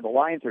 and the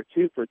Lions are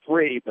 2 for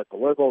 3. But the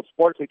Louisville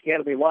Sports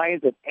Academy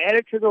Lions have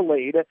added to the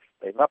lead.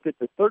 They've upped it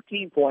to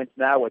 13 points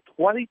now with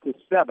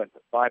 20-7.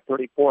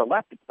 5:34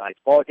 left in tonight's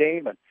ball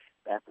game, and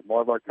back for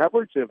more of our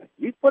coverage of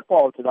youth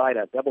football tonight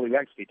at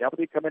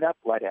WXVW coming up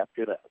right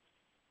after this.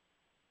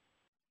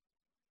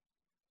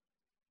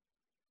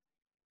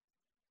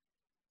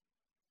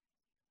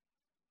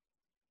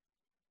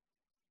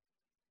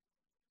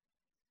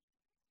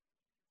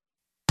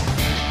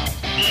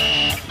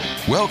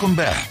 Welcome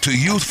back to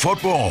Youth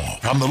Football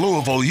from the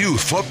Louisville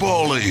Youth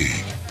Football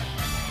League.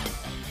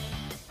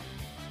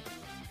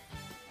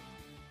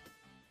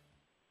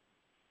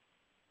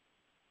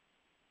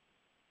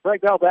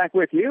 Greg Bell back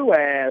with you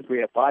as we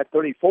have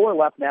 5:34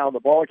 left now in the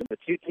ball. The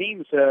two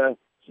teams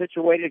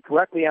situated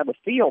correctly on the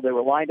field. They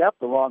were lined up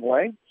the wrong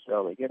way,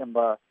 so they get them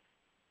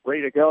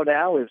ready to go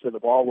now as the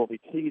ball will be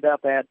teed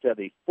up at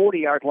the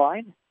 40-yard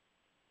line.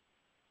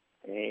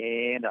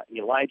 And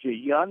Elijah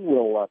Young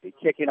will be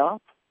kicking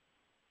off.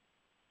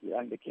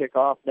 Young to kick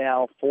off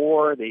now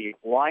for the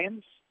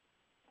Lions.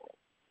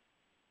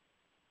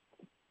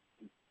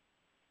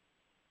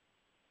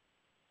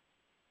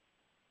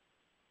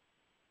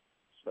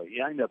 So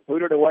Young to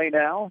boot it away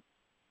now.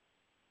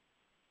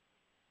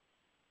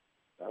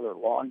 Another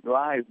long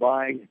drive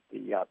by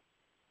the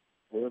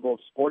Louisville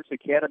Sports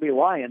Academy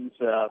Lions.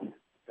 Got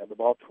the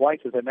ball twice,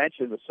 as I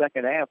mentioned, in the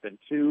second half, and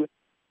 2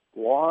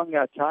 long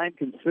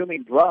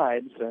time-consuming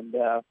drives, and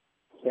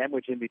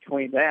sandwich in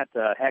between that,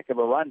 heck of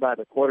a run by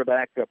the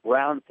quarterback,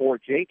 Brown, for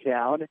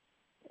J-Town.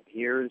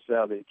 Here's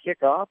the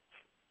kickoff.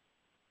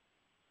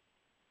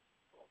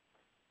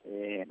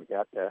 And we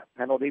got the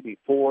penalty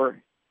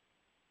before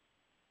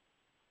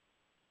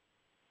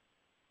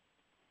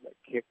the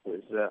kick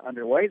was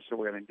underway, so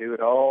we're going to do it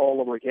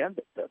all over again,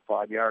 but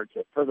 5 yards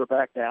further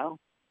back now.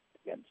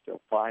 Again, still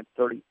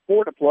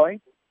 5:34 to play.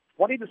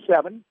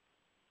 20-7.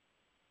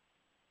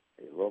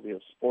 The Louisville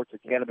Sports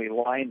Academy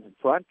Lions in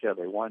front.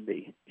 They won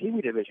the Pee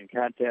Wee Division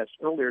contest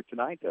earlier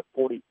tonight.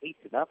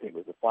 48-0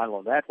 was the final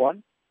on that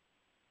one.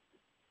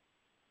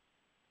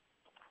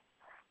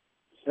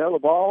 So the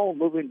ball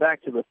moving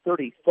back to the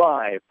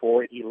 35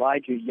 for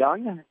Elijah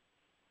Young.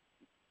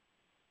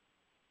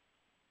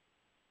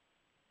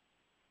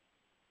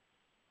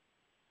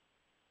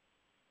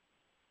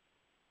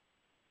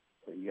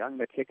 So Young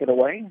to kick it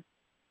away.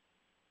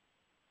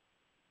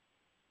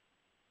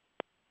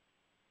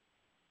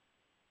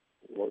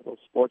 Louisville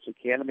Sports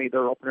Academy,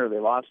 their opener, they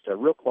lost a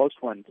real close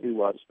one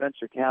to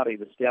Spencer County,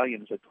 the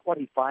Stallions, at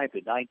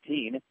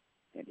 25-19.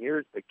 And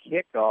here's the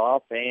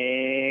kickoff,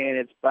 and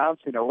it's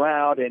bouncing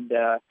around, and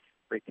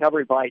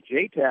recovery by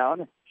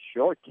J-Town.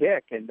 Short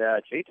kick, and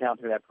J-Town's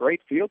going to have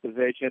great field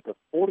position at the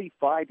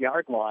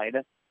 45-yard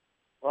line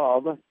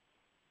of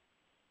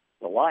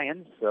the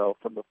Lions. So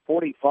from the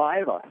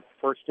 45,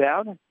 first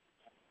down.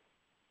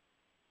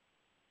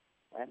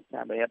 Last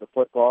time they had the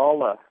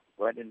football,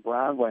 Brendan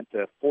Brown went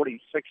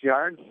 46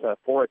 yards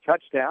for a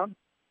touchdown.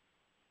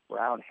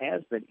 Brown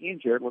has been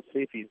injured. Let's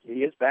see if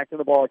he is back in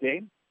the ball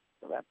game.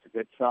 So that's a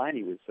good sign.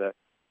 He was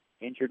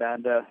injured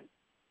on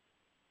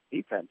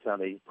defense on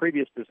the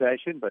previous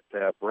possession, but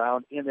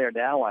Brown in there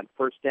now on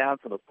first down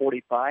from the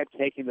 45,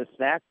 taking the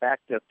snap, back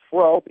to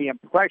throw, being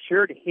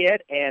pressured,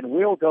 hit, and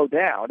will go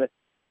down.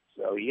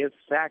 So he is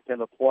sacked in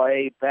the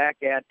play back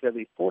at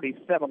the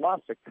 47,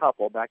 lost a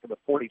couple back at the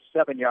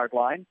 47-yard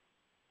line.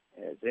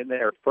 Is in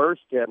there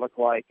first. It looked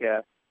like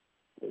it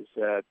was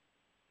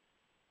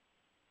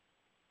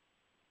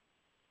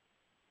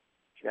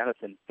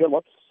Jonathan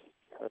Phillips.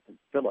 Jonathan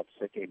Phillips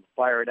that came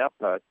fired up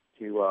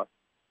to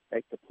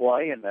make the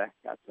play, and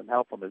got some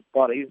help from his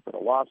buddies, but a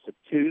loss of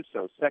 2,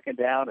 so second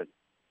down and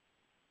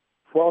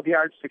 12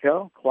 yards to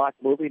go. Clock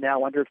moving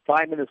now, under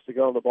 5 minutes to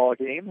go in the ball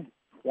game.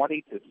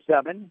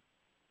 20-7.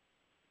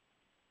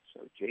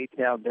 So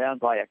J-Town down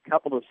by a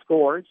couple of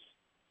scores.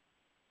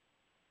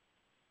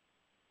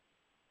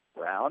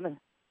 Brown,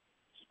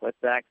 split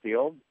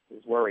backfield,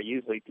 is where he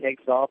usually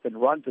takes off and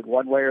runs it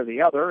one way or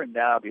the other. And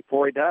now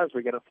before he does,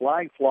 we get a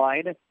flag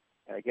flying.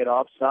 Get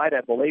offside,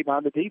 I believe,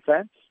 on the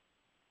defense.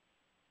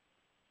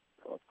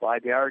 So a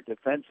 5-yard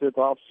defensive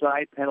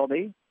offside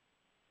penalty.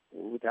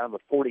 Move down the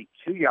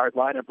 42-yard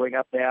line and bring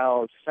up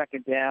now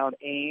second down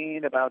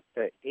and about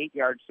 8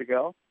 yards to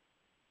go.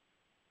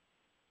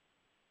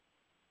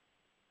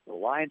 The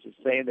Lions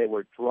are saying they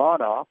were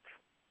drawn off.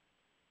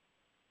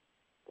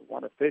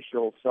 One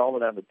official saw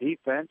it on the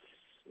defense.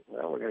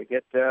 Well, we're going to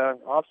get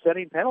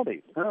offsetting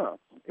penalties.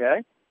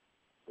 Okay.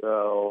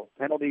 So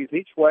penalties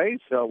each way.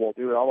 So we'll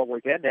do it all over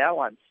again now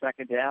on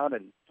second down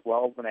and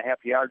 12.5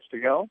 yards to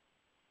go.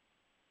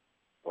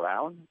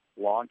 Brown,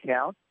 long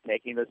count,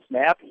 taking the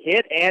snap,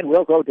 hit, and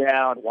will go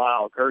down.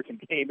 Wow, Gerson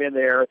came in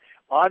there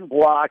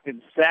unblocked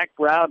and sacked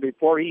Brown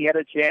before he had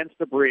a chance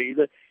to breathe.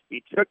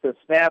 He took the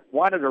snap,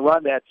 wanted to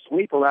run that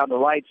sweep around the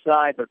right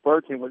side, but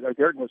Gerson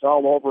was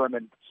all over him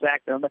and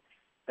sacked him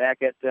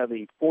back at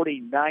the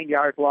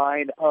 49-yard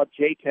line of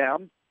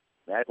J-Town.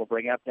 That will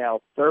bring up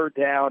now third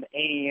down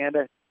and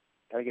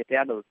get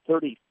down to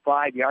the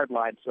 35-yard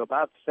line, so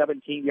about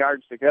 17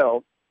 yards to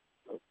go.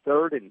 So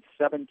third and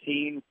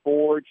 17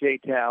 for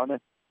J-Town,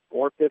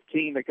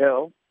 4:15 to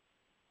go.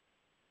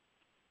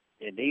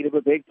 In need of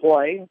a big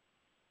play.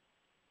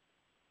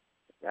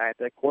 At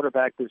that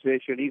quarterback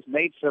position, he's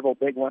made several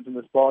big ones in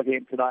this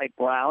ballgame tonight.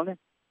 Brown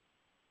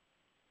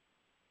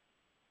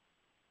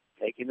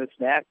taking the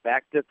snap,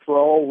 back to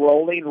throw,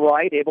 rolling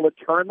right, able to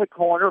turn the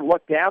corner,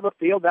 look down the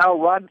field, now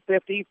run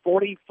 50,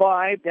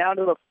 45, down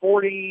to the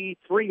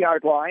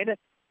 43-yard line.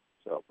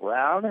 So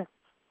Brown,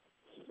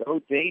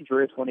 so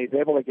dangerous when he's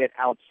able to get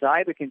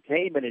outside the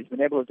containment. He's been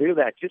able to do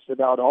that just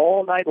about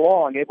all night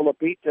long, able to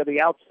beat to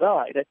the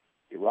outside.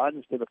 He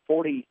runs to the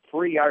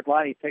 43-yard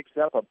line. He picks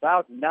up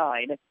about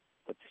 9,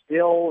 but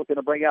still going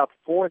to bring out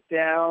fourth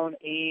down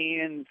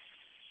and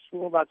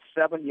about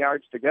 7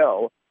 yards to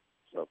go.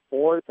 So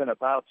fourth and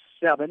about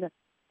 7.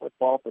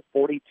 Football at the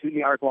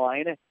 42-yard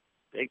line.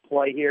 Big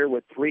play here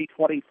with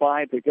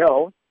 3:25 to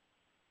go.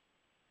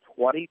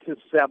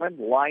 20-7.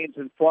 Lions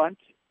in front.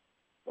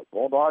 The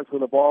Bulldogs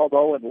with the ball,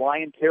 though, in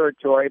Lion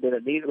territory, but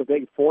it needed a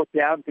big fourth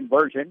down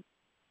conversion.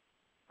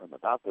 From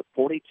about the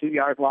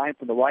 42-yard line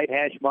from the right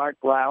hash mark,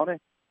 Brown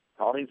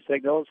calling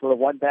signals with a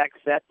one-back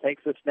set.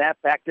 Takes the snap,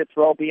 back to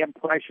throw, being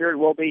pressured,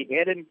 will be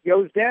hit and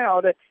goes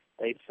down.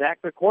 They sack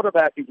the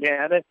quarterback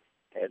again.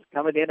 As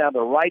coming in on the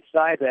right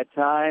side that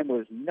time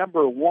was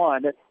number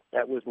 1.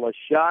 That was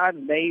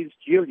LaShawn Mays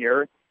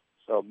Jr.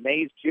 So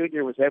Mays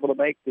Jr. was able to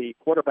make the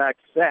quarterback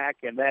sack,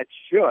 and that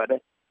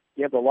should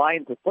give the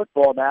Lions the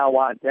football now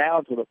on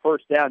down to the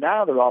first down.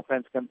 Now their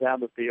offense comes down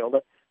the field.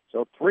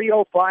 So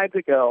 3:05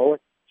 to go.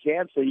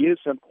 Chance to use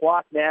some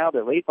clock now.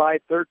 They lead by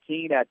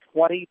 13 at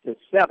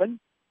 20-7.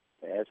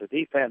 As the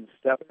defense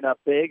stepping up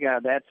big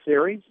on that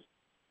series.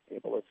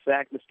 Able to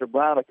sack Mr.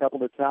 Brown a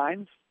couple of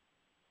times.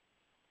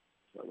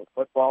 So the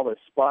football is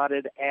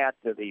spotted at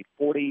the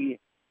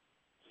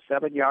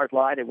 47-yard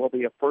line. It will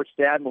be a first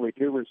down when we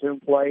do resume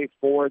play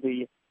for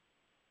the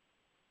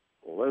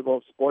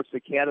Louisville Sports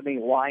Academy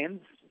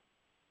Lions.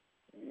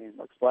 And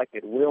looks like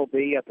it will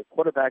be at the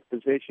quarterback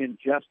position,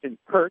 Justin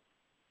Kirk.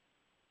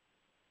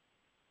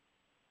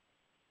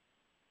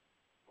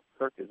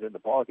 Kirk is in the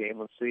ballgame.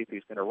 Let's see if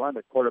he's going to run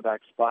the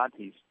quarterback spot.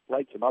 He's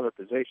played some other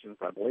positions,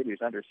 but I believe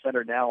he's under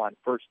center now on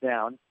first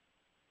down.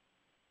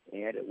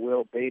 And it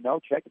will be,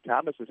 Check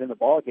Thomas is in the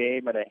ball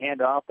game and a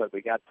handoff, but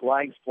we got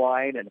flags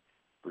flying and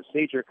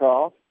procedure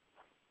call.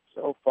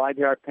 So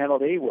 5-yard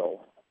penalty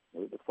will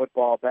move the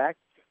football back,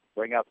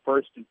 bring up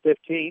first and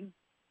 15.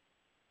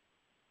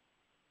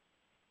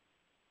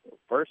 So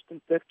first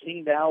and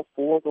 15 now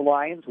for the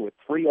Lions with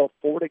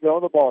 3:04 to go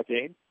in the ball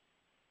game.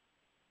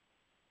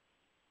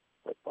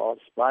 Football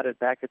spotted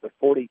back at the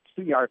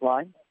 42-yard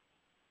line.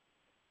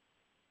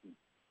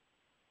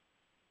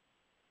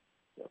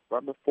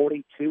 From the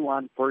 42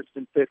 on first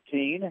and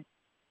 15.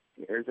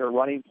 Here's a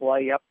running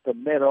play up the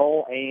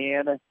middle,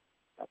 and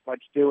not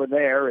much doing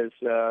there as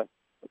the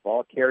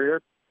ball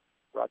carrier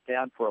brought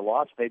down for a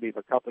loss, maybe of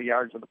a couple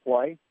yards of the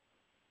play.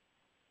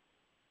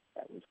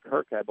 That was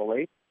Kirk, I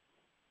believe.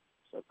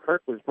 So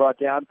Kirk was brought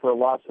down for a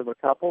loss of a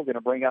couple. Going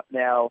to bring up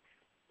now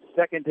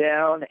second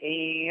down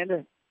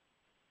and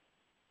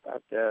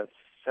about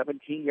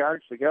 17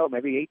 yards to go,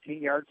 maybe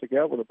 18 yards to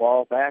go with the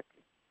ball back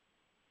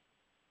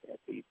at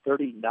the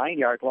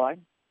 39-yard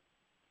line.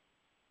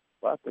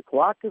 But the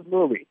clock is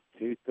moving.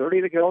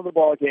 2:30 to go in the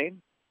ball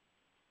game.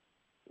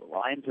 The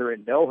Lions are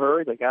in no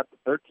hurry. They got the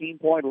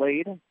 13-point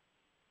lead.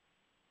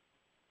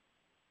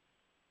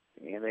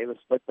 And they have a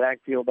split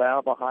backfield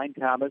now behind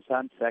Thomas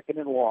on second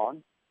and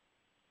long.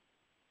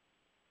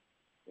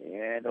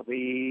 And it'll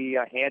be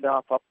a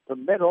handoff up the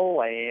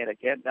middle. And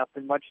again,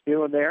 nothing much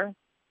doing there.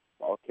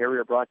 Ball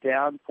carrier brought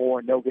down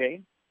for no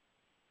gain.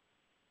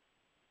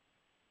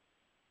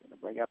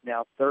 Bring up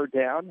now third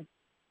down.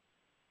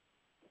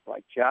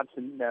 Like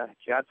Johnson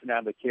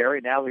on the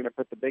carry. Now we're going to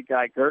put the big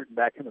guy Girton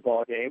back in the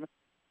ball game.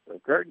 So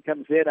Girton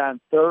comes in on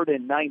 3rd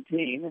and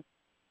 19.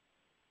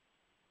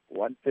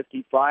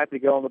 1:55 to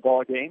go in the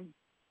ball game.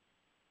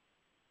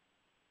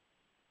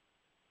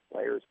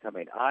 Players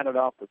coming on and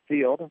off the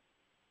field.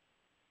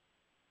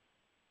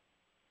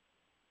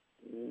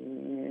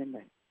 And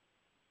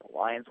the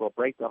Lions will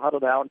break the huddle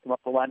down and come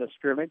up the line of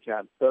scrimmage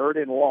on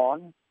 3rd and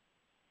long.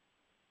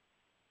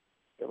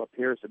 Still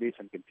appears to be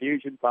some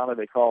confusion. Finally,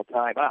 they call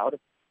timeout.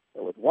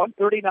 So with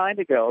 1:39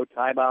 to go,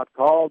 timeout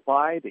called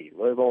by the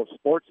Louisville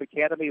Sports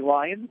Academy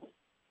Lions.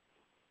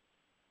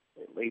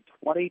 They lead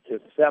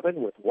 20-7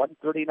 with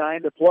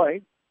 1:39 to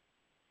play.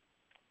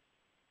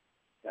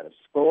 Got a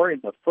score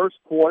in the first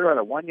quarter on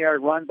a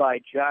 1-yard run by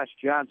Josh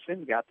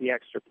Johnson. Got the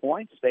extra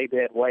point. Stayed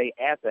that way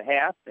at the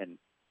half. And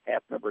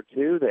half number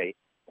 2, they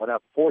went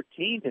up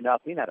 14-0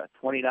 on a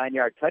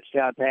 29-yard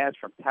touchdown pass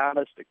from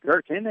Thomas to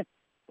Girton.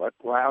 But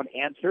Brown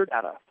answered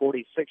on a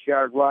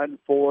 46-yard run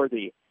for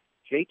the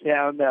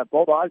J-Town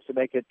Bulldogs to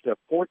make it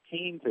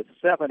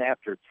 14-7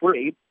 after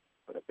 3.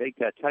 But a big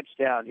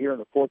touchdown here in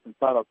the fourth and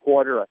final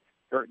quarter. A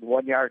Girton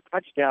 1-yard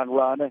touchdown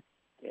run. And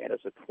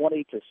it's a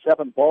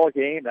 20-7 ball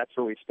game. That's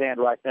where we stand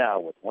right now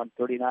with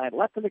 1:39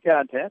 left in the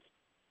contest.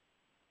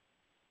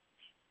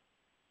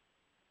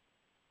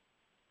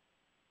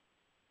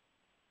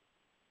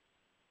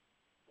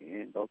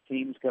 And both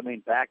teams coming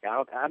back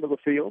out onto the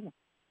field.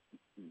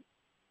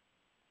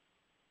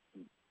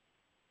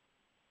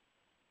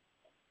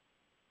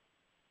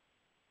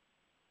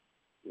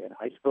 In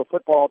high school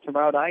football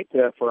tomorrow night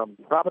from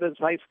Providence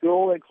High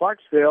School in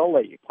Clarksville,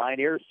 the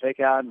Pioneers take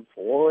on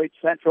Floyd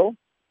Central.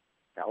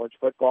 College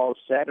football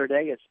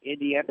Saturday, it's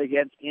Indiana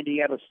against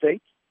Indiana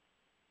State.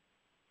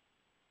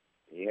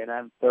 And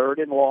on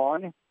 3rd and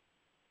long,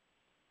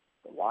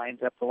 the Lions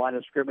up the line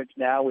of scrimmage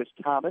now is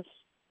Thomas.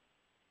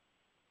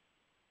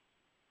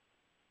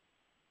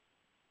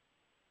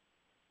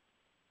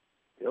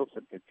 Still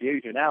some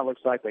confusion now.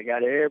 Looks like they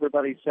got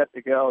everybody set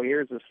to go.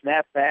 Here's a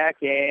snap back,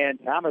 and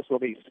Thomas will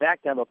be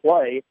sacked on the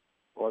play.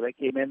 Well, they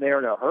came in there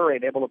in a hurry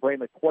and able to bring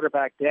the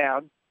quarterback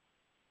down.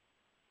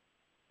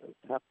 So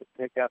tough to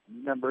pick up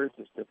numbers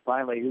as to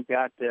finally who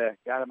got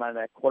him on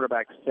that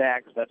quarterback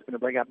sack. So that's going to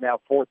bring up now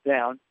 4th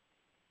down.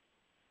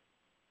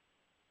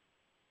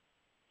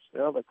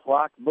 Still the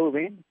clock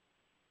moving.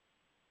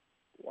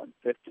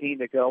 1:15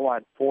 to go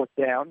on 4th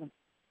down.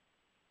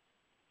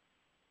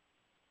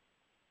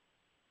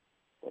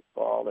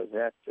 Football is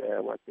at,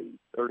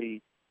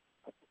 the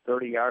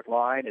 30-yard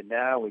line, and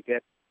now we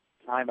get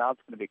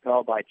timeout's going to be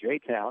called by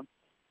J-Town.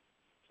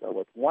 So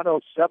with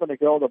 1:07 to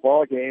go in the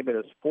ball game, it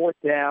is 4th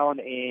down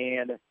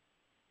and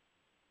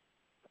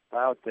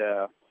about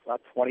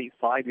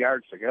 25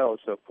 yards to go.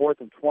 So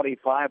 4th and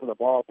 25 with the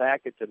ball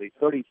back into the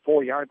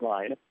 34-yard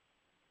line.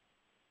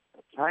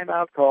 A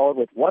timeout called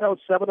with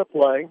 1:07 to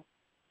play.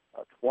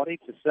 A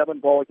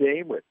 20-7 ball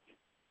game with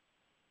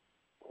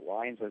the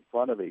Lions in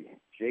front of the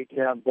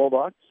J-Town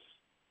Bulldogs.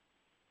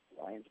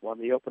 Lions won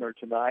the opener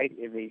tonight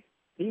in the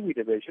Pee Wee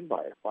division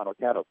by a final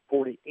count of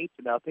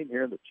 48-0.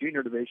 Here in the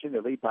junior division, they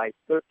lead by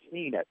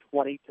 13 at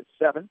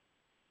 20-7.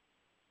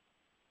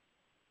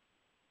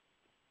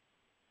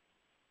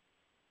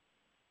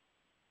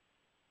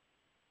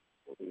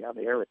 We'll be on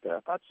the air at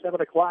about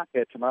 7 o'clock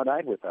tomorrow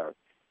night with our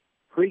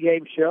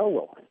pregame show.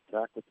 We'll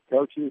talk with the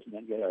coaches and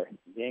then get our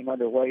game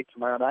underway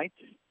tomorrow night.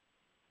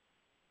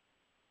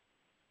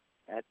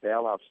 Matt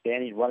Bell,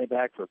 outstanding running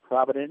back for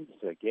Providence.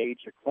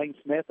 Gage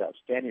Klingsmith,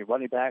 outstanding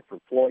running back for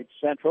Floyd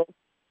Central.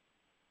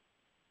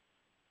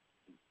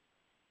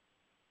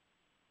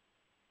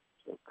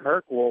 So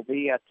Kirk will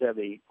be at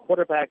the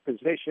quarterback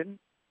position.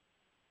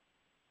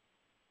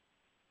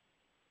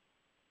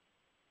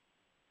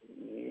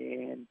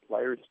 And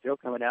players still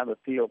coming down the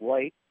field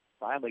late.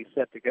 Finally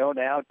set to go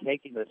now,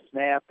 taking the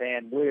snap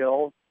and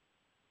will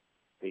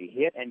be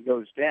hit and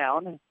goes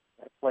down.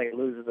 That play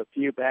loses a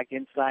few back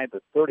inside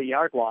the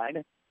 30-yard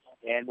line.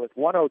 And with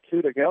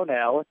 1:02 to go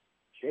now,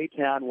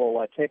 J-Town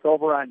will take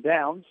over on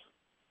downs.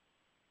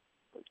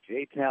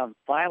 J-Town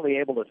finally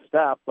able to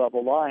stop the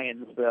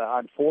Lions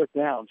on 4th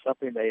down,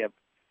 something they have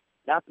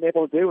not been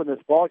able to do in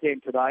this ball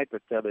game tonight,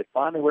 but they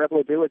finally were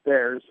able to do it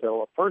there.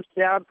 So a 1st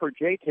down for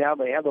J-Town.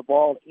 They have the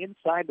ball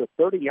inside the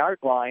 30-yard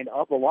line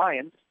of the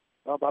Lions.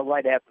 Well, about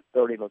right after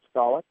 30, let's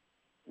call it.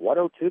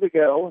 1:02 to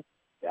go,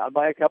 down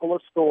by a couple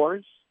of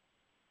scores.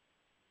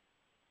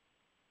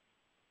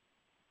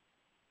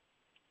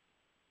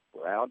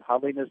 Brown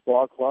huddling his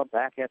ball club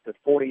back at the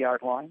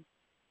 40-yard line.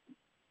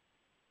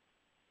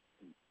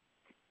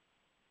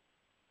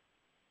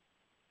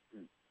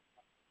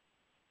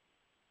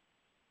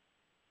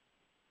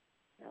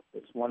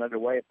 This one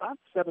underway about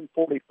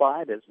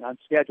 7:45 is on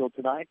schedule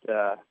tonight,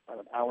 about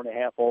an hour and a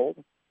half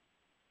old.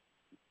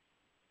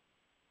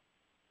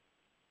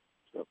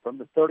 So from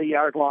the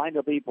 30-yard line,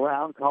 it'll be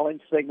Brown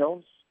calling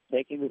signals,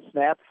 taking the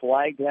snap,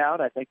 flag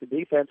down. I think the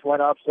defense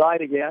went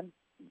offside again.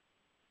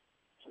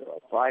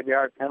 So a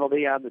 5-yard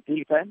penalty on the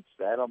defense.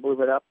 That'll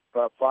move it up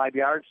 5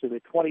 yards to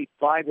the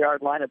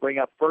 25-yard line and bring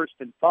up 1st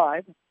and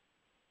 5.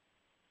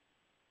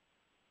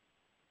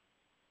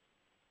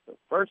 So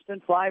 1st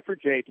and 5 for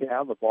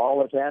J-Town. The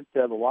ball is at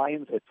the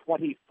Lions at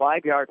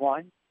 25-yard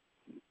line.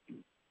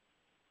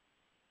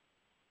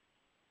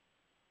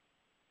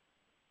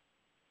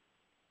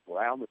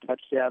 Brown, the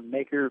touchdown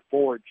maker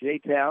for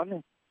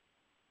J-Town.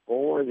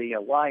 For the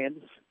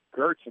Lions,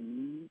 Gertz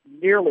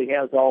nearly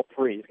has all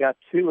 3. He's got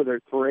 2 of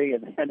their 3,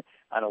 and then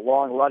on a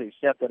long run, he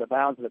stepped out of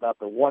bounds at about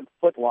the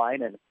 1-foot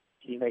line, and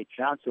teammate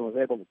Johnson was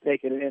able to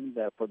take it in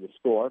for the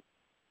score.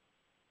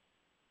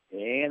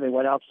 And they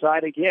went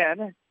outside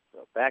again.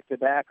 So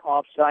back-to-back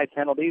offside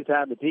penalties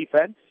on the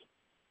defense.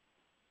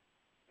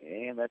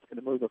 And that's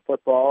going to move the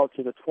football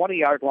to the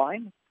 20-yard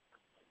line.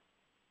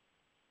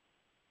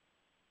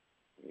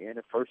 And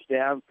a 1st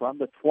down from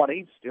the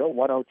 20. Still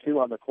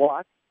 1:02 on the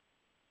clock.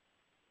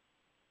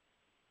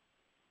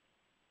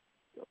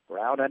 So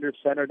Brown under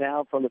center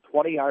now from the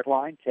 20-yard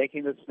line,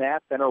 taking the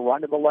snap, then a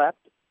run to the left.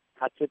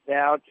 Cuts it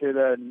down to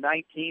the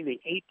 19, the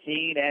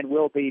 18, and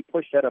will be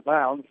pushed out of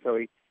bounds. So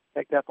he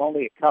picked up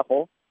only a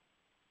couple.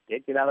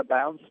 Did get out of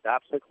bounds,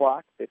 stops the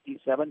clock,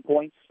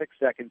 57.6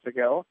 seconds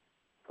ago.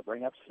 They'll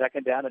bring up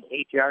 2nd down and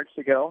 8 yards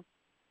to go.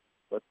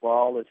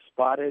 Football is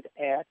spotted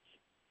at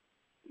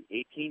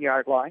the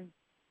 18-yard line.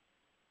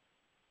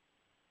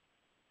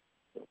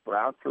 So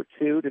Brown for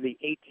 2 to the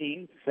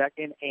 18,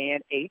 2nd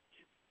and 8.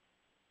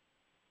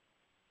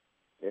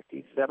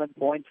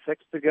 57.6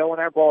 to go in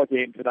our ball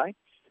game tonight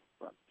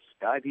from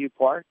Skyview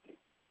Park.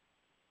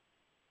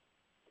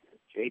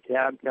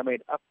 J-Town coming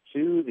up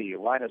to the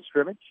line of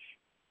scrimmage.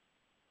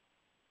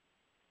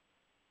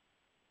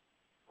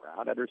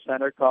 Brown under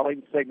center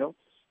calling signals.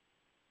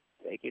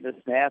 Taking the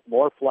snap.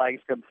 More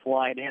flags come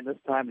flying in. This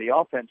time the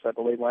offense, I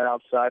believe, went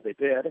outside. They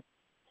did.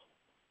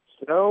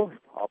 So,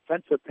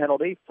 offensive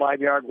penalty,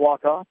 5-yard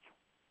walk-off.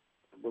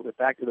 Move it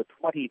back to the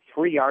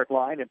 23-yard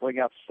line and bring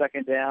up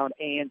 2nd down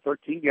and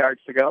 13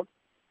 yards to go.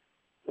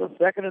 So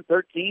 2nd and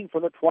 13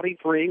 from the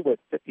 23 with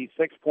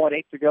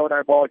 56.8 to go in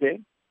our ball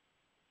game.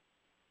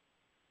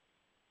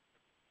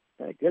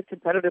 A good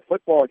competitive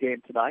football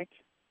game tonight.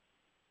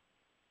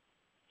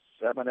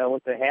 7-0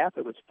 at the half.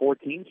 It was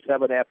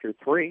 14-7 after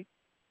 3.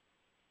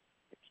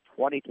 It's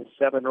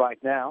 20-7 right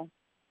now.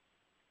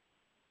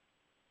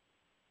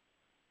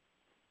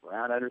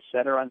 Brown under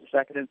center on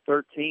 2nd and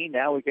 13.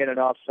 Now we get an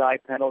offside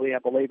penalty, I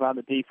believe, on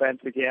the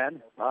defense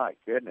again. My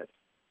goodness.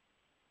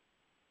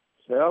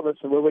 So let's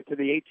move it to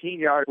the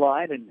 18-yard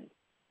line and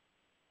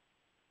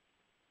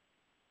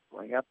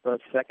bring up the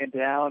 2nd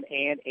down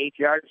and 8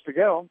 yards to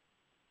go.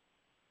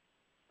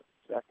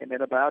 2nd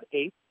and about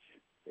 8.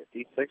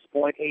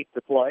 56.8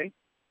 to play.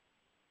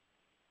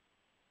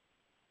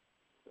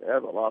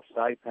 Several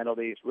offside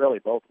penalties really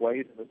both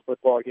ways in this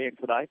football game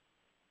tonight.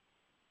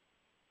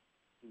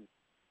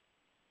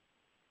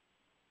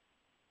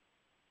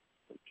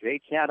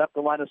 J-Town up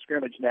the line of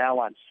scrimmage now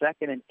on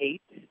 2nd and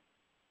 8.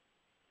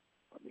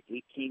 On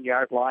the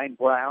 18-yard line,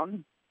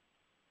 Brown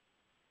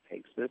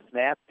takes the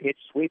snap, pitch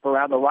sweep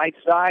around the right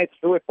side,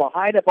 threw it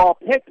behind the ball,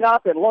 picked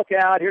up, and look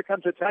out, here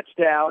comes a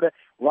touchdown,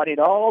 running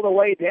all the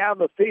way down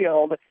the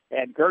field,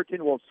 and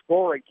Girton will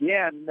score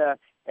again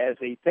as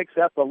he picks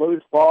up the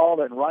loose ball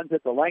and runs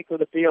it the length of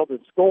the field to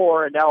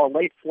score, and now a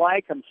late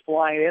flag comes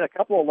flying in. A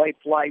couple of late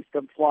flags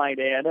come flying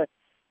in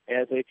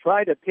as they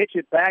tried to pitch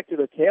it back to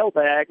the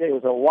tailback. It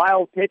was a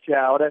wild pitch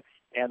out,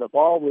 and the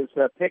ball was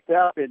picked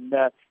up in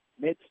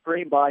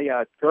midstream by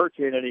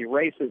Girton, and he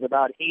races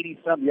about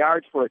 80-some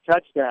yards for a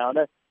touchdown.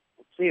 Let's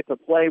see if the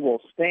play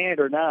will stand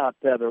or not.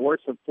 There were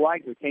some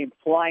flags that came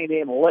flying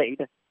in late.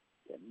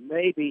 And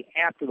maybe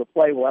after the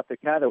play, we'll have to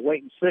kind of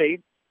wait and see.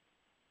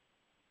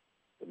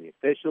 So the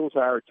officials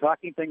are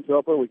talking things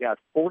over. We got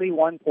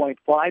 41.5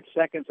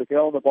 seconds to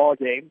go in the ball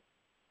game.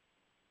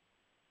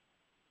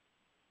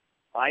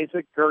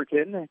 Isaac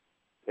Girton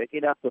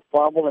picking up the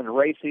fumble and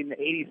racing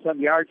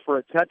 80-some yards for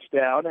a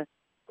touchdown.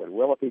 But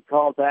will it be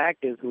called back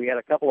as we had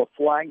a couple of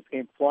flags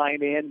came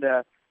flying in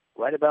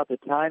right about the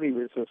time he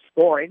was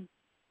scoring.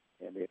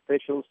 And the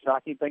officials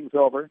talking things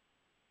over.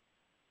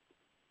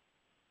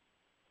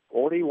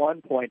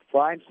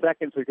 41.5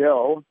 seconds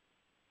ago.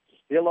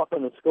 Still up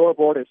on the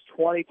scoreboard is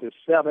 20-7.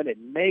 It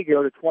may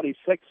go to 26-7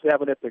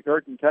 if the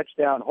Girton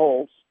touchdown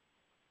holds.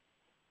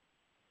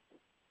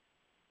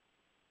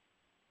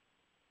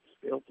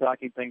 Still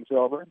talking things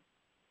over.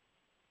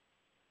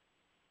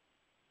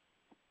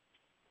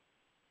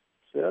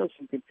 So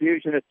some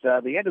confusion at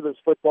the end of this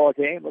football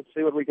game. Let's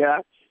see what we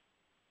got.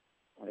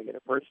 I get a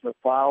personal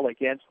foul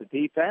against the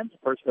defense,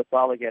 personal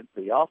foul against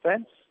the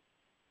offense,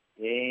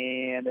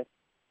 and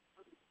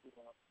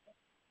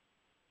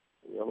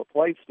will a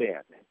play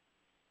stand.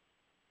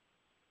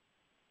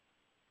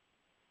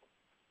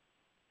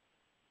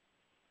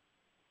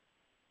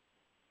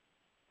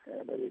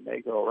 And they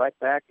may go right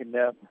back and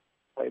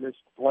play this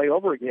play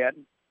over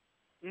again.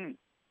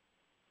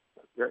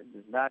 Girton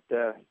does not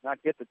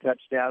get the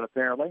touchdown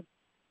apparently.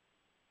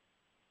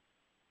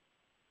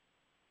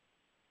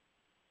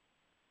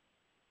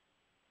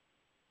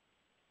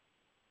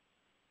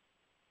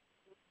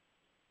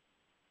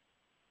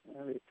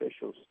 The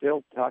officials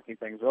still talking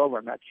things over.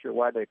 I'm not sure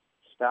why they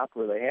stopped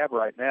where they have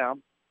right now.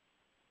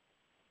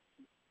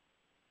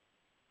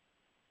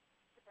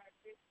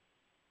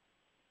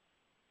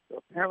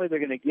 So apparently they're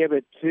going to give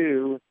it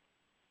to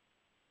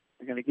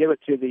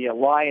the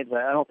Lions.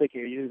 I don't think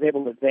he was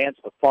able to advance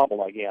the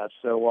fumble, I guess.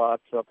 So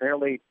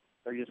apparently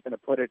they're just going to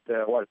put it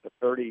at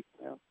the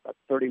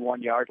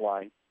 31-yard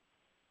line.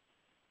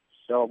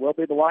 So it will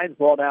be the Lions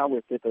ball now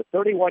with the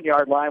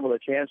 31-yard line with a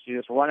chance to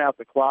just run out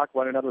the clock,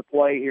 run another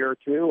play here or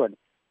two, and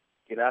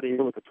get out of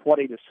here with a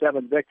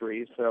 20-7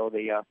 victory. So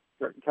the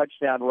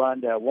touchdown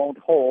run won't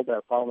hold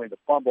following the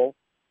fumble,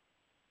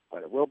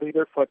 but it will be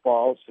their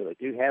football. So they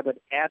do have it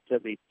at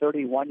the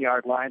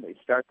 31-yard line. They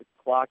start the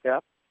clock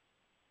up.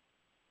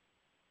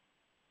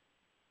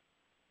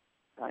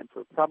 Time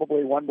for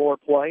probably one more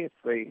play if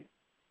they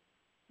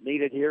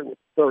need it here with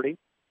 30.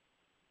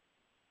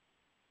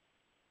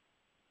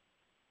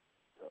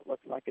 So it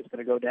looks like it's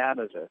going to go down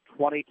as a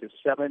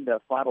 20-7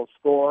 final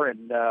score,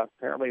 and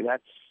apparently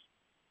that's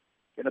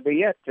going to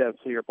be it.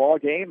 So your ball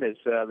game is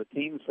the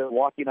teams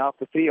walking off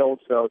the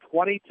field. So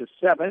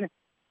 20-7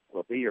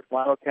 will be your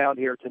final count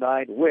here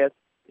tonight with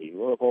the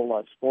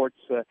Louisville Sports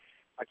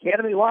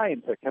Academy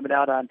Lions coming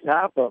out on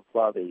top of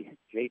the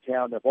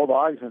J-Town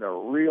Bulldogs in a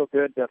real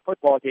good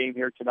football game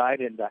here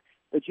tonight in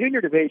the junior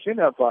division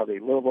of the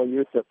Louisville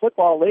Youth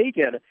Football League.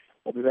 And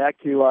we'll be back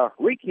to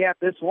recap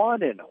this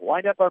one and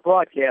wind up our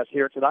broadcast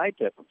here tonight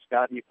from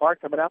Skyview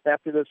Park coming up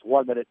after this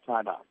 1-minute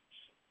timeout.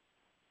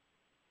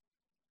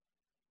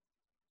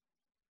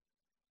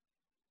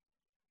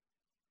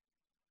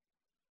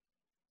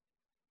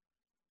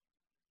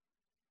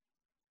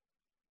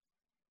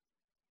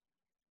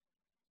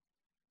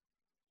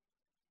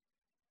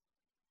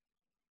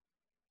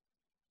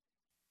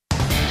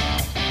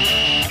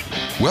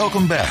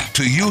 Welcome back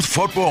to Youth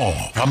Football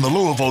from the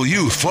Louisville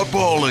Youth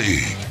Football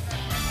League.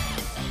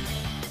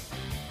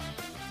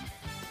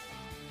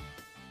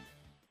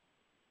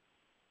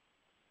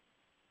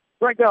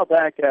 Greg Bell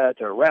back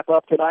to wrap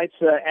up tonight's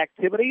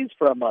activities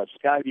from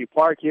Skyview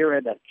Park here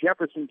in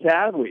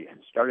Jeffersontown. We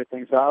started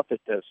things off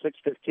at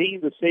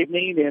 6:15 this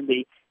evening in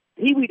the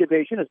Pee Wee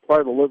division as part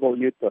of the Louisville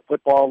Youth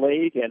Football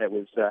League, and it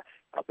was a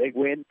big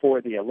win for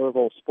the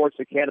Louisville Sports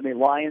Academy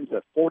Lions,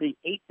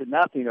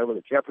 48-0 over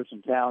the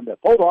Jeffersontown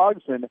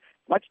Bulldogs, and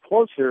much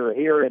closer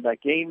here in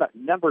game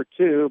number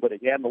 2. But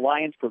again, the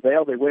Lions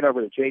prevailed. They win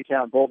over the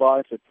J-Town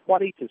Bulldogs at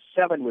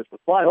 20-7 was the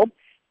final.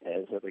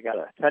 As they got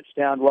a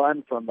touchdown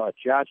run from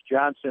Josh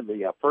Johnson,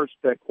 the first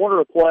quarter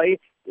of play.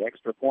 The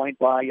extra point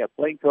by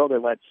Blanco. They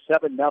led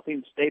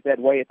 7-0, stayed that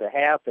way at the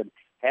half, and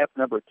half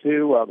number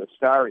 2,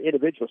 the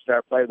individual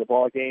star player of the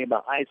ball game,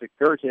 Isaac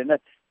Gerton,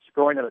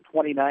 scoring on a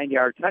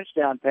 29-yard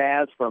touchdown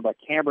pass from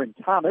Cameron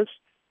Thomas.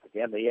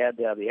 Again, they had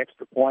the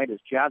extra point as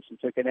Johnson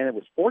took it in. It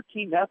was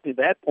 14-0 at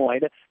that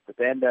point, but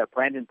then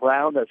Brandon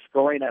Brown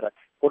scoring at a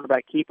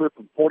quarterback keeper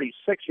from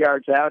 46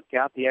 yards out,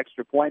 got the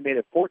extra point, made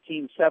it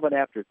 14-7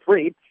 after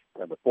 3.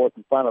 In the fourth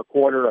and final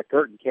quarter,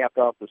 Gerton capped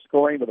off the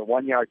scoring with a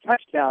 1-yard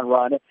touchdown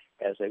run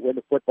as they win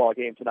the football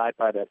game tonight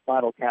by that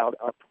final count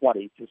of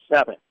 20-7.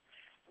 So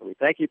we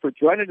thank you for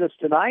joining us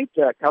tonight.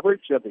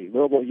 Coverage of the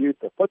Louisville Youth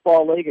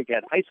Football League.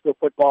 Again, high school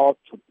football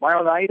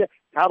tomorrow night,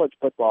 college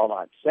football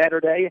on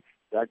Saturday.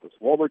 Douglas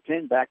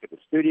Wolverton back at the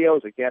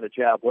studios. Again, a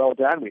job well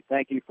done. We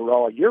thank you for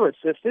all your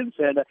assistance,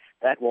 and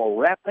that will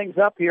wrap things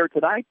up here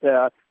tonight.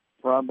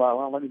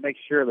 Let me make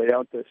sure they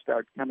don't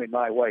start coming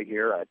my way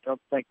here. I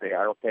don't think they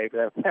are. Okay,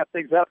 but wrap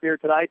things up here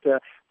tonight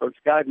from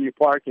Skyview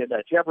Park in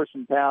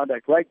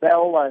Jeffersontown. Greg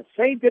Bell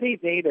saying good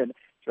evening, and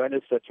join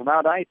us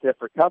tomorrow night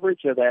for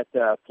coverage of that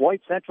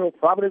Floyd Central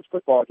Providence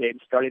football game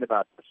starting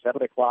about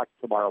 7 o'clock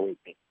tomorrow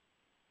evening.